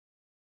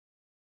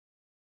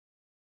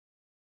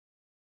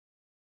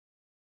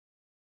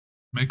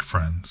 Make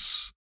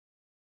friends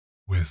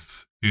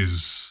with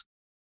his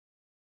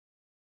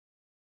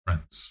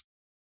friends.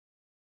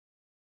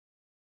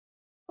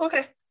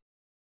 Okay.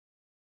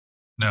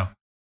 Now,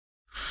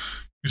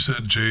 you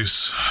said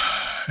Jace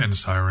and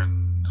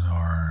Siren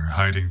are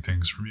hiding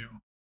things from you.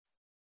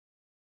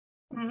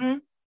 Mm-hmm.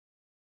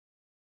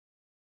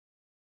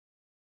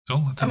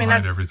 Don't let them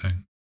hide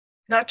everything.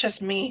 Not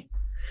just me.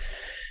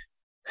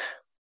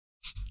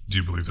 Do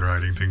you believe they're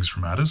hiding things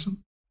from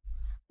Addison?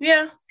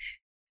 Yeah.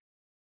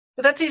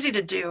 But that's easy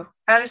to do.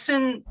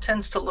 Addison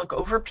tends to look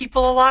over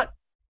people a lot.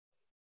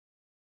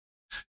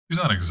 He's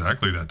not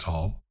exactly that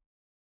tall.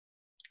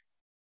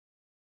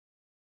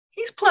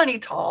 He's plenty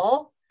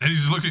tall. And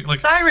he's looking like...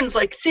 Siren's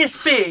like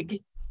this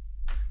big.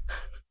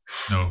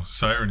 No,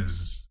 Siren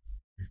is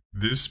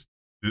this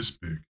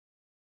big.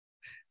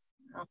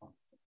 Oh.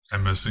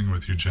 I'm messing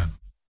with you, Jen.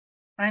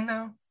 I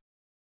know.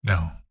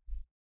 Now,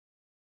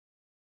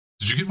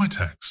 did you get my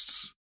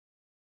texts?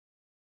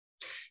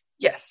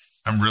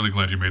 Yes. I'm really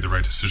glad you made the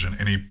right decision.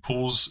 And he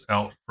pulls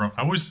out from...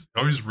 I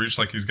always reach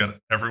like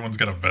everyone's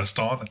got a vest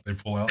on that they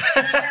pull out.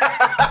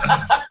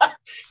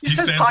 He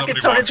said pocket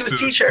sewn into his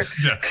t-shirt.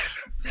 Yeah.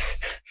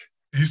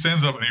 He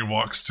stands up and he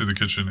walks to the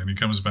kitchen and he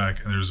comes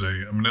back and there's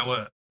a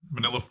manila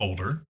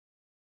folder.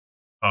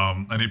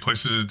 And he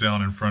places it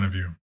down in front of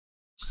you.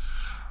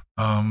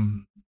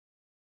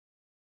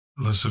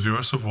 Le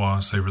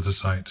savoir, savor the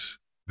sight.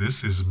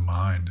 This is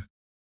mine.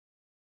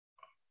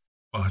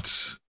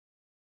 But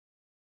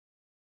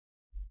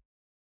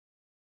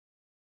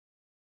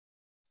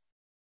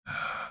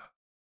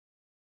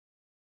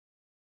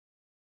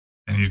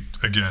and he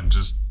again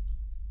just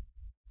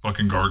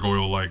fucking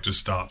gargoyle just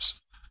stops.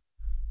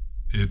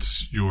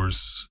 It's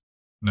yours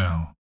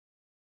now.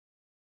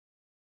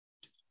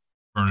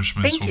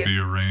 Furnishments will be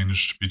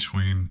arranged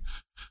between.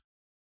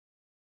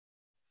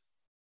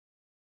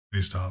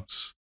 He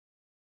stops.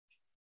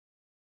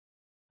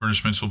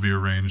 Furnishments will be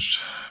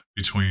arranged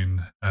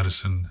between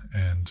Addison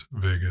and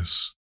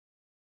Vegas.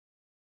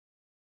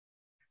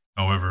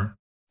 However,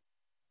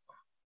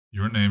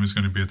 your name is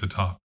going to be at the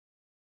top.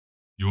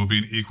 You will be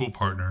an equal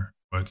partner,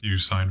 but you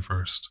sign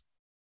first.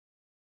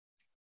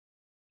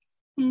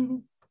 Mm-hmm.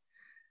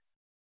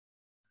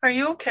 Are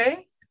you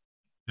okay?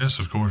 Yes,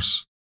 of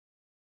course.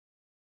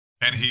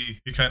 And he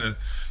kind of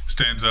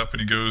stands up and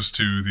he goes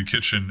to the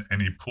kitchen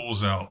and he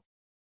pulls out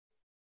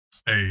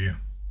a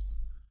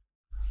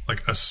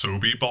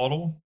Sobe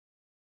bottle.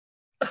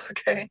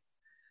 Okay.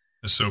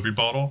 A Sobe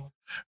bottle.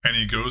 And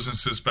he goes and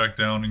sits back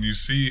down and you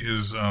see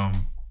his,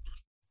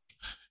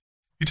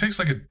 he takes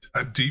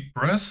a deep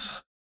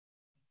breath.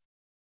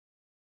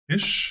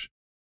 Ish.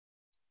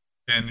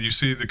 And you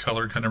see the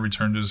color kind of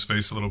return to his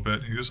face a little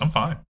bit. He goes, I'm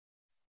fine.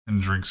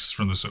 And drinks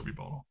from the Sobe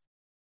bottle.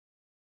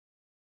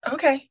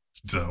 Okay.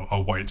 It's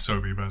a white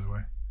Sobe, by the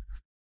way.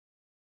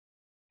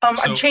 I'm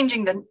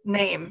changing the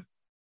name.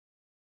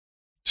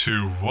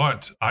 To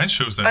what? I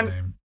chose that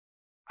name.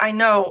 I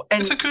know.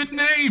 And it's a good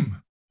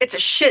name. It's a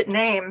shit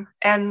name,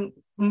 and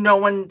no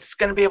one's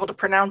going to be able to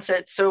pronounce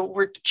it, so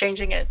we're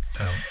changing it.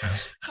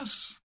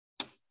 LSS.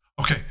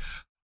 Okay.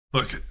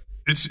 Look,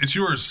 it's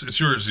yours. It's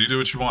yours. You do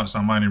what you want. It's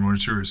not mine anymore.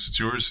 It's yours. It's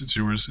yours. It's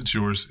yours. It's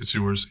yours. It's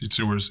yours. It's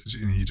yours.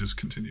 And he just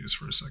continues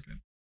for a second.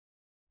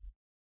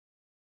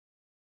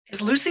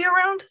 Is Lucy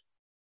around?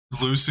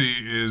 Lucy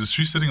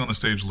she's sitting on the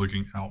stage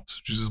looking out.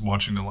 She's just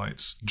watching the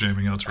lights,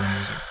 jamming out to her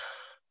music.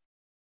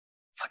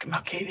 Fucking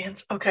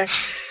Malkavians. Okay.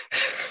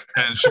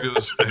 And she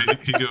goes,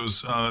 he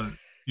goes,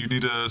 you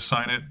need to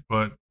sign it,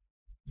 but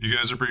you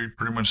guys are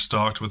pretty much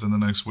stocked within the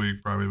next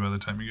week, probably by the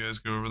time you guys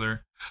go over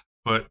there.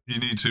 But you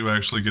need to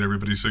actually get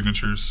everybody's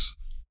signatures.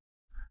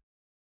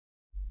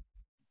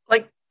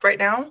 Like right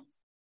now?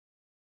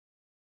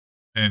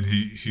 And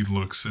he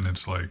looks and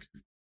it's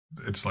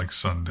like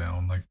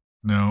sundown. Like,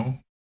 no.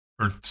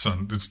 Or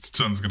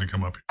sun's gonna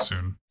come up here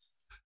soon.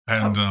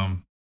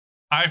 And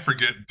I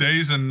forget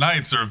days and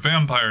nights are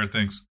vampire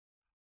things.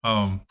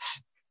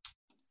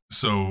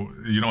 So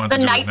you don't have to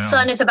do it now. The night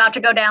sun is about to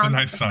go down. The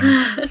night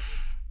sun.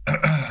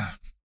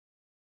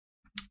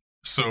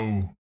 So,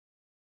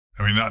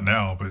 I mean, not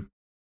now, but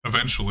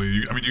eventually.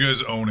 You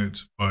guys own it,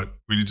 but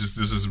this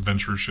is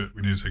adventure shit.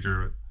 We need to take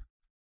care of it.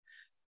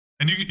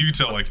 And you can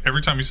tell,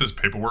 every time he says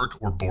paperwork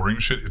or boring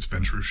shit, it's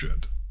venture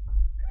shit.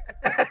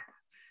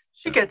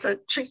 She gets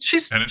it.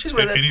 She's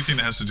with it. Anything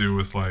that has to do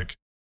with like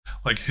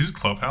his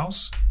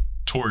clubhouse,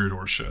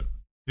 Toreador shit.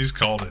 He's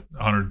called it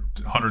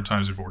 100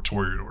 times before,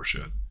 Toreador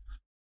shit.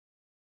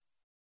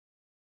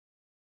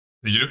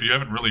 You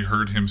haven't really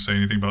heard him say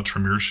anything about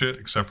Tremere shit,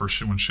 except for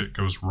shit when shit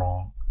goes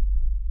wrong.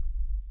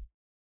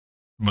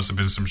 Must have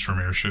been some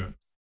Tremere shit.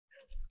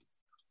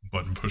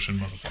 Button pushing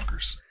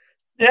motherfuckers.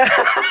 Yeah.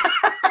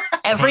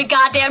 Every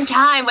goddamn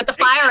time with the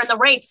fire and the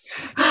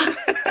rates.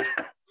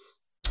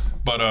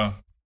 But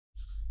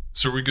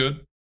so are we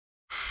good?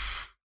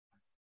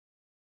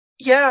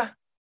 Yeah.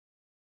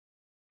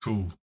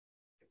 Cool.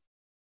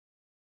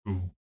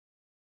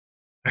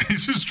 He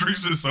just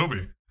drinks his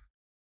Sobe.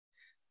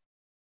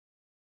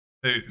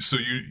 Hey, so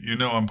you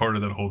know I'm part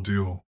of that whole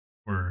deal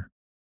where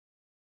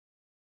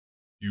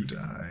you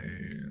die,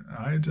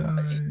 I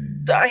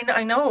die.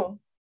 I know.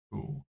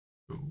 Cool.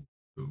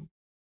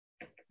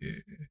 Yeah.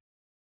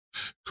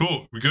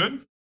 Cool. We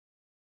good?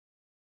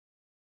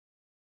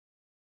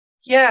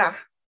 Yeah.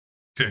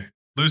 Okay.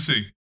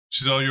 Lucy,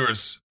 she's all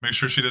yours. Make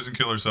sure she doesn't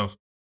kill herself.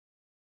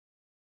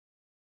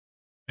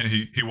 And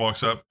he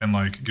walks up and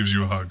gives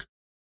you a hug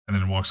and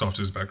then walks off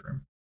to his back room.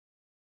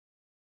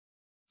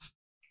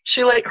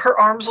 She her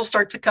arms will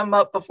start to come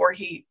up before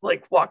he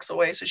walks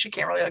away, so she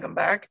can't really hug him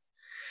back.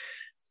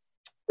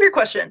 Weird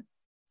question.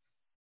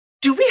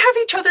 Do we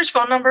have each other's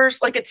phone numbers?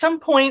 At some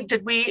point,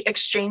 did we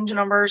exchange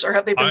numbers, or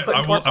have they been put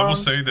into our phones? I will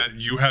say that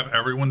you have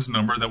everyone's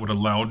number that would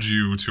allow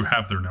you to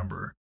have their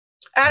number.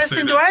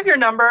 Addison, do I have your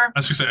number?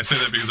 I say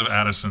that because of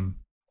Addison.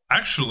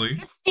 Actually,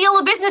 just steal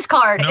a business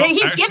card. No,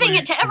 He's giving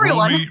it to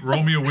everyone.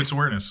 Roll me a wits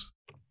awareness.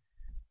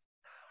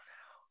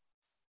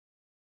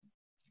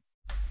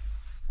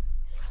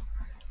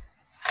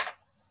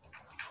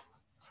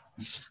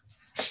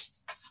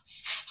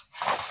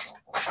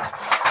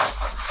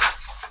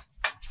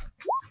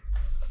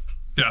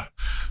 Yeah.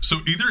 So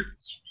even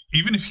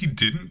if he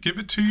didn't give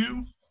it to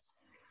you,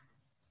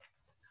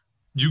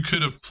 you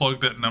could have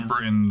plugged that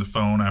number in the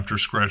phone after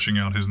scratching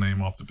out his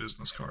name off the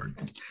business card.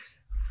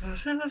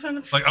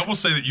 Like, I will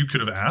say that you could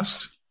have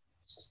asked,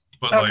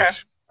 but like,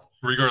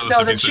 regardless,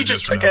 no, if then he she said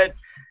just yes or took no. it.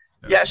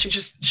 Yeah, she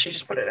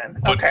just put it in.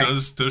 But Okay.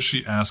 does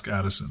she ask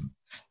Addison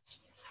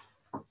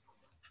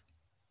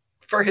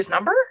For his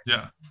number?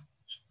 Yeah.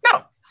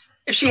 No.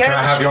 If she has Can I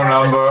it, have she your has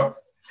it. number?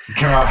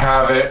 Can I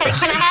have it? Can I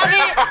have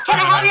it? Can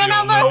I have your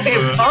number? Okay,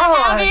 Can I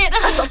have Vaughn. it?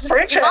 That's a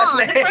French ass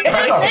Vaughn, name.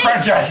 That's a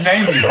French ass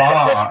name,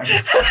 Yvonne.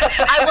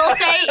 I will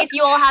say, if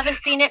you all haven't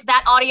seen it,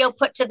 that audio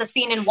put to the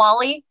scene in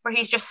Wall-E, where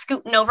he's just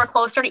scooting over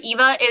closer to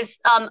Eva, is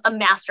a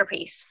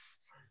masterpiece.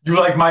 You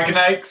like Mike and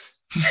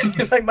Ike's?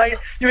 Like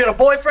you got a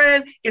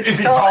boyfriend? Is he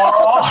he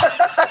tall?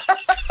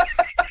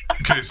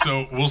 Okay,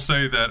 so we'll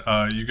say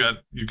that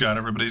you got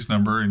everybody's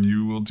number, and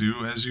you will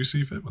do as you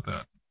see fit with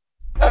that.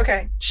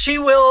 Okay. She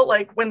will,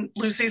 like, when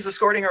Lucy's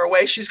escorting her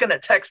away, she's gonna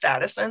text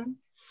Addison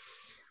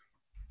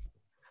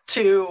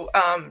to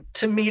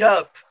meet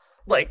up,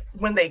 like,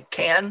 when they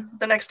can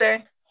the next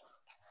day.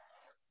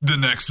 The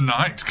next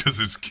night, because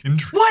it's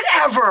Kindred.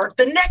 Whatever.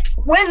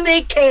 When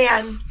they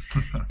can,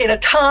 in a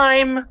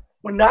time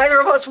when neither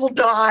of us will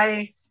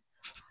die.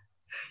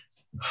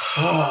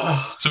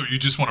 So you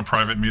just want a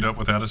private meetup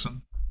with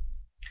Addison?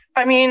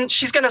 I mean,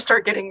 she's gonna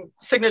start getting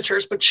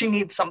signatures, but she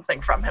needs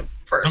something from him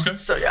first. Okay.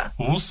 So yeah.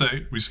 Well, we'll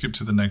say we skip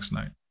to the next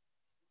night.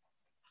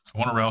 I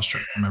want a rouse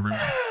check from everyone.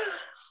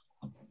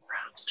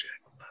 Rouse check.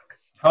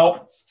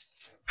 Help.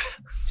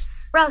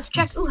 Rouse,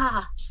 check,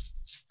 ooh-ha.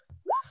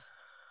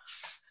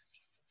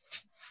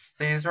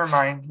 Please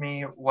remind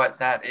me what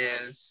that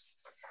is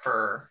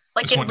for.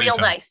 Like It's in 1d10. real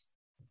dice.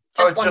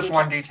 Oh, it's just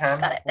 1d10. 1d10.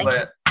 Got it, thank you.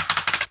 Lit.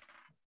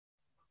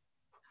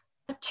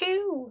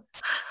 2.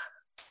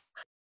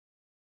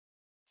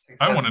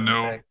 I want to Success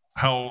know and 6.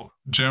 how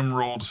Jem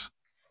rolled.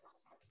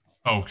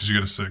 Oh, because you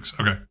got a 6.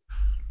 Okay,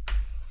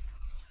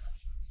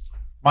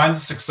 Mine's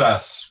a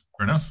success,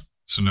 fair enough.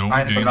 So no one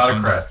Mine is gains but not a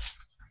hunger. crit.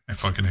 I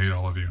fucking hate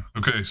all of you.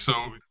 Okay, so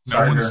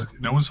Sorry,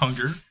 no one's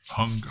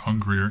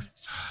hungrier.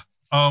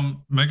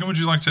 Megan, would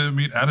you like to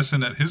meet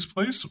Addison at his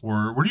place,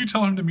 or where do you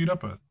tell him to meet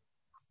up at?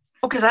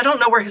 Oh, because I don't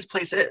know where his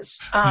place is.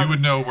 You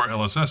would know where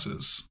LSS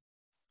is.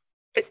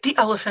 The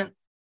elephant.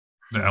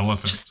 The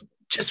elephant.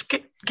 Just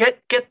get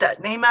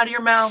that name out of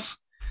your mouth.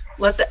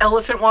 Let the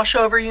elephant wash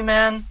over you,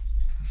 man.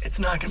 It's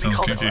not going to be Sounds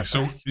called kinky.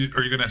 So, LSS.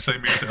 are you going to say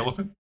meet at the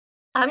elephant?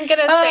 I'm going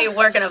to say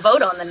we're going to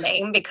vote on the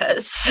name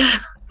because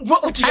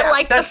Well, yeah, I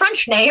like the that's-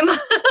 French name.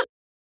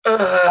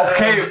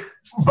 Okay,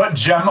 but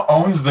Jem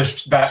owns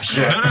that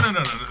shit.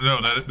 No.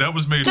 That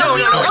was made. No, by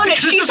we the don't own prince.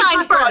 it. She This is a signed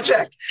group first.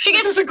 project. She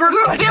This gets is a group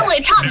group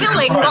billing, top These are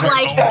billing, but projects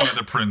like, owned by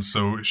the prince,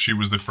 so she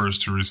was the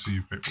first to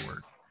receive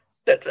paperwork.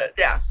 That's it.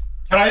 Yeah.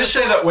 Can I just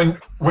say that when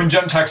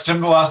Jem texted him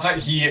the last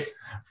night, he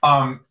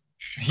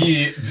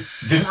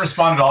didn't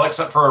respond at all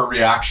except for a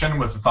reaction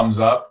with a thumbs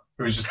up.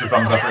 It was just the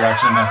thumbs up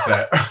reaction, and that's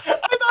it. I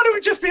thought it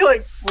would just be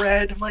like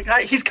red. I'm like,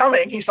 he's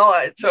coming. He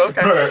saw it. So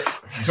okay.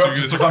 So you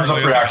Just guys a thumbs are up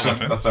really reaction.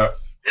 elephant. That's it.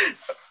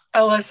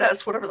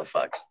 LSS, whatever the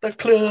fuck. The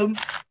club.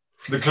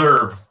 The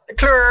curb. The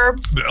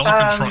club. The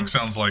elephant trunk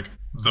sounds like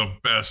the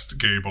best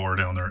gay bar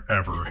down there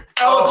ever.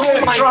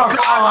 Oh my drunk.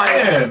 God.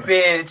 I'm in.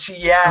 Bitch,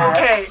 yes.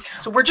 Okay,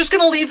 so we're just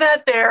gonna leave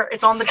that there.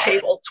 It's on the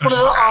table. It's one of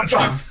the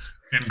options.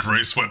 In gray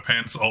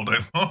sweatpants all day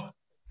long.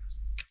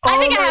 I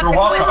think I have You're to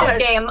quit welcome.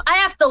 this game. I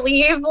have to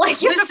leave.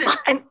 Like, you have Listen, to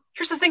and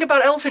here's the thing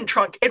about Elephant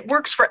Trunk. It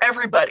works for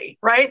everybody,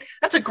 right?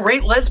 That's a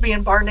great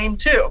lesbian bar name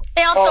too.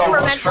 They also Oh,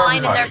 ferment that's wine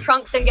in their everybody.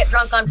 trunks and get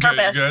drunk on Okay, you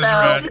purpose. guys So,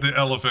 are at the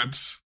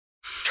elephants.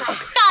 Trunk.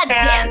 God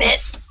damn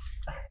it.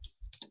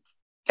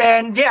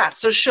 And yeah,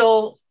 so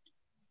she'll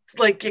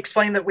like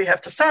explain that we have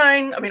to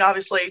sign. I mean,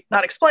 obviously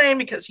not explain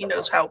because he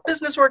knows how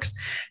business works,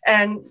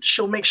 and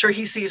she'll make sure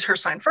he sees her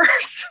sign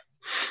first.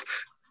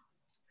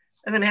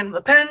 And then hand him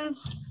the pen.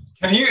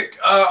 Can you?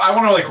 I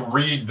want to like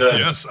read the.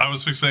 Yes, I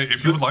was going to say,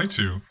 if you would like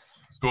to,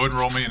 go ahead and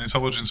roll me an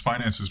intelligence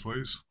finances,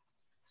 please.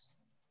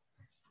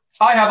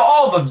 I have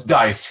all the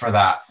dice for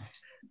that.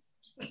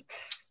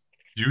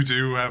 You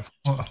do have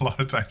a lot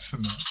of dice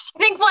in there. I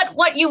think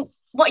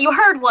what you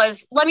heard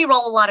was, let me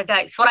roll a lot of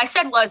dice. What I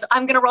said was,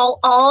 I'm going to roll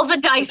all the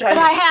dice that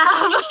I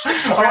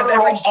have. I'm gonna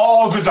roll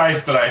all the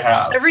dice that I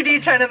have. Every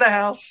D10 in the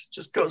house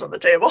just goes on the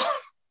table.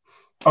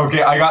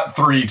 Okay, I got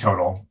 3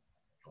 total.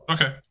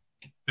 Okay.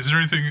 Is there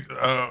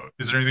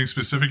anything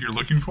specific you're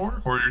looking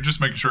for, or you're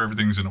just making sure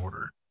everything's in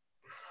order?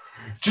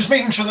 Just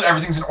making sure that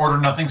everything's in order.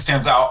 Nothing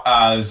stands out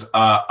as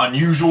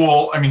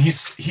unusual. I mean,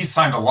 he's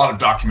signed a lot of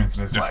documents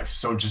in his life,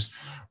 so just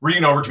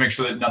reading over to make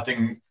sure that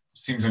nothing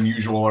seems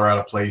unusual or out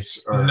of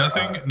place. Or,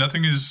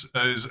 Nothing is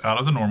out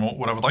of the normal.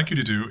 What I would like you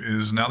to do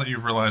is, now that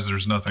you've realized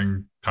there's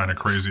nothing kind of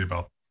crazy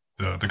about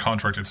the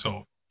contract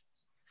itself,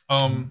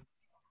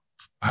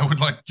 I would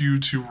like you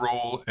to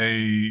roll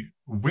a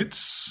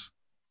wits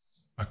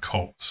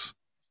occult.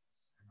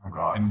 Oh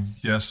God! And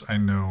yes, I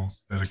know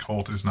that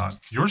occult is not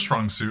your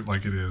strong suit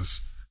like it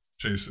is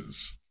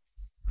Chase's.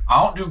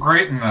 I don't do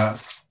great in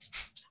this.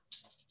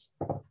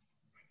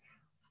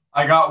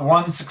 I got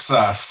 1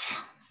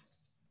 success.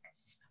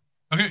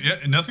 Okay, yeah,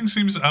 nothing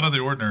seems out of the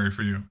ordinary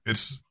for you.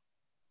 It's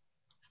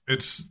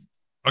it's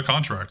a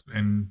contract,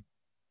 and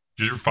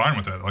you're fine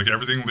with that. Like,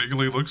 everything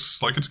legally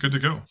looks like it's good to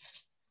go.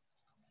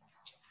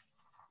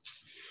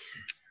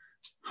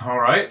 All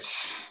right.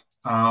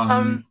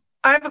 I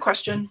have a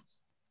question.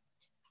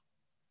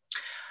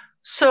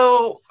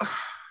 So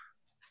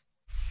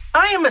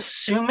I am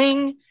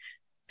assuming,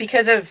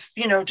 because of,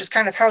 just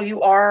kind of how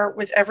you are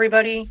with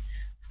everybody,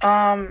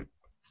 that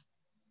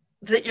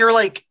you're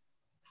like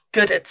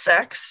good at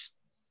sex.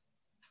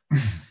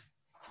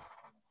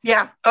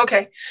 Yeah.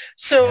 Okay.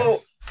 So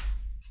Yes.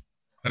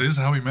 That is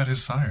how he met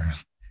his sire.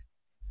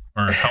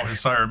 Or how his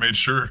sire made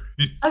sure.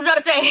 I was about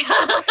to say,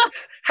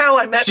 how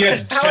I met your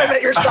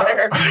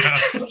sire. Yeah.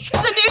 it's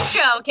a new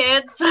show,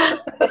 kids.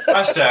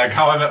 Hashtag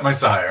how I met my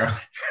sire.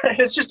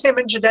 It's just him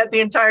and Jeanette the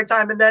entire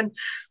time, and then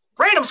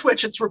random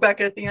switch, it's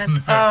Rebecca at the end.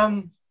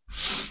 And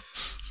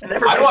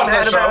everybody's watch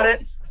mad that about show.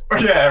 it.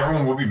 Yeah,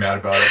 everyone will be mad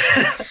about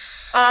it.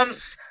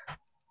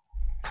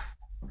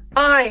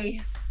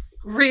 I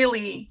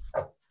really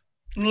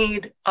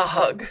need a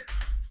hug,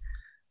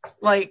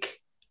 like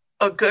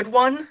a good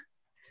one,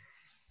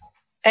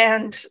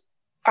 and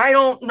I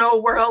don't know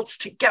where else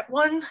to get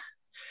one,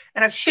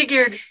 and I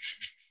figured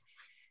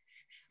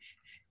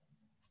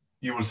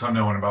You will tell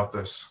no one about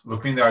this.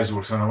 Look me in the eyes. You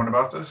will tell no one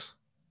about this.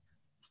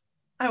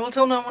 I will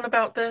tell no one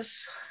about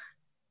this.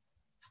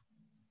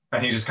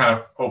 And he just kind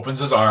of opens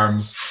his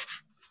arms,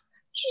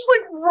 She just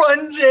like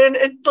runs in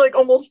and like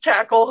almost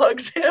tackle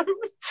hugs him.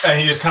 and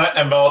he just kind of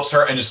envelops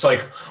her and just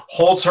like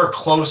holds her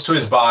close to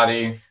his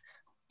body.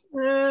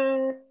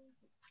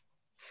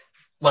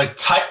 Like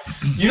tight.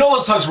 You know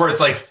those hugs where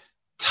it's like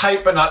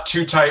tight but not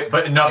too tight,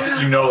 but enough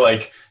that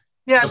like.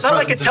 Yeah, it's the not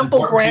like a presence is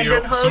Temple important to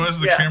Grandin you. hug. So as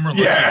the camera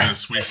looks Yeah. at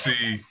this,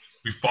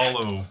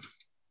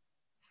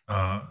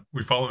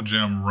 we follow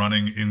Jem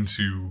running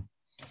into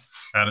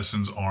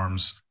Addison's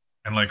arms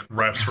and like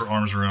wraps her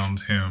arms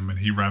around him, and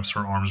he wraps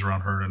her arms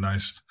around her in a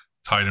nice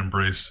tight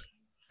embrace.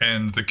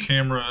 And the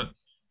camera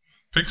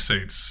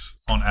fixates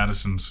on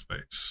Addison's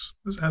face.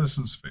 What does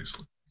Addison's face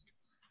look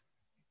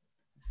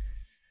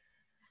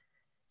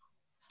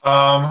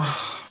like?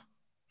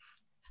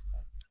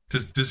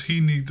 Does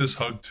he need this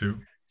hug too?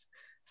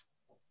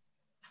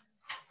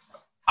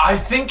 I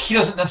think he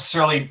doesn't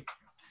necessarily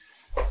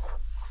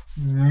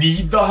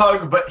need the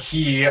hug, but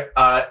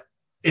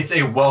it's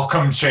a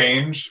welcome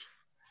change.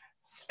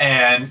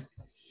 And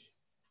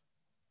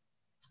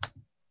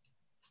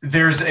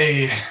there's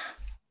a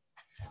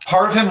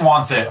part of him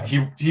wants it.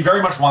 He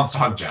very much wants to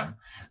hug Jem,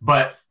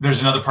 but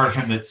there's another part of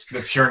him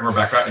that's hearing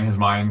Rebecca in his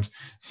mind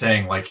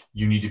saying, like,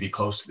 you need to be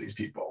close to these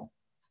people.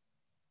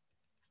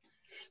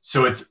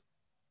 So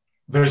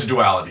there's a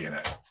duality in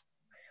it.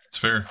 It's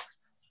fair.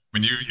 I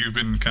mean, you've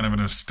been kind of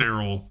in a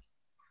sterile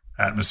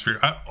atmosphere,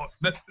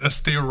 a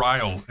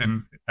sterile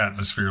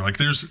atmosphere. Like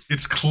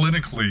it's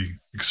clinically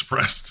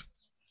expressed.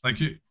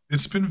 Like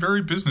it's been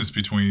very business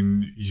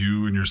between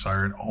you and your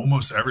sire and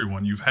almost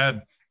everyone you've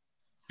had.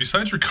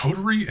 Besides your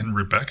coterie and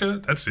Rebecca,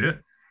 that's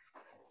it.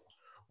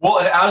 Well,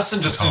 and Addison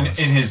just in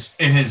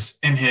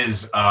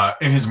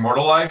his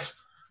mortal life,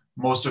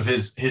 most of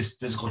his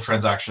physical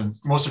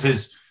transactions, most of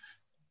his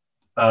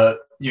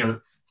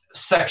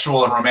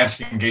sexual and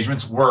romantic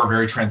engagements were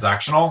very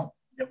transactional.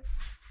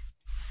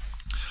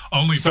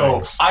 Only so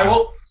things. I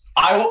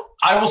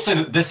will say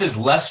that this is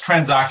less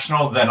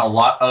transactional than a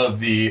lot of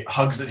the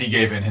hugs that he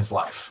gave in his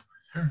life,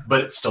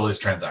 but it still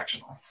is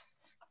transactional.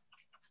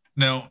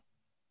 Now,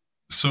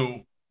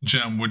 so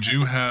Jem, would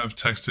you have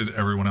texted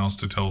everyone else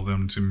to tell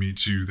them to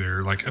meet you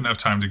there, like enough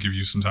time to give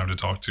you some time to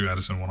talk to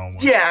Addison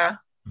one-on-one? Yeah.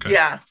 Okay.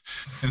 Yeah.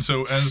 And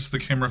so as the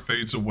camera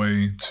fades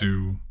away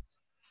to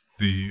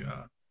the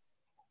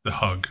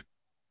hug,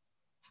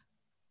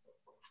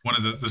 one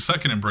of the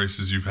second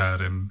embraces you've had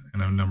in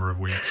a number of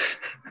weeks,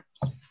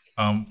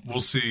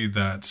 we'll see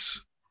that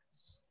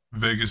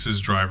Vegas's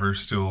driver,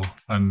 still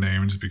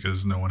unnamed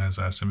because no one has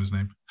asked him his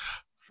name,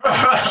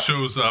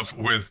 shows up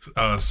with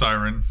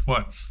Siren.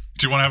 What?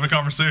 Do you want to have a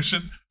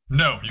conversation?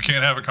 No, you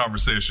can't have a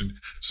conversation.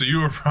 So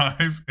you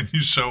arrive and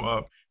you show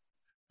up,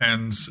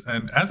 and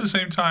at the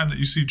same time that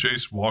you see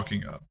Jace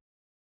walking up.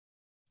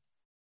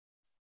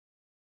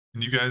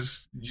 And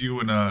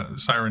you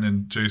and Siren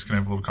and Jace can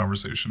have a little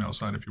conversation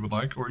outside if you would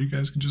like, or you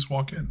guys can just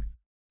walk in.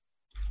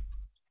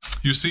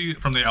 You see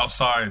from the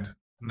outside,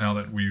 now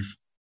that we've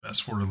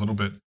fast forwarded a little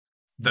bit,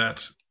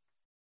 that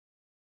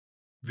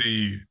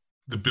the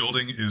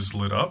building is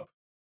lit up.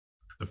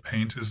 The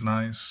paint is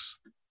nice.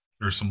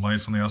 There's some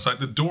lights on the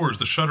outside.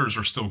 The shutters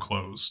are still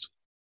closed,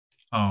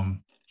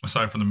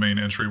 aside from the main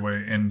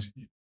entryway. And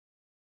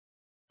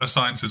a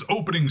sign says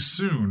opening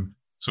soon.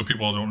 So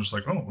people don't just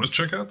like, oh, let's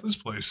check out this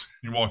place.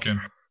 You walk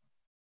in.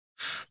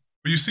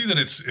 But you see that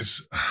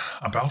it's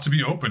about to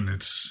be open.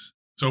 It's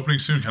opening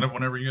soon, kind of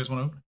whenever you guys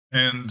want to open.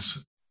 And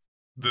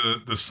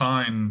the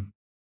sign,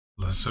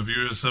 Le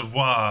Savoir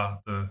Savoir,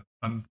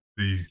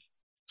 the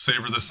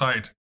savor the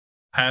sight,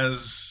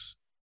 has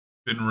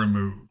been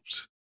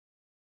removed.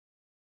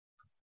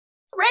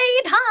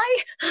 Raid,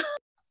 hi.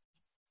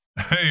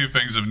 Hey,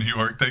 Fangs of New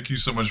York, thank you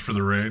so much for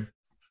the raid.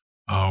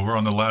 We're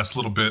on the last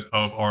little bit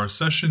of our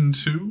session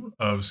 2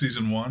 of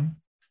season 1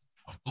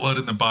 of Blood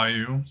in the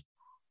Bayou.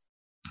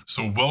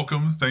 So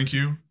welcome, thank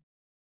you.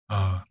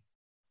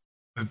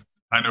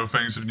 I know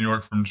Fangs of New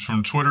York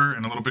from Twitter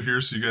and a little bit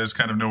here, so you guys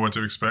kind of know what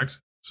to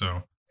expect.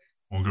 So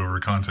we'll go over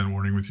a content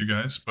warning with you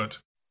guys. But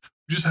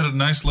we just had a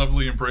nice,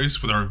 lovely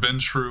embrace with our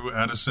Ventrue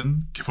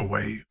Addison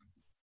giveaway.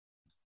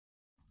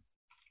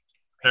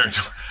 There you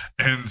go.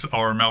 And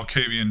our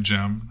Malkavian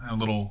gem, a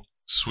little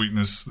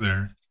sweetness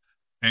there.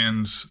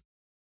 And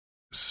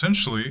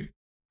essentially,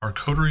 our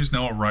coterie is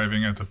now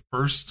arriving at the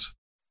first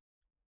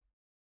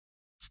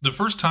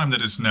time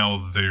that it's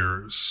now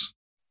theirs.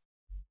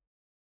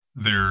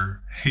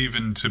 Their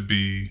haven to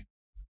be,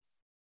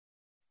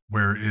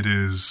 where it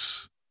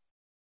is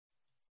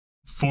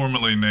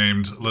formally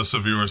named Le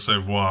Savoir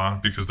Savoir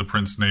because the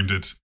prince named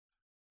it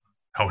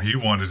how he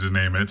wanted to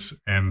name it,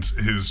 and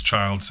his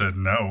child said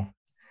no.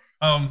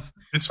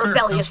 It's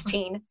rebellious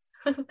teen.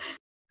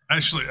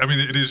 Actually, I mean,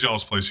 it is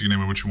y'all's place. You can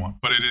name it what you want,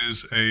 but it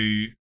is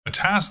a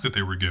task that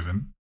they were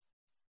given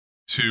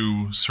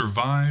to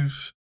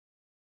survive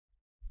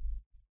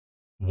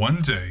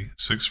one day,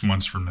 6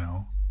 months from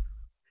now,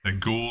 that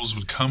ghouls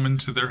would come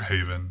into their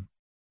haven,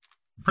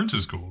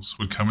 Prince's ghouls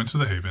would come into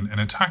the haven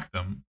and attack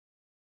them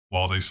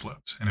while they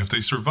slept. And if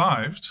they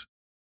survived,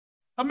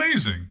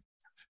 amazing.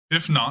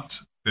 If not,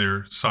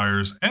 their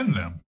sires and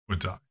them would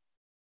die.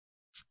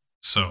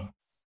 So,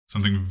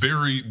 something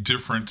very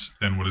different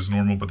than what is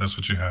normal, but that's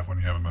what you have when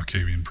you have a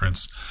Malkavian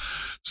prince.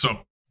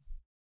 So,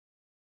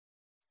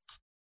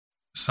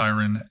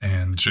 Siren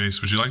and Jace,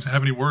 would you like to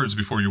have any words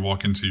before you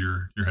walk into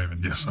your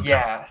haven? Yes. Okay.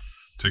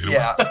 Yes. Take it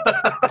away.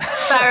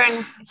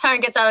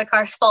 Siren gets out of the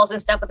car, falls in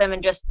step with him,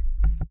 and just,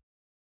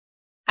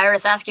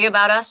 Iris, ask you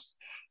about us?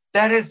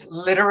 That is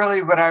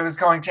literally what I was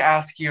going to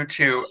ask you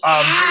too.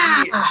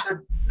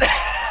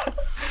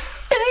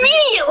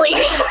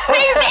 Immediately,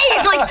 same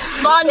age, like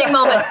bonding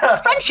moments,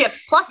 friendship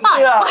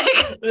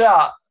 +5.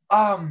 Yeah.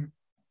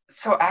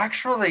 So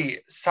actually,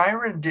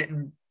 Siren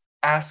didn't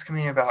ask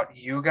me about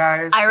you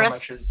guys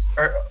Iris. so much as,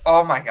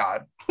 oh my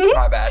God,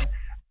 my bad.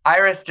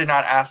 Iris did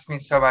not ask me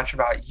so much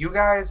about you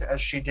guys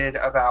as she did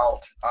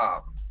about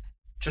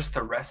just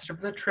the rest of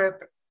the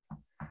trip.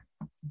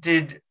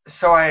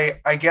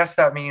 I guess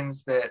that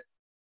means that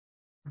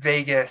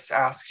Vegas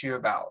asked you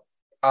about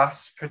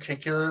us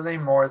particularly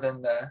more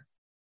than the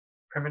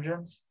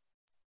Primogens?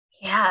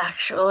 Yeah,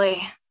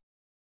 actually.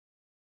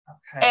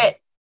 Okay.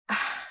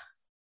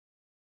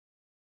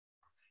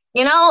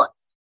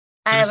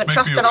 I haven't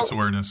trusted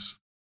awareness.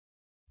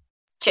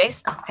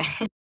 Jace?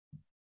 Okay.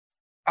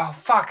 Oh,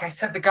 fuck. I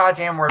said the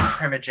goddamn word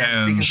Primogen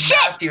And because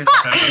Matthew's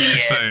an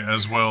idiot. Say,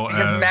 as well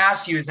because as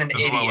Matthew's an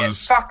idiot. Well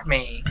as fuck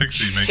me.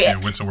 Pixie make me a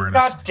wits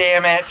awareness. God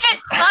damn it.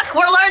 Fuck,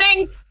 we're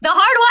learning the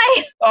hard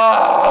way.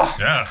 Oh.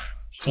 Yeah.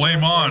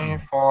 Flame on.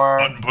 4.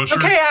 Button pusher.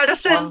 Okay,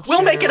 Addison,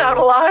 we'll make it out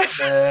alive.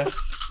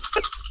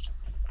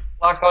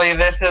 Luckily,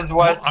 this is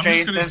what I'm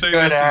Jace just going to is say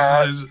good this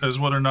at. as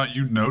whether or not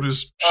you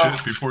noticed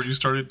shit before you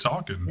started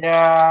talking.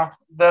 Yeah,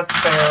 that's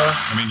fair.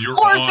 I mean, you're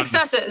 4 on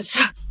successes.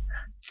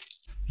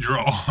 You're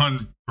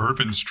on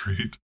Bourbon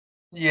Street.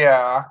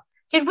 Yeah.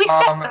 Did we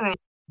set?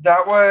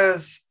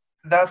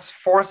 That's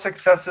 4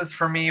 successes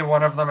for me.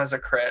 One of them is a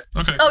crit.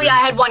 Okay. Oh yeah, I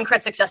had 1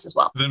 crit success as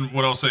well. Then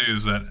what I'll say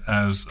is that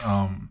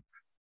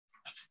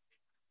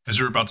as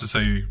you're about to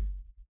say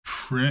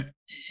print,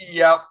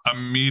 yep.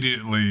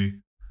 Immediately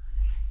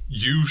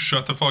you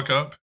shut the fuck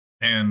up,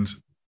 and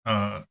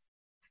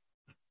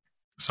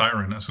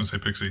Siren, I was gonna say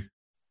Pixie,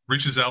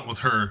 reaches out with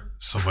her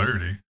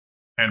celerity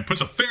and puts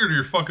a finger to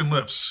your fucking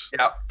lips.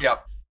 Yep. Yeah,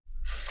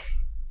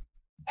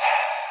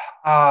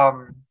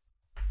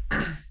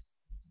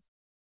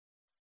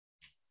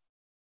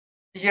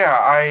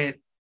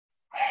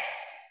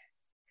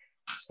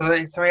 So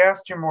he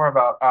asked you more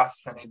about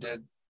us than he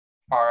did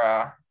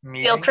our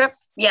meetings? Field trip?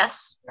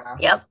 Yes. Yeah.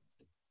 Yep.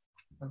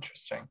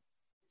 Interesting.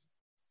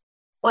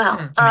 Well,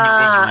 I mean,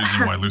 there was a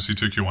reason why Lucy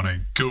took you on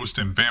a ghost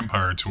and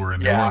vampire tour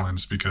in New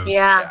Orleans, because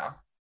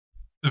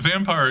the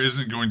vampire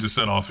isn't going to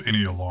set off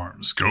any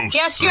alarms. Ghosts.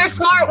 Yes, you're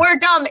smart. We're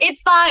dumb.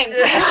 It's fine.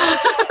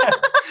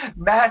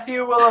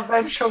 Matthew will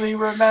eventually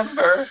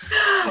remember.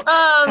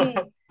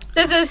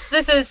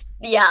 This is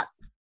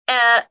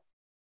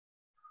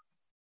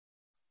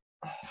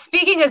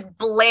speaking as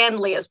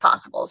blandly as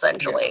possible,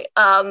 essentially.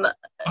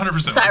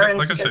 100%.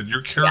 Like I said,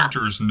 your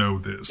characters know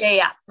this.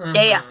 Yeah.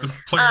 The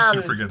players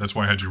can forget. That's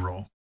why I had you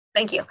roll.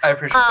 Thank you. I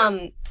appreciate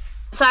it.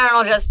 Siren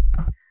will just,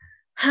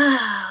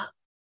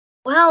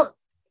 well,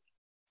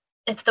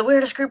 it's the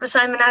weirdest group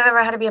assignment I've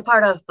ever had to be a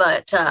part of,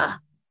 but I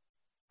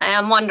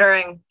am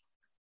wondering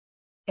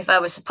if I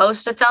was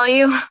supposed to tell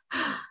you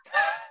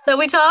that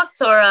we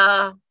talked, or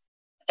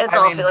it's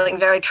all feeling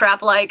very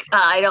trap-like.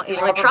 I don't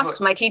usually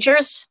trust my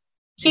teachers.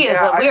 He is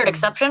a weird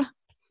exception.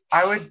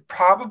 I would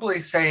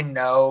probably say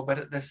no, but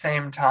at the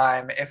same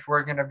time, if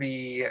we're gonna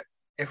be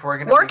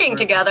working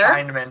together,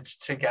 assignment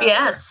together,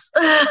 yes,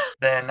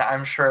 then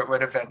I'm sure it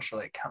would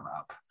eventually come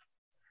up.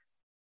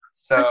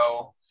 So,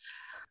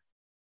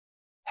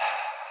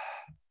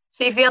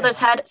 see if the others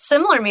had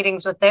similar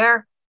meetings with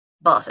their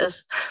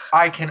bosses.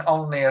 I can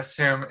only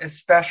assume,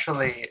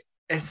 especially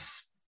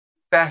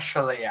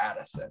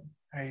Addison.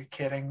 Are you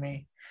kidding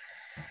me?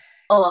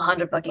 Oh,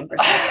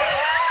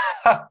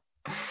 100%.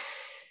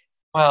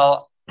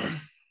 Well,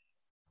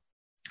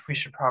 we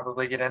should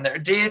probably get in there.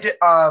 Did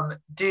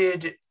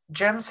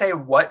Jem say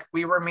what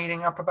we were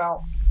meeting up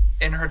about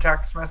in her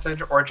text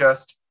message, or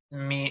just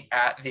meet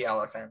at the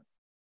Elephant?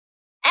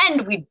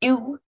 And we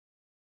do.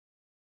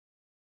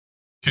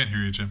 Can't hear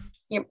you, Jim.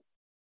 Yep.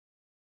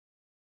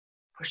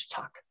 Push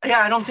talk.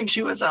 Yeah, I don't think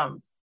she was.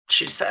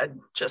 She said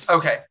just.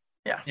 Okay.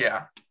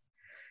 Yeah.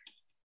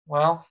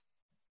 Well,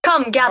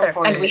 come gather,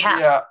 and we have.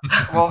 Yeah.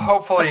 Well,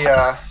 hopefully,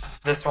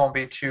 this won't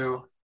be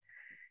too.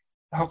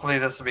 Hopefully,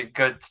 this will be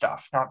good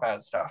stuff, not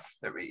bad stuff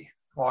that we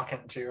walk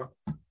into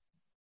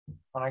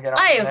when I get.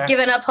 I have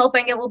given up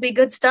hoping it will be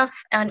good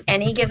stuff on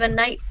any given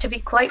night. To be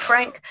quite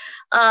frank,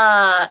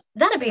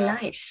 that'd be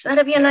nice.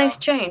 That'd be a nice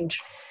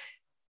change.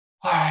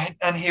 All right,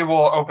 and he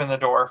will open the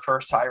door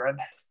for Siren.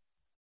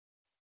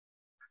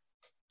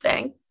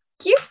 Thank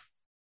you.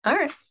 All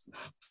right.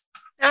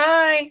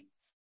 Hi.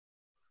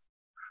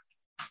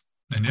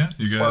 And yeah,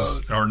 you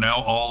guys are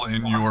now all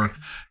in your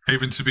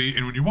haven to be.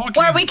 And when you walk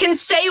where in, we can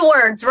say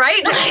words,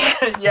 right?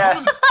 Yeah.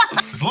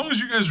 As long as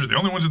you guys are the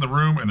only ones in the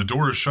room and the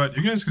door is shut,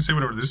 you guys can say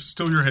whatever. This is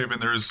still your haven.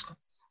 There's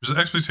an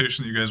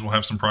expectation that you guys will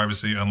have some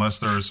privacy, unless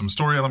there are some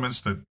story elements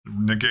that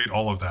negate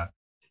all of that.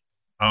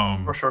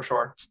 For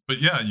sure.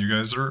 But yeah, you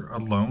guys are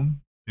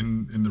alone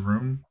in the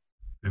room,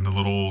 in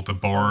the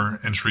bar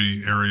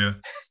entry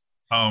area.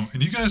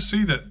 And you guys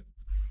see that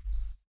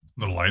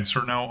the lights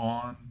are now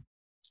on.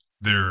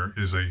 There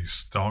is a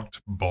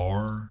stocked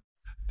bar.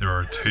 There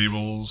are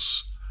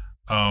tables.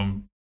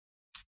 There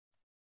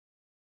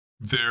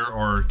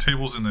are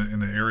tables in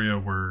the area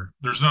where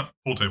there's not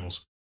full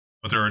tables,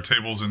 but there are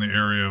tables in the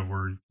area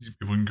where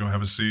people can go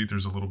have a seat.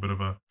 There's a little bit of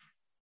a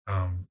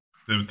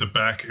the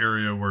back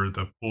area where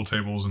the pool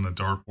tables and the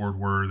dartboard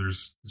were.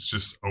 It's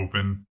just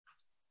open.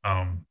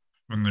 And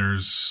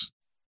there's,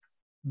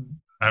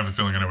 I have a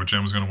feeling I know what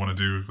Jem's going to want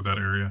to do with that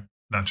area.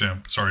 Not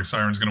Jem. Sorry,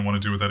 Siren's going to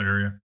want to do with that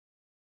area.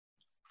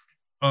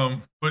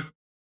 But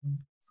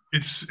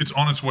it's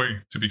on its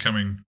way to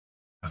becoming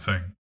a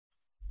thing.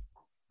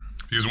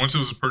 Because once it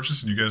was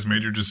purchased and you guys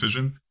made your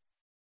decision,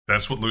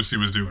 that's what Lucy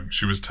was doing.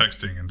 She was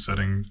texting and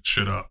setting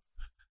shit up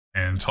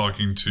and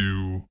talking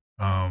to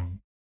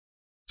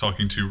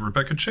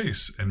Rebecca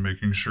Chase and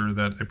making sure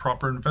that a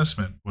proper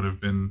investment would have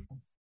been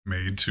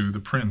made to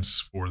the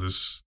prince for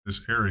this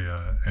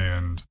area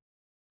and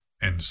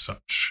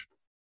such.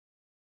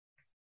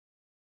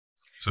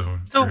 So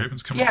your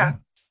haven's coming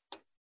in.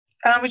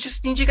 We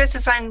just need you guys to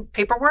sign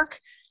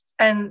paperwork,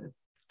 and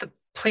the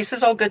place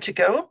is all good to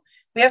go.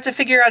 We have to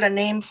figure out a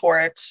name for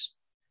it.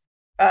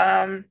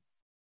 And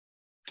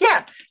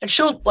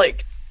she'll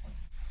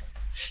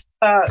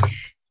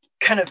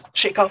kind of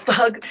shake off the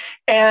hug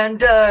and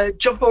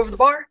jump over the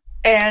bar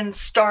and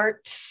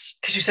start,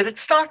 because you said it's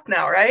stocked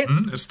now, right?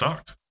 It's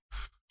stocked.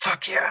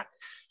 Fuck yeah.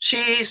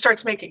 She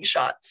starts making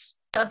shots.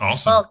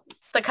 Awesome. Well,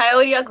 the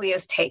Coyote Ugly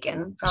is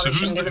taken. Probably so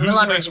who's the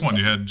next one?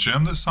 You had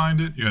Jem that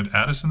signed it. You had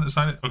Addison that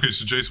signed it. Okay,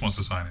 so Jace wants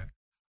to sign it.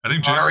 I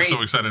think Jace is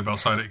so excited about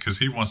signing it because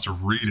he wants to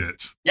read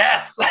it.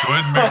 Yes. Go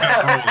ahead and make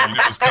that roll that you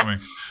know is coming.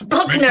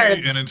 Book Make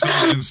nerds. me an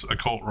intelligence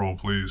occult roll,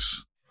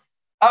 please.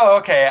 Oh,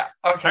 okay.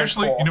 Okay.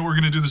 Actually, cool. you know we're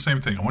going to do the same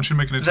thing. I want you to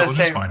make an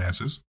intelligence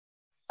finances.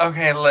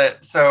 Okay,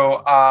 lit.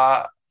 So,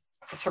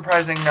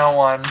 surprising no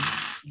one,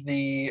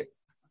 the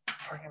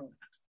fucking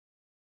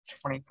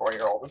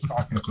 24-year-old is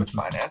not good with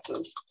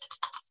finances.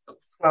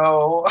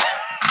 So,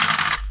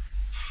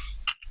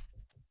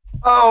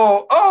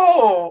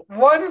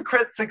 one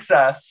crit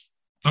success,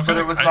 Okay, but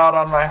it was not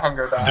on my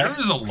hunger die. There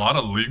is a lot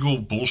of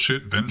legal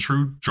bullshit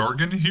Ventru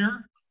jargon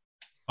here.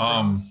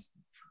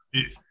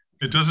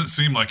 It doesn't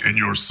seem like, and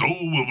your soul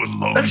will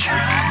belong to me.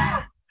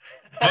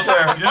 But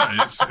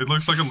yeah, it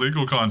looks like a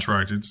legal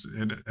contract.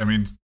 I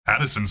mean,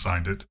 Addison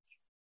signed it.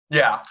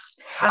 Yeah,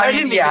 I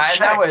mean, and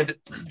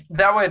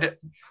that would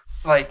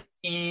like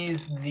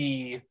ease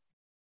the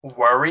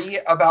worry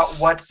about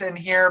what's in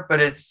here, but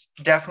it's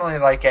definitely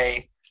like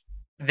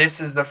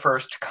this is the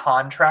first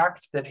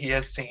contract that he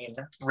has seen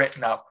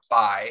written up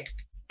by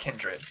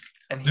Kindred,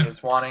 and he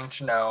is wanting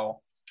to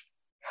know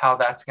how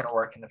that's going to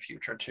work in the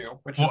future too.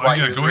 Which is why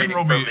go ahead and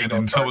roll me an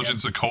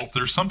intelligence occult.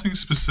 There's something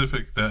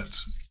specific that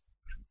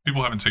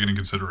people haven't taken in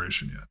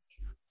consideration yet.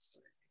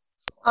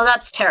 Oh,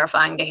 that's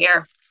terrifying to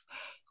hear.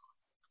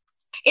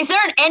 Is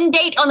there an end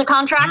date on the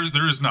contract?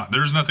 There is not.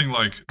 There's nothing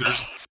like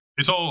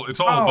it's all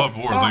above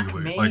board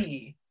legally. Me. Like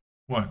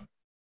what?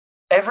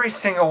 Every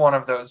single one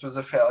of those was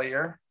a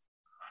failure.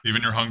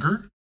 Even your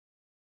hunger?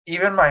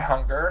 Even my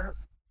hunger.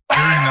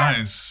 Very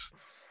nice.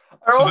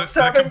 I rolled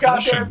 7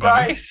 goddamn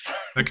dice.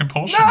 The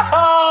compulsion.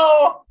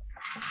 No!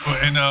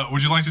 And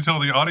would you like to tell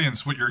the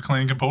audience what your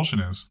clan compulsion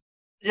is?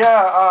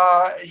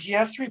 Yeah, he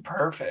has to be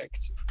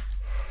perfect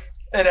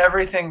in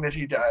everything that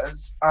he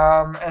does.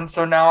 And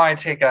so now I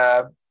take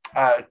a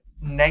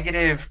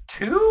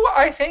 -2,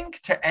 I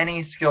think, to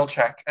any skill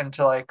check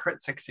until I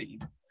crit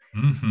succeed.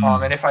 Mm-hmm.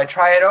 And if I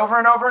try it over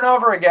and over and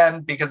over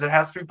again, because it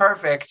has to be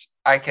perfect,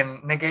 I can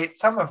negate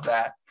some of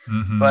that.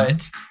 Mm-hmm.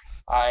 But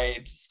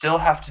I still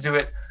have to do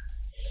it.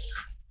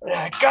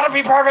 Gotta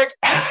be perfect.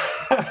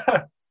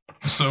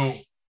 So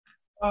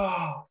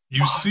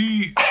you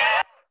see,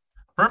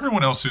 for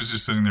everyone else who's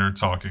just sitting there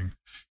talking,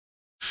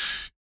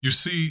 you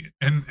see,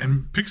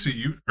 and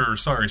Pixie,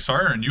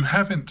 Siren, you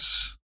haven't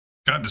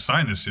gotten to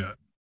sign this yet.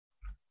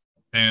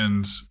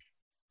 And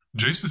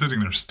Jace is sitting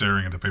there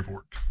staring at the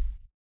paperwork,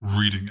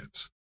 reading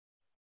it,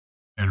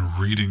 and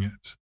reading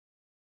it,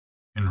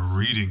 and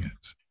reading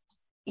it.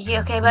 You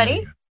okay,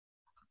 buddy?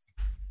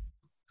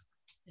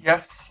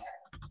 Yes.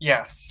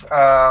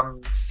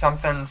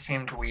 Something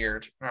seemed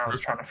weird, and I was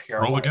trying to figure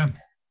out. Roll again.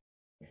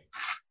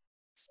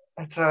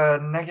 It's a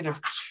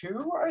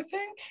 -2, I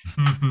think.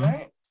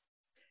 Right?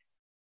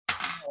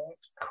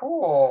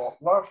 Cool.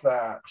 Love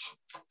that.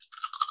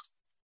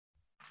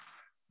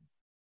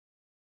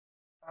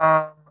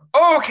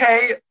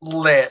 Okay,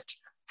 lit.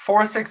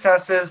 4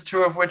 successes,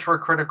 2 of which were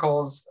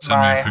criticals.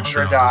 My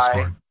hunger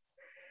die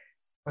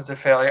was a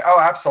failure. Oh,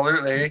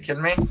 absolutely. Are you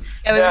kidding me?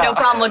 Yeah, we have no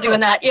problem with doing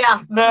that.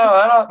 Yeah.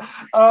 No,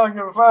 I don't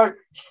give a fuck.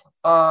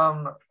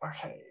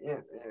 Okay,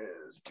 it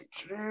is.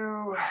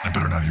 I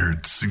better not hear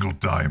a single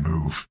die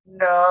move.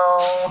 No.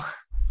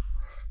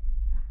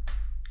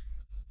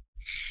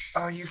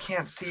 Oh, you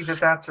can't see that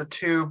that's a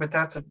 2, but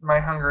my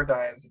hunger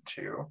die is a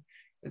 2.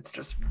 It's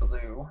just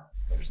blue.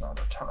 There's not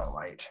a ton of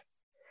light.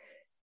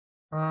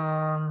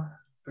 Boop,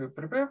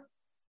 boop, boop.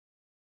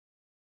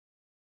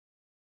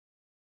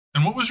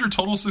 And what was your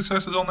total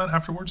successes on that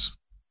afterwards?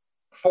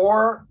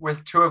 4,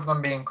 with 2 of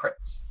them being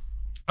crits.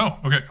 Oh,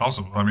 okay,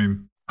 awesome. I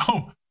mean,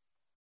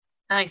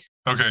 nice.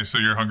 Okay, so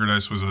your hunger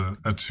dice was a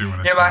 2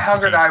 and a 2. Yeah, my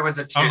hunger die was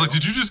a 2. I was like,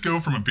 did you just go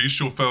from a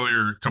bestial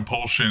failure,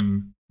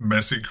 compulsion,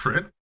 messy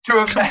crit? To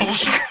a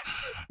messy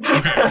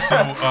Okay,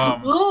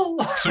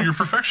 so your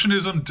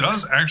perfectionism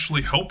does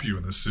actually help you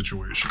in this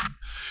situation.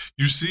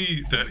 You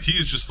see that he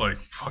is just like,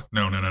 fuck,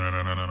 no. And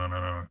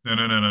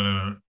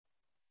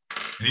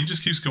he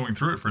just keeps going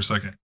through it for a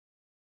second.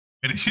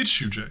 And it hits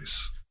you,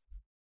 Jace.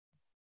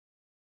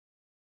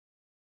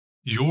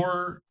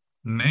 Your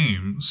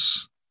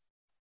names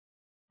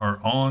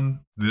are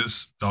on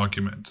this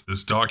document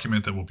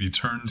that will be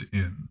turned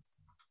in.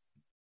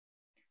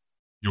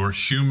 Your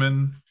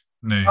human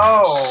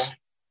names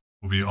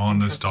will be on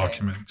this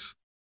document.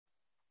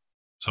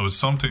 So it's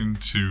something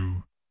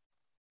to,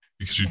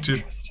 because you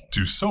did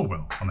do so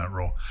well on that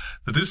roll,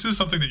 that this is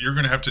something that you're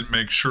going to have to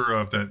make sure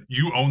of, that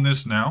you own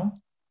this now.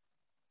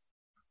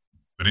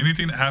 But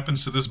anything that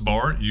happens to this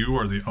bar, you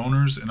are the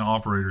owners and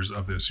operators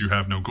of this. You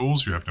have no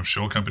ghouls, you have no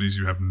shell companies,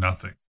 you have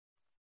nothing.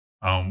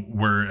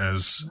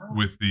 Whereas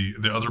with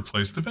the other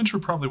place, the Venture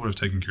probably would have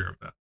taken care of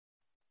that.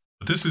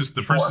 But this is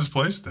the prince's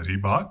place that he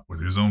bought with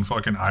his own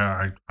fucking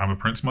I'm a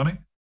prince money.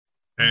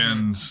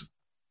 And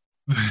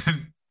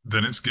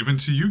then it's given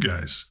to you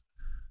guys.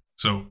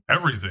 So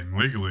everything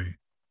legally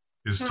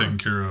is taken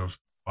care of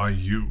by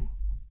you.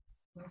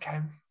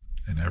 Okay.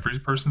 And every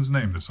person's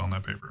name that's on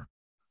that paper.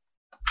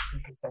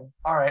 Interesting.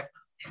 All right.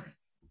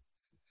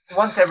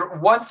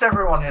 Once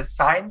everyone has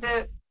signed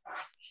it,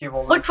 he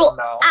will. Which will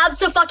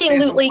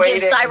absolutely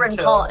give Siren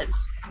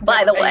cause,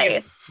 by the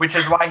way. Which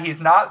is why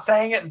he's not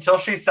saying it until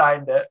she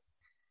signed it.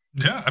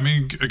 Yeah, I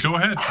mean, go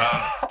ahead.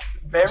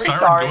 Very Siren,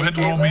 sorry. Go ahead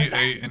and roll me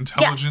a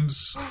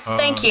intelligence. Yeah.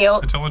 Thank you.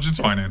 Intelligence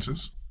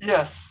finances.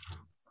 Yes.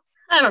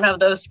 I don't have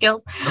those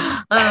skills.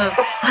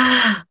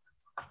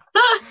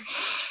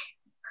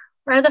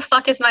 Where the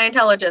fuck is my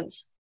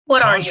intelligence?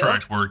 What are you?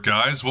 Contract work,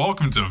 guys.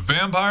 Welcome to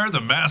Vampire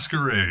the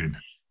Masquerade.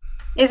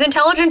 Is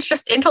intelligence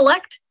just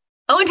intellect?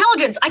 Oh,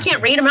 intelligence. I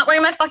can't read. I'm not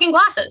wearing my fucking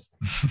glasses.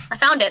 I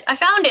found it. I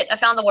found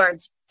the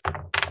words.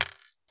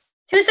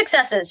 2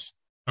 successes.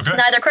 Okay.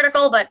 Neither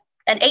critical, but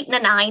an 8 and a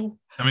 9.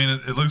 I mean,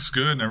 it looks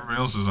good, and everybody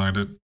else designed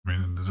it. I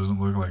mean, it doesn't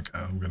look like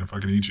I'm going to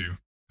fucking eat you.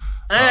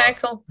 All right,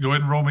 cool. Go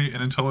ahead and roll me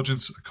an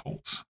intelligence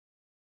occult.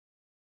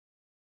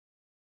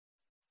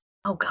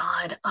 Oh,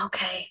 God.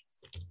 Okay.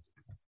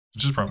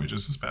 Which is probably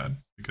just as bad,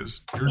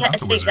 because you're Yeah, not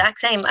it's the the wizard. exact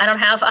same. I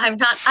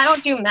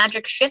don't do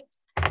magic shit.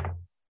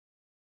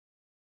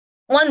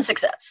 1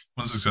 success.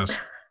 1 success.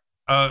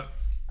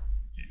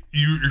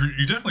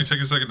 You definitely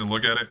take a second to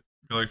look at it.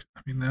 You're like,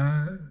 I mean,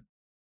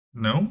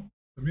 no.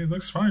 I mean, it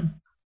looks fine.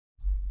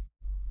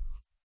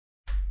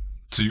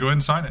 So you go ahead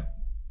and sign it.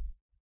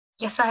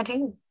 Yes, I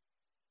do.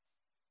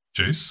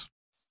 Jace,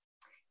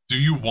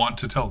 do you want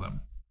to tell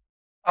them?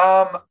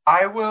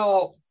 I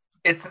will.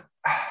 It's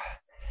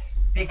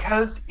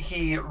because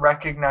he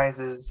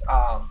recognizes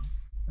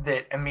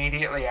that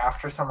immediately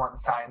after someone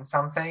signs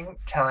something,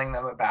 telling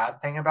them a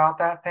bad thing about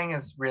that thing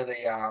is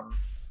really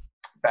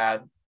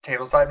bad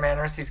tableside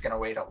manners. He's going to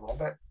wait a little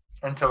bit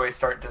until we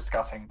start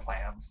discussing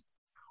plans.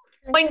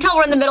 Wait until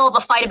we're in the middle of a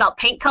fight about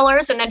paint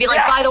colors and then be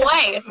like, by the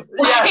way,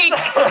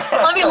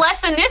 let me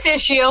lessen this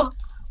issue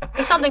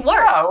with something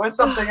worse. Yeah, with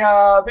something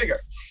bigger.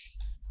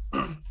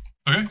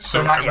 Okay,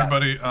 so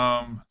everybody,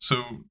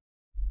 so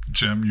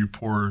Jem, you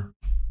pour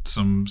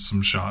some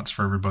shots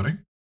for everybody.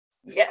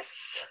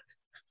 Yes.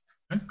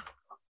 Okay.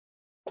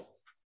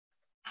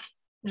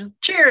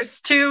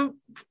 Cheers to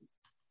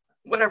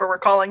whatever we're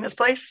calling this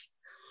place.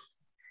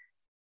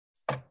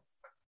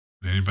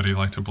 Would anybody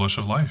like to blush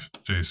of life,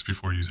 Jace,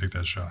 before you take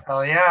that shot?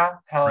 Hell yeah.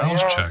 Hell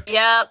Rouse yeah. check.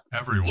 Yep.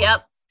 Everyone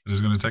Yep. that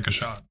is going to take a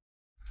shot.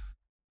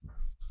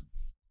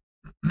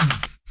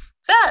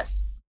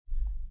 Success.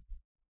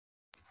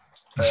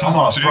 I'm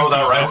gonna Jace throw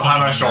that goes right up behind on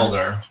my the-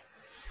 shoulder.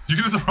 You're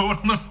going to throw it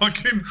on the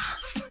fucking...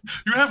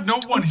 You have no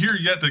one here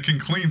yet that can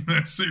clean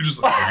this. So you're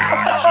just like, okay,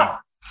 I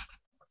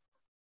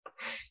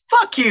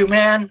Fuck you,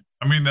 man.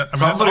 mean, that's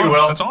Somebody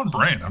will. that's on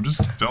brand. I'm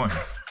just telling you.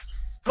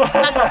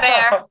 That's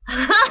fair.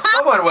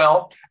 Someone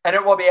will, and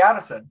it will be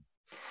Addison.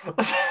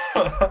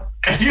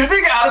 If you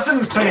think Addison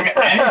is cleaning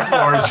any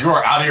floors, you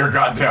are out of your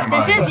goddamn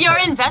mind. This is your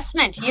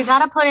investment. You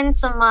gotta put in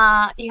some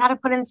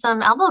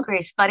elbow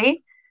grease,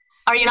 buddy.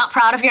 Are you not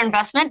proud of your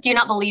investment? Do you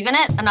not believe in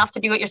it enough to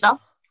do it yourself?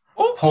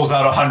 Pulls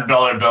out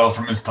 $100 bill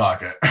from his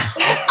pocket.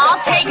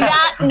 I'll take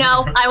that.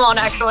 No, I won't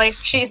actually.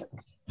 She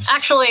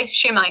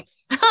might.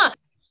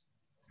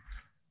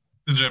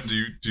 And Jem, do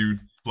you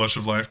blush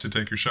of life to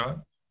take your shot?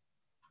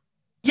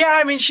 Yeah,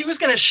 I mean, she was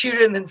going to shoot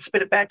it and then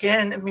spit it back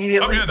in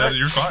immediately. Oh yeah, but-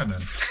 you're fine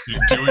then. You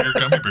do it your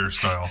gummy bear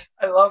style.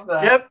 I love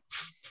that. Yep.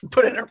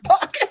 Put it in her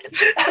pocket.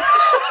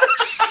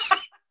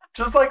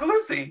 Just like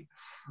Lucy.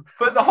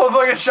 Put the whole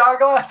fucking shot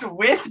glass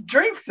with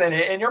drinks in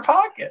it in your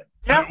pocket.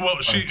 Yep. Well,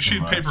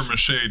 she'd paper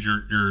mache'd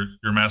your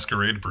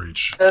masquerade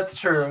breach, That's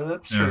true.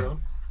 That's Yeah.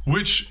 true.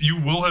 which you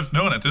will have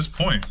known at this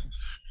point.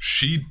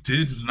 She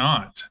did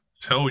not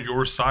tell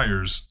your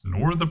sires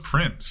nor the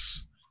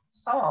prince.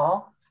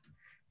 Oh,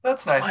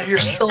 that's nice. why of you're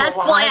her. still That's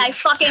why I alive.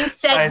 fucking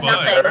said Nice.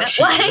 nothing. But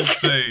she did Like,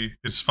 say,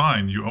 "It's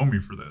fine. You owe me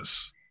for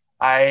this."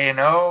 I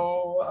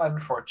know.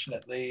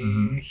 Unfortunately,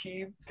 Mhm.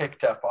 he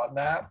picked up on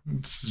that.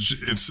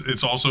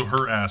 It's also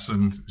her ass,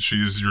 and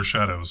she's your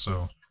shadow.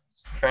 So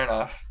Fair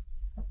enough.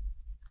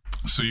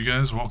 you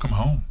guys, welcome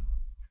home.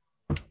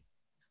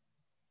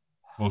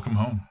 Welcome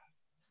home.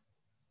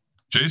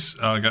 Jace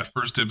got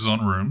first dibs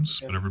on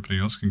rooms, but everybody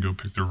else can go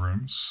pick their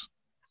rooms.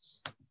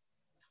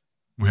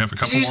 We have a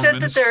couple You more said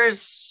minutes.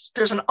 that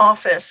there's an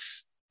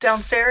office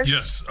downstairs?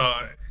 Yes,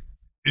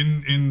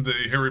 in the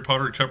Harry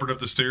Potter cupboard of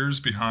the stairs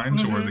behind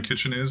to where Mhm. the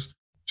kitchen is,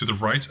 to the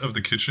right of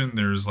the kitchen,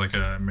 there's like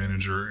a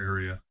manager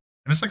area,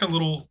 and it's like a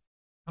little,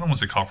 I don't want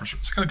to say conference room.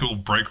 It's like a little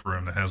break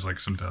room that has like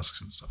some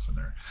desks and stuff in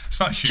there. It's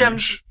not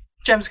huge.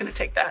 Jem's going to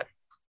take that.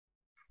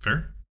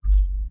 Fair.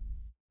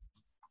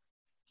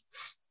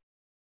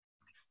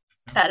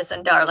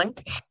 Addison, darling.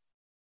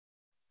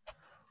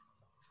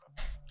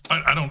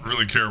 I don't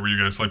really care where you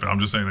guys sleep. I'm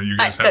just saying that you All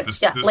guys right, have good.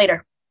 this. Yeah, this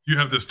later. You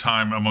have this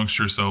time amongst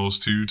yourselves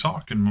to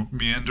talk and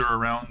meander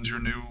around your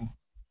new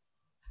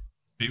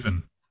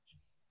even.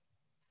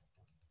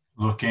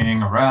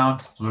 Looking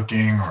around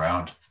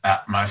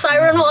at my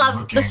Siren things, will have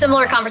looking the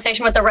similar around.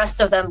 conversation with the rest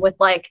of them with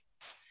like,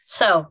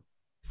 so,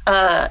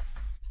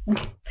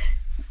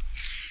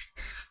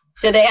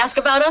 did they ask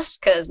about us?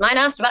 Because mine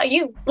asked about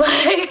you.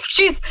 Like,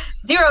 she's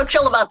zero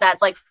chill about that.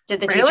 It's like,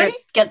 did the Really?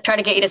 teacher try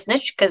to get you to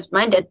snitch? Because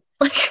mine did.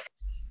 Like,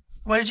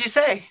 What did you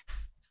say?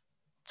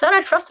 said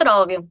I trusted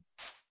all of you.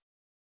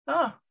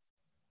 Oh,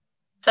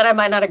 Said I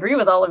might not agree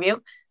with all of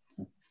you.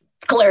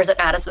 Glares at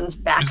Addison's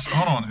back.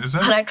 Hold on, is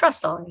But that I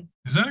trust all of you.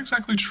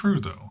 exactly true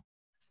though?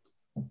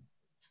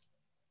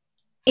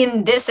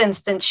 In this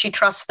instance, she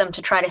trusts them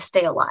to try to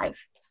stay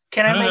alive.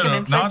 can I No, make no, an no,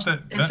 insight, not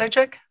that- insight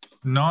check?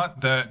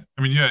 Not that.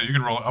 I mean, yeah, you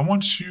can roll. I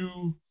want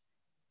you.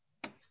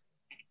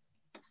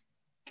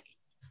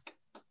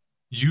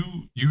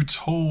 You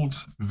told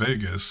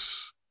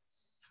Vegas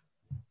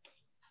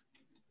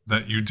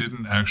that you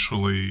didn't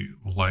actually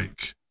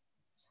like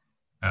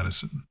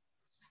Addison.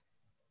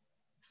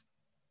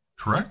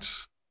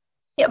 Correct?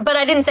 Yeah, but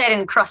I didn't say I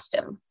didn't trust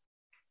him.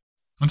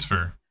 That's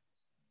fair.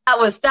 That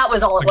was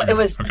all it was. It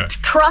was Okay.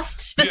 trust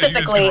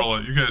specifically. Yeah,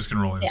 you guys can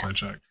roll an insight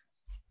check.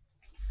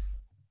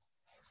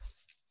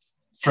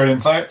 Straight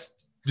insight.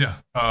 Yeah.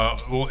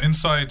 Well,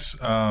 insight.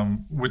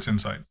 What's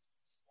insight?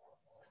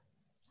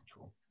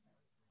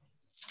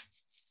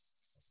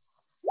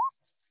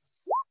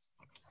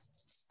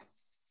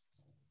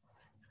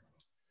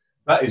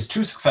 That is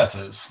 2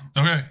 successes.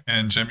 Okay.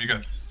 And Jem, you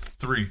got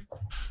 3.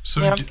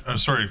 So, Yep.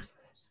 sorry.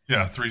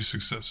 Yeah, 3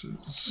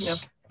 successes.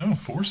 Yep. No,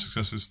 4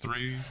 successes.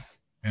 3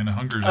 and a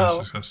hunger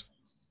Oh. success.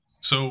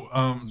 So,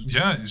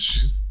 yeah,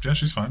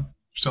 she's fine.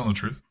 She's telling the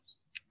truth.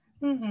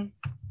 Mm-hmm.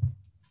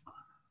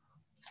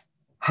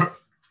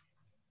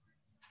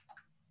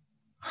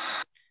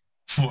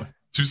 What?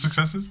 2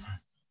 successes?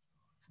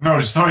 No,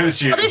 just the way that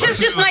she Oh, this is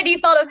just my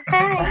default of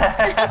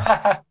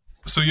hey.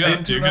 So I yeah,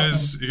 didn't do you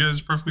guys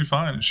are perfectly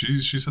fine. She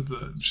said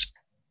that she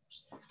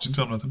didn't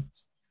tell him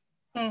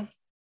nothing.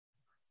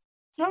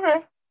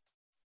 Okay.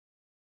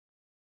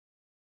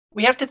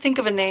 We have to think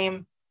of a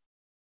name.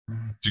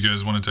 Do you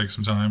guys want to take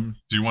some time?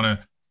 Do you want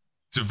to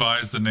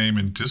devise the name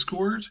in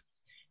Discord?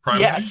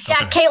 Privately? Yes.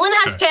 Yeah, Caitlin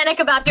has Okay. panic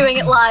about doing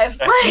it live.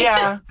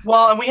 Yeah.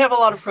 Well, and we have a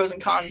lot of pros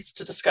and cons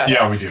to discuss.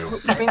 Yeah, we do.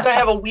 Which means I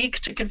have a week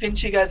to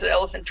convince you guys that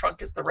Elephant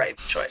Trunk is the right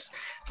choice.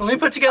 Let me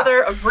put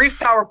together a brief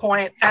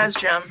PowerPoint as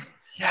Jem.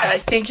 And I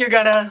think you're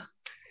gonna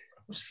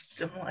Just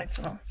dim lights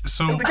and all.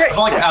 So It'll be I great.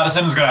 feel like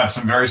Addison is going to have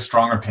some very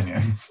strong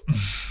opinions.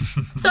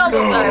 So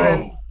will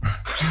Siren.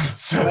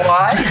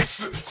 What? Big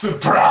surprise.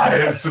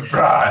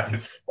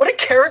 What a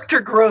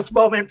character growth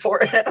moment for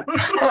him.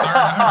 Sorry,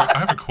 I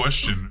have a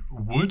question.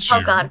 Would you?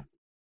 Oh God.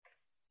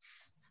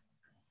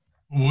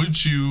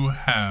 Would you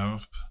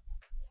have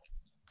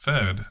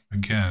fed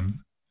again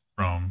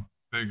from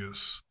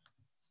Vegas?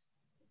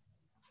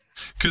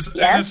 Because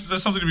Yes.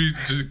 that's something to be.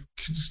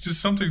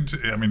 Just something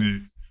to. I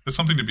mean, it's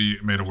something to be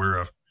made aware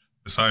of.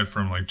 Aside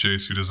from like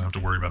Jace, who doesn't have to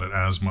worry about it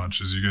as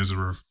much as you guys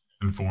are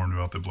informed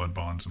about the blood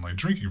bonds, and like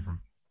drinking from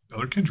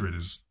other kindred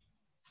is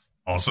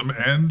awesome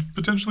and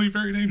potentially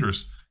very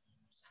dangerous.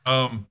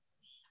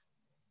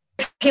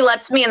 He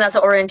lets me, and that's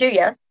what we're gonna do.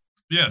 Yes.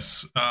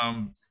 Yes.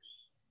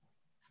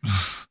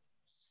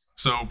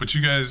 So, but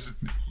you guys,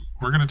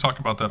 we're going to talk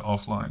about that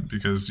offline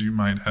because you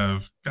might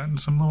have gotten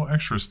some little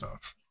extra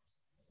stuff,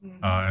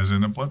 as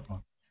in a blood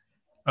bond.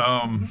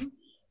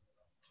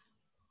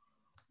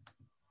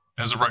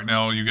 As of right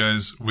now, you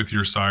guys with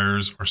your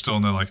sires are still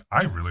in there like,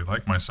 I really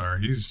like my sire.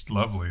 He's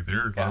lovely.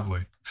 They're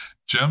lovely.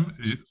 Jem,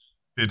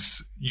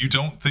 it's, you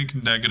don't think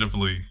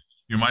negatively.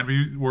 You might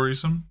be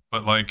worrisome,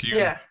 but like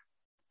you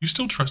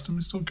still trust him.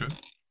 He's still good.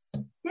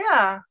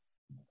 Yeah.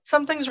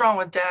 Something's wrong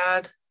with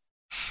Dad.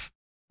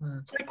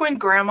 It's like when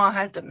Grandma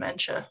had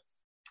dementia.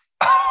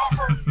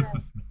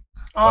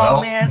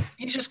 Well. Man,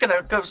 he's just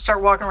gonna go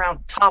start walking around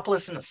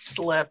topless in a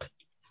slip,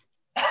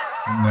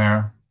 In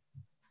there.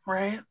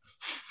 right?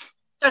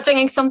 Start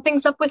singing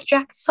 "Something's Up with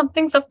Jack."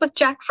 Something's up with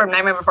Jack from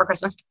Nightmare Before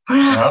Christmas.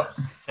 Yep.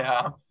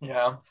 Yeah.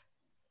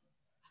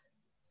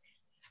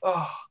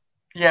 Oh,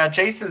 yeah.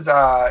 Jace is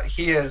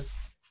he is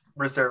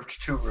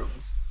reserved 2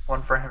 rooms,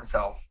 one for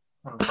himself,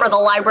 one For the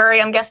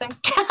library, I'm guessing.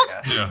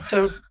 Yeah. Yeah.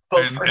 So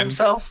both And- for and-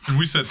 himself. And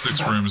we said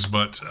 6 rooms,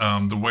 but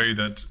the way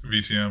that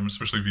VTM,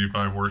 especially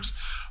V5, works,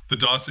 the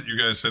dots that you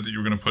guys said that you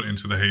were going to put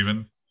into the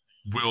Haven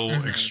will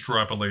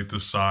extrapolate the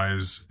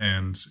size,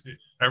 and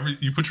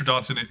you put your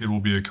dots in it, it will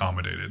be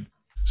accommodated.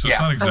 So it's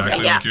Yeah. not exactly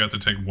Okay, yeah. like you have to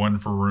take 1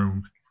 for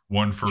room,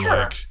 1 for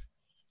like,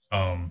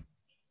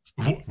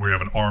 we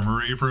have an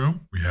armory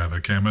room, we have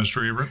a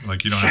chemistry room.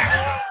 Like, you don't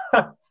have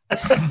to do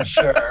that.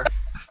 Sure.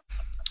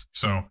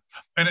 So,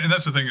 and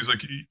that's the thing is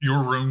like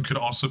your room could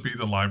also be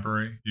the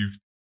library.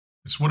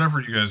 It's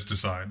whatever you guys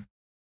decide.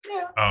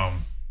 Yeah.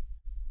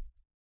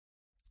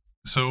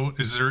 So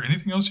is there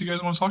anything else you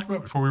guys want to talk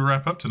about before we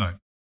wrap up tonight?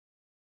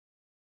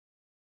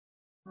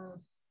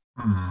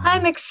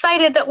 I'm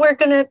excited that we're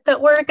gonna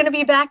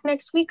be back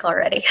next week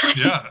already.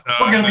 Yeah.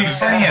 We're going to be that is-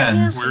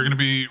 fans. We're gonna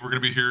be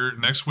here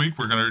next week.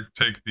 We're gonna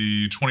take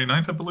the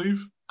 29th, I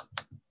believe.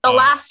 The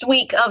last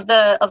week of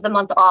the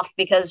month off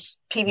because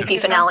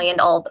PvP finale and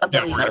all of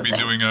Yeah, the we're gonna be things.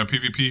 doing a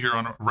PvP here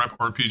on Rep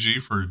RPG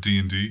for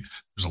D&D.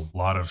 There's a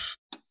lot of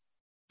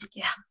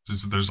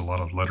there's a lot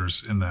of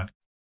letters in that.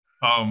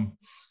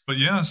 But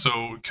yeah,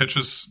 so catch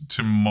us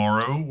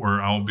tomorrow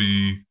where I'll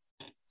be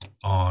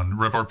on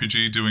Rep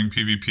RPG doing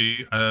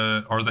PvP.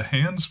 Are the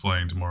Hands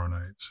playing tomorrow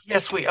night?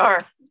 Yes, we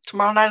are.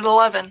 Tomorrow night at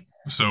 11.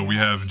 So we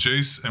have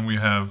Jace and we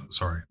have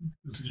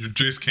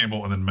Jace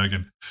Campbell and then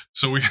Megan.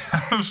 So we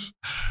have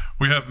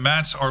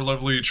Matt, our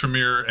lovely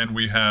Tremere, and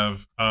we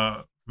have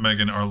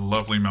Megan, our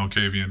lovely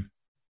Malkavian.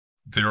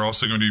 They're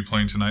also going to be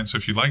playing tonight. So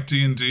if you like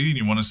D&D and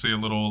you want to see a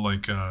little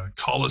like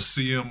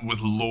Coliseum with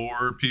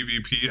lore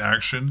PvP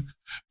action,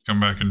 come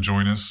back and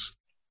join us.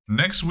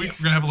 Next week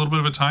we're going to have a little bit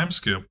of a time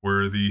skip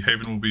where the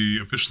Haven will be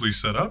officially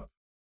set up.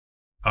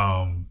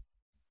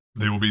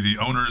 They will be the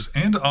owners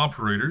and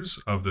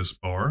operators of this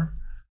bar.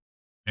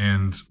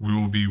 And we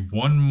will be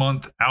 1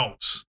 month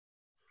out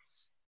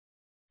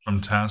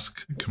from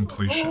task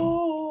completion.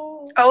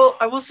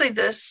 I will say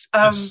this.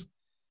 Yes.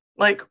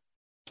 Like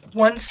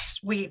once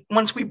we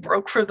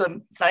broke for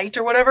the night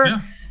or whatever,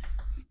 Yeah.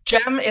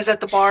 Jem is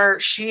at the bar.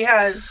 She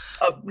has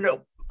a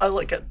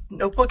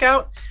notebook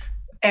out,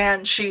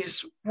 and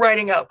she's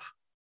writing up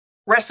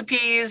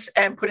recipes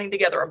and putting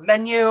together a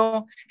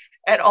menu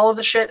and all of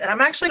the shit. And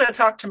I'm actually going to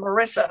talk to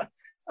Marissa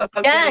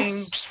about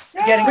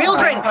getting Real some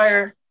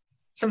drinks.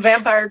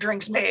 vampire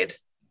drinks made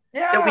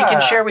that we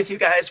can share with you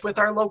guys with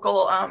our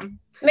local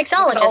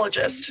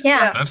mixologist.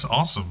 Yeah. That's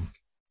awesome.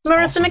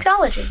 That's Marissa awesome.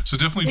 Mixology. So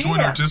definitely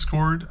join our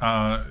Discord.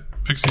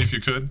 Pixie, if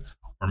you could,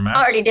 or Matt.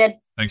 Already did.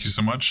 Thank you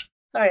so much.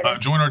 Sorry.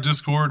 Join our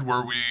Discord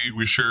where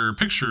we share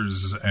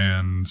pictures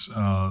and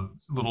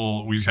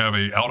we have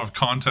a out of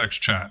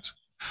context chat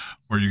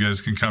where you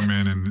guys can come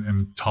in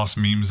and toss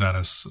memes at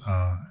us.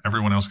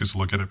 Everyone else gets to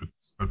look at it,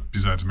 but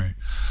besides me.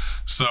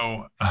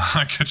 So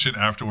I catch it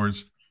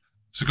afterwards.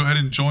 So go ahead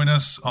and join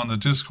us on the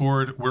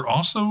Discord. We're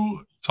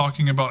also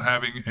talking about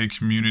having a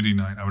community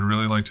night. I would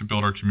really like to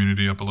build our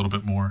community up a little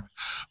bit more,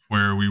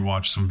 where we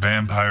watch some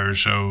vampire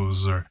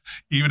shows, or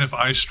even if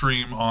I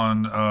stream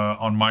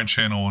on my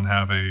channel and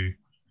have a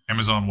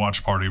Amazon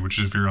watch party, which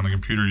if you're on the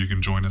computer, you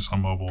can join us on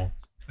mobile.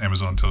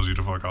 Amazon tells you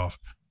to fuck off.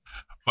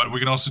 But we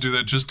can also do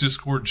that, just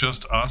Discord,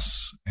 just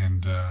us, and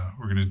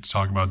we're going to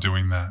talk about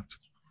doing that.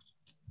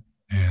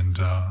 And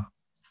I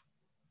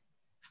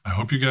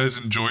hope you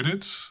guys enjoyed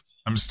it.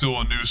 I'm still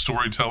a new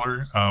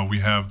storyteller. We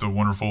have the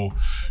wonderful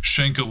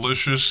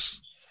Shankalicious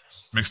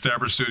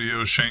McStabber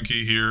Studio,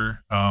 Shanky here.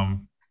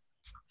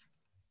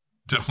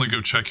 Definitely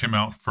go check him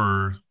out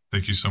for.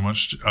 Thank you so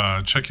much.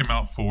 Check him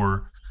out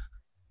for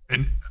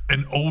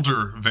an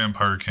older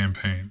vampire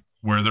campaign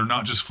where they're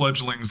not just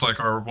fledglings like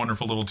our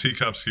wonderful little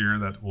teacups here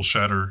that will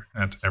shatter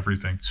at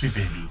everything. Sweet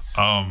babies.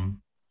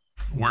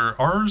 Where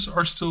ours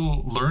are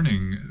still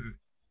learning.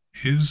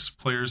 His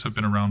players have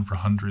been around for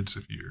hundreds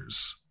of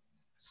years.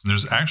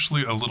 There's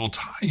actually a little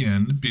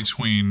tie-in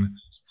between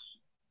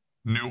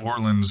New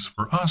Orleans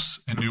for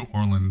us and New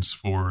Orleans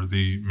for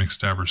the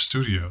McStabber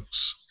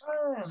Studios.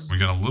 We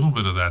got a little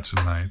bit of that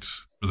tonight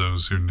for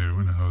those who knew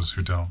and those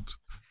who don't.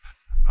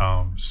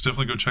 So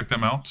definitely go check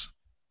them out.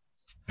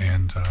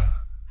 And I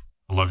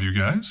love you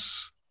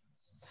guys.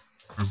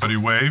 Everybody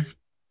wave.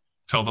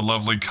 Tell the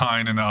lovely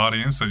Kine in the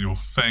audience that you'll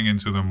fang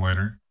into them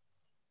later.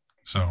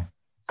 So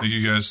thank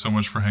you guys so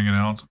much for hanging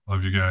out.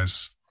 Love you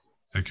guys.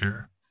 Take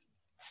care.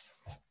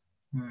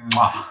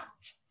 Mwah.